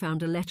envelope, she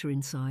found a letter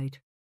inside.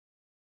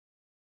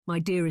 "My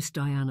dearest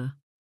Diana,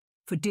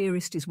 for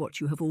dearest is what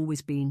you have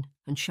always been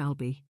and shall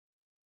be.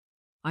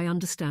 I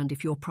understand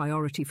if your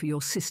priority for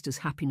your sister's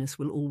happiness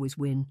will always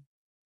win.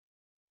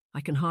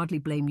 I can hardly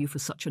blame you for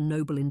such a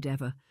noble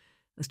endeavour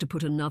as to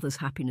put another's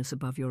happiness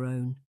above your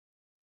own.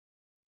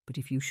 But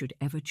if you should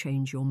ever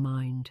change your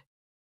mind,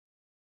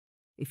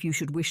 if you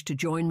should wish to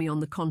join me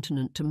on the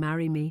continent to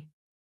marry me,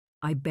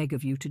 I beg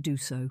of you to do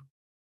so.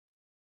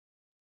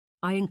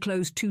 I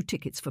enclose 2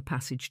 tickets for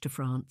passage to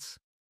France.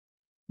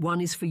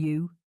 One is for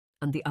you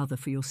and the other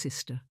for your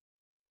sister,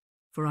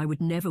 for I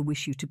would never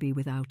wish you to be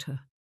without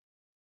her.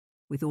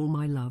 With all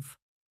my love,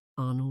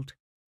 Arnold."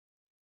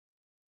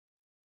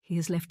 "He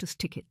has left us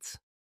tickets."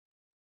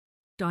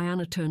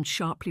 Diana turned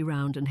sharply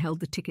round and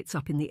held the tickets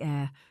up in the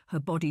air, her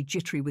body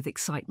jittery with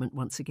excitement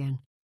once again.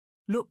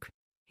 "Look,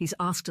 he's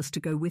asked us to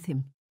go with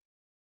him."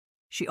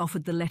 She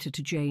offered the letter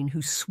to Jane,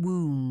 who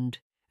swooned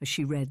as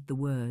she read the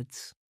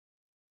words.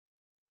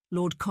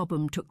 Lord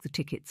Cobham took the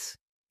tickets,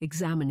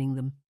 examining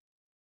them.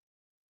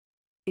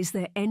 "Is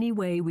there any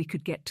way we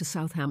could get to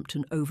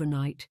Southampton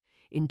overnight,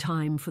 in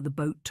time for the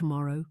boat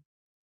tomorrow?"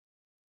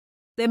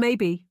 "There may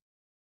be."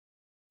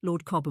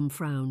 Lord Cobham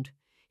frowned,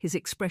 his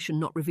expression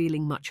not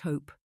revealing much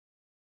hope.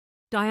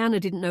 Diana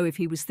didn't know if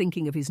he was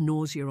thinking of his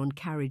nausea on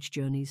carriage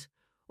journeys,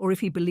 or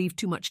if he believed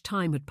too much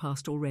time had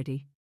passed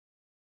already.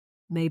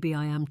 Maybe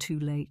I am too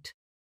late.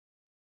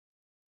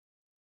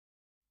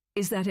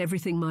 Is that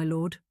everything, my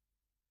lord?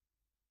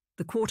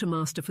 The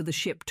quartermaster for the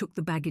ship took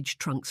the baggage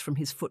trunks from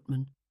his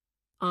footman.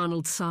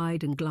 Arnold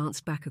sighed and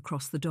glanced back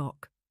across the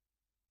dock.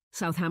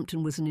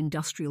 Southampton was an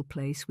industrial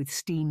place with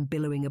steam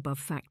billowing above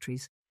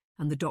factories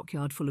and the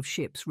dockyard full of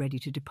ships ready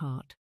to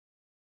depart.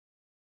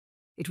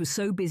 It was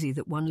so busy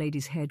that one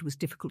lady's head was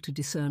difficult to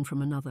discern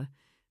from another,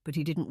 but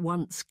he didn't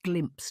once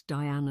glimpse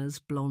Diana's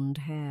blonde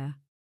hair.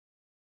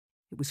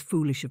 It was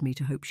foolish of me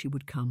to hope she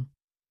would come.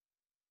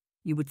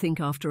 You would think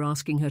after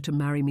asking her to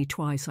marry me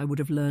twice I would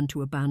have learned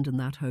to abandon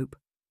that hope.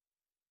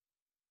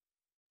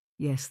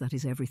 Yes, that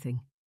is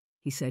everything,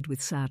 he said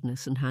with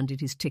sadness and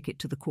handed his ticket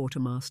to the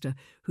quartermaster,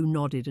 who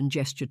nodded and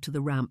gestured to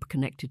the ramp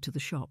connected to the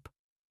shop.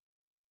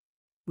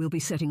 We'll be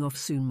setting off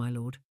soon, my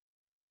lord.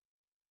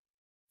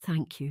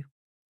 Thank you.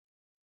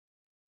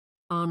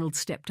 Arnold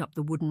stepped up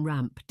the wooden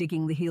ramp,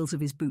 digging the heels of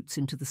his boots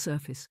into the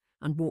surface,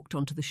 and walked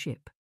onto the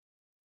ship.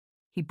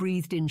 He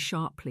breathed in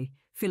sharply,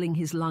 filling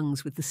his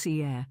lungs with the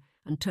sea air,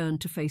 and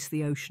turned to face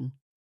the ocean,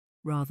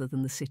 rather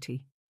than the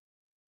city.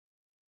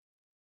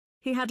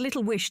 He had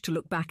little wish to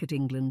look back at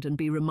England and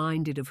be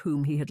reminded of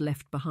whom he had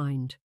left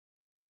behind.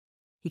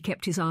 He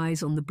kept his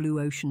eyes on the blue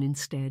ocean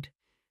instead,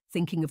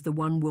 thinking of the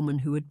one woman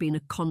who had been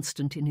a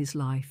constant in his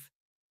life,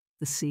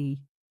 the sea.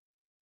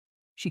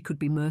 She could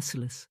be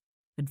merciless,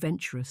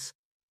 adventurous,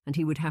 and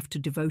he would have to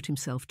devote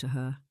himself to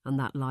her and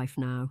that life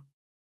now.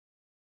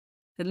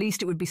 At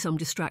least it would be some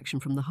distraction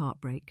from the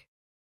heartbreak.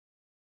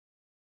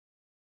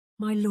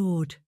 My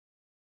lord,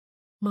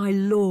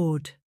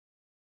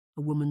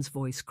 a woman's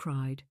voice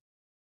cried.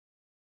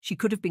 She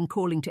could have been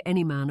calling to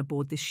any man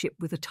aboard this ship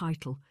with a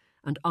title,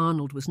 and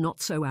Arnold was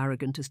not so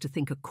arrogant as to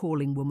think a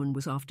calling woman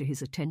was after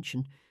his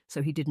attention,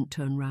 so he didn't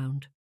turn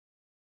round.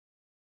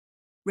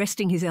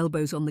 Resting his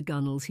elbows on the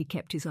gunwales, he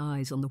kept his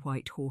eyes on the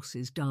white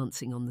horses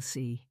dancing on the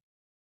sea.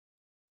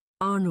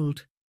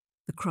 Arnold,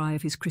 the cry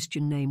of his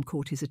Christian name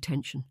caught his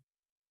attention.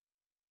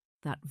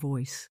 That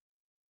voice.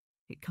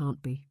 It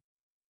can't be.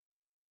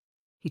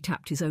 He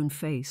tapped his own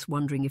face,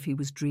 wondering if he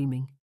was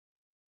dreaming.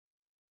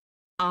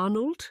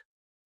 Arnold?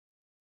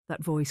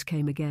 That voice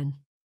came again.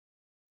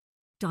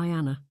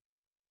 Diana.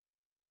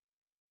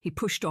 He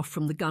pushed off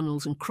from the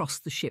gunwales and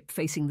crossed the ship,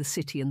 facing the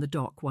city and the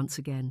dock once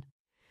again.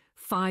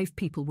 5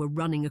 people were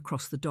running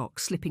across the dock,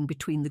 slipping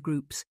between the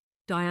groups.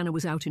 Diana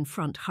was out in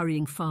front,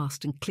 hurrying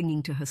fast and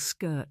clinging to her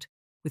skirt,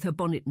 with her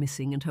bonnet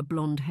missing and her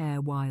blonde hair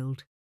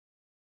wild.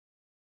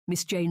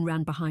 Miss Jane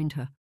ran behind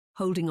her,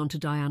 holding onto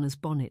Diana's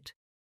bonnet.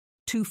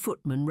 2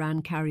 footmen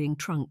ran carrying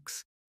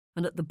trunks,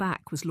 and at the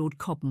back was Lord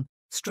Cobham,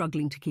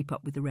 struggling to keep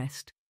up with the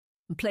rest,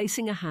 and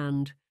placing a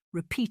hand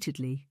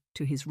repeatedly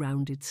to his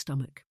rounded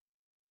stomach.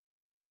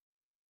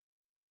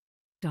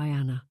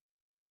 Diana.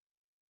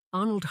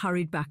 Arnold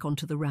hurried back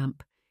onto the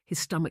ramp, his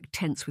stomach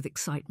tense with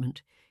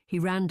excitement. He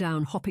ran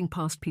down, hopping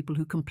past people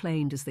who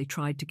complained as they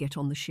tried to get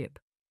on the ship.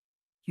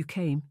 You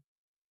came.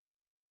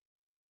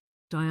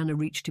 Diana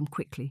reached him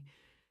quickly.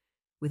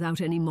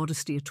 Without any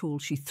modesty at all,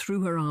 she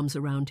threw her arms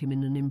around him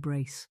in an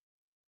embrace.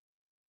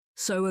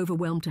 So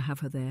overwhelmed to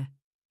have her there,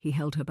 he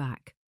held her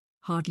back,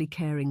 hardly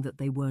caring that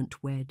they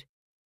weren't wed.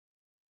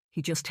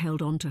 He just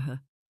held on to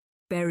her,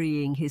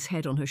 burying his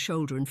head on her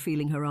shoulder and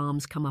feeling her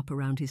arms come up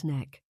around his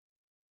neck.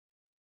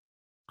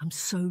 I'm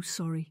so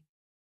sorry.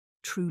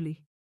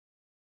 Truly.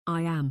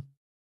 I am,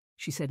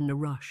 she said in a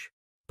rush,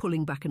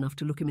 pulling back enough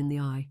to look him in the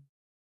eye.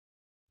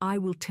 I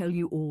will tell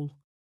you all.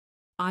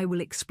 I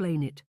will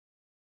explain it.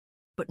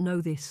 But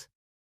know this.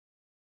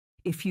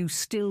 If you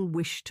still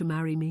wish to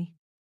marry me,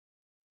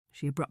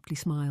 she abruptly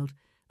smiled,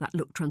 that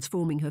look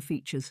transforming her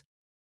features.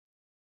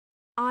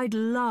 I'd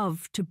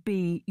love to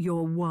be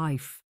your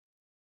wife.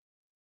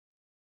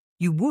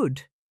 You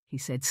would, he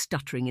said,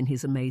 stuttering in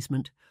his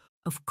amazement.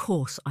 Of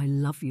course I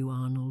love you,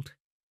 Arnold,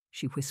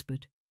 she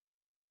whispered.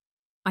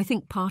 I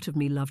think part of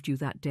me loved you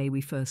that day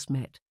we first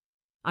met.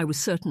 I was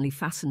certainly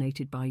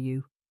fascinated by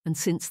you, and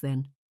since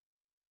then.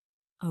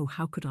 Oh,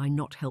 how could I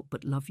not help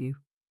but love you?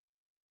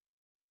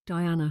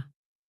 Diana.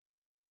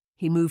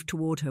 He moved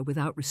toward her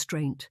without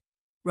restraint,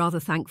 rather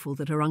thankful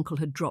that her uncle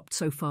had dropped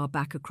so far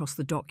back across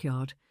the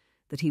dockyard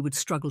that he would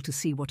struggle to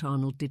see what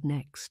Arnold did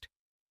next.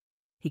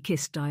 He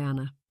kissed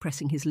Diana,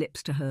 pressing his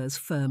lips to hers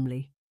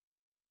firmly.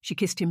 She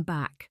kissed him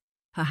back,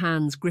 her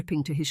hands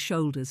gripping to his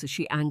shoulders as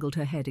she angled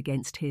her head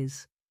against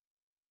his.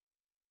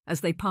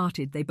 As they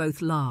parted, they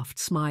both laughed,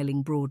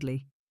 smiling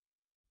broadly.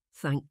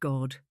 Thank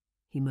God,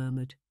 he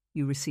murmured,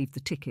 you received the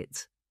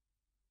tickets.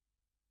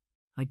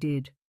 I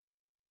did.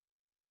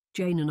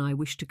 Jane and I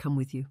wish to come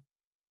with you.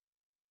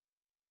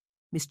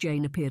 Miss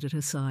Jane appeared at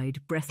her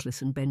side,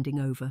 breathless and bending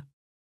over.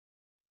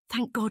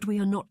 Thank God we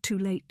are not too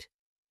late,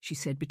 she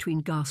said between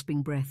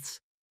gasping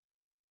breaths.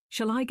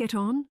 Shall I get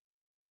on?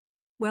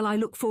 Well, I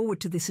look forward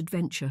to this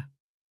adventure.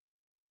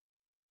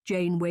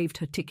 Jane waved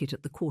her ticket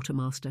at the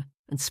quartermaster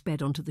and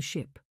sped onto the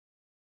ship.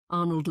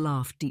 Arnold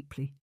laughed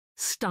deeply,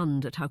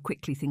 stunned at how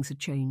quickly things had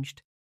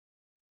changed.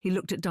 He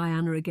looked at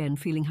Diana again,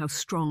 feeling how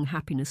strong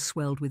happiness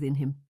swelled within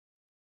him.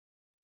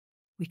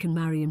 "We can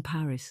marry in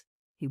Paris,"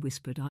 he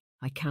whispered.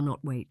 I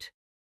cannot wait."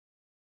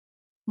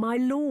 "My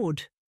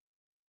lord!"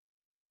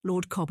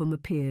 Lord Cobham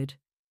appeared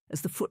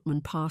as the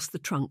footman passed the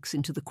trunks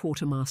into the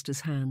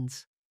quartermaster's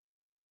hands.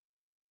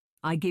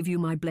 "I give you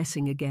my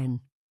blessing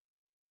again."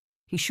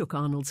 He shook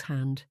Arnold's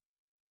hand.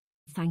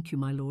 "Thank you,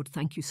 my lord,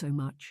 thank you so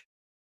much."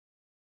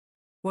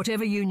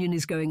 "Whatever union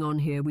is going on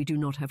here, we do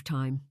not have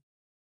time."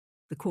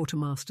 The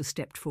quartermaster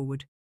stepped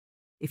forward.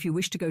 "If you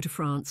wish to go to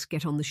France,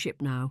 get on the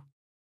ship now.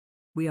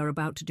 We are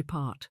about to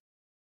depart."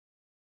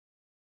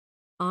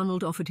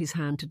 Arnold offered his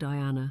hand to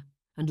Diana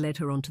and led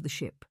her onto the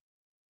ship.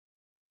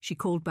 She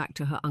called back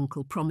to her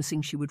uncle,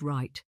 promising she would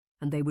write,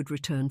 and they would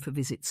return for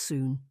visits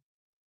soon.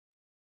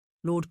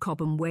 Lord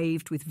Cobham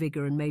waved with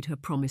vigour and made her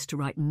promise to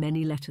write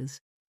many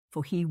letters,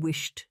 for he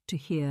wished to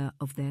hear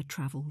of their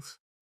travels.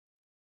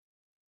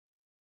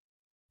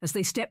 As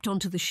they stepped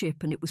onto the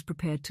ship and it was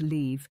prepared to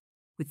leave,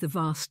 with the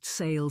vast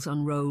sails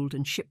unrolled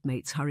and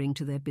shipmates hurrying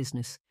to their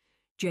business,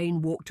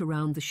 Jane walked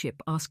around the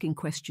ship asking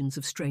questions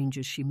of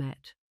strangers she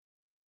met.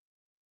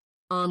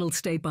 Arnold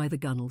stayed by the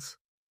gunwales,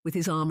 with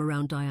his arm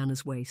around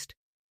Diana's waist,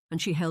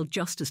 and she held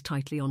just as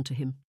tightly onto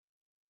him.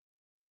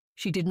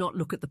 She did not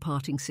look at the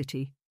parting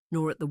city,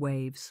 nor at the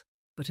waves,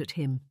 but at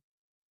him.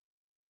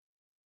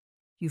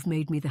 "You've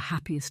made me the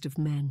happiest of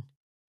men,"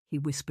 he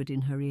whispered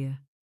in her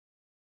ear.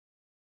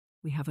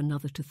 "We have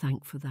another to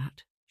thank for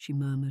that," she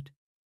murmured.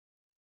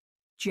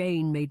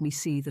 "Jane made me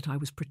see that I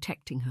was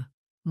protecting her,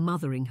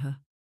 mothering her,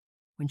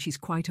 when she's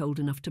quite old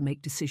enough to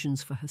make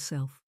decisions for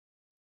herself.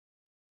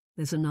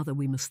 There's another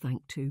we must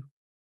thank too."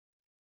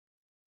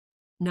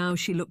 Now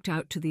she looked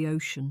out to the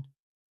ocean,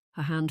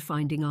 her hand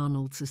finding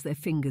Arnold's as their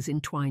fingers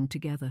entwined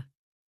together.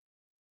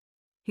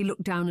 He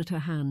looked down at her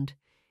hand,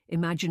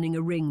 imagining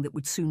a ring that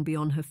would soon be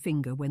on her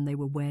finger when they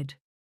were wed.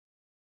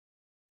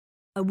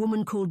 "A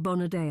woman called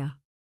Bonadea.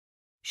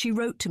 She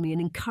wrote to me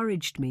and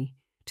encouraged me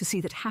to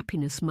see that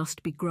happiness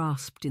must be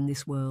grasped in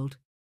this world.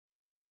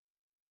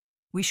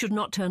 We should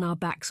not turn our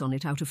backs on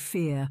it out of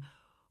fear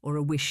or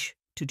a wish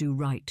to do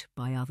right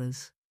by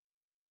others.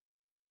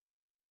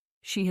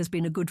 She has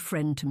been a good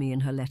friend to me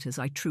in her letters.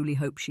 I truly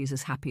hope she is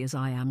as happy as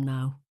I am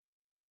now."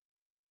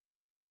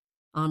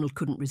 Arnold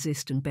couldn't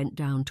resist and bent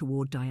down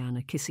toward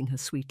Diana, kissing her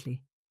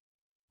sweetly.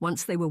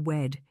 Once they were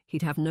wed,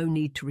 he'd have no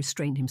need to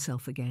restrain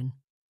himself again.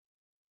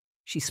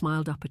 She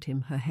smiled up at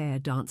him, her hair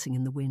dancing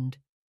in the wind.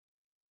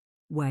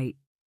 "Wait,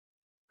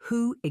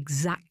 who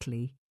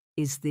exactly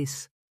is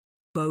this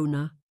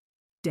Bona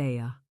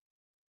Dea?"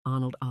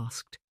 Arnold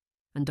asked,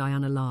 and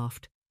Diana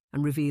laughed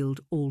and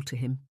revealed all to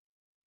him.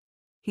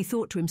 He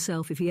thought to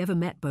himself if he ever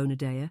met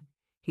Bonadea,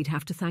 he'd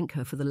have to thank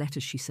her for the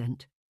letters she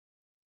sent.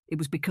 It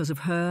was because of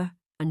her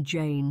and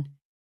Jane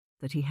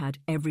that he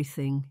had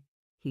everything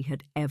he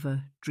had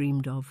ever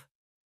dreamed of.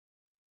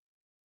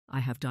 I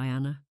have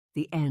Diana,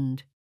 the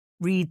end.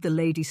 Read the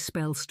Lady's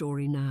Spell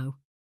story now.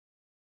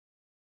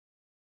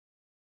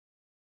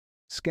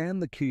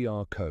 Scan the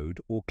QR code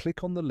or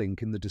click on the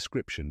link in the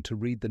description to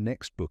read the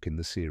next book in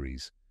the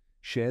series.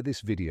 Share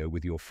this video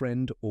with your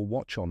friend or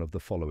watch one of the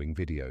following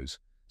videos.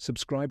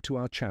 Subscribe to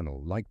our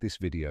channel, like this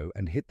video,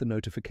 and hit the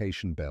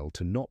notification bell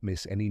to not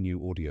miss any new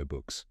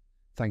audiobooks.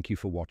 Thank you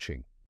for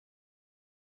watching.